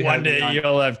appreciate that you One day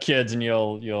you'll have kids and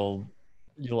you'll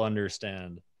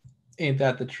understand. Ain't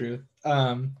that the truth?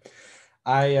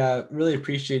 I really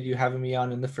appreciate you having me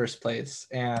on in the first place,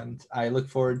 and I look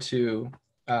forward to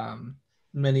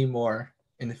many more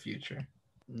in the future.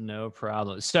 No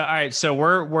problem. So, all right. So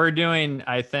we're doing,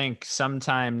 I think,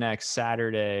 sometime next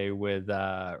Saturday with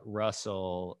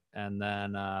Russell, and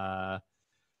then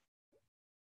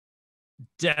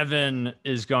Devin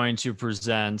is going to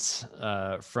present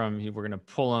we're going to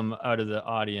pull him out of the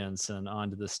audience and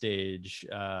onto the stage,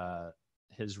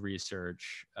 his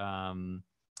research. And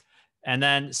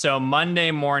then, so Monday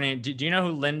morning, do you know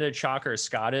who Linda Chalker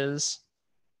Scott is?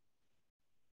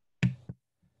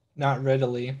 Not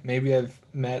readily. Maybe I've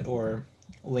met or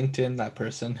LinkedIn that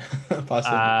person.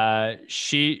 Possibly.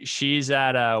 She's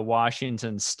at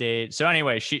Washington State. So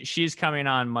anyway, she's coming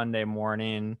on Monday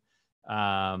morning.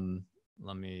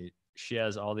 She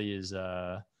has all these,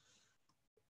 I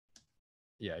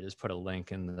just put a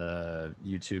link in the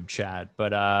YouTube chat,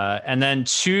 but, and then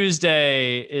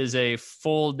Tuesday is a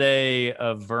full day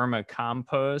of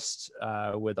vermicompost,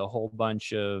 with a whole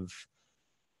bunch of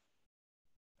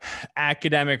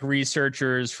academic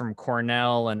researchers from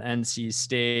Cornell and NC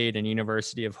State and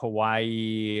University of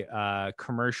Hawaii,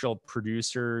 commercial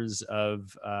producers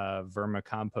of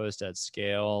vermicompost at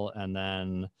scale, and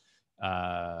then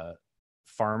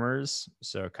farmers.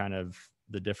 So kind of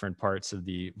the different parts of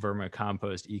the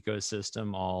vermicompost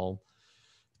ecosystem all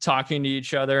talking to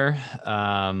each other.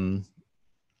 And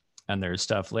there's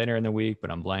stuff later in the week,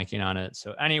 but I'm blanking on it.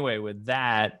 So anyway, with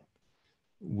that,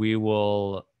 we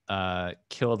will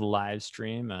kill the live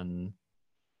stream, and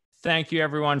thank you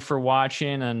everyone for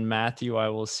watching. And Matthew, I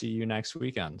will see you next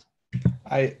weekend.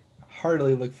 I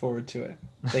heartily look forward to it.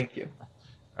 Thank you.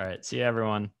 All right. See you,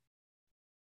 everyone.